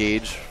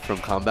disengage from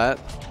combat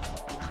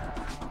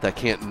that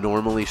can't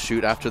normally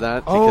shoot after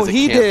that? Oh, because it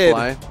he can't did.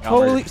 Fly?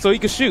 Holy, so he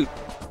could shoot.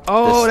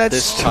 Oh, This- that's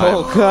this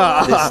so time.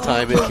 god. This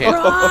time it can't.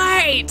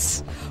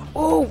 Right.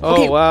 Oh. Oh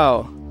Okay.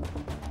 wow.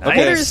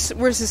 Okay.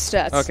 Where's his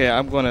stats? Okay,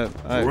 I'm gonna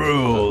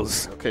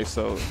Rules. Okay,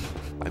 so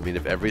I mean,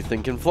 if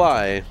everything can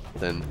fly,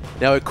 then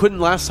now it couldn't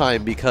last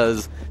time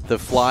because the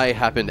fly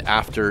happened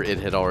after it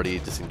had already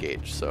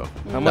disengaged. So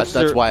How much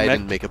that's your why I mech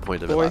didn't make a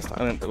point of it boy, last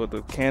time. with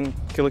the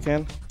killer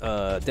can.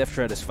 Death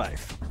Dread is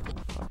 5.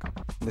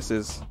 This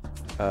is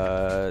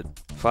 5.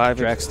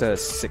 5.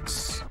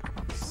 6.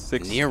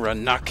 6. Nira,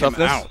 knock him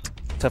Toughness? out.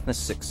 Toughness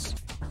 6.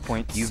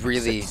 Points. You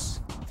really. 6.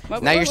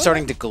 Now you're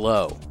starting to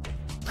glow.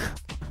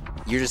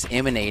 You're just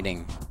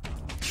emanating.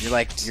 You're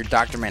like you're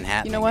Dr.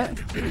 Manhattan. You know what?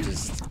 You're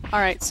just All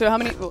right. So how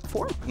many?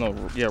 4. No,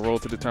 yeah, roll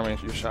to determine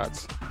your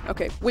shots.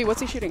 Okay. Wait.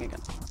 What's he shooting again?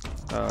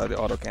 The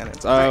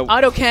autocannons.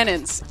 Auto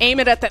cannons. Aim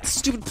it at that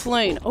stupid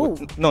plane. Oh.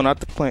 No, not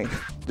the plane.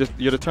 Just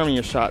you're determining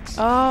your shots.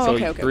 Oh,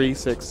 so okay. 3,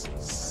 6,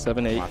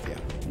 7, 8, Mafia.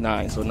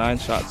 9. So 9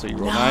 shots. So you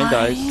roll 9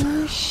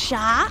 dice.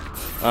 Shot.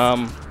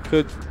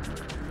 Could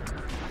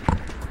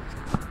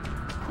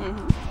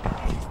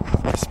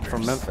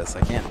from Memphis.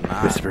 I can't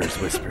not. Whispers.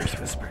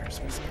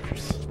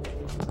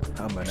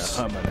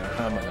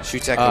 Humana.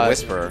 Shoots like a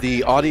whisperer.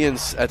 The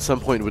audience at some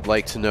point would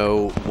like to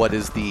know what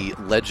is the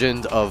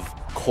legend of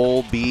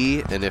Cole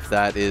B, and if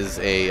that is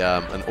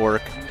an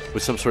orc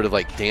with some sort of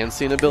like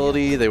dancing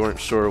ability. They weren't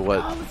sure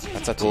what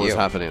That's up to was you.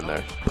 happening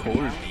there.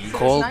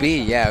 Colby,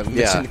 yeah. We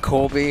mentioned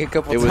Colby a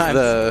couple It was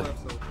times.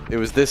 it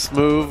was this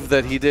move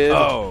that he did.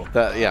 Oh.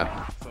 That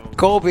yeah.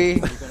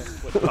 Colby.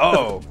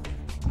 Oh.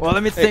 Well,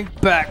 let me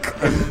think back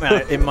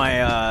in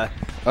my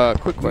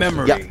quick question.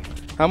 memory.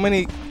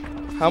 Yeah.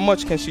 How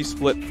much can she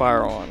split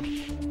fire on?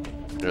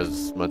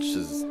 As much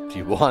as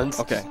he wants.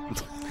 Okay.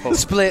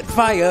 Split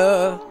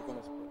fire.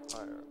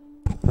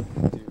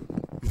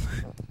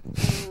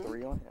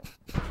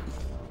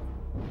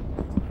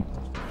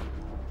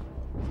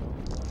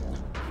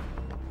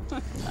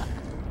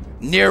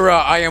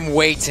 Nira, I am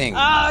waiting.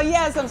 Oh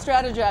yes, I'm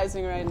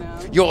strategizing right now.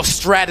 Your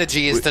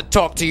strategy is to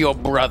talk to your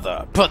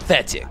brother.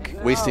 Pathetic.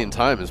 Wasting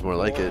time is more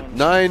like it.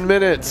 9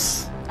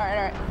 minutes. All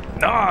right.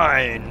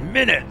 9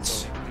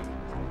 minutes.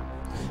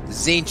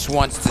 Tzeentch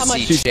wants to How much?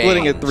 see She's change.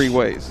 splitting it 3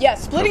 ways. Yeah,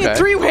 splitting it Okay.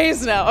 3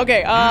 ways now.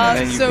 Okay. And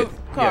then you So hit-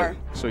 car.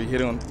 yeah, so you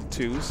hit on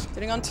 2s.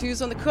 Hitting on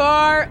 2s on the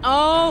car.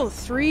 Oh,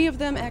 3 of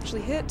them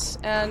actually hit.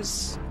 And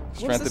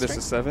Strength of this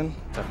is 7.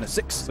 Toughness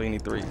 6. So you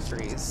need 3.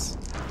 3s.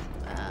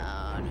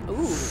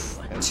 Ooh.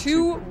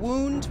 2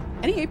 wound.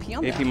 Any AP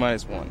on AP that?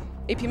 minus 1.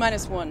 AP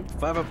minus 1.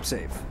 5 up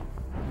save.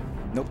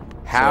 Nope. So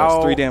How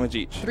it's 3 damage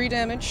each. 3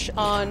 damage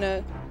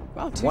on.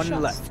 Wow, 2 1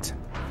 shots. left.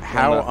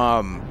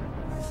 How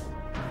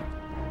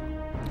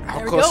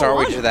There we close go, are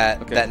we one. to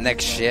that Okay. that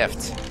next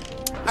shift?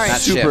 All right.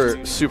 Not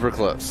shift. Super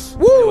close.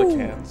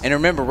 Killcans. And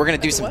remember, we're gonna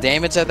do some What?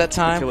 damage at that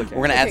time. Killkannon.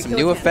 We're gonna add Okay, some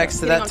new Killkannon. effects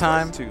to Hitting that on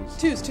time. 2s.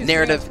 2s.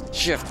 Narrative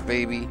shift,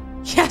 baby.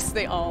 Yes,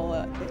 they all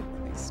hit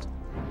at least.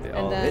 They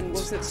all And then hit.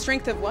 was it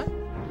strength of what?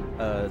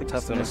 think it's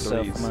Toughness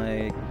still in of threes.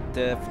 my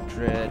Death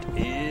Dread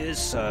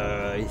is,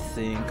 I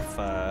think,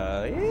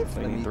 5.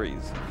 So you need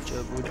 3s.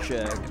 Double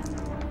check.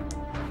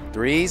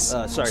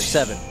 3s. Sorry,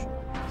 7.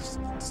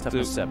 Toughness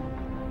Two. 7.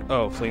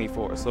 Oh, so you need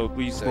 4. So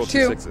we rolled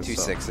 2. 2 6s. 2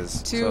 so.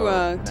 6s. 2 So,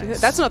 to hit.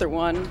 nice. That's another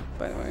 1,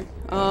 by the way.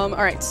 All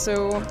right,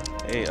 so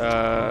Hey,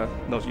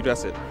 no,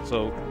 that's it.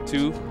 So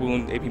 2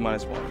 wound, AP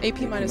minus 1.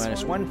 AP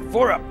minus 1.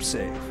 4 up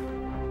save.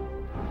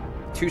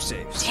 2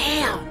 saves.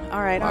 Damn.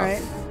 All right, all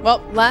right.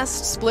 Well,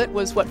 last split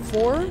was what,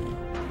 4?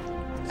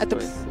 At the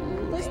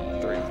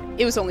Split. 3.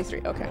 It was only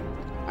 3. Okay.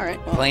 All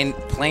right. Well.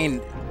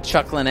 Plain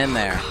chuckling in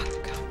there.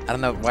 I don't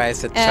know why I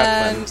said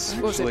And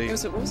chuckling. what was it?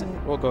 Actually- What was it?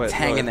 Well, go ahead. It's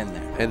hanging go ahead.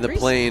 in there. And the Threes?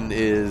 plane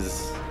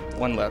is,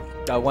 1 left.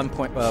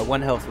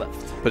 1 health left.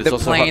 but it's The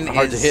also plane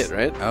hard to is- hit,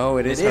 right? Oh,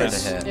 it is It hard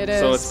is. to hit. It is.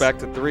 So it's back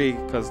to 3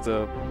 because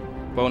the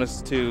bonus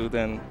is 2,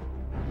 then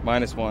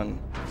minus 1.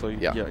 So you,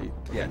 Yeah. yeah.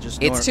 Yeah,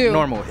 just It's two.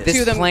 normal hit. This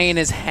of them- plane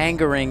is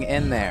hangering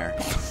in there.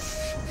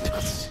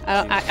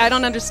 I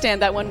don't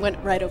understand. That one went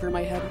right over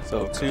my head.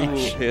 So 2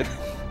 hit.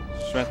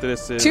 Strength of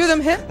this is 2 of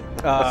them hit.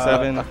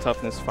 7,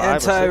 toughness 5.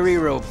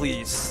 Anti-reroll,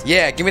 please.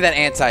 Yeah, give me that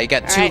anti. You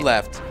got 2 right.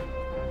 left.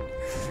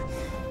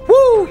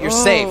 Woo! You're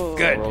safe.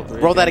 Good.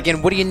 Roll that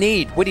again. What do you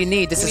need? What do you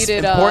need? This We is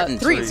needed important.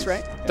 3s,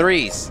 right?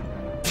 3s.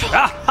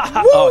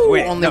 Oh,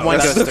 wait. Only one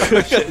goes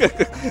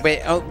through.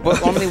 Wait,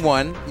 but only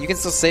one. You can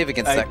still save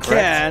against I that, correct?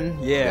 can,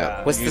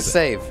 yeah. What's the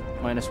save?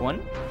 -1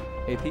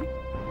 AP?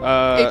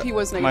 AP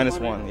was minus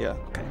 -1, 1, yeah.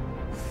 Okay.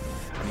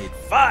 I need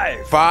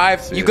 5.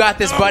 5. You got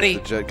this, buddy.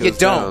 The jet You goes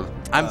don't. down.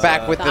 I'm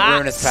back with the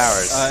ruinous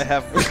powers. I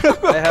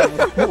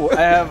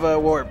have a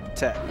warp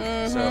tech.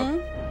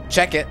 So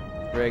Check it.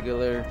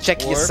 regular. Check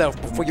warp.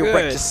 yourself before you wreck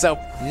Good. yourself.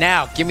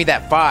 Now, give me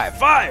that 5.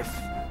 5.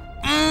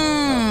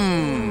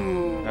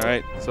 All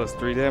right, so it's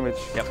 3 damage.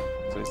 Yep.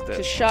 So he's Because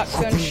dead.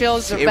 shotgun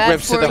shells are It bad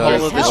rips for through the your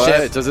hull of the health. ship.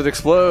 What? Does it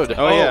explode?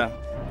 Oh, yeah.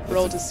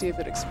 Roll to see if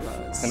it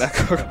explodes. And that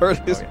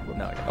hurt is.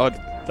 No, I got Oh, it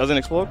doesn't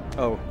explode?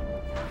 Oh.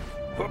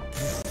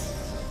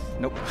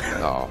 Nope.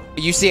 Oh.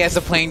 You see, as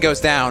the plane goes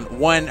down,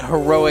 one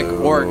heroic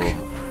orc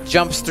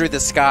jumps through the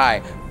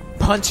sky,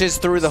 punches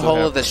through the Still hull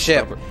have of the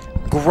ship, cover.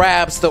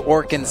 grabs the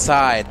orc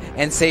inside,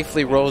 and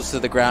safely rolls to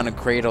the ground and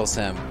cradles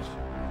him.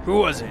 Who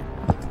was it?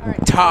 All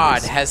right.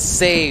 Todd has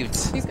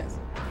saved These guys.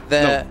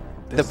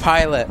 the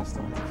pilot,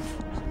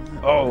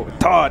 Oh,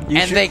 Todd. You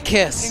and should, they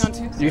kiss. Hang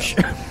on, 2. You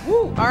should.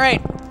 Woo. All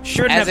right.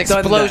 Shouldn't As have done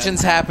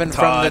explosions happen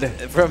Todd.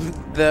 from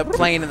the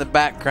plane in the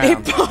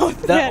background. that.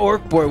 That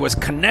orc boy was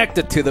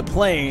connected to the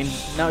plane.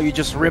 Now you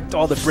just ripped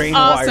all the brain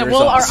Awesome. wires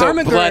Well, off. our So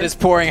Armiger- blood is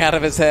pouring out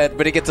of his head,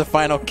 but he gets a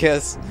final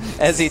kiss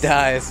as he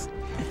dies.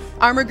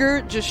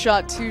 Armiger just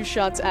shot 2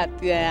 shots at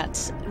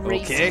that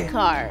racing Okay.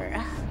 car.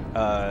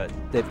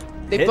 They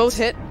They both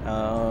hit. Uh,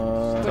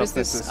 What is Toughness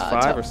this? is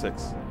 5 or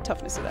 6?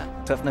 Toughness of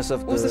that. toughness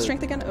of What was the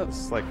strength again? Oh.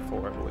 It's like 4,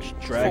 I believe.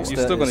 Dragsta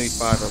You're still going to need is-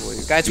 5, I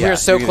believe. Guys, we Yeah, are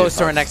so you can close do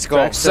to our five. next goal.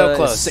 Dragsta So is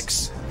close.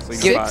 6. So you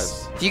Give- need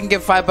 5s. You can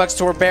give $5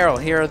 to a barrel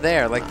here or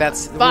there. Like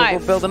that's we're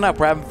 5. building up.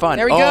 We're having fun.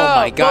 There we oh go.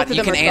 my Both god, of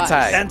you them can are 5s.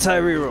 anti.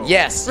 Anti-reroll.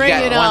 Yes, Bring you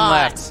got it one on.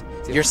 left.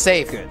 You're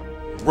safe. Good.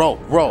 Roll.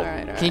 All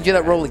right, Can you do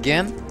that roll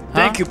again?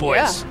 Thank you,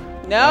 boys.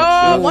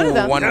 Yeah. No, one of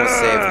them. One will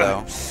save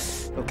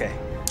though. Okay.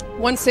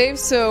 1 save.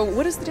 So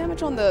what is the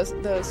damage on the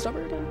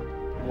stubber again?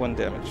 1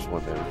 damage.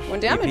 1 damage. 1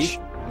 damage.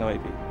 No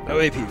AP. No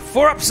AP.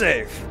 4 up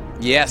save.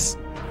 Yes.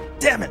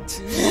 Damn it.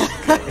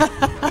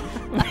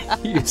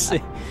 You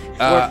see.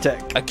 Uh, Warp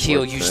tech.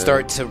 Akil, you Warp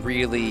start to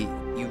really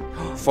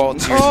fall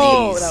to your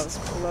Oh, knees. that was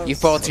close. You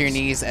fall to your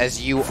knees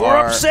as you 4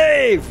 are. up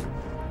save.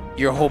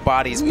 Your whole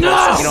body's pulsing.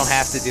 No! You don't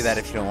have to do that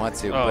if you don't want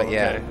to. Oh, but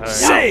yeah. okay. All right.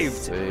 Saved.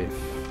 Safe.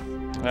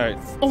 All right.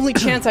 Only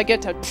chance I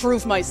get to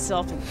prove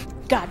myself in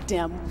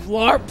goddamn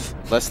warp.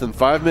 Less than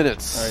 5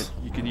 minutes. All right.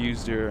 You can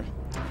use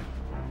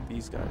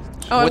these guys.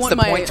 Oh, I What's want the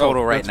my, point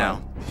total right that's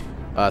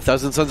now?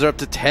 Thousand Suns are up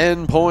to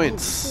 10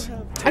 points.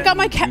 I got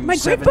my great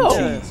 17.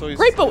 bow. So he's-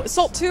 Great bow.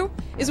 Assault 2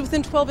 is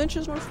within 12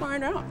 inches worth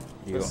firing out. I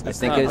It's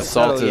think not- it's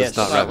Assault is yes.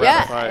 not It's not rapid. Yeah.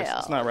 rapid fire.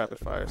 It's not rapid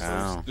fire. So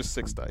Oh. it's just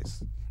 6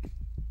 dice.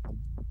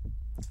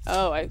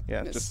 Oh, I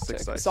Yeah, missed just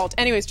 6 dice. Assault.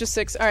 Anyways, just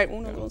 6. All right.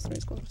 1, 2, 3,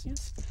 4, 5,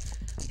 6.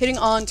 Hitting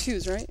on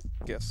 2s, right?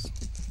 Yes.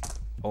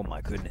 Oh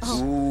my goodness.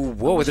 Ooh,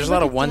 whoa, there's a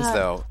lot of ones that.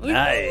 though.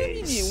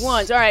 Nice.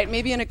 1s. All right.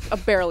 Maybe a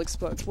barrel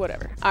explodes.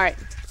 Whatever. All right.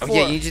 Oh 4.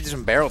 yeah, you need to do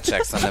some barrel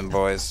checks on them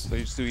boys. So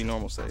you just do your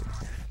normal save.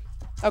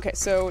 Okay,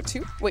 so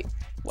 2. Wait.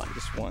 1.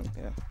 Just 1,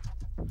 yeah.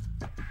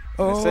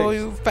 Oh, saves.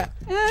 you fat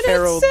And it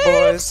Harold saves.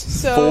 boys.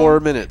 So 4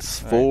 minutes.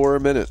 4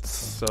 minutes.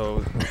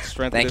 So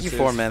strength Thank of you, this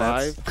 4 is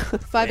minutes.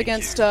 5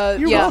 against, You're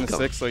yeah. welcome. Toughness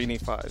 6, so you need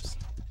 5s.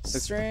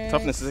 Strength.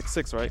 Toughness is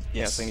 6, right?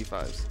 Yeah, so you need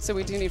 5s. So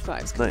we do need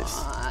 5s. Come Nice.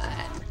 on.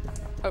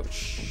 Oh,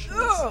 shh.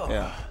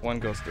 Yeah, 1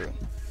 goes through.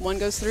 1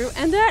 goes through,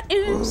 and that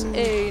is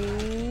a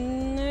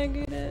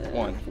negative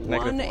 1.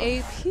 1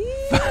 Negative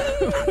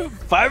AP.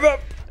 5 up.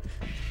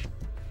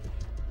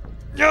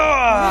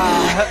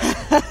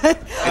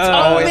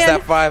 Always Man,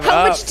 that 5 How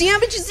up. much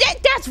damage is that?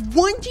 That's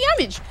 1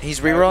 damage. He's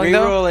rerolling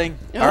though. Rerolling.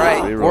 All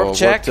right, Reroll, warp warp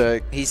check.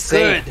 check. He's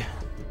safe. Good.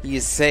 He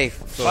is safe.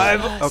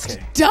 5.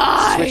 Okay.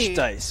 Die. Switch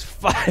dice.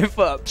 5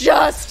 up.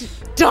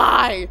 Just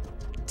die.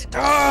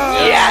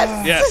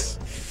 Yes. Yes!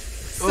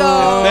 So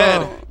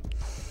Dead.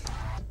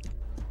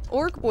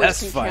 Orc boys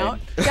That's can fine.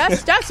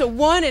 count. That's a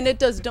 1, and it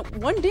does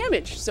 1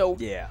 damage. So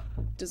Yeah.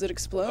 does it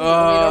explode? Oh,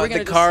 are we the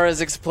gonna car is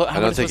exploding. I How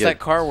don't much think was that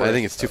car worth? I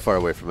think it's too far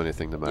away from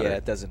anything to matter. Yeah,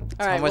 it doesn't.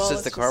 All right, How much well,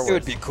 does the let's car just- It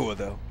worth? would be cool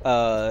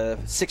though.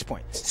 6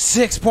 points.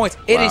 6 points.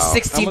 It is Wow.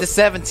 16 to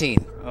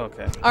 17.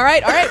 Okay. All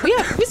right.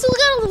 We still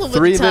got a little bit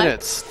 3 of time.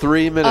 minutes.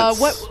 3 minutes.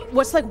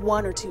 What's like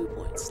 1 or 2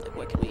 points? Like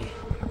what can we?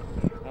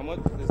 How much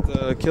does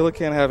the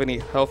Killkannon have any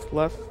health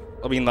left?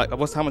 I mean, like,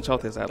 how much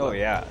health is that? Oh left?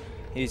 yeah,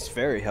 he's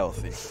very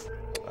healthy.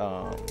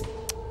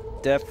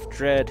 Depth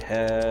Dread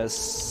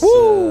has.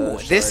 Woo!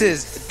 sorry, This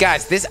is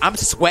guys. This I'm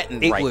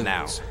sweating 8 right wounds.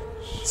 now.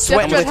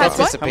 Sweating Dread with has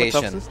what? How much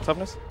anticipation.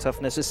 toughness?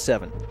 Toughness is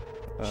 7.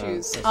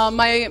 Choose.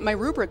 My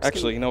rubrics.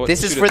 Actually, you know what?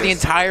 This is Shoot for at the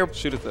this. entire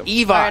Shoot at them.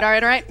 Eva.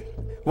 All right.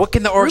 What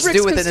can the orcs Rubrics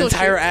do with can an still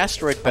entire shoot.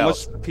 asteroid How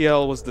belt? much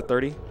PL was the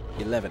 30?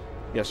 11.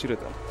 Yeah, shoot at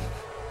them.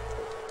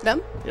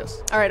 Them?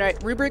 Yes. All right.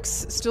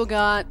 Rubric's still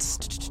got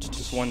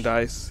Just 1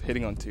 dice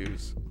hitting on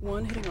 2s.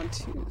 1 hitting on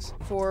 2s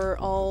for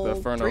all The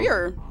Inferno, 3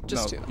 or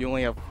just no, 2? You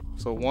only have.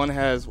 So one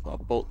has a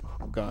bolt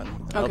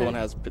gun. The other Okay. one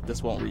has.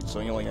 This won't reach, so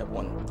you only have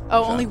 1.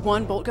 Oh, shot. only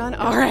 1 bolt gun?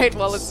 All right.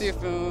 Well, let's see if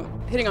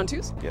hitting on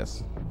 2s.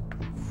 Yes.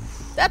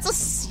 That's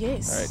a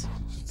yes. All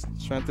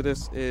right. Strength of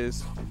this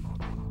is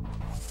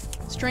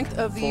Strength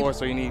of the 4,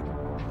 so you need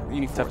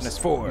Toughness force.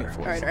 4. You need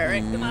force. All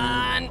right. Come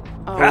on.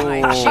 Oh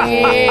my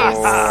jeez.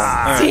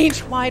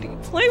 Tzeentch, why do you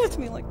play with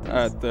me like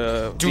this?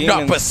 The Do not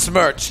demons-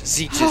 besmirch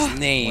Tzeentch's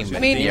name. I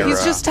mean, Mira.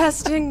 he's just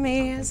testing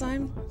me as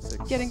I'm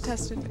 6, getting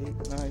tested.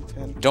 8, 9,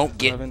 10. Don't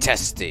get 11,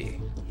 testy.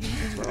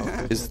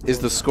 12, Is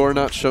the score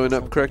not showing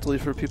up correctly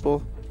for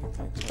people?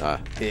 All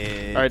right,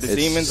 the It's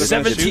demons are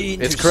gonna 17.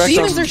 shoot, It's correct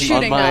Demons on, are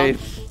shooting on my. now.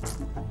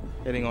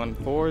 hitting on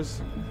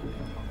 4s.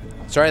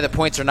 Sorry, the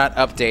points are not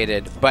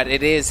updated, but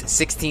it is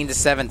 16 to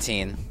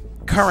 17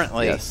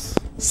 currently. Yes.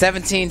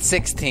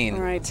 17-16. All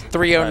right.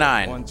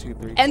 309. 1, 2, 3,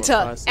 4, Enter,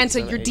 5, 6, enter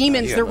 7, your 8,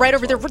 demons. 9, They're 10, right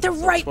over there. 12, They're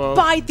right 12.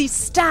 by the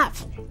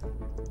staff.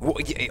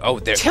 Oh,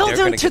 they're Tell they're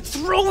them gonna to get-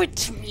 throw it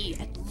to me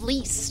at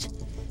least.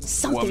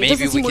 Something. Well, It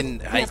maybe doesn't we seem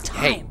can. we have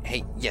time.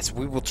 Hey, yes,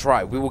 we will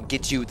try. We will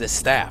get you the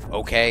staff,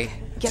 okay?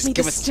 Get Just me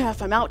give the us-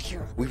 staff. I'm out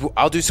here.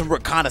 I'll do some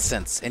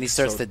reconnaissance, and he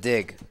starts to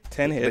dig.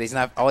 10 hits. But he's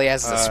not. All he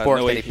has is a spork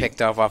no that he AP.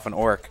 picked off an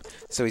orc,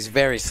 so he's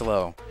very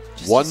slow.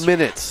 1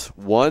 minute.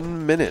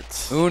 1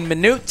 minute. Un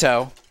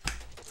minuto.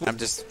 I'm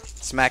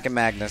just smacking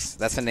Magnus.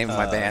 That's the name of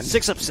my band.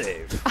 6-up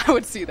save. I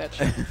would see that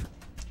shit.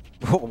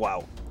 Oh,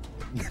 wow.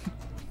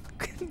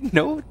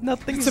 No,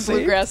 nothing. It's a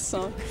bluegrass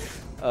song.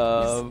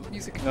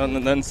 Music.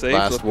 None safe.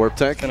 Last warp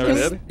tech. Center of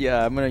dead.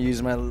 Yeah, I'm going to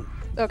use my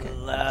Okay.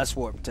 last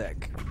warp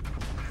tech.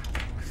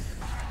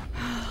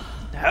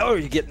 How are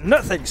you getting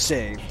nothing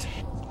saved?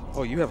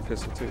 Oh, you have a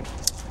pistol too.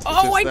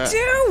 Oh, I that.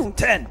 do.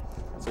 10.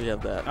 So you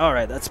have that. All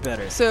right, that's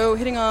better. So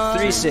hitting on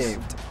 3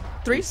 saved.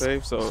 3.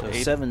 Save, so So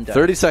 8 7 died.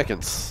 30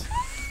 seconds.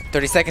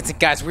 30 seconds, and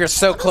guys, we are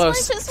so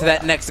close to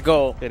that next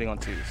goal. hitting on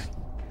 2s.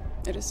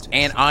 It is 2.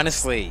 And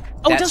honestly,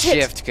 Oh, it that does hit.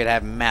 shift could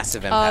have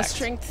massive impact.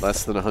 Strength.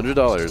 Less than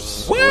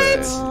 $100.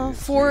 What?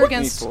 4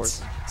 against.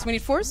 fours. So we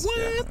need 4s?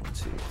 Yeah.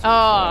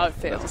 Oh, it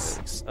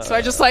fails. So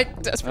I just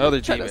desperately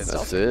Other try to demons.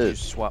 stealth. That's it.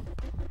 Swap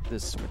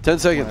this with 10 one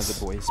seconds. of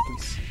the boys,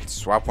 please.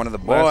 Swap one of the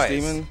Last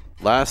boys. demon.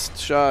 Last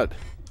shot.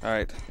 All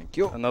right.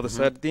 Another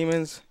set of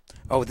demons.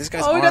 Oh, this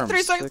guy's Oh, we got arms.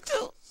 3 seconds 6,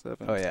 too.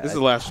 7. Oh, yeah, This is I-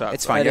 the last shot.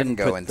 It's so- fine. I You can didn't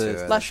go put into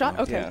the- it. Last shot?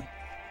 Okay. Yeah.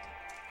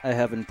 I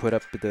haven't put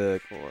up the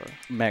 4,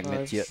 magnet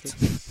 5, yet.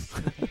 6,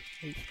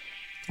 8,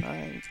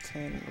 9,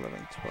 10,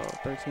 11, 12,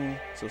 13.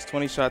 So it's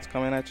 20 shots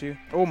coming at you.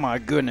 Oh my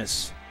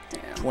goodness.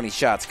 20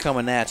 shots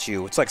coming at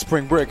you. It's like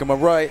spring break, am I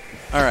right?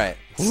 All right.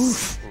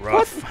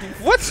 Rough.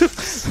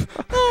 What?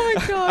 Oh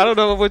my god. I don't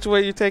know which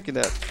way you're taking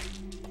that.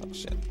 Oh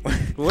shit.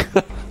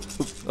 What?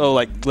 Oh,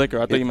 like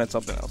liquor. I thought you meant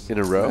something else. In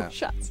a row.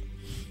 Shots.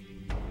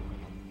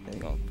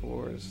 Hang on,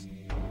 4s.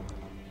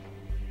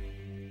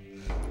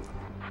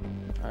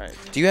 All right.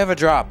 Do you have a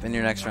drop in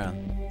your next round?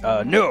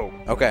 No.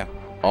 Okay.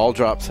 All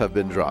drops have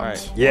been All dropped.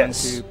 right.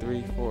 Yes. 1, 2,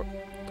 3, 4.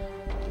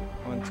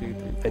 1, 2, 3.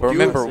 I But do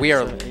remember, have we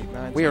are 6, 7, 8,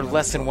 9, we are 10,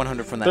 less than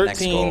 100 from that next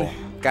 13 goal.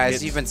 Guys,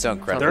 hits. you've been so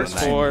incredible There's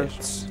tonight.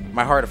 4.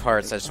 My heart of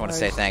hearts, I just want to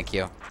say thank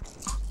you.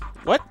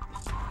 What?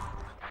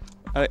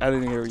 I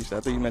didn't hear what you said.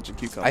 I thought you mentioned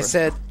cucumber. I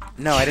said,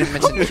 no, I didn't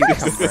mention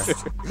cucumber.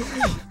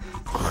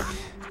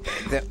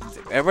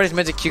 Everybody's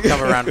mentioned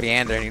cucumber around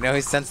Viander, and you know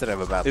he's sensitive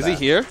about Is that.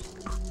 he here?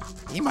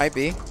 He might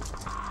be.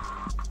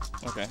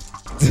 Okay.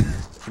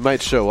 He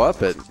might show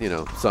up at,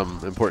 some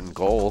important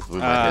goal. We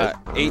might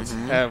hit. 8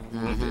 have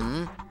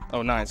wounded.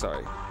 Oh, 9,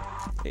 sorry.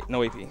 8,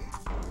 no AP.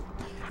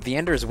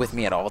 Viander is with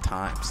me at all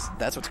times.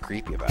 That's what's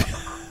creepy about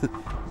it.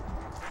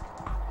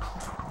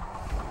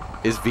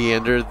 Is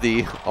Viander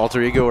the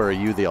alter ego, or are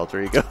you the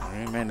alter ego?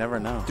 You may never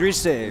know. 3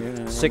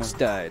 saved. 6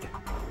 died.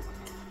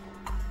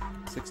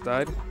 6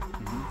 died.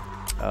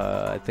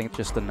 I think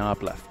just the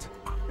knob left.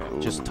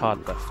 Just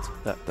Todd left.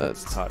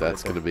 That's Todd.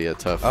 that's going to be a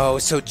tough Oh,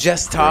 so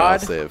just morale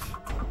Todd? save.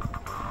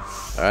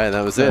 All right,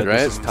 that was No, it, this right?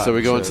 is Todd, So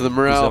we go so into the he's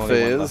morale the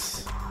only one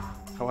phase.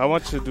 How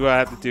much do I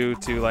have to do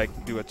to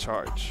do a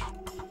charge?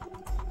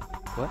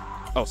 What?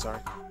 Oh, sorry.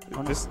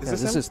 Oh, no. This, is Yeah,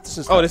 this this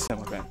him? is Oh, this is him.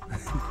 Okay.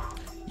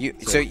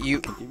 So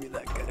you Give me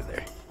that guy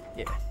there.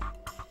 Yeah.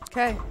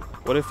 Okay.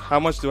 How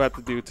much do I have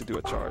to do to do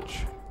a charge?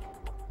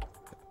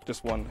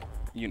 Just one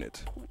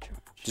unit.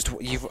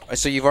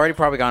 you've already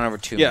probably gone over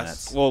 2 Yes.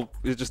 minutes. Well,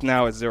 it's just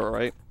now it's 0,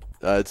 right?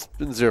 It's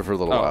been 0 for a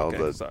little while, okay.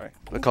 but Sorry.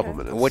 a couple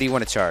minutes. What do you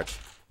want to charge?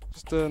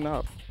 Just a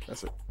knob.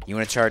 That's it. You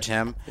want to charge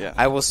him? Yeah.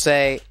 I will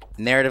say,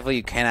 narratively,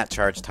 you cannot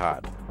charge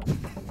Todd.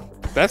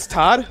 That's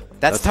Todd?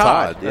 That's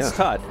Todd. Yeah. That's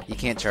Todd. You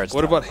can't charge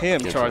What Todd. about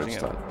him Can't charging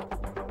charge him?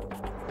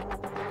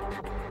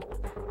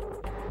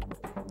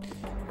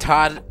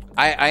 Todd,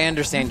 I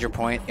understand your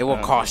point. It will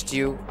cost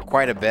you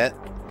quite a bit.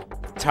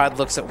 Todd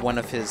looks at one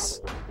of his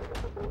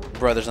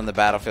brothers on the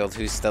battlefield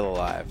who's still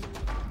alive.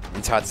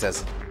 And Todd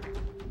says,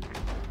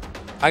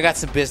 I got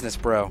some business,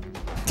 bro.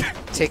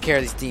 Take care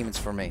of these demons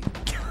for me.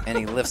 And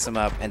he lifts him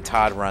up, and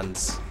Todd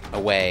runs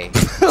away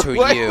to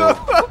you.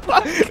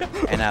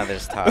 And now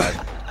there's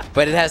Todd.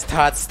 But it has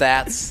Todd's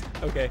stats.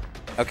 Okay.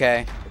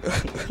 Okay.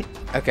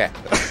 Okay.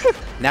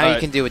 Now you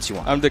can do what you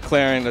want. I'm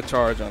declaring the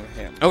charge on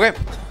him. Okay.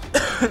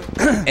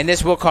 And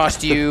this will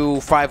cost you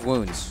 5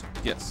 wounds.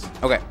 Yes.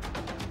 Okay.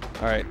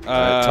 All right.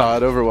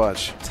 Todd,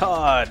 Overwatch.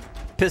 Todd,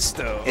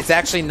 Pisto. It's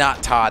actually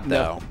not Todd,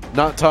 though.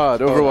 Not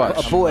Todd,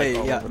 Overwatch. A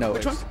boy. Yeah. No.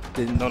 Which one?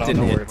 Didn't Don't hit.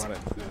 worry about it.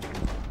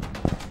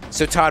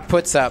 So Todd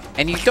puts up,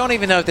 and you don't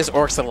even know if this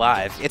orc's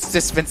alive. It's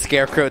just been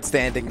scarecrowed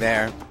standing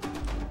there.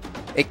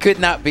 It could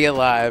not be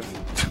alive.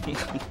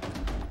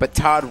 But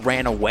Todd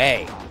ran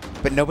away.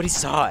 But nobody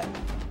saw it.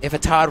 If a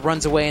Todd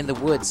runs away in the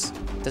woods,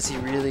 does he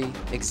really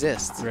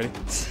exist? Ready?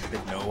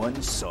 But no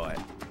one saw it.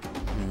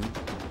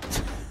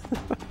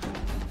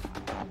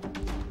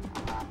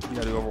 You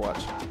gotta do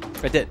Overwatch.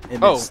 I did. It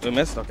Oh, missed. it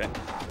missed? Okay.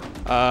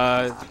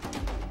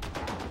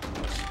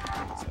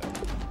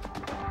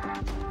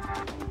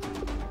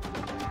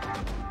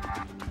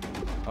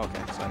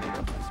 Okay, so I need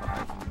a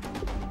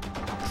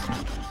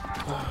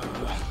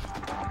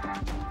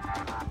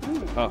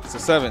 5. Oh, it's a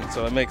 7,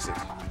 so it makes it.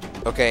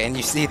 Okay, and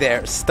you see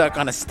there, stuck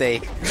on a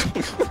stake.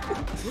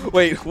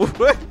 Wait,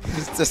 what?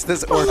 It's just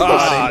this orc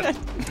body. I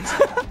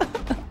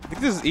think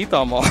this is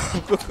Ethamol.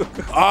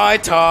 Hi,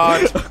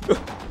 Todd.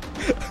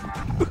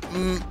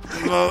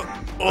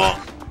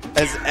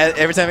 As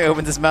every time he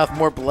opens his mouth,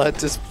 more blood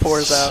just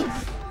pours out.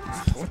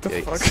 What the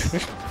fuck?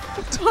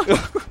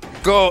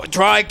 Go,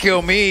 try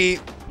kill me.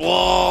 Whoa.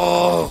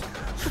 All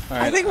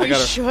right, I think we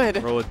gotta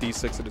should. roll a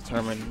d6 to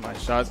determine my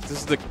shots. This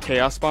is the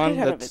Chaos Spawn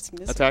Get out of that's its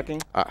misery.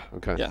 attacking. Ah,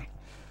 okay. Yeah.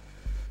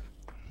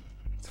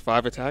 It's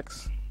 5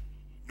 attacks.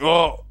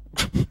 Oh,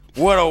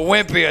 what a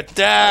wimpy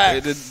attack.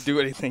 It didn't do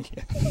anything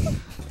yet.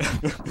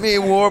 Me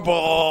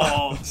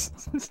warballs.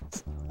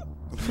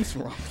 What's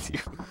wrong with you?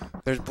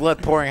 There's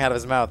blood pouring out of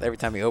his mouth every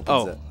time he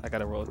opens it. I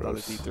gotta roll another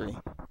d3.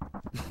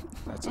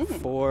 That's a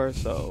 4,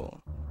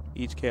 so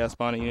each Chaos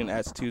Spawn unit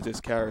adds 2 to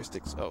its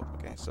characteristics. Oh,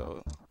 okay,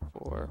 so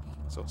 4,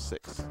 so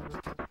 6.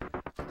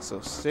 So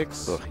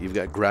 6. Ugh, you've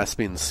got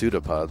grasping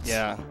pseudopods.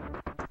 Yeah.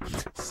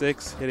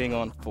 6 hitting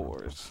on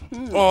 4s.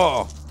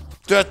 Oh,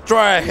 just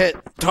try to hit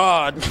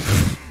Todd.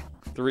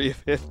 3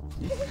 hit.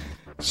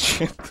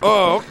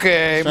 Oh,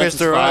 okay, Strength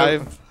is Mr.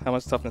 5. How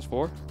much toughness?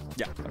 4?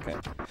 Yeah. Okay.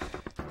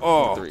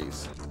 Oh.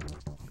 3s.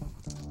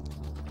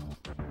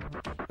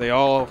 They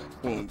all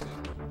wound.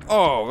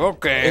 Oh,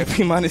 okay. AP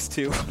minus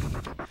 2.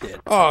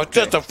 Oh,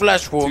 just a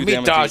flesh wound. 2 Me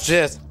damage dodge each.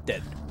 this.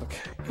 Dead.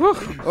 Okay.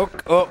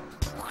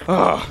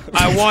 Oh.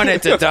 I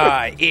wanted to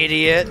die,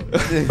 idiot.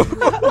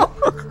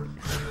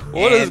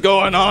 What is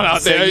going on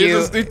out so there?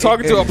 You're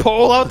talking to a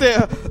pole out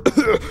there?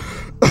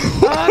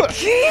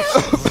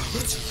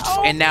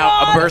 And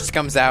now a burst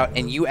comes out,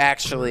 and you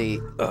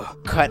actually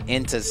cut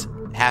into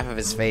half of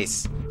his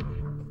face,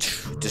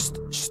 just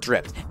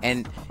stripped.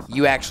 And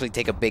you actually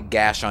take a big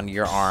gash on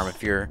your arm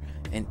if you're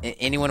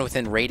anyone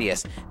within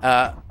radius.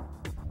 And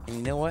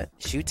you know what?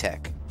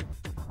 Shutek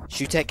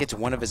gets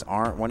one of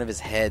his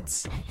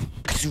heads.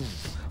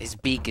 His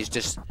beak is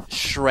just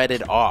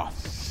shredded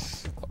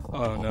off.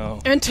 Oh no.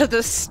 Into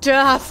the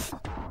stuff.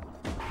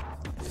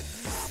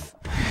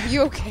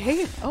 You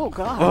okay? Oh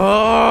god.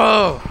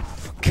 Oh,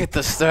 get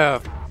the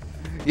stuff.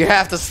 You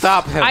have to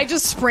stop him. I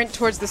just sprint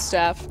towards the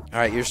staff. All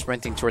right, you're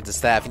sprinting towards the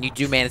staff, and you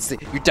do manage to.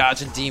 You're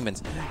dodging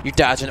demons. You're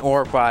dodging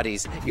orc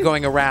bodies. You're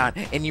going around,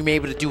 and you're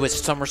able to do a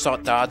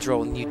somersault dodge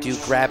roll, and you do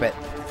grab it.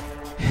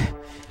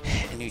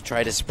 And you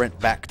try to sprint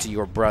back to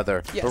your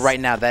brother. Yes. But right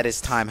now, that is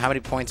time. How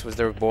many points was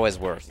their boys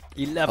worth?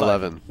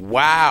 11.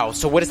 Wow.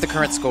 So what is the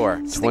current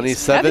score?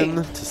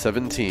 27 to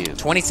 17.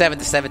 27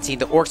 to 17.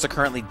 The orcs are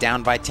currently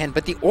down by 10,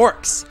 but the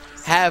orcs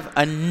have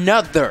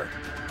another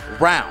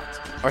round.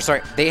 Or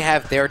sorry, they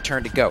have their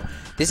turn to go.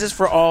 This is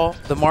for all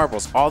the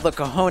marbles, all the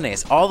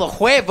cojones, all the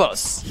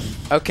huevos.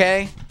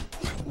 Okay?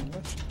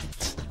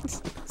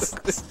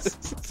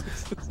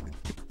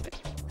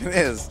 It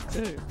is.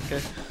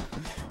 Okay.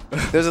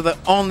 Those are the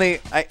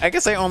only. I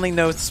guess I only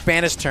know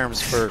Spanish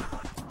terms for.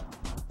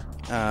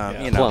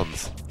 You know.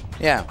 Plums.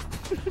 Yeah.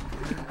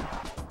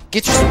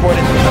 Get your support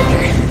in.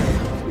 Okay.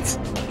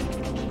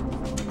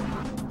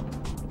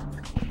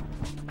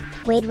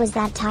 Wait, was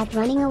that Todd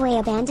running away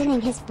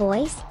abandoning his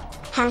boys?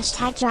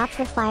 Hashtag drop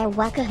the fire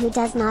Waka who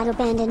does not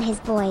abandon his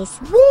boys.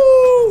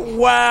 Woo!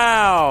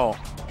 Wow.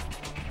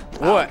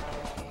 What?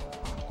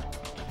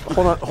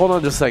 Hold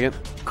on just a second.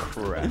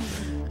 Crap.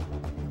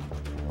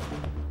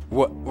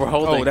 What? We're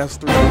holding. Oh, that's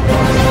 3 drops.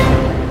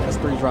 That's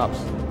 3 drops.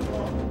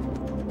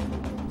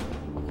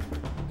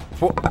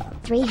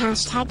 3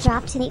 hashtag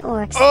drop to the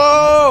orcs.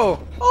 Oh!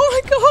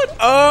 Oh my god.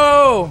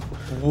 Oh!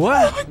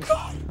 What? Oh my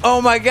god. Oh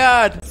my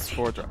god! It's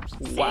 4 drops.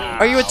 Wow.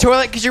 Are you a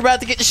toilet because you're about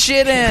to get your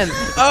shit in?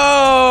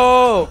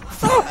 Oh!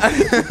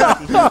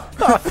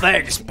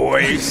 Thanks,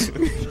 boys.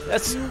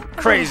 That's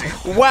crazy.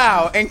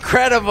 Wow,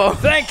 incredible.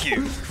 Thank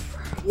you.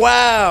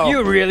 Wow.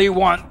 You really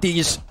want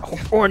these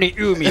horny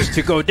umis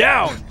to go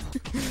down.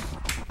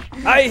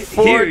 I hear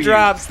 4 you.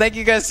 drops. Thank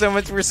you guys so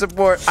much for your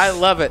support. I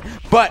love it.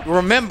 But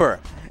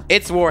remember,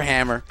 it's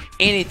Warhammer.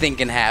 Anything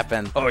can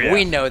happen. Oh, yeah.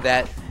 We know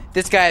that.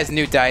 This guy has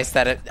new dice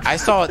I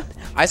saw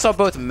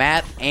both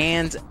Matt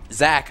and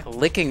Zach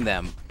licking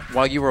them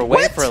while you were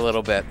away for a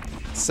little bit.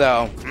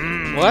 So,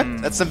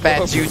 What? That's some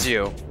bad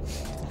juju.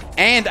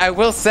 And I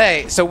will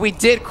say, so we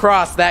did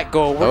cross that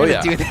goal. We're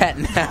going to do that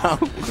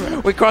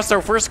now. We crossed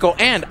our first goal.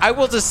 And I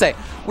will just say,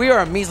 we are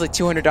a measly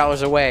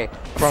 $200 away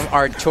from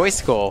our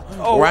choice goal,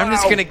 where I'm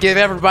just going to give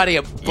everybody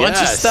a bunch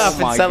of stuff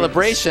in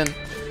celebration.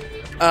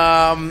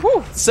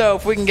 So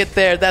if we can get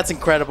there, that's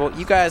incredible.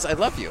 You guys, I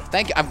love you.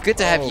 Thank you. I'm good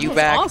to have you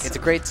back. Awesome. It's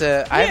great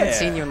to... I haven't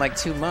seen you in like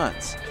 2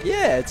 months.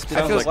 Yeah, it's been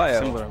Sounds a like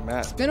while. similar to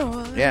Matt. It's been a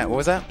while. Yeah, what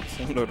was that?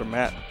 Similar to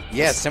Matt.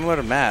 Yeah, similar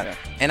to Matt. Yeah.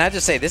 And I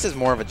just say, this is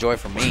more of a joy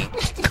for me.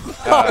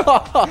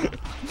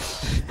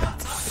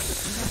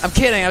 I'm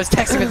kidding. I was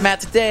texting with Matt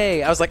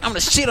today. I was like, I'm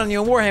going to shit on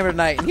you in Warhammer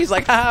tonight. And he's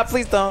like, haha,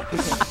 please don't.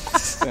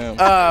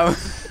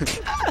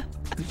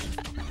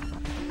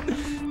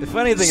 The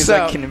funny thing is,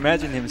 I can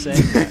imagine him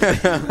saying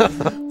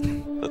that.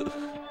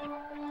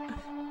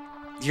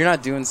 You're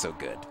not doing so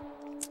good,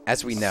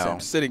 as we know.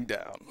 I'm sitting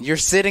down. You're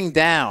sitting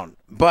down,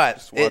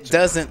 but it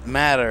doesn't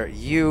matter.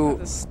 The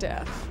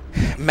staff.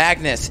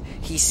 Magnus,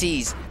 he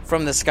sees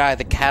from the sky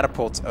the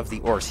catapults of the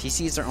Orks. He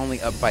sees they're only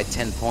up by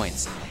 10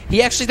 points.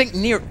 He actually thinks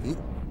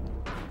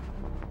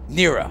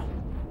Nira.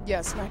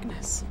 Yes,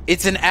 Magnus.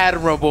 It's an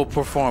admirable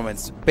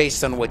performance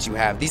based on what you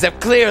have. These have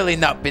clearly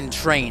not been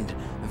trained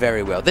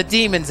very well. The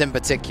demons in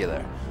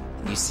particular.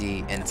 You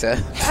see Inta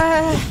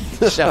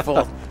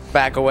shuffle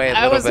back away a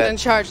little bit. I wasn't in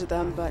charge of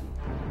them, but...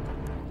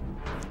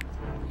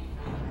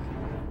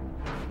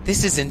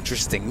 This is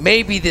interesting.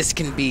 Maybe this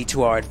can be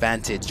to our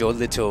advantage, your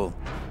little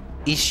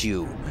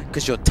issue,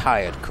 because you're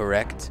tired,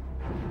 correct?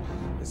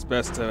 It's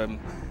best to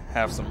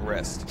have some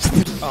rest.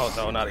 Oh,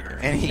 no, not again.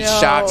 And he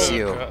shocks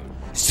you.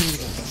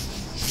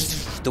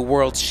 The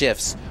world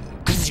shifts.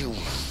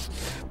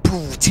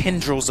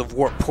 Tendrils of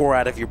warp pour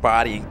out of your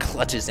body and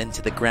clutches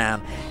into the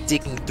ground,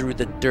 digging through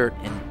the dirt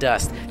and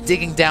dust,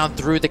 digging down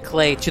through the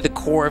clay to the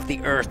core of the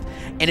earth,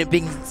 and it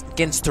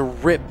begins to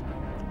rip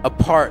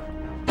apart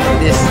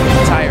this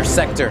entire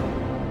sector.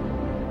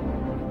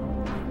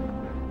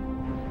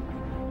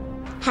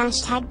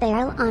 Hashtag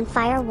barrel on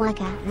fire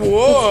Waka.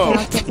 Whoa!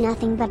 It's filled with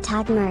nothing but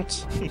Todd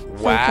merch.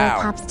 Wow.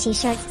 Funko Pops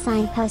t-shirts,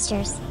 signed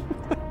posters.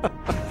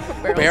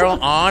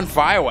 Barrel on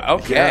fire.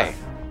 Okay. Yeah.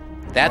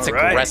 That's All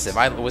right. aggressive.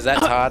 Was that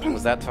Todd?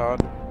 Was that Todd?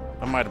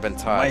 That might have been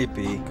Todd. Might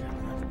be.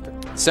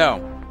 So,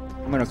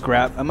 I'm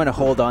gonna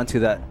hold on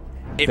to that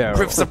it barrel.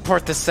 rips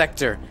apart the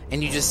sector,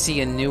 and you just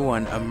see a new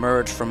one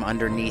emerge from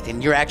underneath,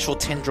 and your actual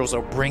tendrils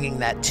are bringing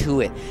that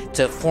to it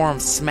to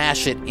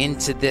smash it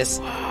into this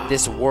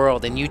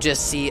world, and you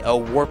just see a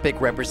warpic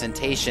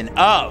representation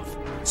of.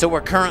 So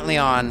we're currently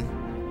on.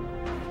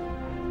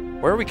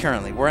 Where are we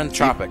currently? We're in the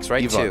tropics,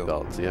 right? Evot 2.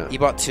 belt, yeah.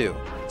 Evot 2.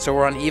 So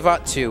we're on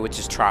Evot 2, which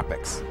is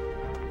tropics.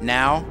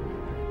 Now,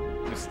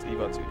 Just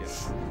Evo 2,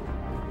 yes.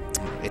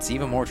 it's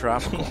even more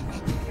tropical.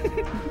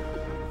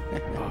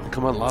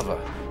 Come on, lava.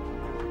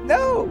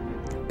 No!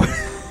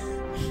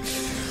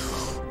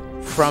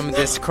 From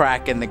this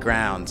crack in the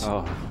ground,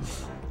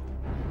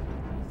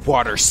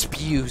 water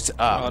spews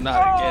up. Oh,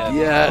 not again.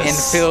 Yes. And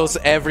fills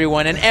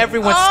everyone, and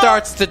everyone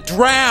starts to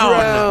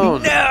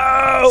drown.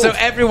 No! So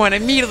everyone,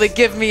 immediately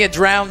give me a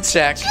drown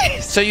check,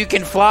 so you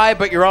can fly,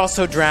 but you're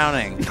also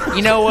drowning.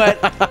 You know what?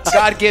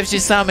 God gives you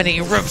some, and He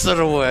rips it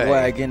away.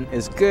 Wagon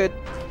is good.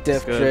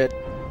 Def good. crit.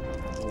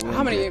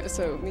 How many?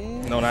 So me?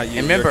 No, not you.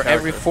 And remember, your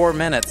every character. 4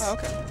 minutes. Oh,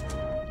 okay.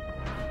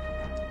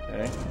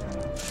 Okay.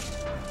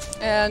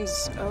 And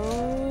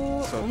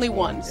only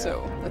one.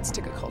 So let's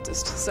take a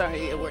cultist.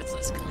 Sorry, a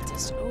worthless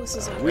cultist. Oh, this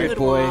is a Weird good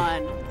boy.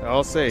 one.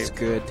 I'll save. It's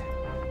good.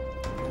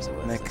 There's a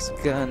worthless Next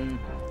gun.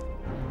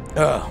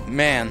 Oh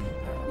man.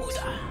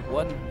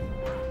 One.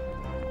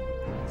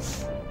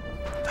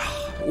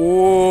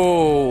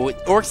 Ooh,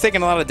 Orcs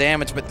taking a lot of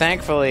damage, but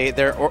thankfully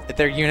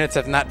their units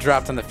have not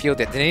dropped on the field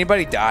yet. Did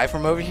anybody die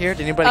from over here?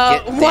 Did anybody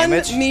get one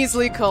damage?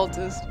 measly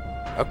cultist.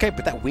 Okay,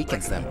 but that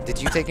weakens them.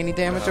 Did you take any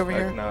damage over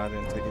here? No, I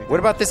didn't take any. What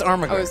about this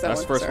armor? Oh, is that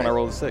That's one? the first Sorry. one I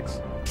rolled a 6.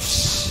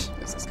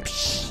 Who's this guy?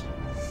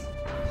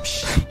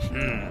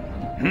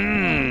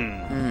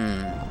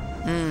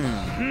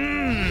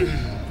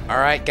 All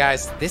right,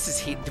 guys, this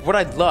is what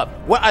I love.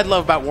 What I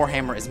love about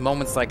Warhammer is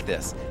moments like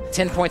this.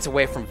 10 points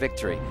away from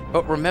victory.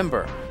 But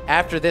remember,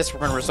 after this, we're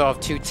going to resolve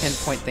 2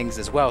 10-point things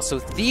as well. So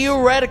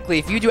theoretically,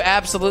 if you do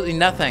absolutely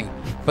nothing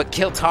but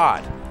kill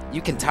Todd,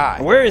 you can tie.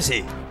 Where is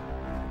he?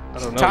 I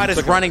don't know. Todd You is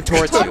took running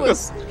towards you.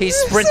 was- He's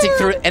sprinting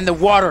through it, and the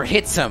water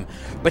hits him.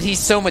 But he's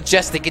so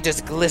majestic, it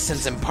just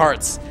glistens in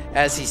parts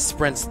as he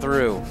sprints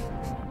through.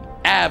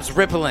 Abs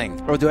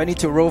rippling. Or do I need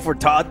to roll for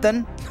Todd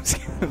then?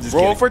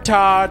 Roll for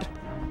Todd.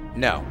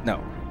 No.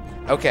 No.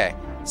 Okay,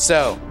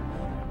 so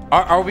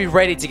are we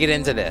ready to get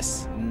into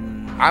this?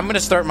 I'm gonna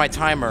start my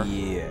timer.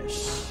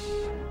 Yes.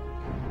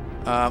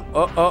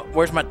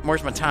 Where's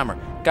my timer,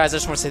 guys? I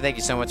just want to say thank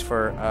you so much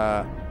for.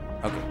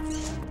 Okay,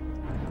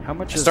 How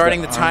much is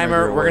starting the armor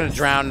timer. you're We're gonna worth?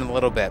 drown in a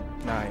little bit.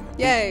 9.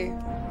 Yay.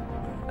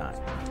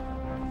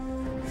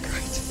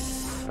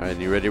 All right,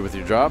 you ready with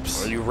your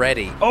drops? Are you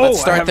ready? Oh, Let's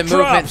I start have the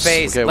movement drops.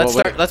 phase. Okay, let's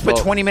well, start. Let's put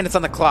well- 20 minutes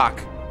on the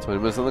clock. 20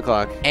 minutes on the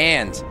clock.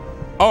 And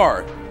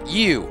are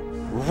you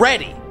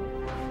ready?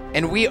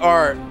 And we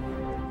are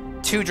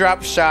 2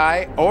 drops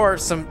shy or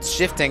some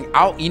shifting.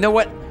 You know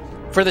what?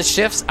 For the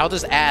shifts, I'll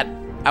just add.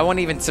 I won't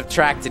even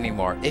subtract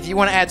anymore. If you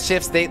want to add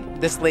shifts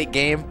this late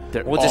game,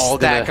 They're we'll just all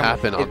stack gonna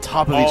them. happen on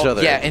top of each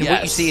other. Yeah, and what you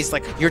Yes. see is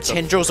like your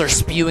tendrils are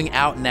spewing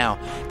out now.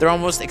 They're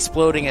almost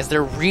exploding as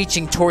they're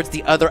reaching towards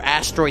the other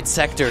asteroid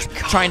sectors,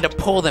 trying to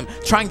pull them,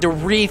 trying to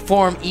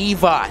reform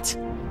EVOT.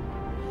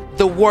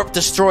 The warp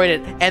destroyed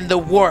it, and the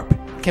warp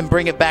can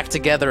bring it back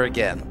together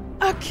again.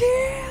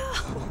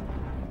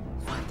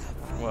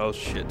 Well,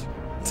 shit.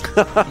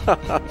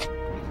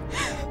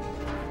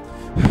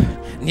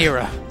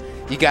 Nira,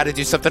 you gotta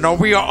do something or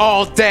we are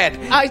all dead.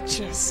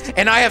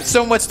 And I have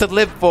so much to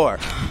live for.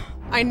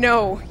 I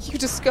know. You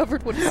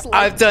discovered what it's like.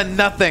 I've done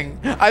nothing.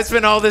 I've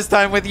spent all this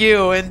time with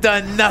you and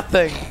done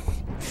nothing.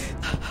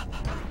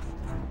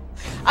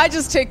 I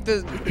just take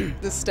the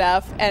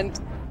staff and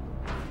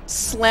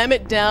slam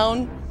it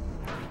down,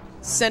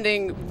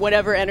 sending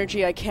whatever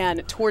energy I can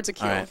towards a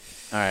kill. All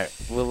right.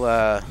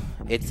 We'll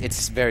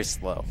it's very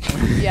slow.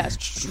 Yes.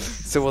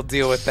 So we'll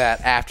deal with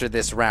that after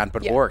this round.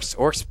 But Yeah.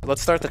 Orks,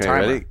 let's start the Okay,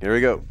 timer. ready? Here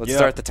we go. Let's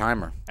start the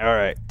timer. All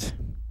right.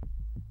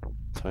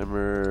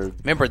 Timer.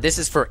 Remember, this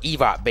is for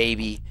EVOT,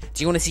 baby.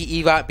 Do you want to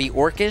see EVOT be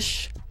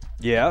orcish?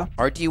 Yeah.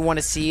 Or do you want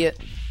to see it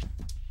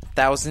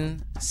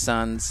 1,000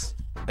 Suns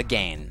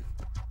again?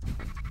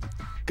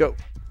 Go.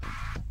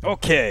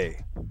 Okay.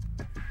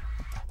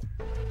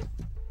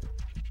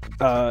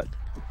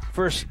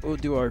 First, we'll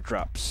do our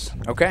drops.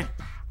 Okay.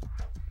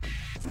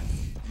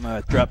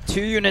 Drop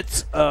 2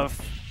 units of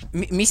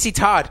Me see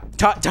Todd.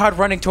 Todd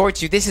running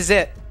towards you. This is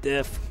it.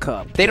 Diff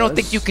Cup. They don't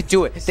think you could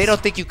do it. They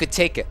don't think you could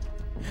take it.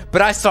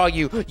 But I saw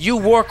you. You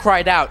war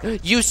cried out.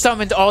 You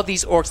summoned all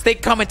these orcs. They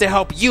coming to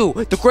help you,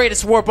 the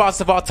greatest war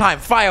boss of all time,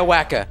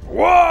 Firewhacker.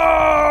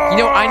 Whoa!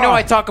 You know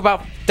I talk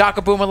about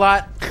Dakaboom a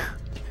lot,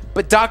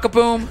 but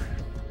Dakaboom,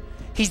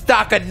 he's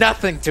Daka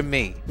nothing to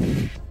me.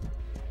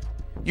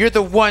 You're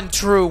the one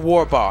true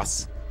war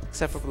boss,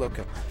 except for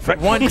Blowkill.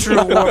 One true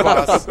war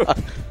boss.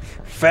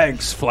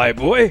 Thanks,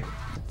 Flyboy.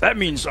 That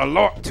means a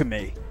lot to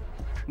me.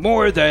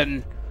 More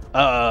than,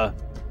 well,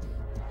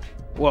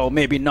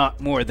 maybe not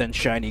more than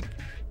shiny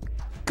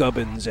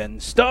gubbins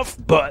and stuff,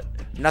 but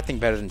Nothing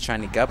better than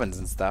shiny gubbins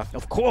and stuff.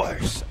 of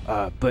course,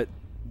 but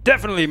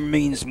definitely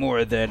means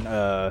more than,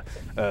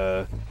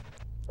 a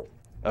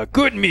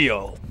good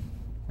meal.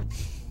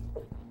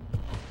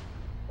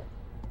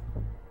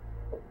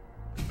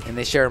 And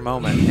they share a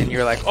moment, and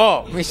you're like,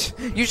 oh,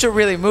 you should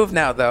really move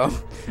now, though.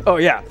 Oh,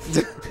 yeah.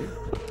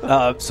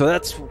 So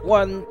that's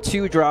 1,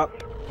 2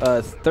 drop.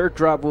 Third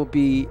drop will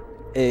be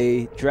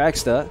a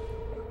Dragsta.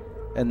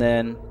 And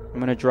then I'm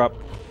going to drop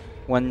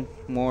 1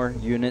 more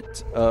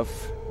unit of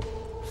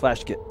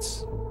Flash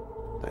Kits.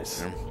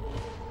 Nice.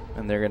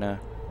 And they're going to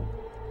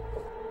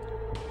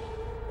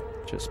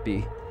just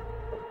be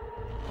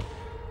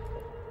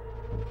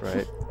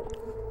right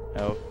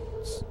out,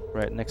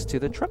 right next to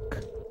the truck.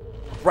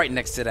 Right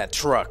next to that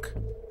truck.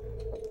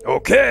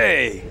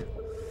 Okay.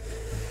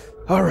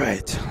 All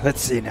right. Let's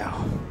see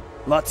now.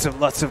 Lots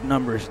of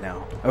numbers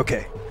now.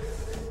 Okay.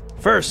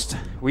 First,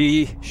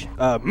 we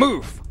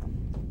move.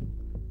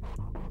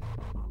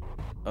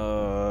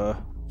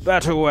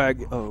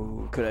 Battlewagon.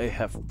 Oh, could I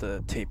have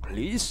the tape,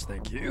 please?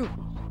 Thank you.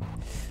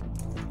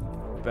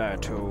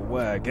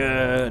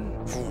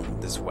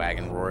 Battlewagon. This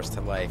wagon roars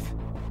to life.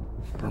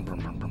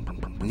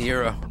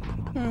 Nero.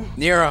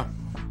 Nero.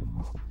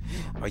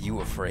 Are you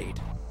afraid?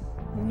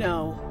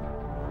 No.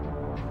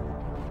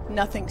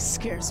 Nothing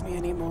scares me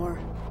anymore.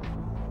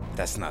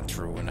 That's not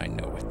true, and I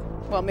know it.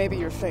 Well, maybe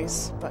your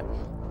face, but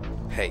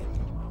Hey,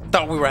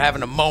 thought we were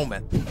having a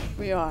moment.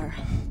 we are.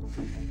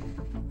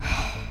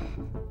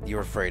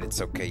 You're afraid.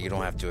 It's okay. You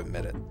don't have to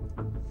admit it.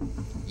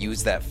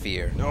 Use that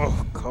fear.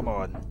 Oh, come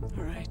on.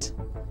 All right.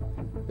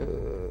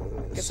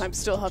 Guess I'm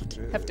still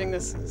hefting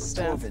this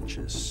staff. 12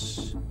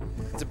 inches.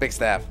 It's a big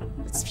staff.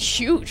 It's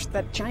huge.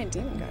 That giant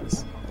demon guy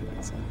was.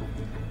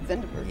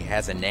 Vandenberg. He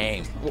has a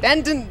name.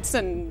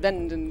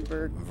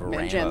 Vandenberg.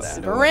 Veranda.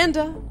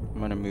 Veranda. I'm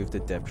gonna move the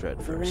Death Dread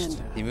first.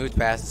 Veranda. He moved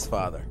past his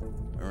father.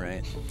 All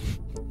right.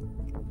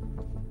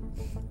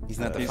 He's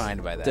not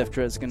defined by that. Death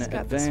Dread's gonna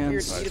Got this weird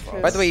advance.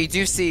 Oedipus. By the way, you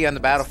do see on the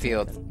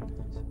battlefield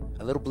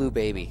a little blue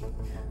baby.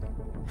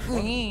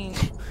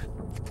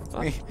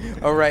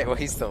 Oh right, well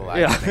he's still alive.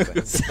 Yeah.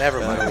 technically. Never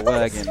mind.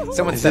 Wagon.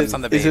 Someone steps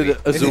on the baby.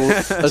 Is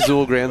it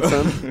Azul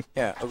grandson?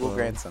 Yeah, a little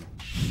grandson.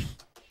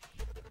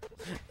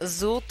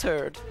 Azul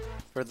turd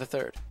for the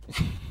third.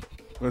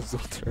 Azul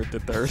turd the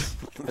third.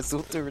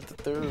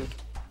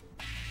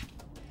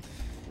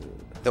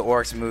 The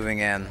orcs moving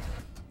in.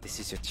 This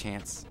is your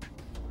chance.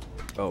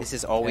 Oh, This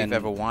is all we've and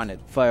ever wanted.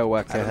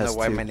 Firewhacker I don't has know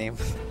why to my name.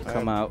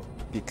 come out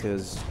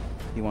because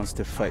he wants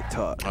to fight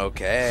Todd.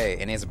 Okay,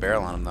 and he has a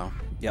barrel on him though.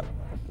 Yep.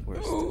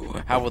 Worst.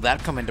 How will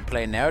that come into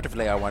play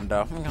narratively, I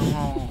wonder?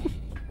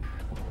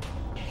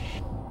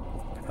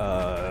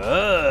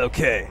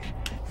 Okay.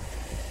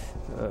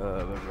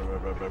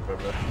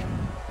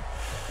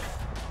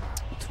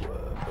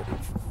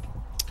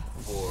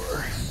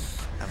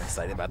 I'm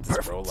excited about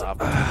this roll up.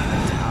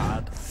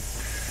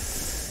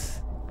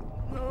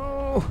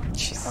 No,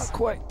 not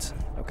quite.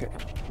 Okay.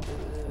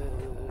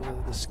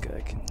 This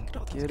guy can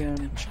get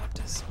him.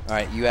 All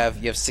right, you have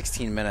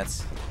 16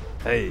 minutes.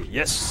 Hey,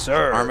 yes,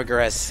 sir. Armiger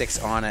has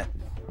 6 on it.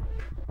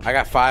 I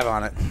got 5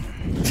 on it.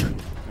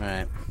 All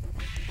right.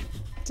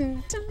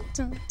 Dun, dun,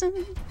 dun,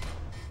 dun.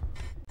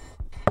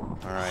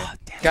 All right,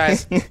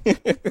 guys. Damn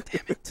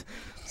it.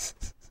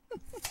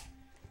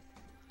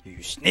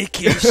 You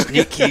sneaky.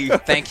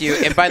 Thank you.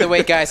 And by the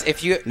way, guys,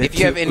 if you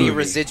have any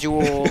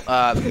residual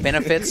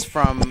benefits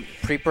from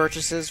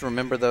pre-purchases,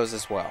 remember those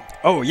as well.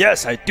 Oh,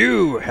 yes, I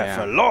do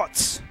have a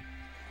lot.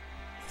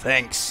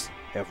 Thanks,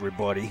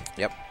 everybody.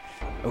 Yep.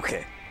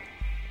 Okay.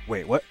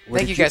 Wait, what?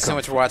 Thank you guys so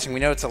much for watching. We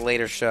know it's a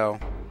later show.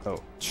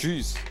 Oh,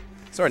 jeez.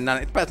 Sorry,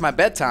 it's my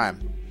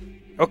bedtime.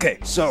 Okay,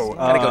 so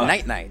Gotta go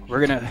night-night.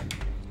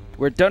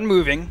 We're done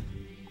moving.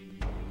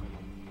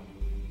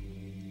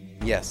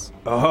 Yes.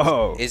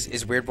 Oh. Is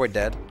Weirdboy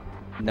dead?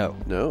 No.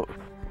 No.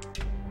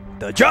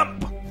 The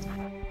jump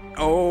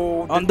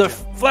Oh. on the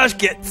flash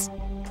kits.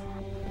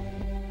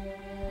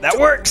 That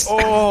works.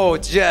 Oh,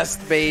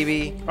 just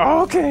baby.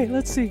 Oh, okay,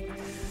 let's see.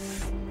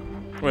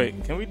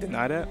 Wait, can we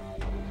deny that?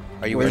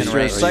 Are you Where's within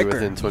your range? psych- Are you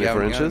within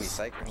 24 inches?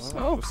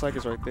 Oh, the psych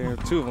is right there.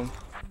 2 of them.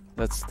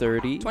 That's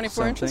 30.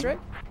 24 inches, right?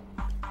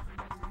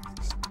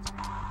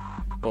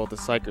 Well, the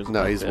psyker's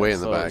No, right he's there, way in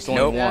the so back. it's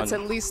only Nope. Yeah, one. it's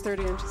at least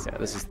 30 inches. Yeah,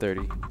 this is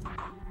 30.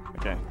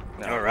 Okay.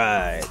 All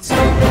right.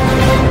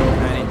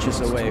 9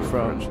 inches away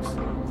from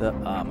the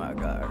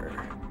Armiger.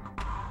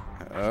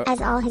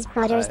 As all his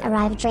brothers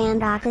arrive,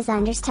 Dramrock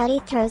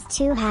understudy throws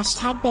 2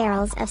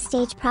 #barrels of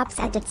stage props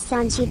at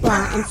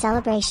Tzaangor in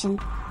celebration.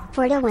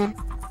 For the win.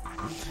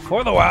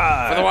 For the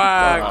wide. For the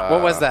wag.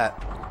 What was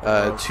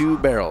that? 2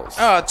 barrels.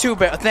 Oh, 2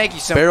 barrels. Thank you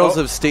so much. Barrels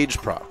of stage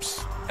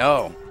props.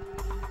 Oh,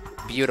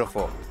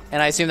 beautiful.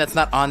 And I assume that's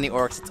not on the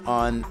Orks, it's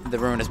on the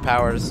Ruinous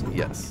Powers.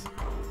 Yes.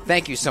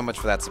 Thank you so much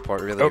for that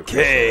support. Really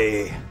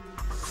appreciate Okay.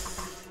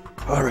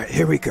 All right,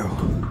 here we go.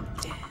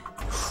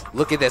 it.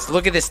 Look at this.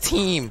 Look at this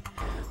team.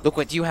 Look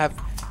what you have.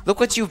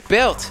 Look what you've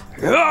built.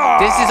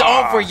 This is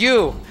all for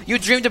you. You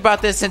dreamed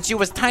about this since you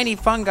was tiny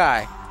fun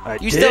guy.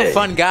 You still did.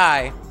 fun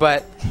guy,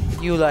 but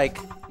you like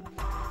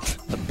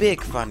a big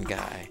fun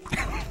guy.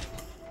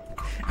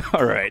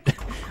 All right.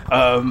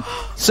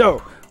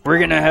 So we're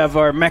gonna have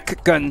our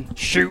Mek gun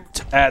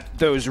shoot at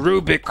those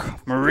Rubric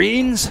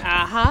Marines.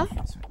 Uh-huh.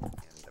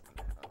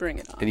 Bring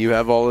it on. And you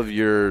have all of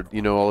your,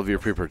 all of your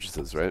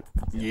pre-purchases, right?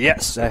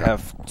 Yes, I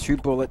have 2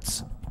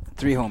 bullets,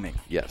 3 homing.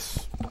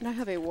 Yes. And I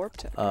have a warp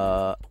tip.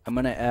 I'm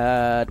gonna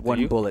add 1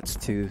 you? bullets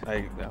to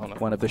Hold on.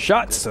 one of the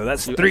shots, so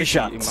that's I 3 think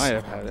shots. You might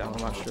have had it. I'm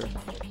not sure.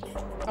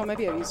 Oh,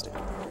 maybe I used it.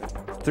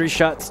 3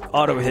 shots,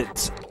 auto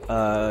hit,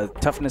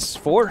 toughness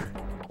 4.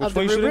 Of the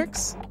one you shooting?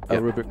 rubrics?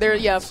 Rubric. There,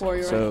 yeah, 4,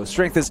 you're So right.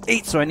 strength is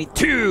 8, so I need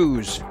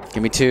 2s.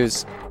 Give me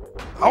 2s.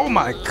 Oh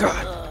my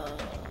god.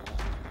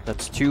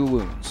 That's 2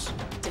 wounds.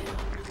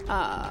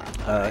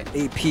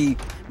 AP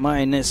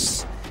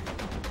minus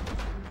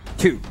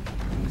 2.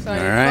 So I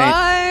need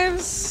Alright.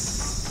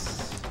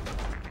 5s.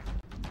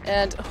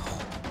 And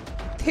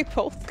they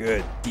both.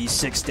 Good.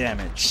 D6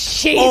 damage.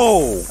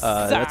 Jeez.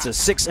 That's a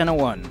 6 and a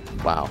 1.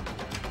 Wow.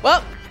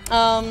 Well,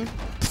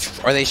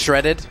 Are they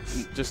shredded?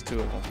 Just 2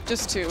 of them.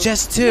 just 2.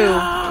 Just 2.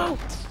 All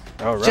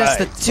right. Just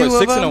the 2 Wait, of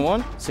 6 them? and a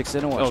 1? 6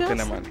 and a 1. Okay,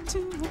 never mind.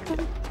 2.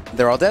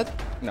 They're all dead?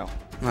 No.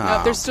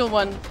 There's still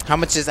 1. How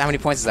many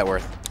points is that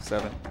worth?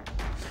 7.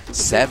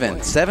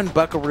 7. 7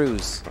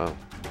 buckaroos. Wow.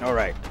 All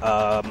right.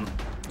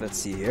 Let's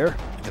see here.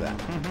 Look at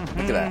that.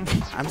 Look at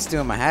that. I'm just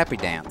doing my happy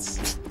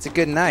dance. It's a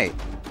good night.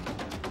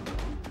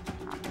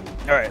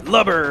 All right.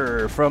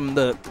 Lubber from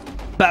the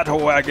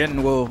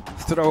Battlewagon will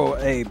throw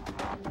a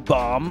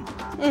bomb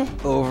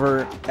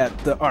over at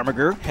the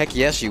Armiger. Heck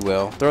yes, you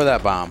will. Throw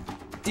that bomb.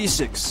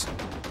 D6.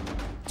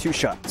 2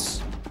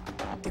 shots.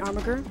 The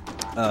Armiger.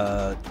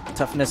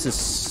 Toughness is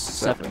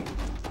 7.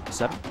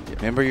 7?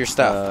 Remember your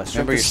stuff. Strength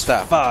Remember your is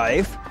stuff.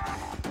 5.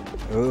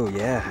 Oh,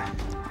 yeah.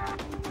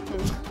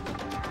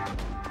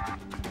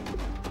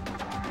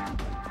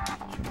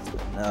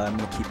 I'm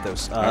going to keep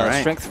those. All right.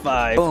 Strength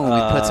 5. Boom, we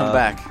put some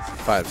back.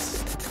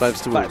 5s.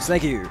 5s to wound. 5s,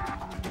 thank you.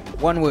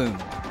 1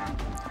 wound.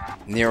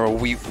 Nero,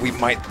 we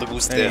might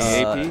lose this.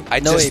 Any AP? I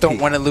No just AP. don't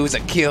want to lose a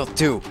kill,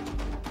 too.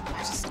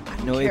 I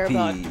don't No care AP.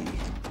 about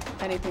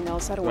anything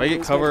else. I don't Do want I to get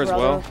lose cover my as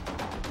brother.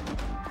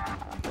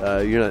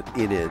 well? You're not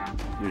in it.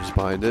 You're just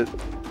behind it.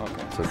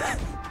 Okay. So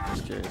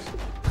Just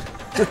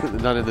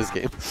curious. not in this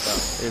game.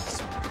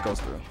 It goes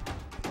through.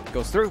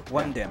 Goes through.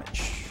 1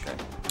 damage.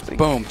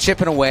 Boom,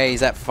 chipping away.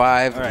 He's at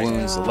 5 All right.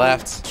 wounds Yeah.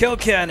 left.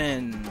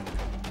 Killkannon.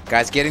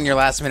 Guys, getting your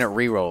last minute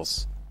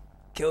rerolls.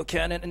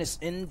 Killkannon is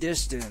in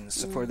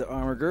distance for the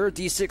Armiger.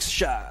 D6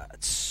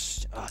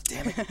 shots. Oh,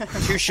 damn it.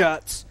 2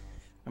 shots.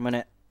 I'm going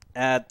to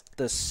add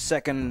the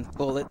second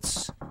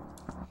bullets.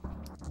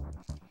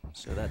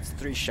 So that's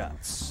 3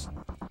 shots.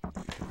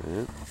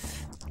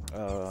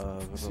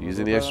 So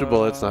using the extra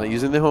bullets, not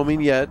using the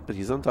homing yet, but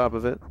he's on top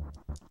of it.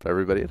 For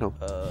everybody at home.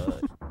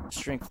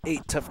 Strength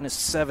 8, toughness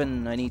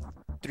 7. I need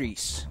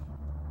 3s.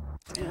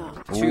 Yeah.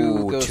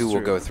 Two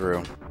will go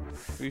through.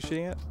 Who are you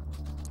shooting at?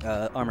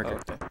 Armiger.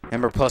 Okay.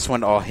 Remember, +1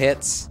 to all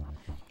hits.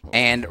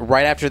 And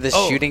right after this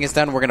shooting is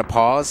done, we're going to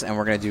pause, and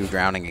we're going to do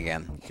drowning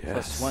again.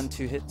 Plus 1,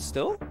 2 hits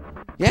still?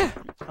 Yeah.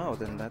 Oh,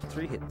 then that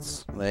 3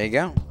 hits. There you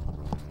go.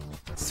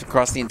 It's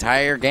across the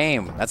entire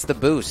game. That's the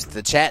boost.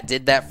 The chat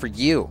did that for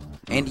you,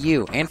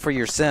 and for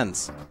your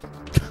sins.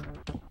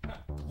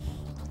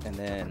 And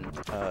then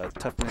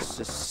toughness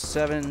is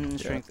 7,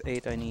 strength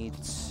 8. I need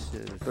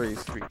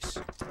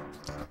 3s.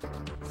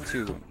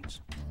 2 wounds.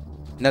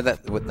 No,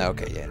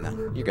 okay, yeah,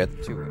 no. You're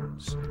good. 2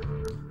 wounds.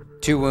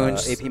 2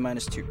 wounds. AP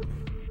minus 2.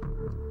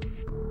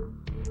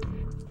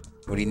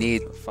 What do you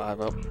need?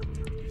 5 up.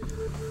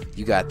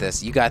 You got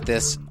this. You got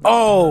this.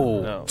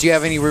 Oh! No. Do you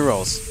have any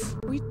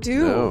rerolls? We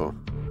do. No.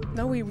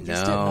 No, we used it.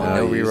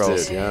 No you used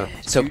rerolls. it, yeah.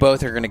 So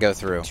both are going to go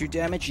through. 2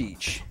 damage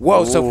each.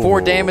 Whoa, so 4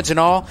 Ooh. damage in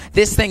all?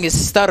 This thing is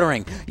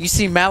stuttering. You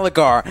see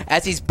Malagar,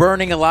 as he's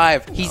burning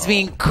alive, he's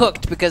being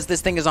cooked because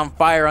this thing is on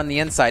fire on the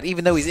inside,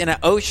 even though he's in an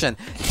ocean.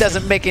 It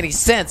doesn't make any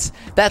sense.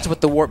 That's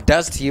what the warp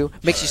does to you.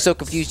 Makes you so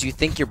confused you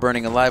think you're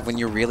burning alive when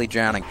you're really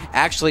drowning.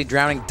 Actually,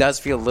 drowning does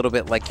feel a little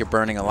bit like you're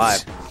burning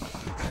alive.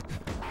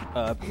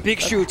 Big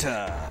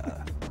shooter.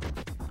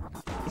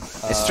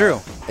 It's true.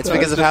 It's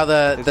because of how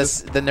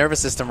the nervous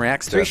system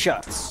reacts to 3 it.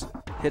 shots.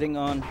 Hitting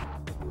on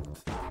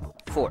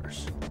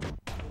 4s.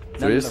 None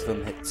Threes? of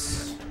them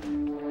hits.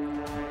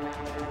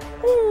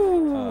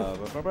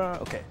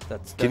 Okay,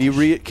 that's Can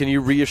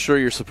you reassure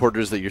your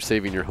supporters that you're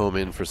saving your home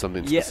in for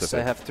something specific? Yes, I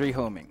have 3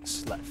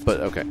 homings left.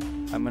 But okay.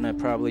 I'm gonna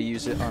probably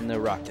use it on the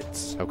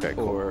rockets. Okay,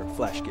 cool. Or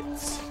flash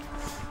gets.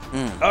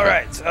 All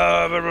right.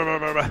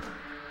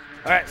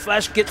 All right,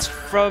 flash gets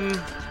from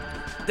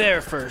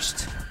there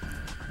first.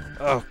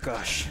 Oh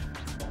gosh.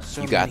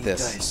 So You got many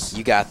this. dice.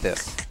 You got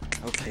this.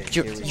 Okay.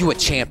 You a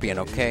champion,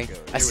 okay?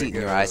 I see it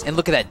in your eyes. And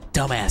look at that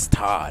dumbass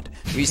Todd.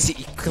 You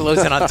see,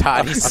 closing on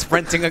Todd. He's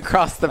sprinting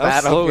across the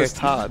How slow battlefield. is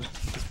Todd?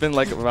 It's been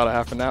like about a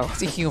half an hour.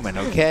 He's a human,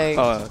 okay?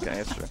 Oh,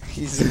 okay, that's true.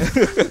 He's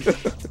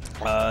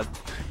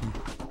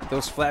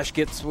Those flash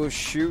gets will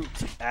shoot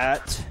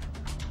at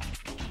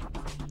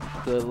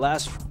the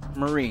last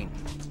Marine.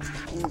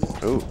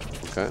 Oh,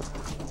 okay.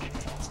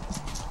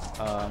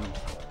 I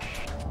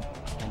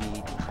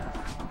need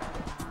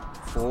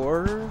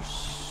 4s,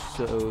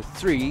 so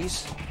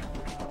 3s,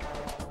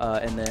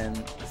 and then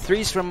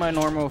 3s from my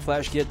normal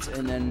flash gets,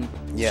 and then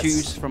Yes.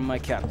 2s from my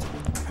captain.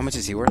 How much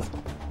is he worth?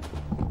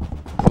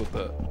 With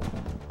the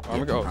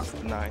Armiger,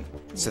 9.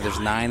 So there's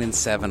 9 and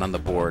 7 on the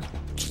board.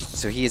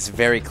 So he is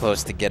very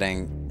close to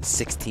getting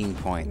 16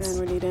 points, Man,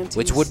 we need antes.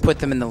 which would put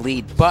them in the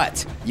lead.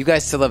 But you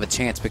guys still have a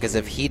chance because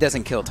if he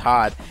doesn't kill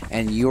Todd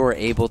and you're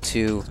able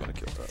to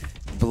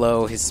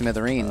blow his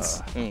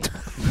smithereens,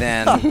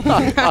 then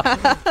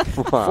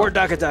 4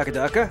 Daka Daka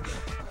Daka.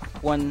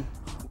 1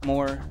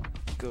 more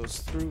goes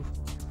through.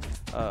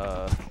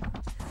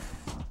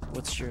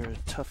 What's your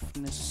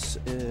toughness?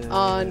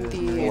 On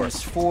the-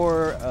 It's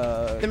 4.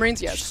 The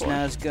Marines, yeah, it's 4.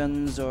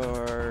 Snazzguns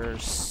are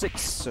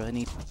 6, so I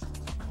need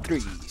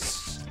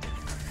 3s.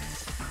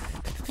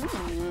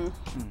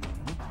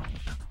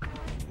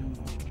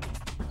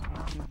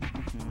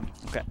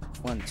 Okay.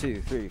 1,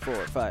 2, 3, 4,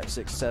 5,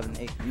 6, 7,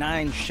 8,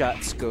 9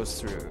 shots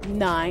goes through.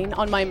 9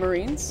 on my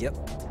Marines. Yep.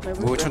 My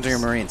which ones are your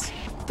Marines?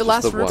 The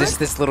last the one. Rubric.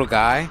 This little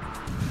guy.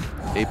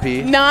 AP?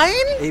 9?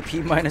 AP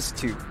minus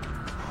 2.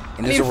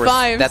 And Need those are worth,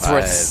 5s. that's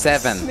worth 5s.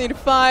 7. Need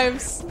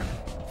 5s.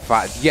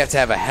 5. You have to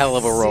have a hell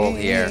of a roll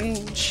here.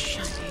 Tzeentch,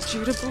 I need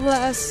you to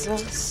bless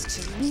us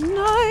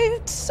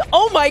tonight.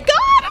 Oh my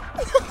god!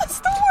 That's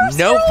the worst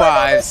No roll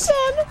I've ever 5s.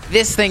 done.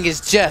 This thing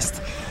is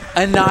just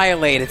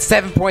annihilated.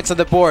 7 points on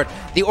the board.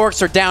 The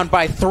Orks are down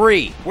by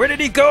 3. Where did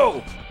he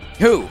go?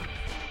 Who?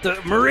 The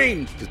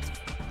Marine.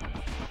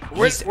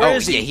 Where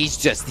is he? Yeah, he's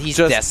just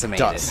decimated.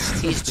 dust.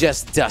 He's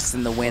just dust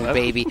in the wind,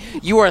 baby.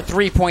 You are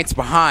 3 points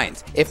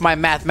behind. If my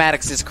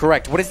mathematics is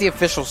correct, what is the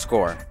official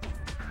score?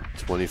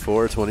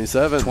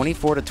 24-27.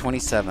 24 to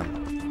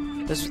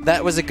 27.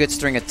 That was a good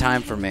string of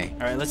time for me.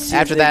 All right, let's see.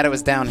 After if they that, it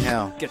was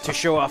downhill. get to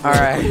show off. All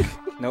right.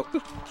 Nope.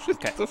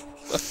 Okay.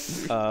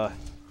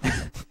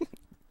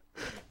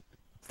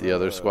 The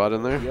other squad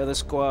in there? The other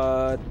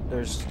squad,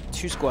 there's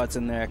 2 squads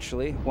in there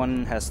actually.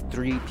 One has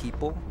 3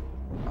 people.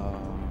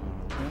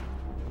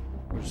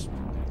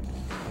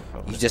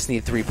 You just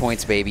need 3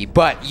 points, baby.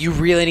 But you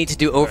really need to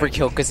do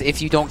overkill, because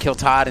if you don't kill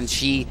Todd and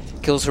she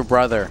kills her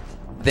brother,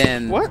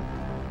 then... What?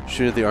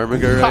 Shoot at the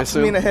Armiger, I Pops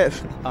me in assume? the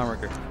head.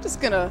 Armiger. Just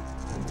gonna.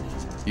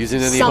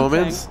 Using any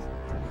Something. homins?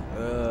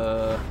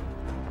 I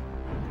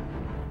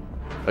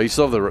Oh, you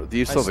still have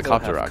the still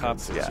copter have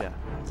rockets. copters, yeah.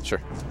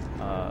 Sure.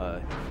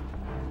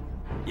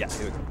 Yeah,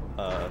 here we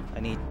go. I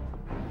need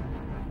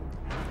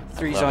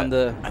 3s love on it.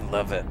 the I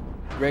love it.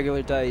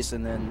 regular dice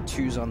and then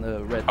 2s on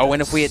the red Oh, dice.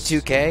 and if we hit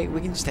 2K,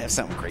 we can just have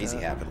something crazy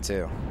happen,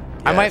 too.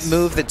 I might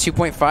move the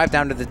 2.5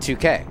 down to the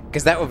 2K,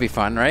 because that would be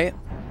fun, right?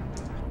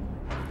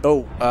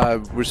 Oh,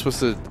 we're supposed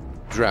to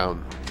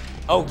drown.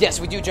 Oh, yes,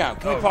 we do drown.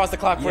 Can we pause the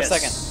clock for a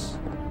second?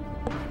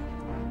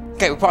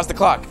 Okay, we pause the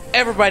clock.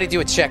 Everybody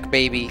do a check,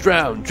 baby.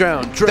 Drown,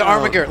 drown, drown. The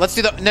Armiger. Let's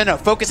do the... No,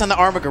 focus on the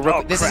Armiger.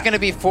 This is going to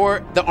be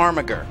for the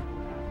Armiger.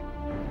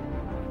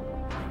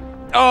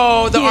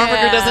 Oh, the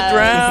Armiger doesn't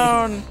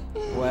drown.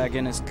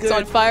 Wagon is good. It's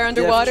on fire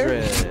underwater.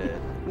 Death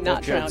Dread. Not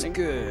Death Dread's drowning.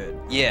 good.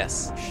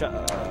 Yes.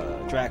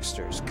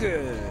 Dragster's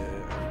good.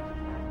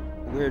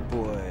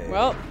 Weirdboy.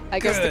 Well, I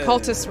guess the Good.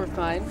 cultists were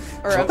fine.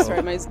 Or, I'm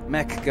sorry, my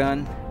Mek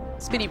Gun.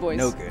 Spinny boys.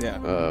 No good. Yeah.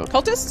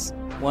 Cultists?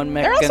 One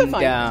They're Mek also Gun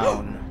fine.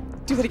 down.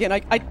 Do that again.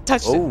 I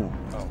touched it. Oh.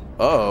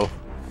 Uh-oh.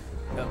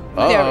 There we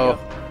go.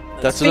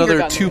 That's Finger another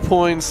gun. 2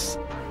 points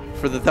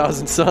for the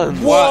Thousand Suns.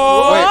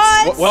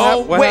 What?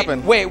 What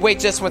happened? Wait,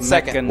 just 1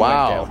 second. Gun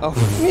Wow. went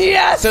down.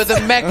 Yes! So the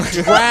mech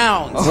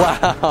drowns.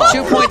 Wow.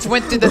 2 points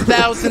went to the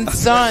Thousand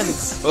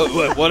Suns.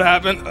 What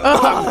happened?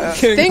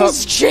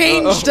 Things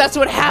changed. That's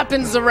what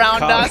happens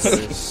around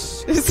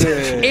us.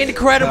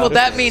 Incredible.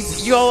 That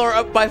means y'all are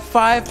up by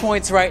 5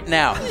 points right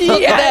now.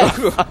 Yes!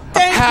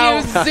 Thank How,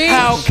 you, Z.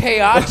 how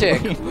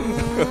chaotic.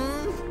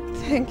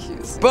 Thank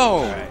you, Z.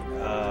 Boom.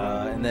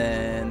 And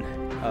then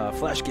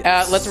Flash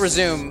gets. Let's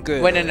resume.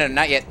 Good. Wait, no,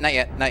 not yet.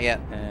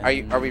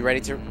 And Are we ready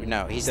to?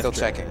 No, he's still Death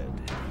Dread.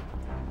 checking.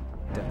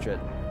 Death Dread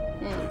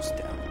goes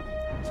down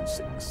to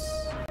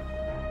 6.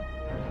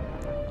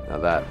 Now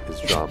that is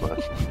drama.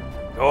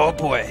 Oh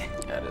boy.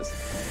 That is.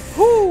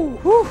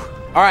 All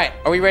right,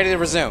 are we ready to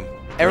resume?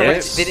 Everybody,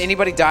 Yes. did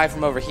anybody die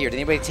from over here? Did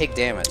anybody take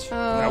damage?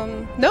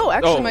 No,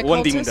 actually, Oh, my one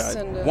cultists demon died.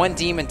 and, One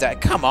demon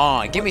died. Come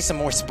on, give me some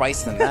more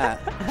spice than that.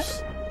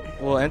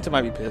 Well, Enter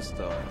might be pissed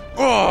though.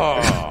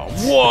 Oh,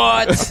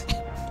 what?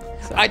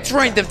 I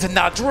trained them to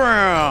not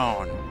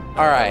drown.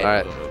 All right. All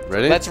right.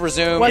 Ready? Let's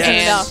resume. Wasn't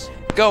and enough.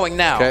 Going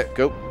now. Okay,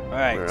 go. All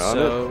right. We're on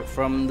So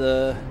from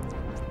the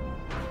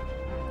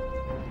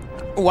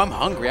Oh, I'm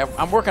hungry.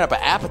 I'm working up an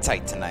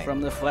appetite tonight.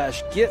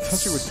 Flash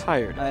gifts. You were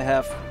tired. I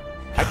have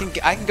I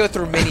can go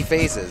through many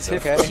phases.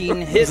 Okay. 15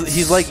 hits.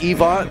 He's like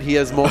Evot. He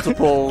has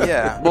multiple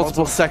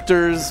multiple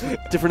sectors,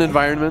 different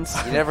environments.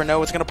 You never know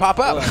what's gonna pop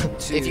up. 1,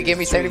 2, if you give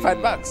me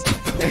 75 bucks.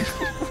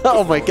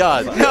 Oh my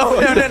god. No,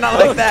 not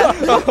like that.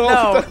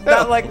 No,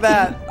 not like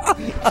that.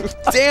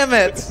 Damn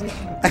it.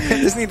 I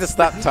just need to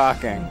stop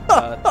talking.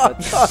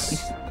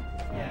 That's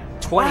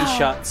 20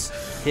 shots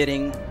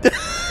hitting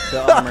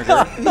the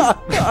Armiger.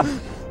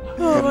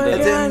 I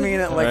didn't mean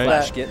it like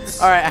Flash that.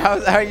 gets. All right, how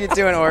are you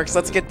doing, Orks?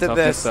 Let's get to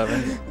Toughness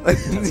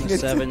this. 7.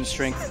 7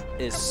 strength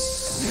is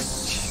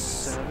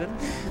 7.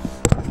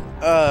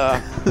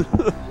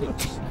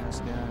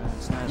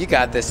 You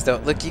got this, though.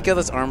 Look, you kill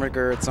this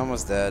Armiger. It's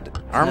almost dead.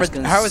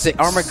 Snazzgun How is it?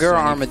 Armiger or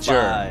Armiger?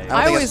 75. I don't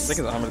think always- I think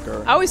it's Armored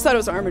Girl. I always thought it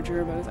was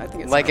Armiger, but I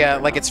think it's like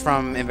Armiger. it's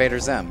from Invader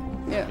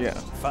Zim. Yeah. Yeah.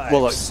 5.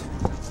 Well, look,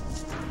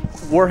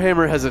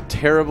 Warhammer has a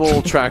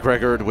terrible track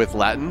record with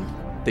Latin.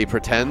 They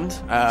pretend.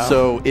 Oh.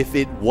 So if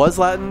it was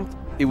Latin,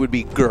 it would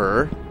be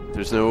Gur.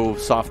 There's no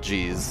soft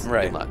G's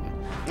Right. in Latin.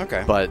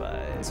 Okay. But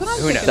That's what I'm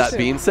Who thinking, knows? that too.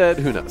 being said,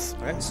 who knows?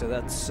 Alright, so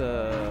that's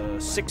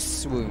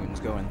 6 wounds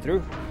going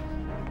through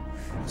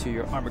to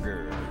your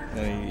Armiger.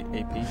 Any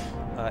AP?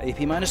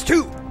 AP minus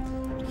 2.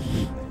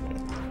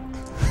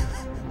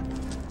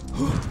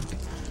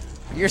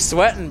 You're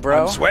sweating,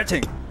 bro. I'm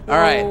sweating. All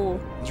right. Oh.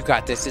 You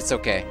got this. It's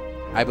okay.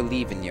 I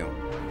believe in you.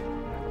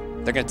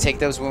 They're going to take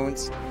those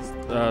wounds.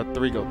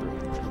 3 go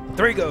through.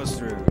 3 goes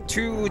through.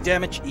 2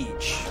 damage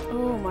each.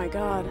 Oh my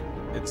god.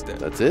 It's dead.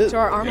 That's it. To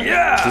our armor.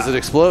 Does it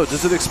explode?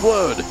 Does it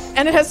explode?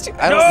 And it has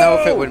to. I don't know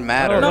if it would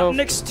matter. Not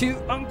next to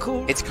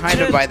Uncle. It's kind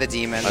of by the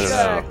demons.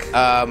 I don't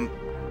know.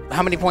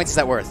 How many points is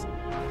that worth?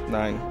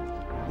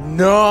 9.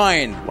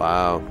 9.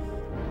 Wow.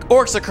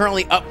 Orcs are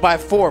currently up by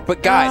 4,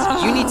 but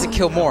guys, you need to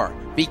kill more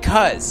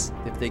because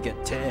If they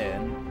get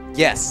 10.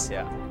 yes.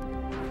 Yeah.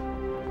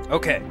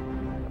 Okay.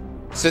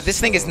 So this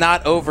thing is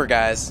not over,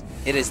 guys.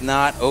 It is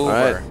not over.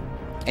 All right.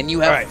 And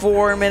you have All right.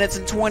 4 minutes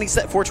and 20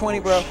 seconds.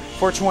 420, bro.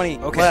 420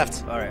 Okay.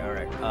 left. All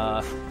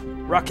right.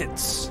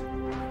 Rockets.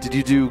 Did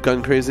you do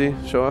gun crazy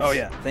show off? Oh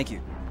yeah. Thank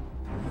you.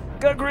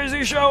 Gun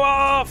crazy show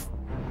off.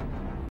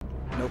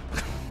 Nope.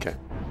 Okay.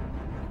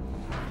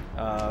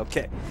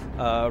 Okay.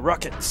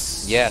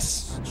 Rockets.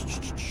 Yes.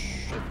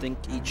 I think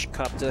each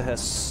copter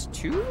has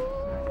 2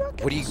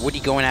 rockets. What are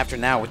you going after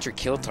now? What's your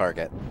kill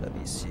target? Let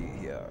me see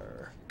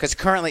here. Because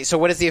currently, so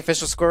what is the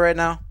official score right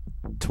now?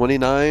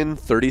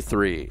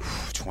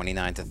 29-33.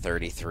 29 to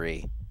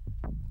 33.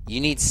 You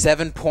need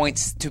 7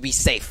 points to be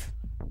safe.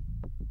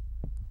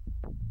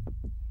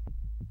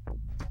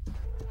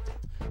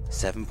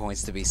 7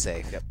 points to be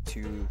safe. Yep.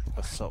 2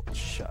 assault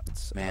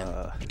shots.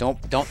 Man,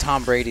 don't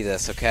Tom Brady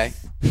this, okay?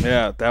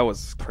 Yeah, that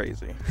was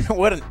crazy.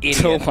 What an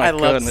idiot! Oh my I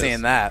love goodness.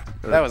 seeing that.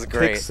 That was Pick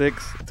great.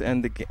 6 to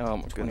end the game. Oh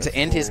my goodness. To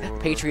end his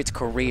Patriots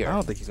career. I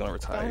don't think he's gonna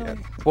retire yet.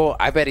 Well,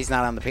 I bet he's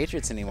not on the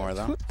Patriots anymore,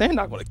 though. They're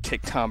not gonna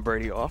kick Tom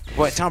Brady off.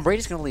 But Tom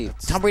Brady's gonna leave.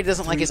 Tom Brady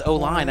doesn't like his O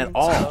line at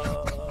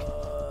all.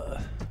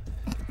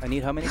 I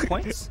need how many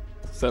points?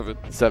 7.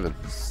 7.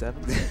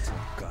 7.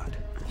 Oh, God.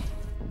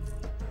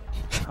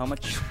 How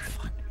much?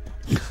 Fuck.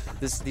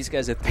 These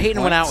guys are 3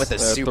 Peyton went out points.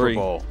 with a Super 3.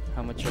 Bowl.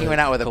 How much? He are went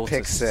out with a cultists?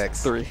 pick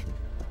 6. 3.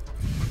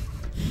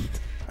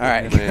 All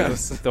right.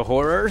 The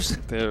horrors,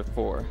 They're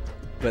 4.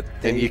 but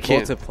they And you can't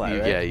multiply,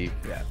 right? Yeah, you.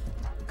 Yeah.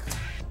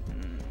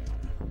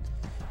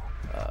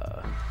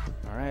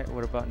 All right.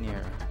 What about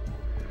Nier?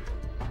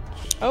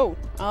 Oh,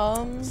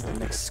 The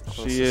next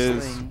closest She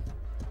is. thing.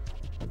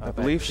 I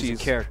believe she's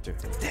she's. a character.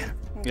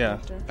 Yeah.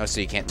 Oh,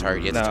 so you can't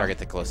target. You have to No. target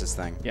the closest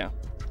thing. Yeah.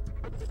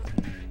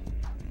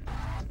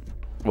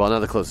 Well, not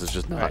the closest,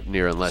 just not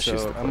near unless she's the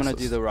So closest. I'm gonna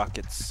do the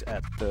rockets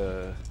at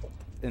the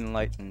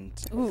Enlightened.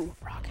 ooh,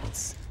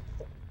 rockets.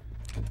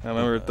 I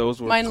remember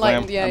those were. Mine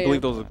lightened, yeah, I yeah.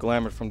 believe those were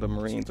glamored from the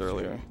Marines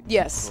earlier.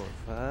 Yes.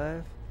 4,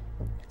 5.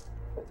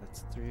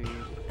 That's 3,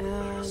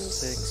 And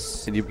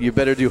 6. And you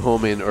better do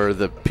homing, or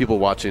the people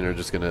watching are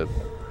just gonna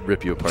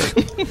rip you apart.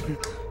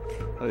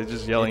 They're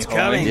just yelling. It's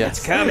coming. Yes.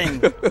 It's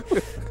coming.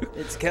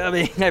 It's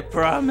coming. I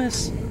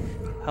promise.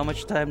 How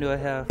much time do I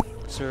have,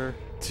 sir?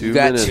 2 You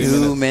got minutes.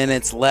 2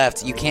 minutes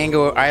left. You can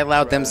go. I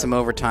allowed them some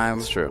overtime.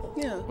 That's true.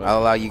 yeah, I'll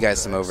allow you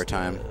guys some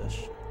overtime.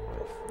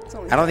 it's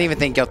only I don't even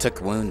think y'all took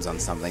wounds on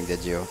something,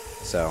 did you?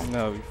 So.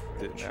 No, we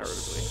did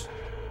narratively.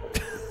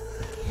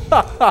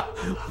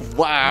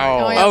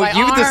 Wow. Oh, yeah, Oh, my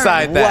you arm.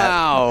 decide that.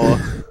 Wow.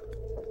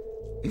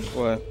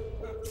 What?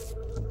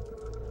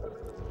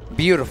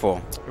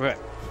 Beautiful. Right.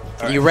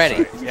 You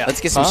ready? Yeah. Let's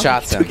get some Huh?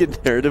 shots Took in.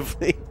 it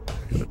narratively.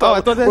 Oh,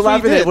 I thought that's We're what he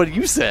laughing did. at what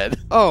you said.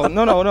 Oh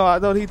no! I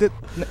thought he did.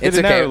 It's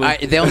did okay.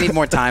 narratively. They'll need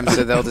more time,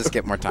 so they'll just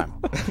get more time.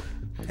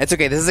 It's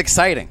okay. This is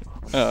exciting.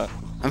 I'm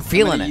I'm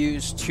feeling gonna it.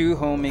 use 2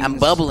 homings. I'm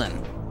bubbling.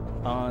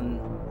 on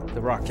the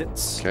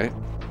rockets. Okay.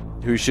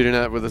 Who are you shooting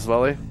at with this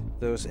volley?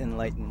 Those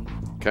Enlightened.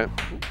 Okay.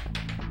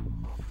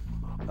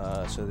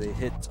 So they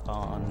hit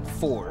on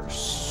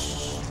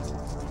 4s.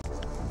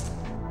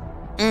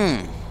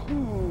 2,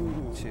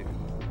 3,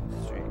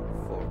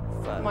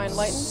 4, 5, Am I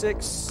Enlightened?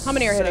 6. How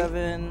many are hitting?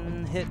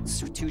 7 hits.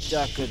 2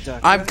 Daka.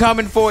 I'm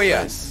coming for you.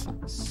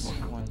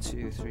 1,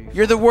 2, 3.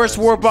 You're the worst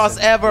war boss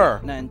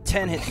ever. 9,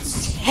 10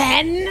 hits.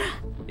 10.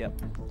 Yep.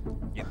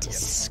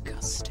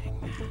 Disgusting.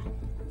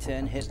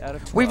 10 hit out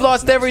of 12. We've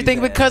lost Not too everything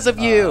bad. because of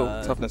you.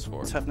 Toughness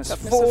 4. Toughness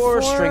 4,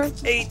 four.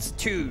 strength 8,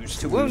 2s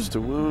to wound. Wounds to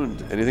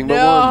wound. Anything but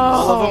No.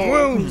 All ones. of them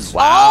wounds.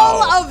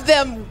 All of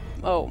them.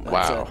 Oh my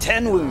Wow. God.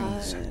 10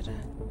 wounds.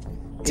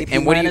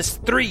 And what do you? minus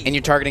 3. And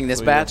you're targeting this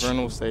So batch? Your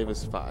Vernal save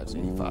is 5. So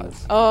you need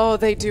 5. Oh,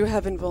 they do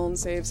have invuln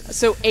saves.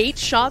 So 8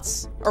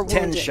 shots are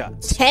 10 wounding.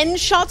 shots. 10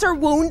 shots are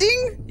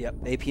wounding? Yep,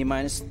 AP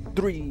minus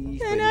 3.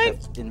 but And you I have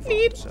invuln,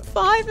 need so.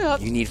 5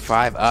 up. You need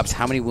 5 ups.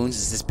 How many wounds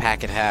does this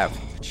packet have?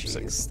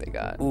 Jeez, they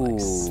got Ooh,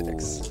 like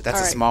 6. that's All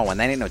a right. small one.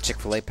 That ain't no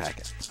Chick-fil-A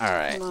packet. All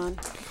right. Come on.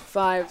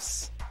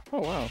 5s.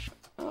 Oh wow.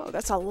 Oh,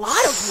 that's a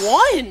lot of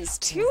ones,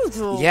 too,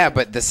 though. Yeah,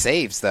 but the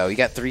saves though. You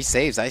got 3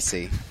 saves. I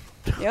see.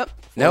 Yep.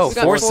 No, We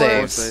got 4 four.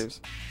 saves. 4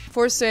 saves.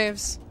 4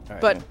 saves.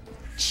 Alright. But,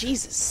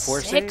 Jesus, 4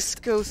 6 saves?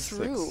 go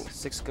through.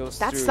 6 goes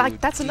That's through. like-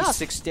 that's enough.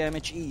 6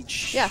 damage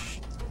each. Yeah.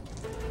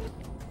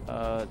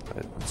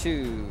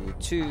 2,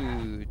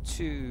 2,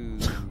 2,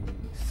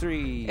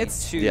 3,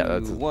 It's- 2, Yeah,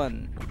 that's a-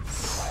 1.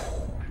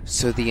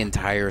 So the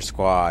entire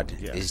squad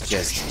is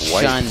just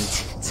shunned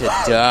to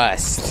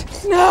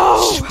dust.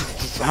 No!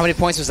 How many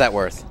points was that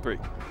worth? 3.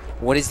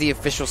 What is the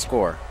official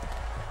score?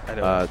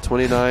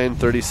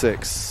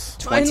 29-36.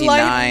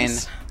 29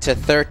 to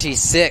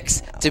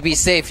 36. To be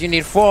safe, you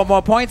need 4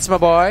 more points, my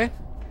boy.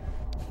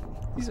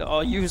 These are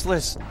all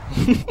useless.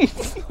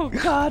 Oh,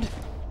 God.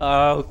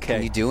 Okay.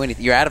 Can you do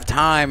anything? You're out of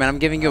time, and I'm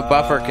giving you a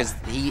buffer because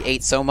he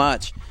ate so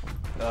much.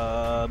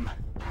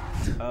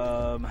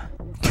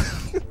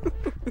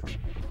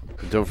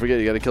 Don't forget,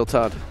 you got to kill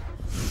Todd.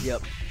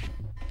 Yep.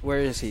 Where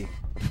is he?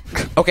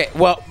 Okay,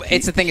 well,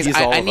 it's the thing is, He's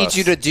all I of need us.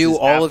 you to do He's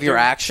all of your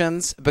after.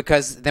 actions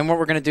because then what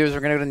we're going to do is we're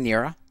going to go to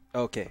Nira.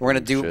 Okay. We're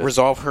going to do Shit.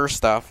 resolve her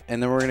stuff,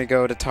 and then we're going to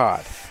go to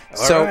Todd.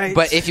 So, right.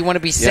 but if you want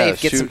to be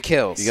safe, get shoot. some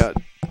kills. You got.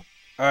 All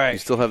right. You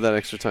still have that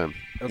extra time.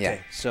 Okay. Yeah.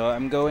 So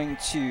I'm going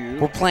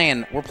We're to.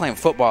 playing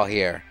football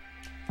here,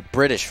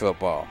 British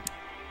football.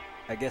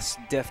 I guess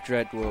Death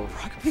Dread will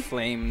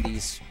flame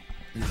these.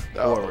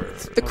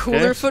 The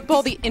cooler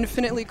football, the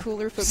infinitely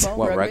cooler football.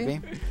 What,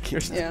 rugby?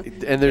 Yeah.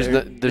 And there's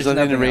there's nothing in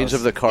nothing range else.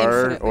 of the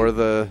car Infinitely. or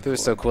the It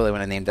was so cool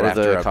when I named it Or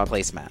after the a comp-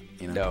 placemat.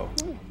 You know?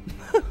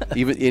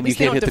 even and you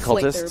can't hit the Their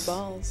cultists.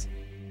 balls.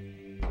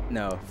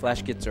 No,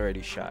 Flash gets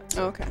already shot.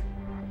 Oh, okay.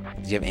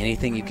 Do you have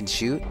anything you can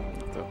shoot?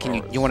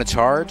 Can you want to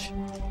charge?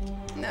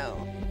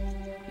 No.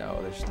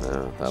 No, there's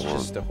No, that it's won't.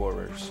 just the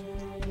horrors.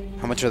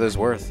 How much are those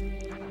worth?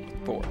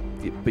 4.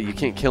 But you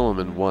can't kill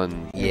them in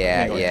one.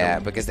 Yeah,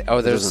 because there's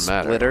doesn't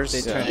matter. splitters.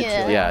 They turn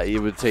Yeah. into Yeah, it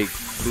would take.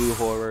 blue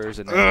horrors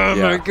and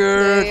Yeah. god!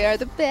 They are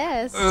the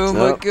best. Oh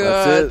Nope,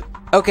 that's it.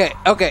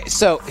 Okay,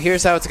 so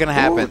here's how it's going to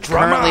happen.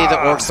 Currently, the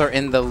Orks are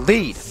in the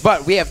lead,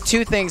 but we have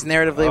 2 things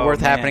narratively worth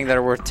happening that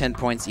are worth 10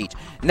 points each.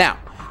 Now,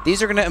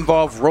 these are going to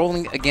involve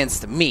rolling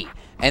against me,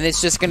 and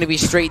it's just going to be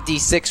straight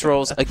D6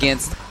 rolls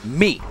against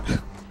me.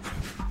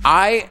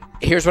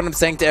 Here's what I'm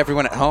saying to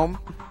everyone at home.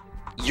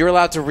 You're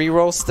allowed to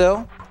reroll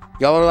still.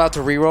 Y'all are allowed to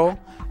reroll,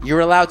 you're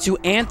allowed to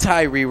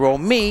anti-reroll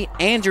me,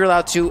 and you're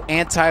allowed to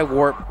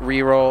anti-warp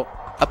reroll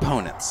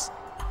opponents.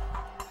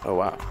 Oh,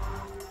 wow.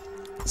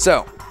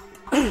 So,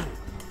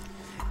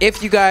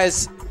 if you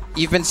guys...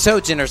 You've been so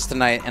generous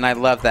tonight, and I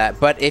love that.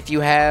 But if you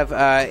have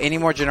any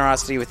more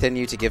generosity within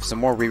you to give some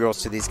more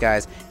rerolls to these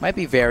guys, it might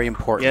be very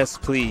important. Yes,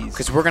 please.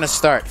 Because we're going to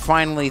start,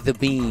 finally, the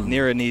beam.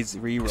 Nira needs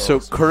rerolls.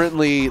 So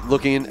currently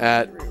looking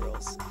at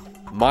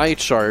my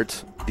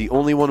chart, the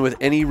only one with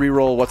any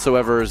reroll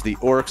whatsoever is the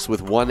Orks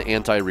with 1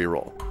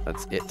 anti-reroll.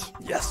 That's it.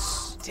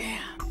 Yes.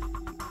 Damn.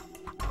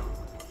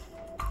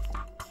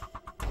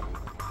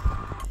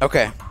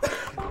 Okay.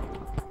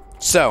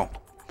 So,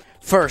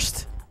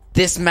 first,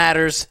 this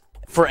matters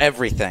for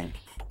everything.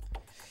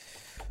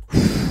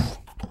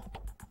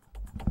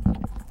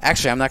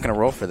 Actually, I'm not going to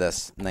roll for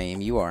this,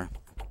 Naeem. You are.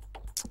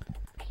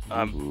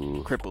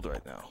 I'm crippled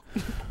right now.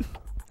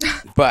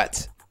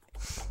 But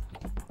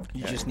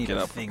You just need get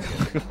a up. finger.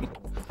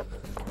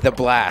 the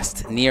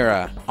blast,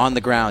 Nira, on the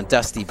ground,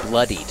 dusty,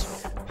 bloodied.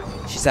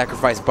 She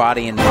sacrificed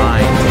body and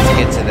mind to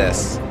get to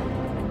this.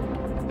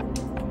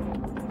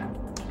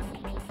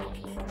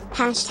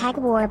 Hashtag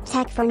warp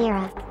tech for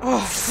Nira. Oh,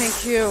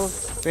 thank you.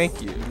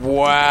 Thank you.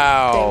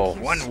 Wow.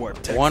 One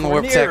warp tech. One for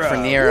warp tech for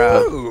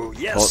Nira. Ooh,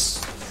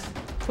 yes.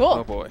 Cool.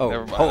 Oh boy. Oh,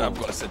 Never mind. hold. I'm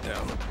going to sit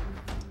down.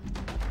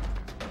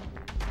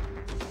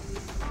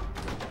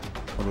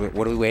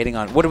 What are we waiting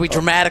on? What are we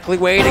dramatically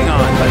waiting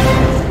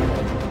on?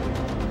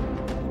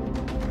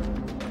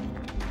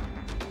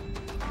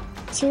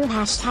 2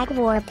 hashtag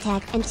warp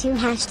tech and 2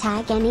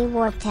 hashtag any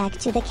warp tech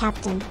to the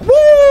captain.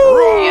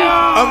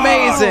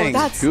 Amazing.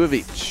 That's 2 of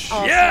each.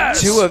 awesome.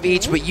 Yes. 2 of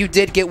each, but you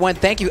did get 1.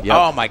 Thank you. Yep.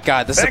 Oh my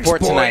God, the Thanks,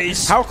 support tonight.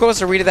 boys. How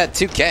close are we to that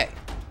 2K?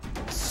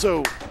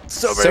 So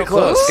So very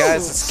close,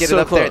 guys. Let's get So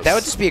it up there. close. That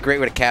would just be a great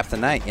way to cap the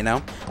night, you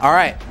know? All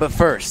right, but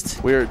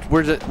first. We're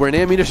an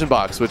ammunition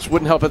box, which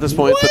wouldn't help at this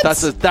point, but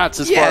that's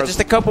as Yeah, far as... just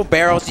a couple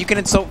barrels. You can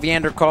insult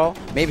Vandercall.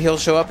 Maybe he'll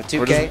show up at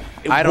 2K.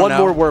 I don't one know.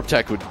 more warp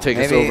tech would take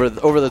us Maybe-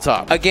 over the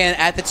top. Again,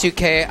 at the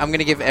 2K, I'm going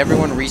to give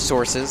everyone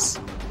resources.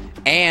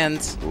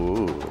 And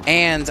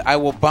I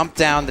will bump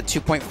down the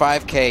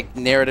 2.5K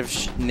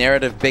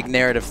big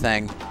narrative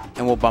thing,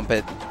 and we'll bump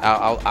it.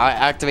 I'll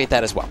activate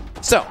that as well.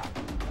 So,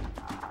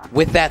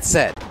 with that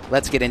said,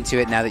 let's get into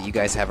it now that you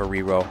guys have a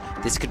reroll.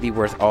 This could be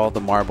worth all the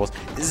marbles.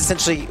 This is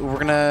essentially, we're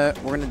gonna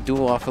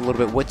duel off a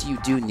little bit. What do you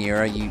do,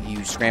 Nira?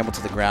 You scramble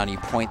to the ground. You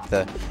point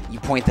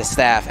the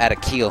staff at a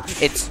keel.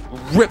 It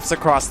rips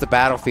across the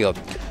battlefield,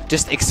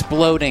 just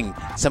exploding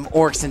some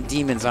orcs and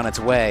demons on its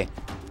way.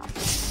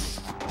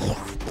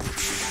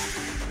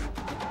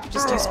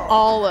 Just use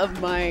all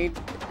of my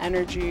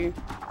energy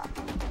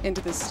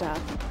into this staff.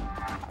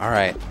 All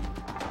right.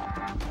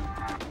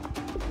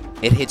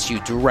 It hits you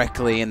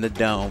directly in the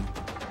dome.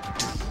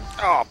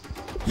 Oh.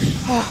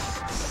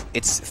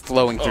 It's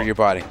flowing through your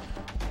body.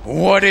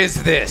 What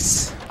is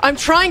this? I'm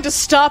trying to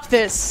stop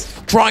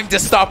this. Trying to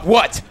stop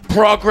what?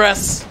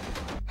 Progress?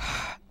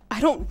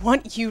 I don't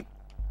want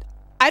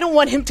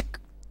him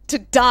to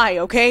die,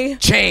 okay?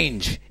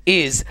 Change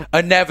is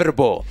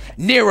inevitable.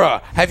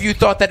 Nira, have you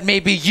thought that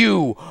maybe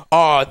you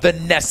are the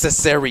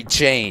necessary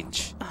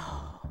change?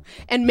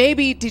 And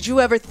maybe, did you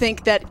ever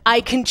think that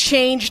I can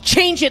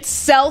change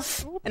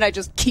itself? And I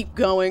just keep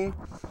going.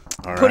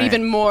 All Put right.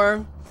 even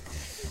more.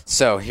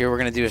 So here we're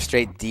going to do a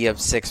straight D of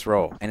 6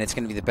 roll, and it's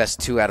going to be the best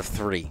 2 out of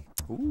 3.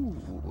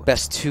 Ooh.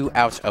 Best 2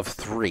 out of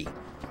 3.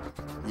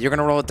 You're going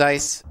to roll a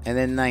dice, and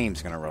then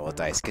Naeem's going to roll a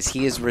dice, because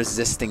he is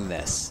resisting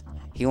this.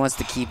 He wants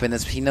to keep in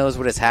this. He knows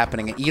what is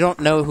happening. You don't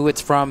know who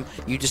it's from.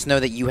 You just know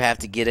that you have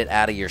to get it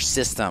out of your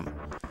system.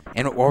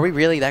 And are we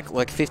really that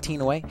like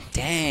 15 away?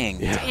 Dang.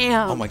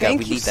 Damn. Oh my God, Thank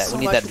we you need that. so We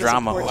need much that for the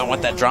drama. support I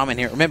want that tonight. drama in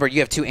here. Remember, you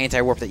have 2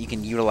 anti-warp that you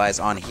can utilize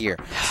on here.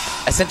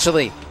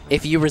 Essentially,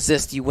 if you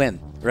resist, you win,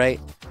 right?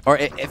 Or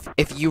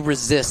if you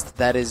resist,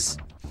 that is,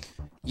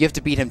 you have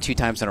to beat him 2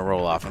 times in a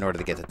roll-off in order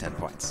to get to 10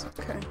 points.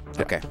 Okay.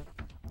 Okay.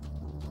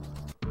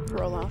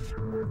 Roll off.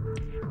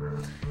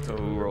 So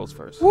who rolls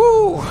first?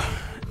 Woo!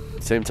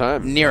 Same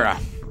time. Nira.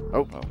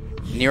 Oh.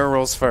 Nira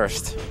rolls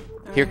first.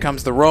 Here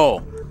comes the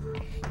roll.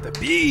 The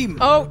beam.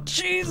 Oh,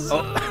 jeez.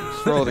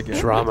 Roll it again.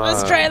 Drama.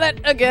 Let's try that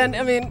again.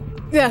 I mean,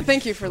 yeah,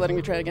 thank you for letting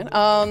me try it again.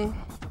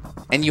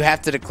 And you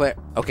have to declare,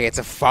 okay, it's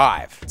a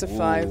 5. It's a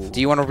 5. Do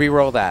you want to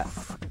re-roll that?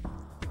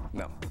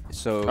 No.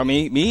 So I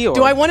mean, me or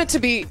Do I want it to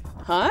be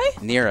high?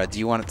 Nira, do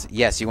you want it to,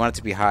 yes, you want it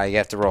to be high. You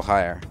have to roll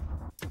higher.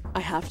 I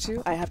have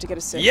to get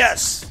a 6.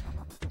 yes.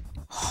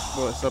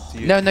 Well, it's up to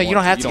you. No, you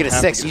don't have to get a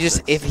don't 6. You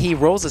just, if he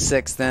rolls a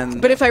 6,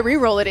 then... But if I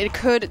re-roll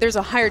it, there's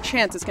a higher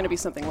chance it's going to be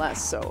something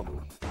less, so.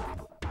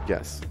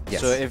 Yes.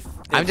 Yes. So if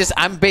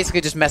I'm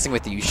basically just messing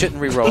with you. You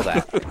shouldn't re-roll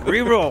that.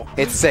 reroll.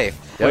 It's safe.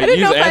 Wait, I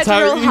didn't know use if I had to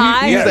anti- roll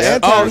high. Use the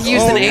anti- Oh, he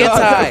used an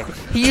anti.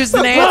 He used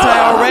an anti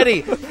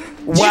already. Wow.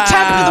 You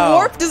tap into the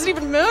warp? Does it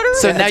even matter?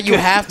 So now you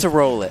have to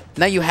roll it.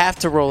 Now you have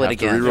to roll it Have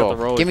to again. re-roll. You have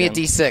to roll Give me a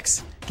again.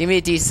 D6. Give me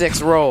a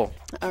D6 roll.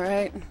 All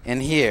right.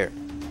 And here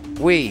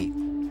we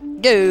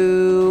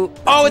go.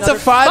 Oh, it's a Another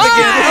 5 5!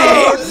 again.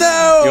 Oh,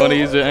 no. You want to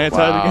use your anti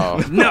Wow.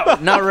 again? No,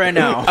 not right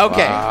now.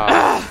 Okay.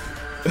 Wow.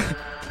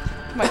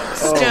 My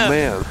Oh,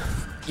 man.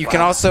 You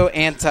can also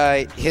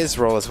anti his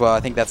roll as well. I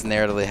think that's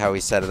narratively how he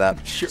set it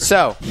up. Sure.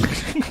 So,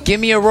 give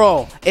me a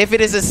roll. If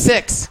it is a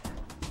 6,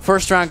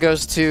 first round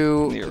goes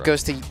to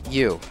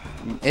you.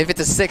 If it's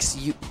a 6,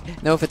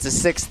 if it's a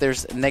 6,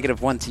 there's a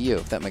 -1 to you.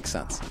 If that makes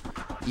sense.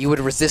 You would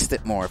resist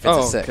it more if it's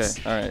a 6.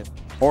 Okay. All right.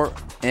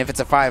 And if it's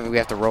a 5, we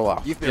have to roll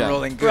off. You've been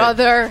rolling good.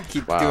 Brother.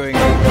 Keep doing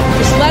it.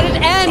 Just let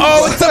it end.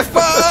 Oh, it's a 5!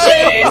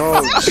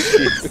 Oh,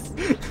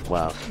 jeez.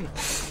 Wow.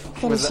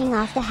 Finishing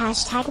off the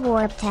hashtag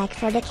warp tech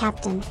for the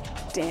captain.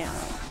 Damn.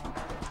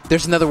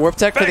 There's another warp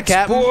tech for the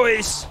captain?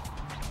 boys.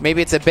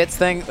 Maybe it's a bits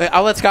thing.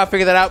 I'll let Scott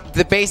figure that out.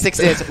 The basics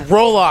is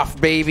roll off,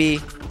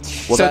 baby.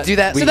 Well, so do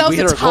that. We, So that was we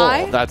hit a our goal.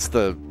 tie? That's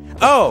the...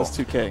 Oh. That's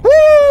 2K.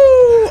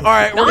 Woo! All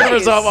right, we're going to Nice.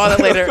 resolve all that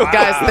later.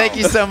 Guys, thank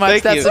you so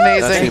much. That's That's the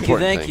amazing.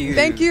 important Thank thing. you.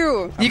 Thank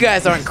you. You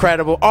guys are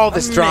incredible. All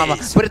this drama.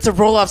 But it's a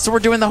roll off, so we're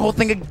doing the whole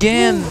thing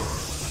again.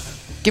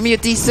 Give me a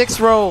D6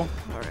 roll.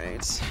 All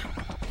right.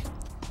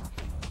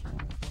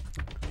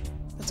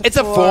 It's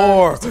a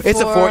 4. It's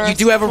a 4. You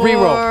do have a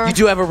reroll. You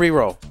do have a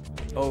reroll.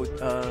 Oh,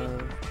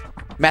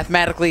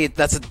 Mathematically,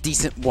 that's a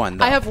decent one.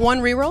 Though. I have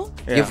 1 reroll.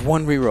 You have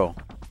 1 reroll.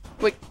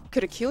 Wait,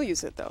 could Akil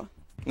use it though?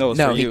 No, it's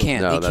No, for he you.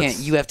 can't. No, he that's-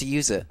 can't. You have to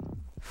use it.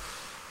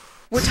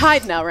 We're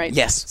tied now, right?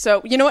 Yes.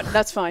 So you know what?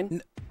 That's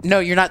fine. No,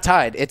 you're not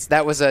tied.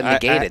 That was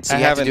negated, so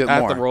you have to do it I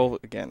more. have to roll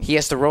again. He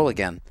has to roll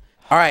again.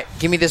 All right,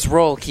 give me this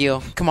roll,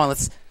 Keel. Come on,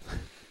 let's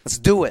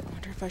do it. I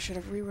wonder if I should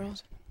have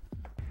rerolled.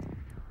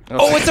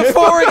 Oh, it's a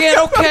 4 again.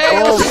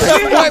 Okay,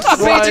 let's wipe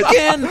the page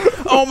again.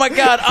 Oh my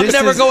God, I'm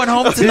never going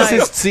home tonight.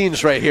 This is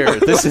Tzeentch right here.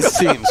 This is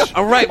Tzeentch.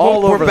 All right,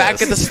 All we're over back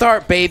this. at the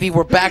start, baby.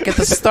 We're back at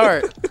the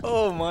start.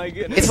 oh my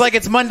goodness. It's like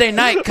it's Monday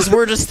night because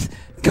we're just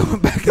going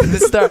back to the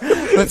start.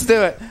 Let's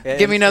do it. Yeah,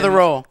 Give me another and-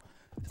 roll.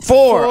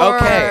 4. 4.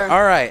 Okay.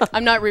 All right.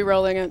 I'm not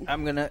rerolling it.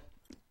 I'm gonna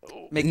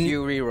make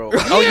you reroll.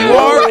 Oh, you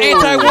are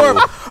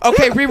anti-warp.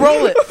 Okay,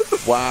 re-roll it.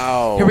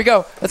 Wow. Here we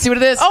go. Let's see what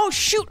it is. Oh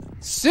shoot!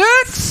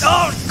 6.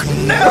 Oh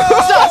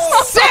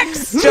no!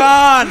 6.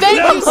 John. Thank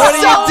you What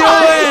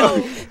are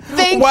you doing?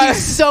 Thank Why- you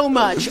so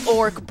much,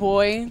 Orc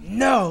boy.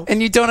 No.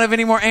 And you don't have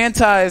any more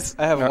antis.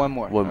 I have one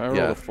more. One, I rolled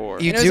yeah. a 4.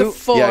 You It was do? a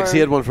 4. Yeah, because he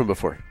had one from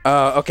before.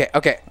 Okay.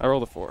 I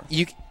rolled a 4.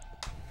 You.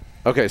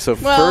 Okay, so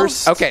Well-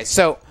 first... Okay,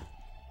 so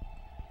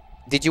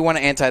did you want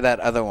to anti that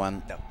other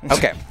one? No.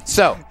 Okay,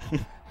 so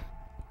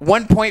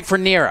 1 point for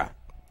Nira.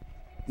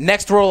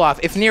 Next roll off.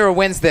 If Nira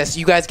wins this,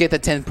 you guys get the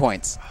 10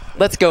 points.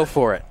 Let's go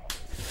for it.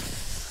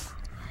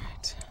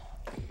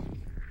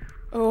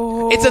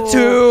 Oh. It's a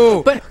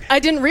 2. But I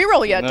didn't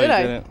reroll yet, No, did you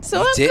I? didn't.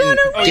 So I'm Didn't.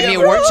 gonna Give me a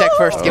warp check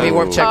first. Give me a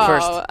warp check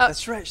first.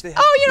 That's right. They have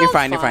Oh, you know, You're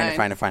fine. You're fine. You're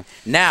fine. You're fine.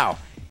 Now,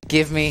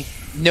 give me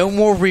no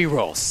more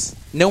rerolls.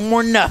 No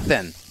more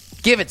nothing.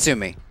 Give it to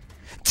me.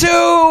 2.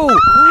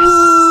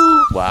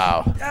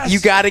 Wow. You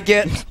got to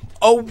get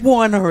a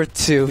 1 or a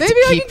 2. Maybe to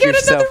I keep can get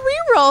yourself. another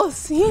reroll,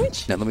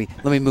 Tzeentch. Now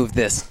let me move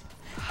this.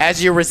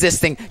 As you're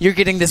resisting, you're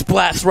getting this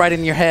blast right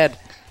in your head.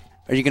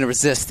 Are you going to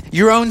resist?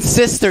 Your own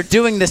sister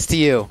doing this to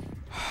you.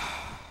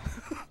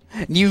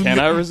 Can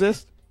I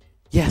resist?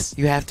 Yes,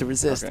 you have to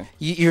resist. Okay.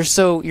 You're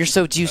so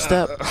juiced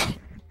up.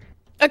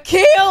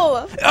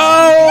 Akil!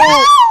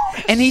 Oh!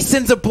 And he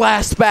sends a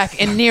blast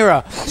back, and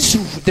Nira,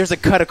 there's a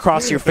cut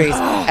across your face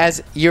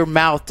as your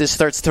mouth just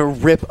starts to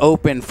rip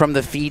open from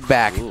the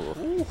feedback.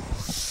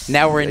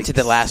 Now we're into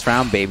the last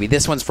round, baby.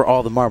 This one's for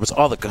all the marbles,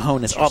 all the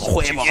cojones, all the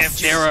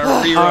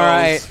huevos. All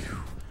right.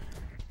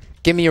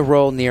 Give me a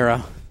roll,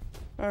 Nira.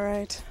 All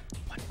right.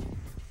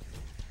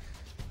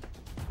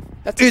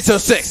 It's a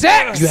 6.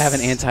 You have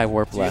an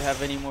anti-warp Do you left.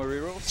 have any more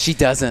rerolls? She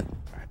doesn't.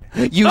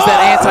 Use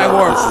that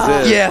anti-warp. This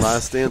is it. Yes.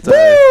 Last anti.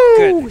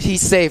 Woo!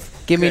 He's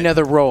safe. Give me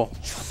another roll.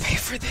 Pay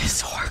for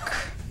this, Orc.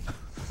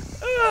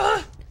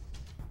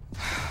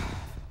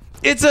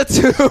 It's a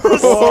 2.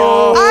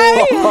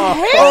 I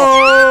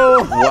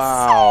hate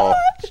Wow.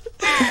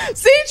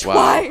 Tzeentch, Wow.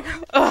 why?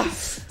 Ugh.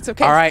 It's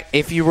okay. All right.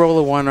 If you roll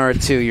a 1 or a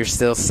 2, you're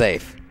still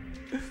safe.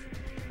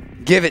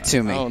 Give it to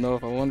I me. don't know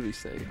if I want to be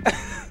safe.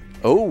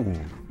 Oh.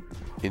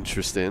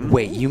 Interesting.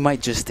 Wait, you might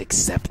just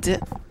accept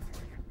it?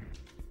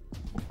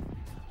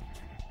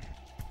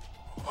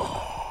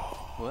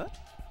 What?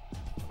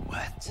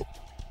 What?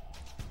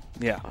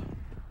 Yeah.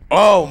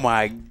 Oh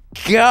my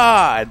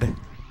God.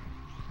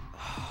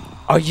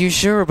 Are you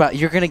sure about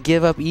you're going to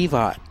give up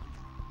EVOT?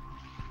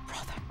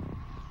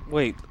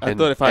 Wait, I And,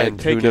 thought if I and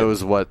take who it,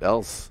 knows what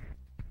else?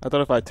 I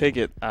thought if I take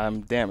it,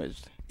 I'm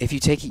damaged. If you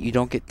take it, you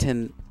don't get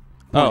 10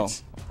 Oh,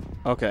 points.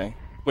 okay.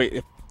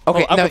 Wait.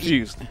 Okay, I'm no,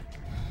 confused.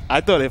 I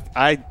thought if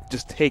I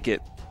just take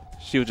it,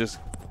 she would just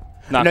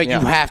knock No, me you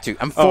out. have to.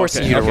 I'm Oh,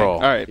 forcing okay, you to okay. roll.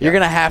 All right, You're yeah.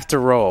 going to have to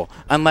roll.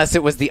 Unless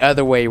it was the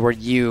other way where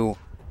you,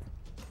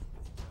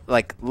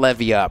 like,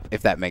 levy up,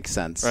 if that makes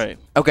sense. Right.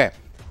 Okay.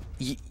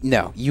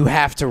 No, you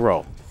have to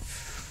roll.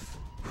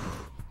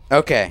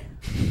 Okay.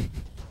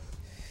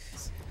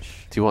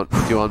 Do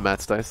you want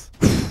Matt's dice?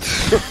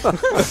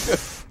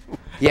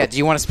 Yeah, do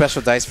you want a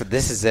special dice for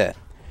this? Is it?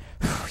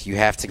 You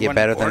have to get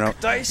better than...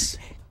 dice?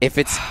 If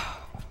it's...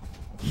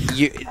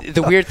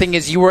 The weird thing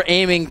is you were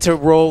aiming to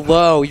roll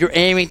low. You're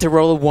aiming to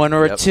roll a 1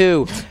 or a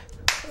 2.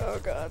 Oh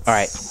god. All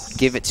right,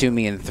 give it to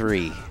me in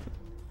 3,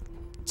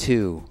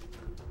 2,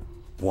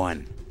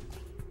 1.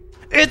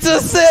 It's a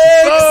 6!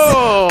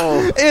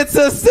 Oh! It's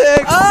a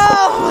 6!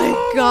 Oh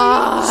my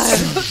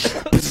god.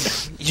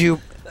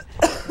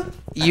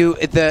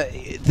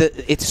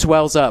 It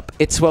swells up.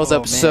 It swells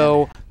up man.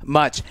 so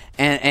much,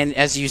 and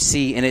as you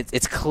see, and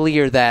it's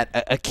clear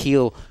that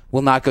Akil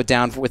will not go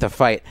down with a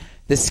fight.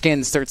 The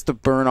skin starts to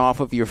burn off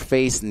of your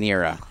face,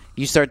 Nira.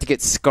 You start to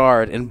get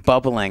scarred and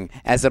bubbling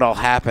as it all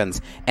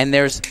happens, and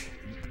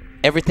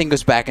everything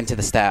goes back into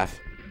the staff,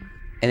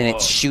 and then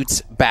it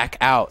shoots back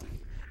out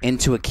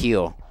into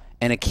Akil,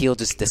 and Akil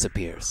just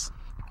disappears.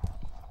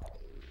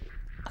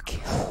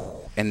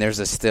 Akil. And there's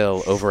a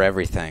still over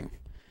everything,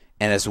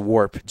 and as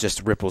warp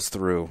just ripples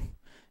through,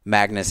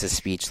 Magnus is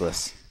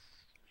speechless.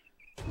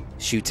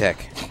 Shutek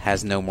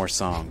has no more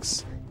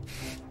songs.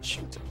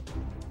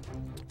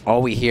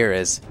 All we hear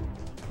is,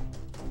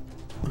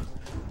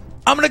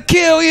 I'm gonna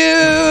kill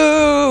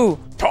you!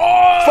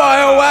 Todd!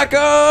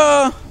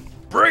 Firewhacker!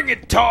 Bring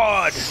it,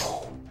 Todd!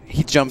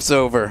 He jumps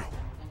over,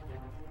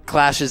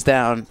 clashes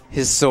down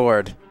his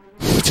sword.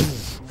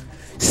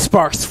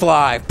 Sparks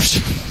fly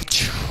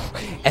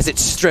as it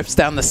strips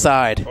down the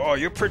side. Oh,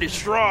 you're pretty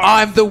strong.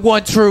 I'm the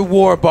one true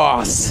war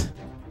boss.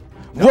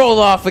 Roll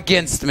off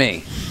against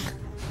me.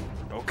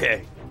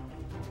 Okay.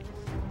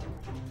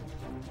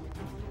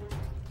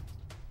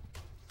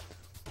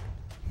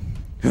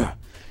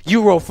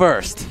 You roll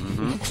first.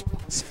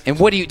 And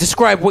what do you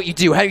describe what you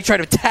do? How do you try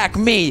to attack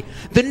me,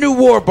 the new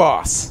war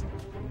boss?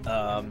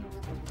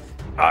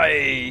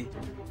 I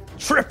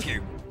trip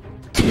you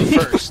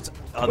first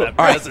on that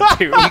All right. present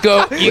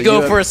too. You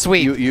go for a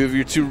sweep. You have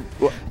your 2...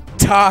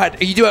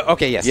 Todd, you do it.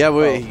 Okay, yes. Yeah,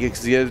 wait,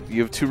 because you have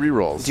 2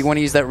 rerolls. Do you want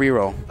to use that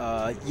reroll?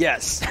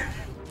 Yes.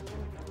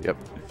 Yep.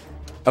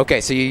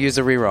 Okay, so you use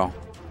a reroll,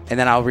 and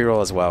then I'll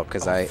reroll as well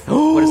because I.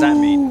 What does that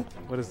mean?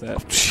 What is that?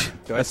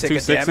 Do I That's take 2 a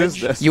sixes?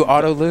 damage? That's- You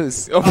auto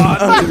lose.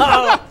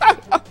 Oh,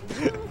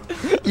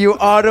 You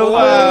auto lose.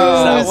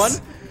 That one?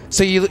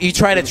 So you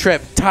try to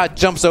trip. Todd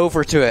jumps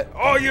over to it,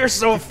 Oh, you're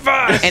so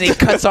fast. and he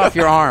cuts off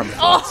your arm.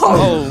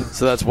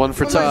 So that's 1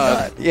 for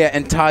Todd. Yeah,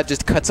 and Todd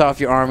just cuts off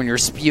your arm, and you're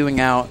spewing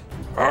out.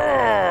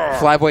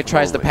 Flyboy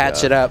tries to my patch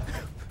God. it up.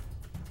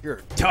 You're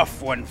a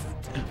tough one,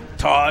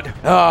 Todd.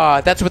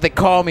 Ah, that's what they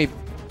call me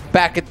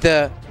back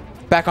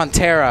on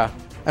Terra.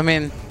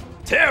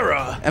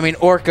 Terra.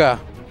 Orca.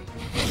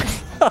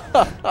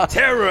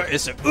 Terra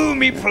is a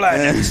oomy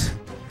planet.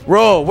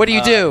 Roll. What do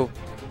you do?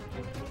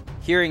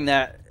 Hearing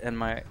that and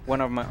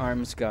one of my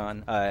arms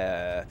gone,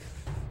 I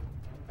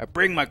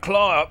bring my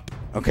claw up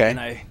Okay. and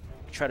I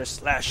try to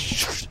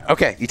slash.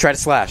 Okay, you try to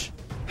slash.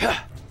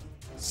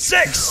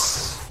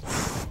 6.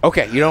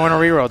 Okay, you don't want to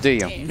reroll, do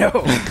you? No.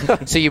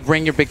 So you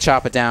bring your big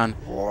chopper down.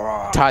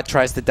 Todd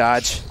tries to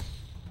dodge.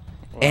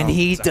 And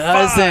he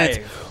doesn't.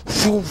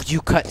 Whew,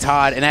 you cut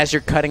Todd, and as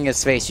you're cutting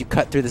his face, you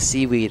cut through the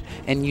seaweed,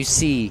 and you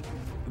see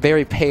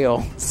very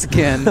pale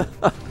skin.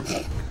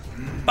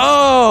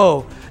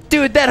 Oh!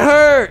 Dude, that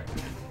hurt!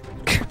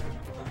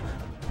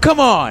 Come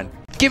on!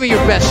 Give me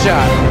your best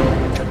shot.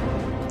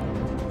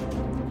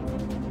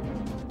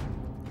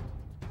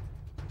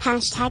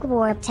 Hashtag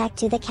warp tech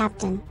to the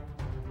captain.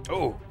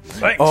 Oh,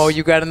 thanks. Oh,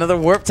 you got another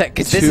warp tech,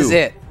 because this 2. is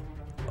it.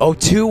 Oh,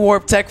 2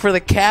 warp tech for the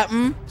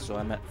captain? so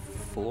I'm at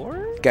 4?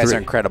 You guys 3. are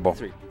incredible.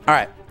 3. All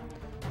right.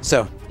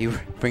 So you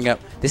bring up.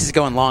 This is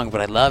going long,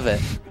 but I love it.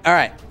 All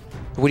right.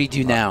 What do you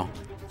do now?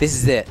 This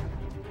is it.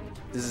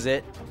 This is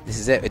it? This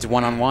is it. It's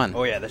 1-on-1.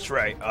 Oh yeah, that's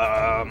right.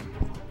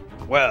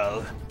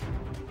 Well,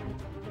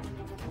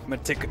 I'm gonna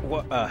take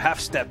a half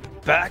step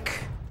back,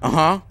 Uh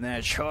huh. And then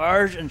I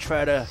charge and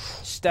try to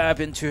stab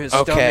into his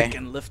Okay. stomach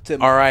and lift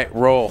him. All right.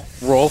 Roll.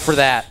 Roll for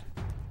that.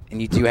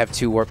 And you do have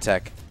 2 warp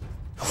tech.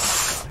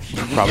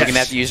 You're probably gonna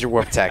have to use your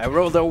warp I tech,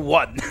 rolled a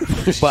 1.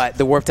 but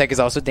the warp tech is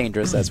also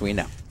dangerous, as we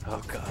know.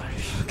 Oh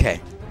gosh.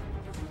 Okay.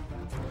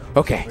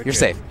 Okay. You're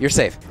safe. You're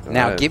safe.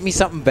 Now right. give me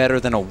something better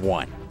than a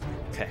 1.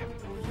 Okay.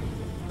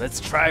 Let's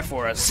try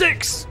for a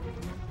 6.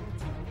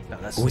 No,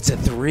 that's Oh, it's a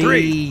 3.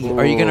 3.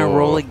 Are you gonna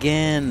roll Ooh.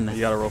 again? You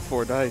gotta roll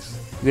 4 dice.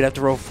 You'd have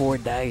to roll 4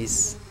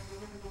 dice.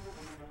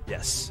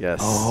 yes. Yes.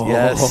 Oh.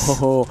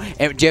 Yes.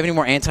 And do you have any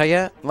more anti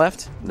yet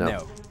left?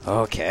 No.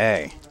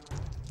 Okay.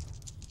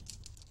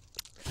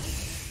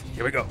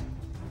 Here we go.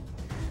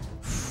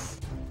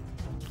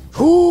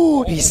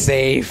 Ooh, he's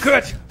safe.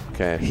 Good.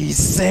 Okay. He's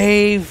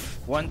safe.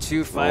 1,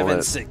 2, 5, Roll and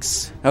it.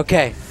 6.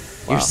 Okay,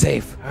 Wow. you're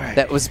safe. right.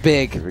 That was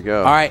big. Here we go.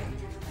 All right.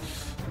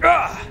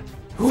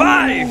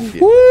 5.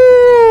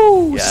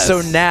 Woo! Yes.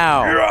 So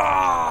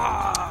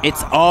now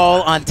it's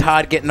all on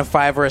Todd getting a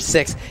 5 or a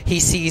 6. He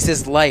sees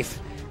his life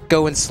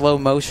go in slow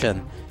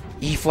motion.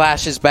 He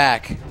flashes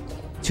back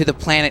to the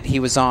planet he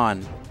was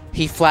on.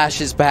 He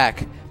flashes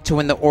back to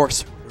when the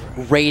orcs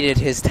raided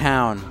his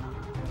town.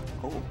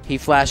 He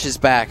flashes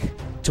back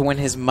to when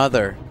his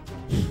mother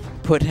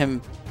put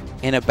him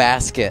in a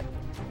basket,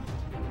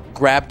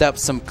 grabbed up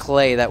some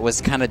clay that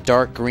was kind of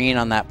dark green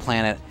on that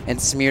planet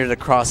and smeared it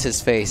across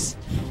his face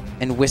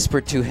and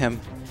whispered to him,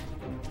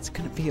 "It's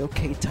gonna be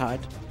okay, Todd.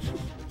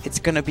 It's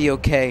gonna be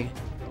okay.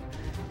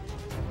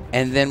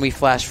 And then we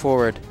flash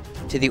forward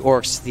to the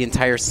orcs, the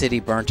entire city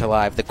burnt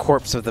alive, the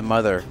corpse of the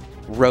mother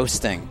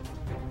roasting.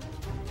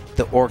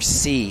 The orcs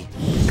see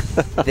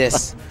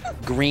this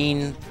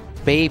green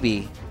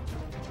baby,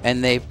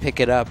 and they pick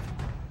it up.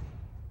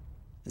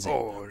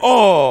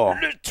 Oh,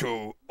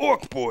 little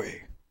orc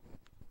boy.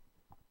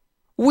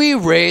 We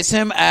raise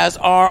him as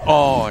our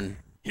own.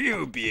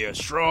 He'll be a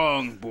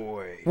strong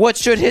boy. What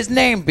should his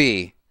name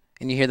be?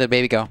 And you hear the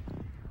baby go,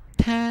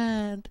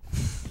 Tad.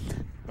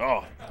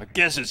 Oh, I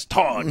guess it's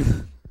Todd.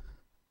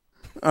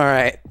 All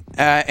right.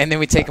 And then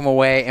we take him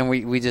away, and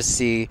we just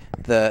see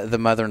the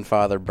mother and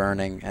father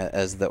burning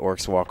as the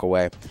orcs walk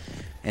away.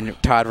 And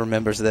Todd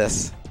remembers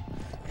this,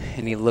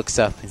 and he looks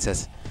up and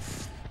says,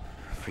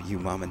 for you,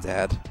 Mom and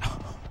Dad.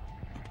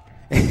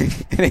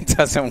 And it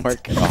doesn't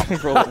work at all. He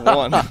rolled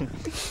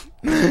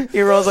 1.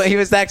 He rolls. He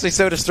was actually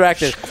so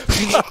distracted.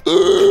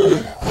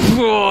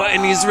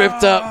 And he's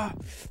ripped up.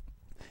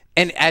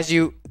 And as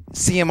you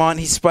see him on,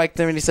 he spiked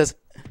them, and he says,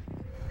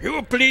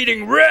 You're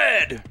bleeding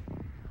red.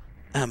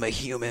 I'm a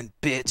human,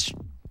 bitch.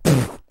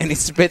 And he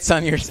spits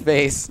on your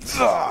face,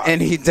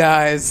 and he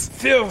dies.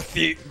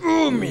 Filthy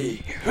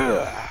Umi.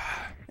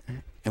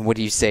 And what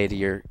do you say to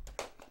your...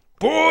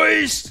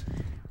 Boys,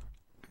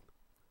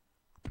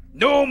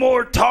 no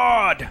more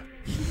Todd.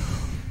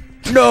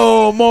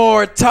 No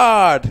more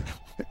Todd.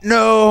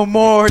 No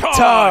more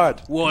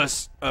Todd.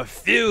 Was a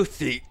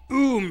filthy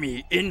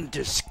Umi in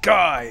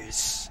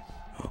disguise.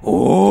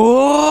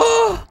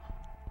 Oh!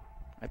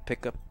 I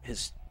pick up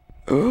his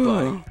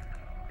Ooh.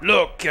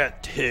 Look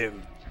at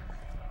him.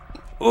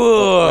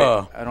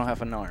 Oh! I don't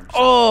have an arm.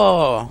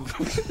 Oh!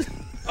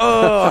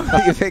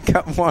 Oh! You pick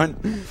up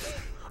one.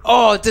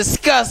 Oh,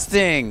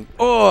 disgusting!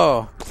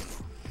 Oh!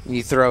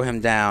 You throw him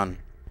down.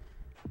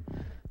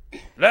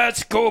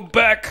 Let's go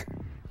back.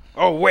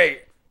 Oh,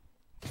 wait.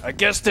 I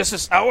guess this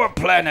is our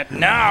planet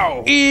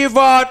now.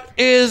 Evot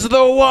is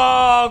the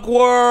Wog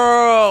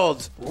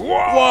world!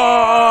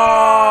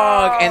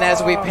 Wog! And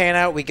as we pan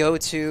out, we go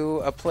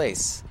to a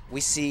place.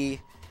 We see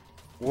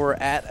we're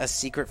at a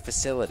secret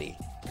facility.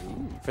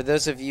 For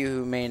those of you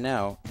who may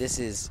know, this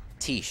is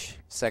Tzeentch,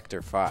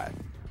 Sector 5.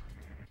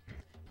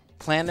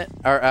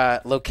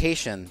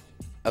 Location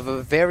of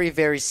a very,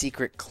 very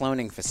secret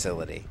cloning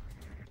facility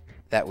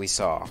that we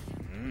saw.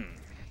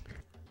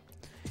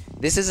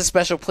 This is a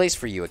special place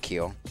for you,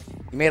 Akil.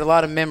 You made a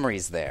lot of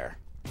memories there.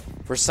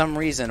 For some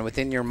reason,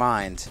 within your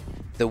mind,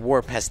 the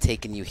warp has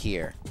taken you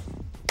here.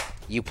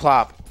 You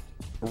plop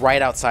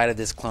right outside of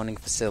this cloning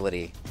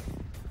facility,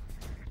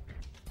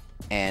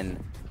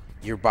 and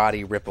your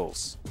body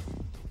ripples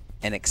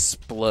and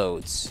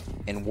explodes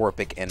in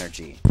warpic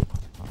energy.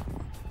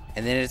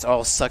 And then it's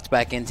all sucked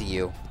back into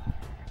you,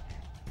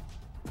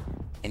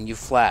 and you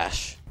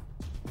flash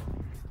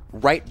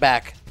right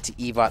back to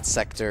Evot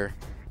Sector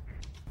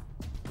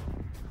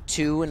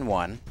 2 and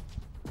 1,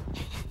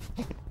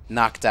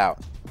 knocked out.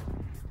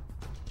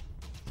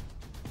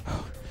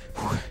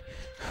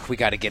 We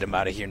gotta get him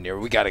out of here, Nero.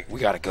 We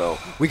gotta go.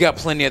 We got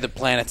plenty of the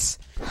planets.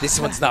 This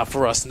one's not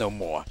for us no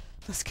more.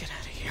 Let's get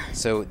out of here.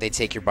 So they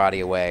take your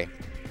body away,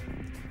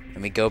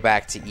 and we go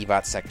back to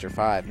Evot Sector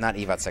 5. Not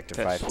Evot Sector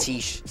 5,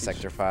 Tzeentch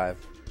Sector 5.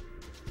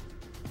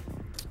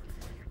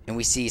 And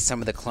we see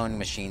some of the cloning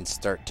machines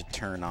start to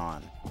turn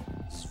on.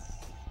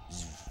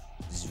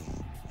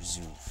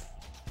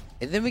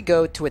 And then we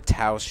go to a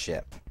T'au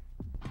ship.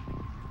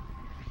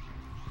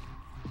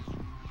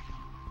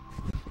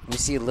 We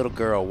see a little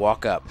girl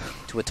walk up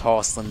to a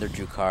tall, slender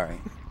Drukhari.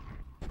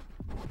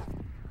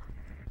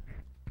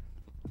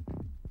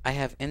 I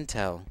have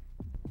intel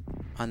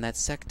on that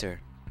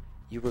sector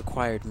you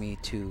required me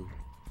to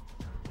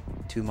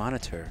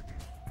monitor,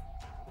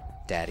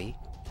 Daddy.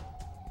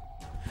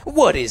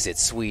 What is it,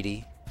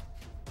 sweetie?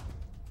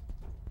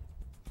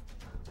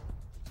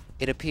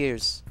 It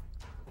appears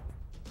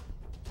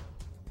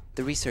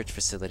the research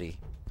facility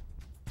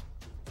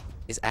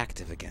is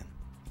active again.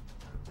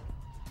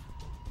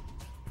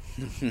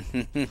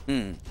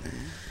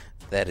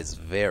 That is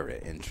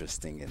very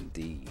interesting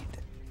indeed.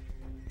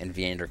 And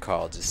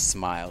Viandercall just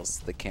smiles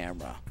to the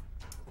camera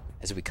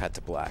as we cut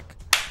to black.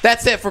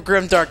 That's it for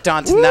Grimdark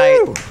Dawn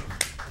tonight.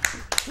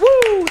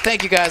 Woo!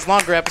 Thank you guys.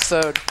 Longer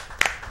episode.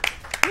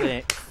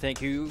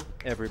 Thank you,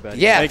 everybody.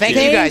 Yeah, thank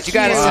you guys. You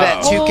got us to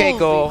that 2K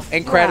goal. Holy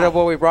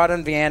Incredible. We brought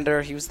in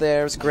Viander. He was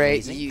there. It was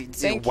great.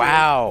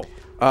 Wow.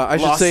 I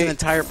should Lost say an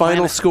entire final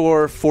planet.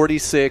 score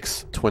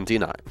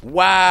 46-29.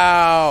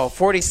 Wow.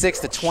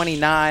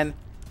 46-29.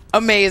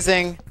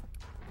 Amazing.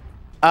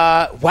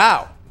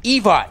 Wow.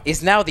 Evot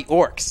is now the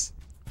Orks.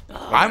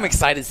 I'm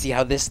excited to see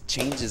how this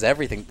changes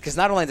everything, because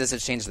not only does it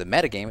change the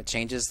metagame, it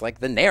changes like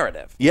the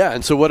narrative. Yeah,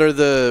 and so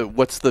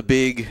what's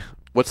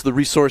the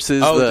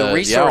resources? Oh, the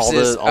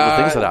resources. Yeah, all the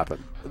things that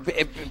happen.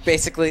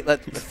 Basically,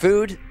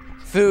 food.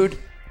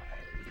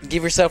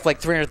 Give yourself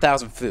like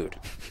 300,000 food.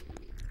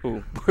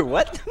 Ooh.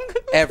 What?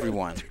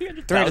 Everyone.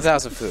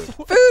 300,000 food.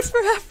 Food for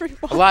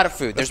everyone. A lot of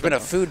food. There's been a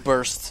food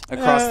burst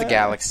across the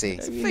galaxy.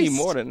 You need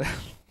more than that.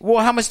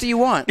 Well, how much do you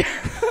want?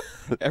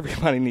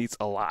 Everybody needs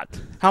a lot.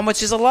 How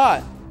much is a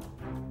lot?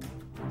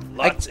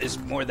 Lots is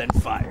more than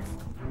 5.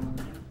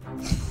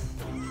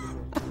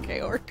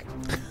 Okay, Orc.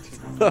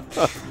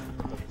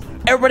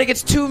 Everybody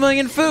gets 2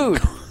 million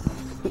food.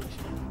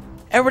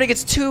 Everybody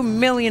gets 2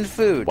 million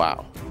food.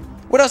 Wow.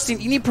 What else do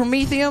you need?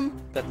 Promethium?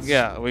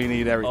 Yeah, we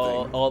need everything.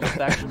 All the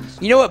factions.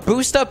 You know what?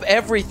 Boost up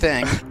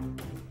everything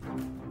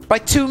by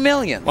 2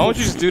 million. Why don't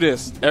you just do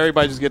this?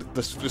 Everybody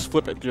just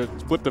flip it. Just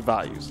flip the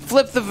values.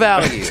 Flip the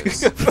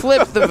values.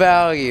 Flip the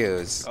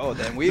values. Oh,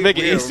 then we Make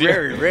it we're easier.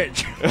 very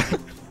rich.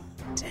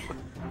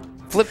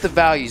 Flip the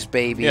values,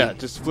 baby. Yeah,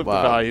 just flip the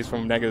values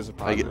from negatives to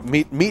positive.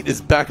 Meat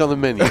is back on the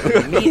menu.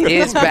 Meat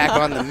is back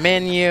on the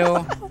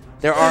menu.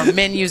 There are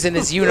menus in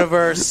this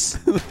universe.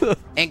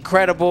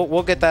 Incredible.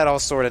 We'll get that all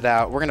sorted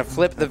out. We're going to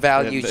flip the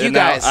values. And You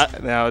guys.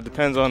 now it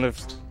depends on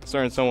if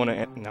someone.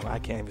 No, I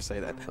can't even say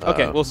that.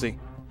 Okay, we'll see.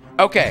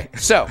 Okay,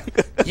 so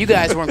you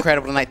guys were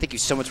incredible tonight. Thank you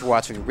so much for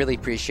watching. We really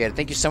appreciate it.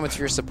 Thank you so much for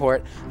your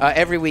support.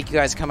 Every week you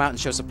guys come out and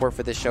show support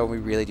for this show. We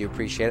really do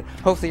appreciate it.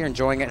 Hopefully you're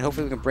enjoying it.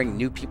 Hopefully we can bring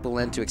new people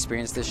in to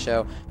experience this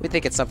show. We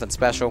think it's something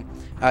special.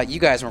 You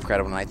guys were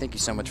incredible tonight. Thank you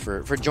so much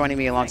for joining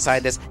me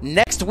alongside this.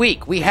 Next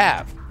week we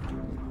have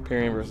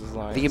Imperium versus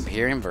Alliance. the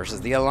Imperium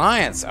versus the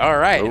Alliance. All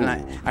right. Ooh,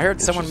 And I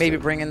heard someone maybe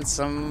bringing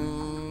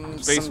some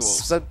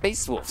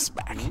Space Wolves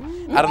back.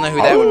 I don't know who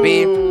that would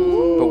be,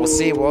 but we'll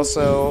see. We'll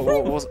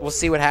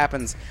see what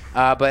happens.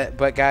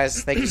 But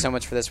guys, thank you so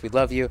much for this. We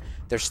love you.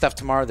 There's stuff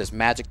tomorrow. There's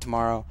magic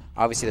tomorrow.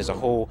 Obviously, there's a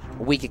whole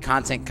week of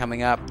content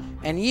coming up.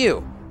 And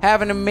you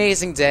have an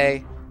amazing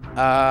day.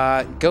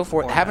 Go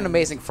for it. Have an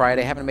amazing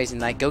Friday. Have an amazing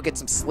night. Go get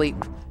some sleep.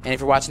 And if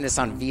you're watching this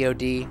on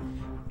VOD,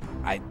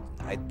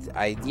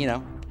 I you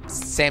know,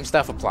 same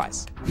stuff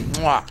applies.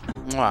 Mwah.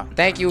 Mwah.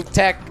 Thank you,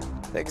 Tech.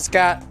 Thank you,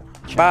 Scott.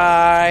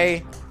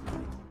 Bye.